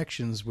Azrael's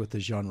connections with the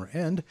genre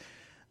end.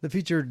 The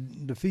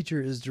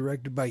feature is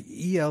directed by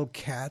E.L.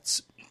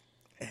 Katz,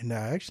 and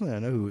actually I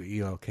know who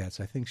E.L. Katz.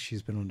 I think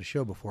she's been on the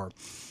show before.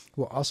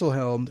 Who also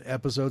helmed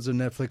episodes of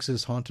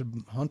Netflix's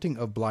Haunting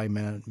of Bly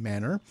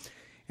Manor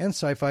and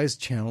Sci-Fi's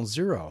Channel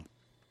Zero.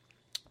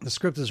 The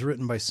script is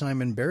written by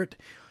Simon Barrett,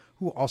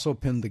 who also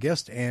penned The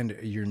Guest and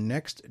Your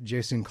Next,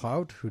 Jason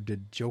Clout, who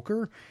did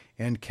Joker,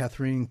 and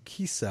Catherine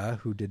Kisa,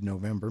 who did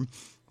November,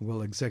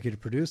 will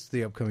executive produce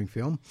the upcoming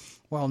film.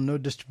 While no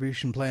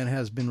distribution plan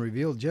has been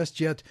revealed just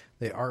yet,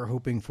 they are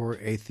hoping for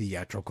a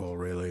theatrical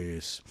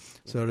release.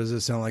 So does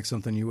it sound like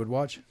something you would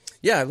watch?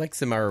 Yeah, I like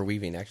Samara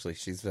Weaving, actually.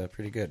 She's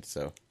pretty good,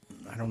 so...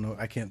 I don't know.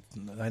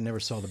 I never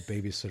saw The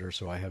Babysitter,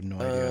 so I have no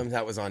idea.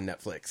 That was on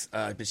Netflix.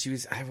 But she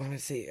was, I want to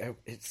say,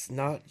 it's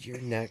not Your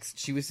Next.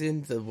 She was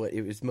in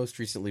it was most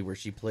recently where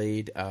she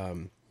played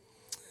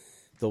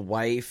the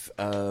wife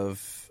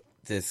of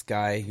this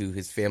guy who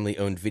his family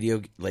owned they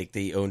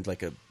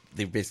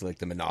basically like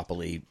the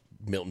Monopoly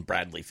Milton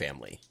Bradley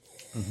family.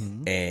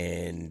 Mm-hmm.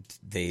 And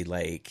they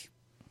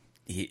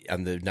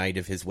on the night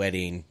of his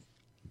wedding,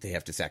 they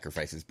have to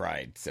sacrifice his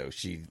bride. So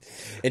okay.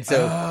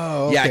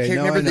 Yeah, I can't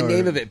remember the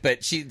name of it,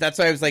 but that's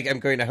why I was like,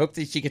 I hope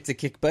that she gets to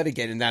kick butt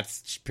again. And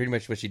that's pretty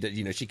much what she does.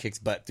 You know, she kicks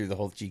butt through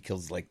she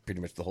kills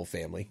pretty much the whole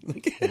family.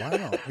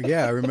 Wow.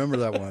 Yeah, I remember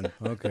that one.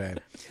 Okay.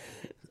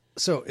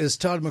 So is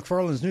Todd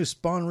McFarlane's new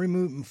Spawn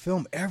reboot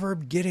film ever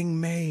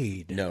getting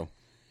made? No.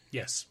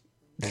 Yes.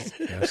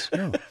 Yes.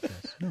 No.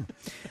 Yes. No.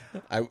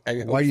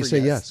 Why do you say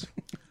yes?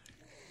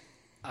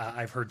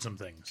 I've heard some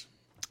things.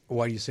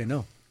 Why do you say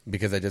no?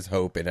 Because I just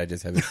hope, and I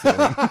just have a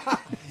feeling.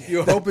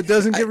 You hope it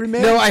doesn't get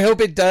remade? No, I hope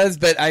it does,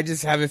 but I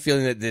just have a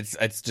feeling that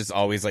it's just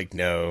always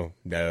no,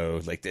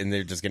 and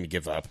they're just going to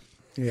give up.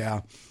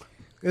 Yeah.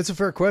 It's a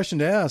fair question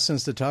to ask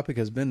since the topic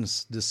has been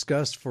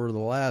discussed for the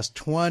last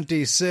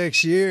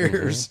 26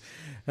 years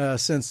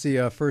since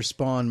the first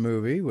Spawn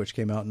movie, which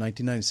came out in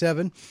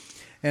 1997.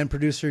 And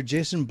producer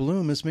Jason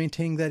Blum is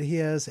maintaining that he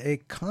has a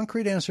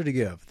concrete answer to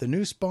give. The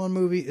new Spawn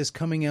movie is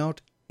coming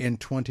out in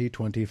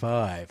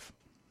 2025.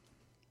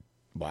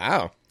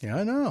 Wow. Yeah,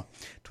 I know.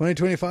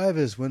 2025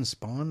 is when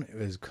Spawn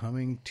is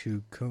going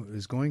to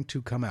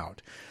come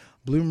out.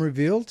 Bloom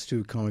revealed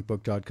to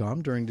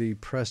comicbook.com during the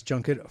press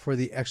junket for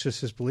The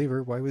Exorcist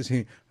Believer. Why was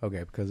he? Okay,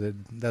 because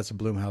that's a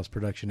Blumhouse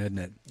production, isn't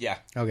it? Yeah.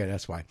 Okay,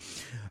 that's why.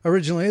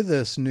 Originally,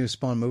 this new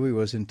Spawn movie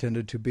was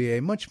intended to be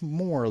a much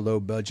more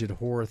low-budget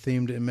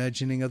horror-themed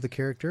imagining of the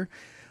character.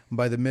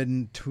 By the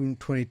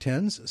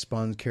mid-2010s,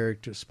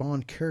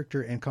 Spawn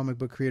character and comic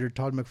book creator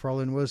Todd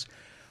McFarlane was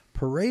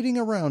parading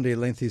around a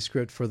lengthy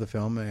script for the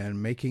film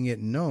and making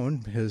it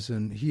known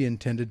he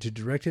intended to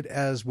direct it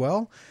as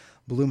well.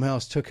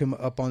 Blumhouse took him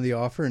up on the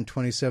offer in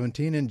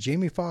 2017, and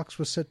Jamie Foxx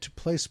was set to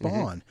play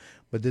Spawn. Mm-hmm.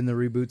 But then the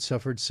reboot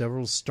suffered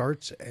several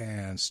starts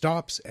and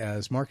stops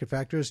as market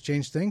factors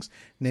changed things,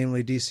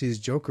 namely DC's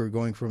Joker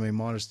going from a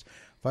modest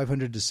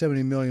 $500 to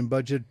 $70 million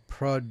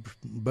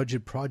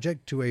budget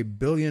project to a $1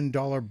 billion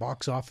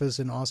box office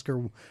and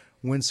Oscar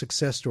win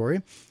success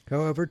story.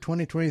 However,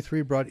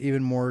 2023 brought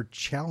even more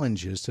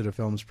challenges to the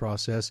film's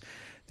process.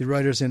 The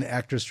writers and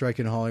actors strike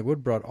in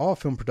Hollywood brought all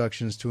film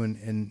productions to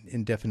an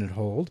indefinite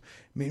hold.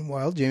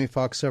 Meanwhile, Jamie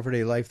Foxx suffered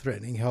a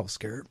life-threatening health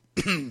scare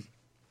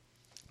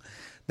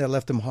that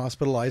left him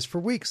hospitalized for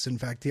weeks. In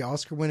fact, the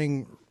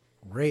Oscar-winning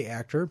Ray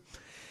actor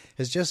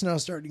is just now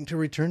starting to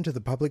return to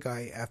the public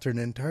eye after an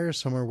entire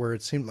summer where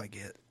it seemed like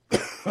it.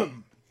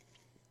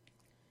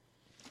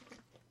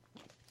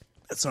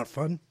 That's not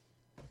fun.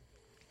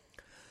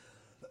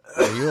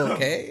 Are you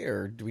okay,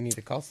 or do we need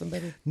to call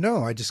somebody?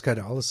 No, I just got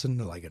all of a sudden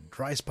like a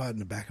dry spot in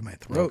the back of my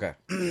throat.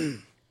 Okay.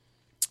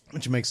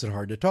 Which makes it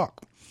hard to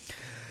talk.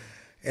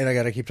 And I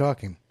got to keep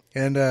talking.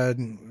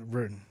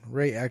 And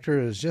Ray actor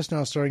is just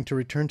now starting to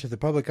return to the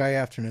public eye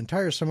after an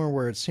entire summer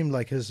where it seemed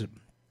like his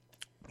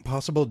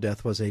possible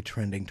death was a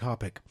trending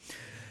topic.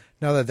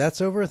 Now that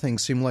that's over,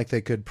 things seem like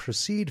they could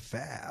proceed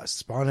fast.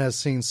 Spawn has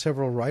seen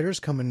several writers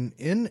coming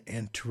in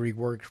and to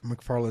rework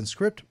McFarlane's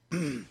script,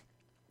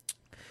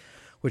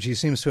 which he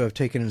seems to have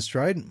taken in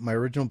stride. My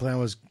original plan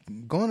was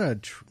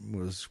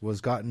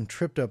gotten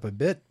tripped up a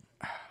bit.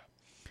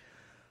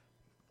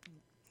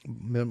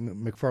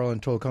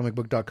 McFarlane told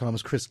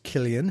comicbook.com's Chris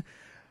Killian,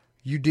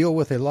 "You deal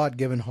with a lot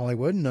given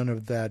Hollywood. None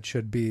of that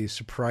should be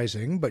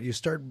surprising, but you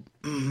start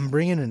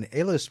bringing in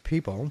A-list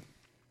people,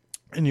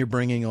 and you're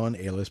bringing on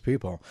A-list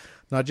people.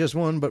 Not just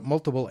one, but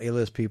multiple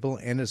A-list people,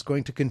 and it's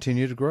going to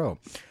continue to grow.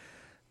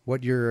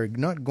 What you're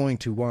not going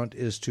to want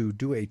is to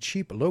do a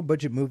cheap,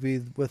 low-budget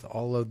movie with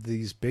all of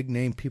these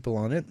big-name people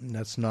on it, and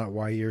that's not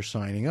why you're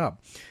signing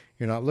up.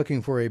 You're not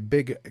looking for a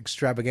big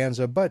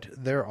extravaganza, but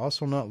they're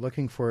also not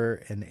looking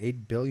for an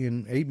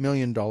 $8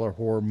 million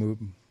horror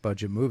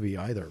budget movie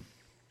either."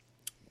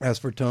 As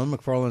for tone,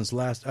 McFarlane's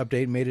last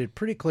update made it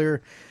pretty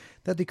clear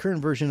that the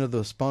current version of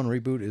the Spawn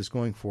reboot is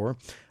going for,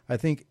 I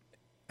think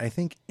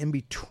in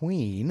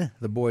between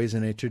The Boys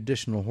and a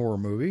traditional horror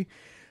movie.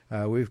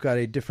 We've got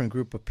a different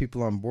group of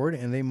people on board,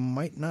 and they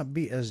might not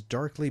be as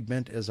darkly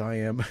bent as I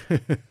am.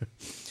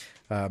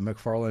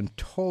 McFarlane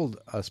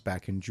told us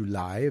back in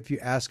July, "If you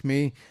ask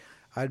me,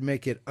 I'd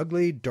make it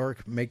ugly,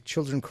 dark, make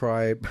children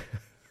cry."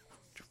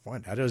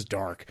 What? That is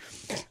dark.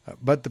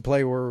 But the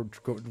play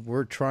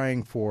we're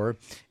trying for,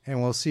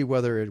 and we'll see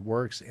whether it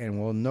works, and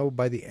we'll know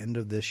by the end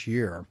of this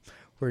year.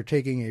 We're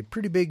taking a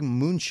pretty big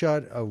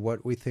moonshot of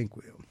what we think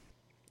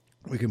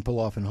we can pull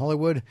off in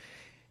Hollywood,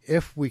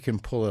 if we can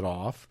pull it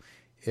off,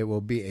 it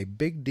will be a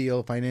big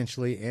deal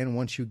financially. And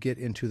once you get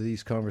into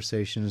these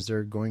conversations,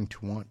 they're going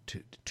to want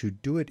to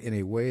do it in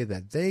a way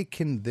that they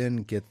can then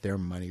get their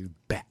money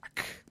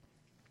back.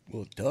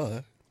 Well,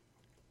 duh.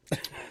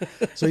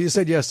 So you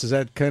said yes. Does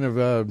that kind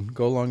of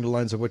go along the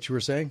lines of what you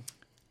were saying?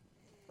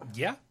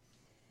 Yeah.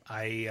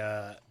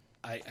 I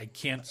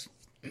can't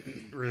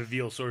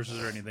reveal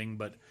sources or anything,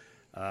 but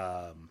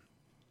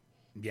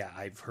yeah,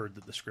 I've heard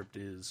that the script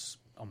is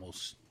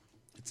almost,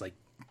 it's like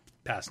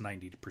past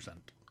 90%.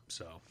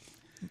 So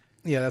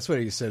yeah, that's what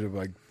he said.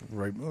 Like,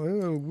 right,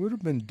 well, it would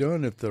have been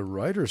done if the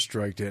writer's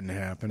strike didn't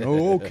happen.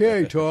 Oh,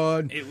 okay,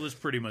 Todd. it was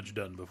pretty much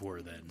done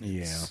before then.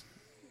 Yeah.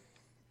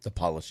 The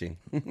polishing.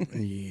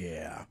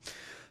 Yeah.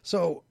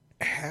 So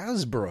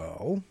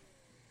Hasbro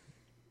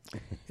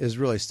is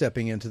really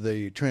stepping into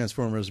the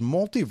Transformers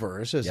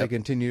multiverse as they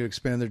continue to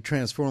expand their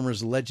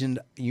Transformers Legend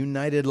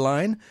United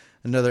line.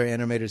 Another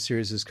animated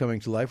series is coming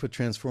to life with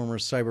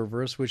Transformers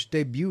Cyberverse, which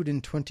debuted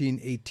in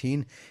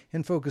 2018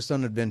 and focused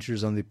on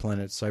adventures on the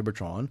planet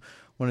Cybertron.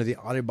 One of the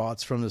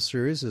Autobots from the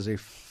series is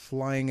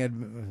flying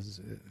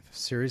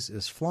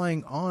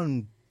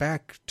on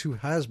back to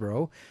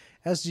Hasbro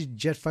as the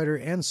jet fighter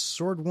and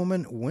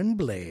swordwoman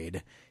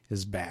Windblade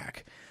is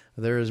back.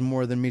 There is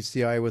more than meets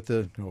the eye with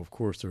the... Oh, of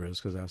course there is,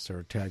 because that's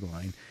our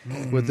tagline.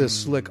 With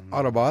this slick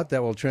Autobot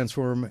that will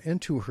transform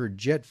into her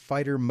jet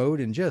fighter mode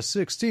in just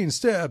 16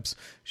 steps.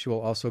 She will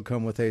also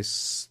come with a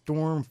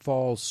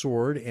Stormfall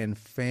sword and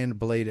fan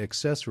blade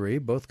accessory.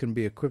 Both can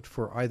be equipped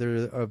for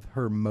either of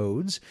her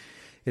modes.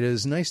 It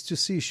is nice to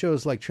see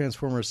shows like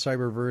Transformers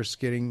Cyberverse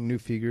getting new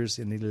figures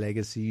in the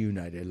Legacy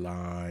United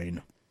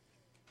line.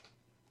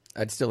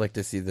 I'd still like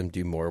to see them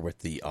do more with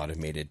the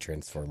automated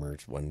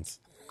Transformers ones.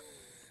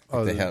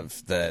 Oh, they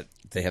have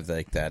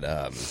like that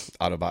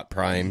Autobot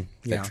Prime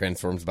that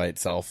transforms by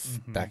itself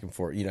back and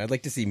forth. You know, I'd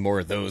like to see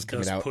more of those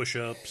coming out.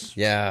 Push-ups.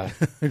 Yeah.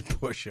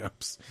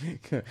 Push-ups.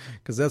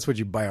 Because that's what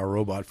you buy a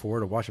robot for,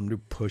 to watch them do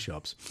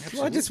push-ups.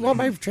 Well, I just want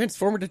my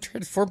Transformer to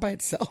transform by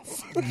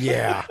itself.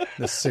 Yeah,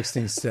 the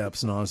 16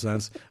 steps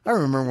nonsense. I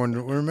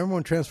remember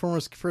when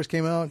Transformers first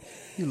came out,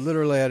 you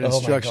literally had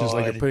instructions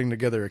like you're putting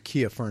together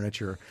IKEA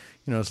furniture.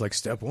 You know, it's like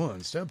step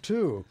 1, step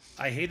 2.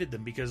 I hated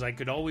them because I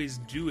could always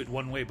do it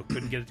one way but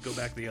couldn't get it to go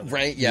back the other.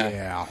 Right,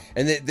 yeah.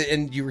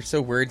 And you were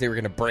so worried they were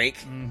going to break.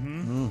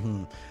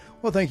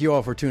 Well, thank you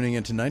all for tuning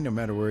in tonight, no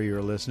matter where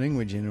you're listening.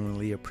 We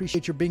genuinely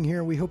appreciate your being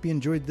here. We hope you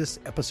enjoyed this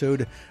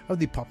episode of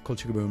the Pop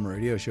Culture Kaboom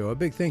Radio Show. A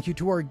big thank you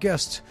to our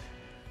guest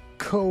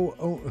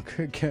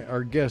co-host,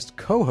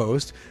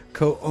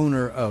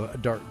 co-owner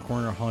of Dark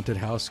Corner Haunted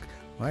House.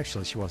 Well,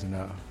 actually, she wasn't.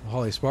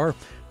 Holly Spahr.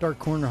 Dark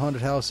Corner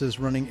Haunted House is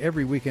running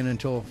every weekend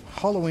until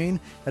Halloween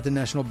at the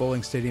National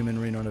Bowling Stadium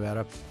in Reno,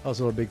 Nevada.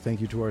 Also, a big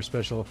thank you to our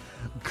special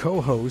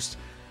co-host,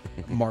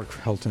 Mark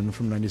Helton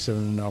from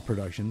 97 Now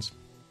Productions.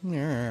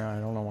 Yeah,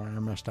 I don't know why I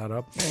messed that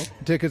up.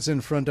 Tickets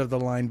in front of the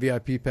line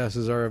VIP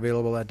passes are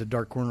available at the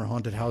Dark Corner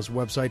Haunted House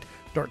website,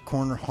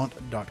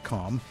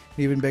 darkcornerhaunt.com.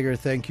 Even bigger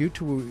thank you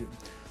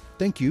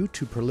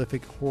to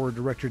prolific horror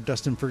director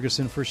Dustin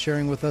Ferguson for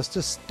sharing with us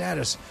the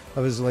status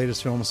of his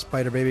latest film,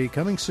 Spider Baby,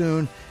 coming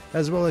soon,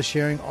 as well as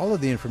sharing all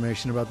of the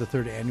information about the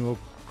 3rd annual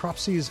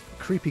Cropsies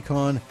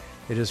CreepyCon.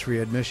 It is free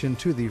admission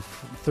to the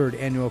 3rd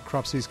annual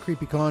Cropsies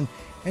CreepyCon,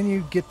 and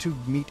you get to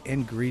meet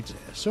and greet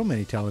so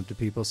many talented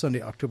people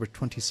Sunday, October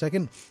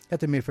 22nd at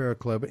the Mayfair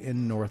Club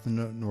in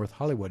North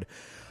Hollywood.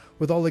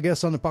 With all the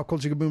guests on the Pop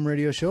Culture Kaboom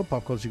radio show,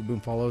 Pop Culture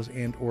Kaboom follows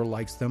and or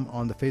likes them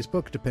on the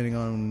Facebook, depending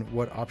on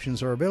what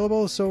options are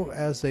available. So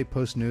as they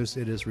post news,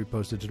 it is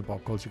reposted to the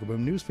Pop Culture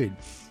Kaboom newsfeed.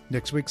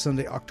 Next week,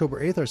 Sunday,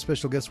 October 8th, our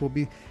special guest will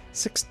be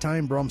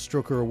 6-time Bram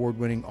Stoker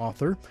award-winning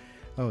author.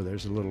 Oh,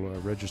 there's a little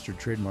registered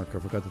trademark I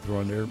forgot to throw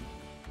on there.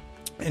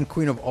 And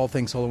Queen of All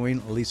Things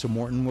Halloween, Lisa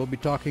Morton. We'll be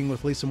talking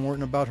with Lisa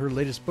Morton about her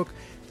latest book,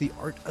 The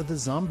Art of the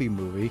Zombie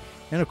Movie.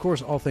 And of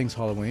course, All Things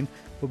Halloween.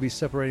 We'll be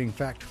separating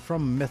fact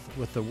from myth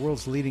with the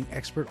world's leading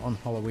expert on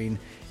Halloween,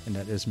 and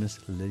that is Miss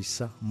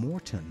Lisa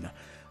Morton.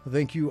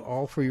 Thank you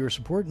all for your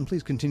support, and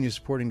please continue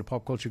supporting the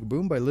Pop Culture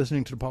Kaboom by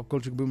listening to the Pop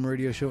Culture Kaboom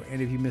radio show.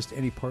 And if you missed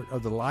any part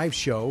of the live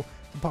show,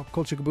 the Pop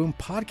Culture Kaboom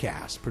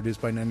podcast,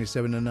 produced by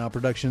 97 Now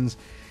Productions,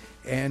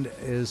 and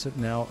is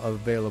now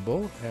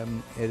available.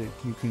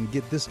 You can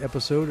get this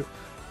episode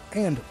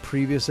and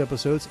previous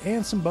episodes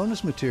and some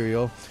bonus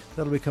material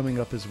that'll be coming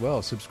up as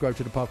well. Subscribe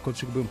to the Pop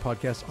Culture Kaboom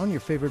podcast on your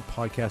favorite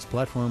podcast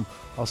platform.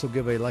 Also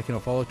give a like and a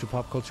follow to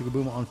Pop Culture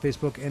Kaboom on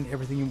Facebook, and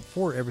everything you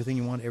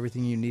want,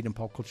 everything you need in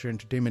pop culture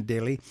entertainment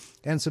daily.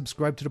 And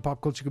subscribe to the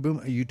Pop Culture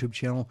Kaboom, a YouTube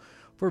channel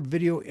for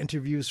video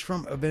interviews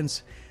from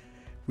events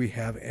we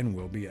have and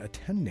will be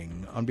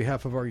attending. On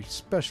behalf of our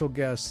special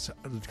guests,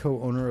 the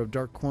co-owner of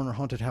Dark Corner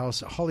Haunted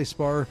House, Holly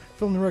Spahr,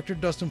 film director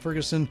Dustin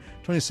Ferguson,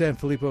 Tony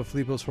Sanfilippo,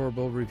 Filippo's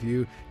Horrible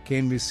Review,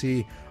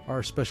 KNBC,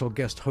 our special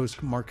guest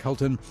host Mark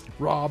Helton,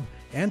 Rob,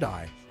 and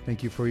I.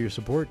 Thank you for your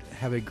support.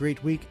 Have a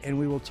great week, and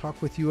we will talk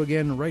with you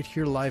again right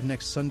here live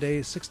next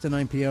Sunday, 6 to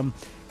 9 p.m.,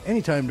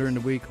 anytime during the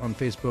week on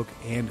Facebook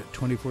and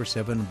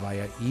 24/7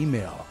 via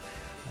email.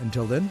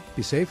 Until then,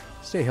 be safe,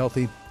 stay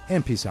healthy,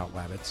 and peace out,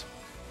 Wabbits.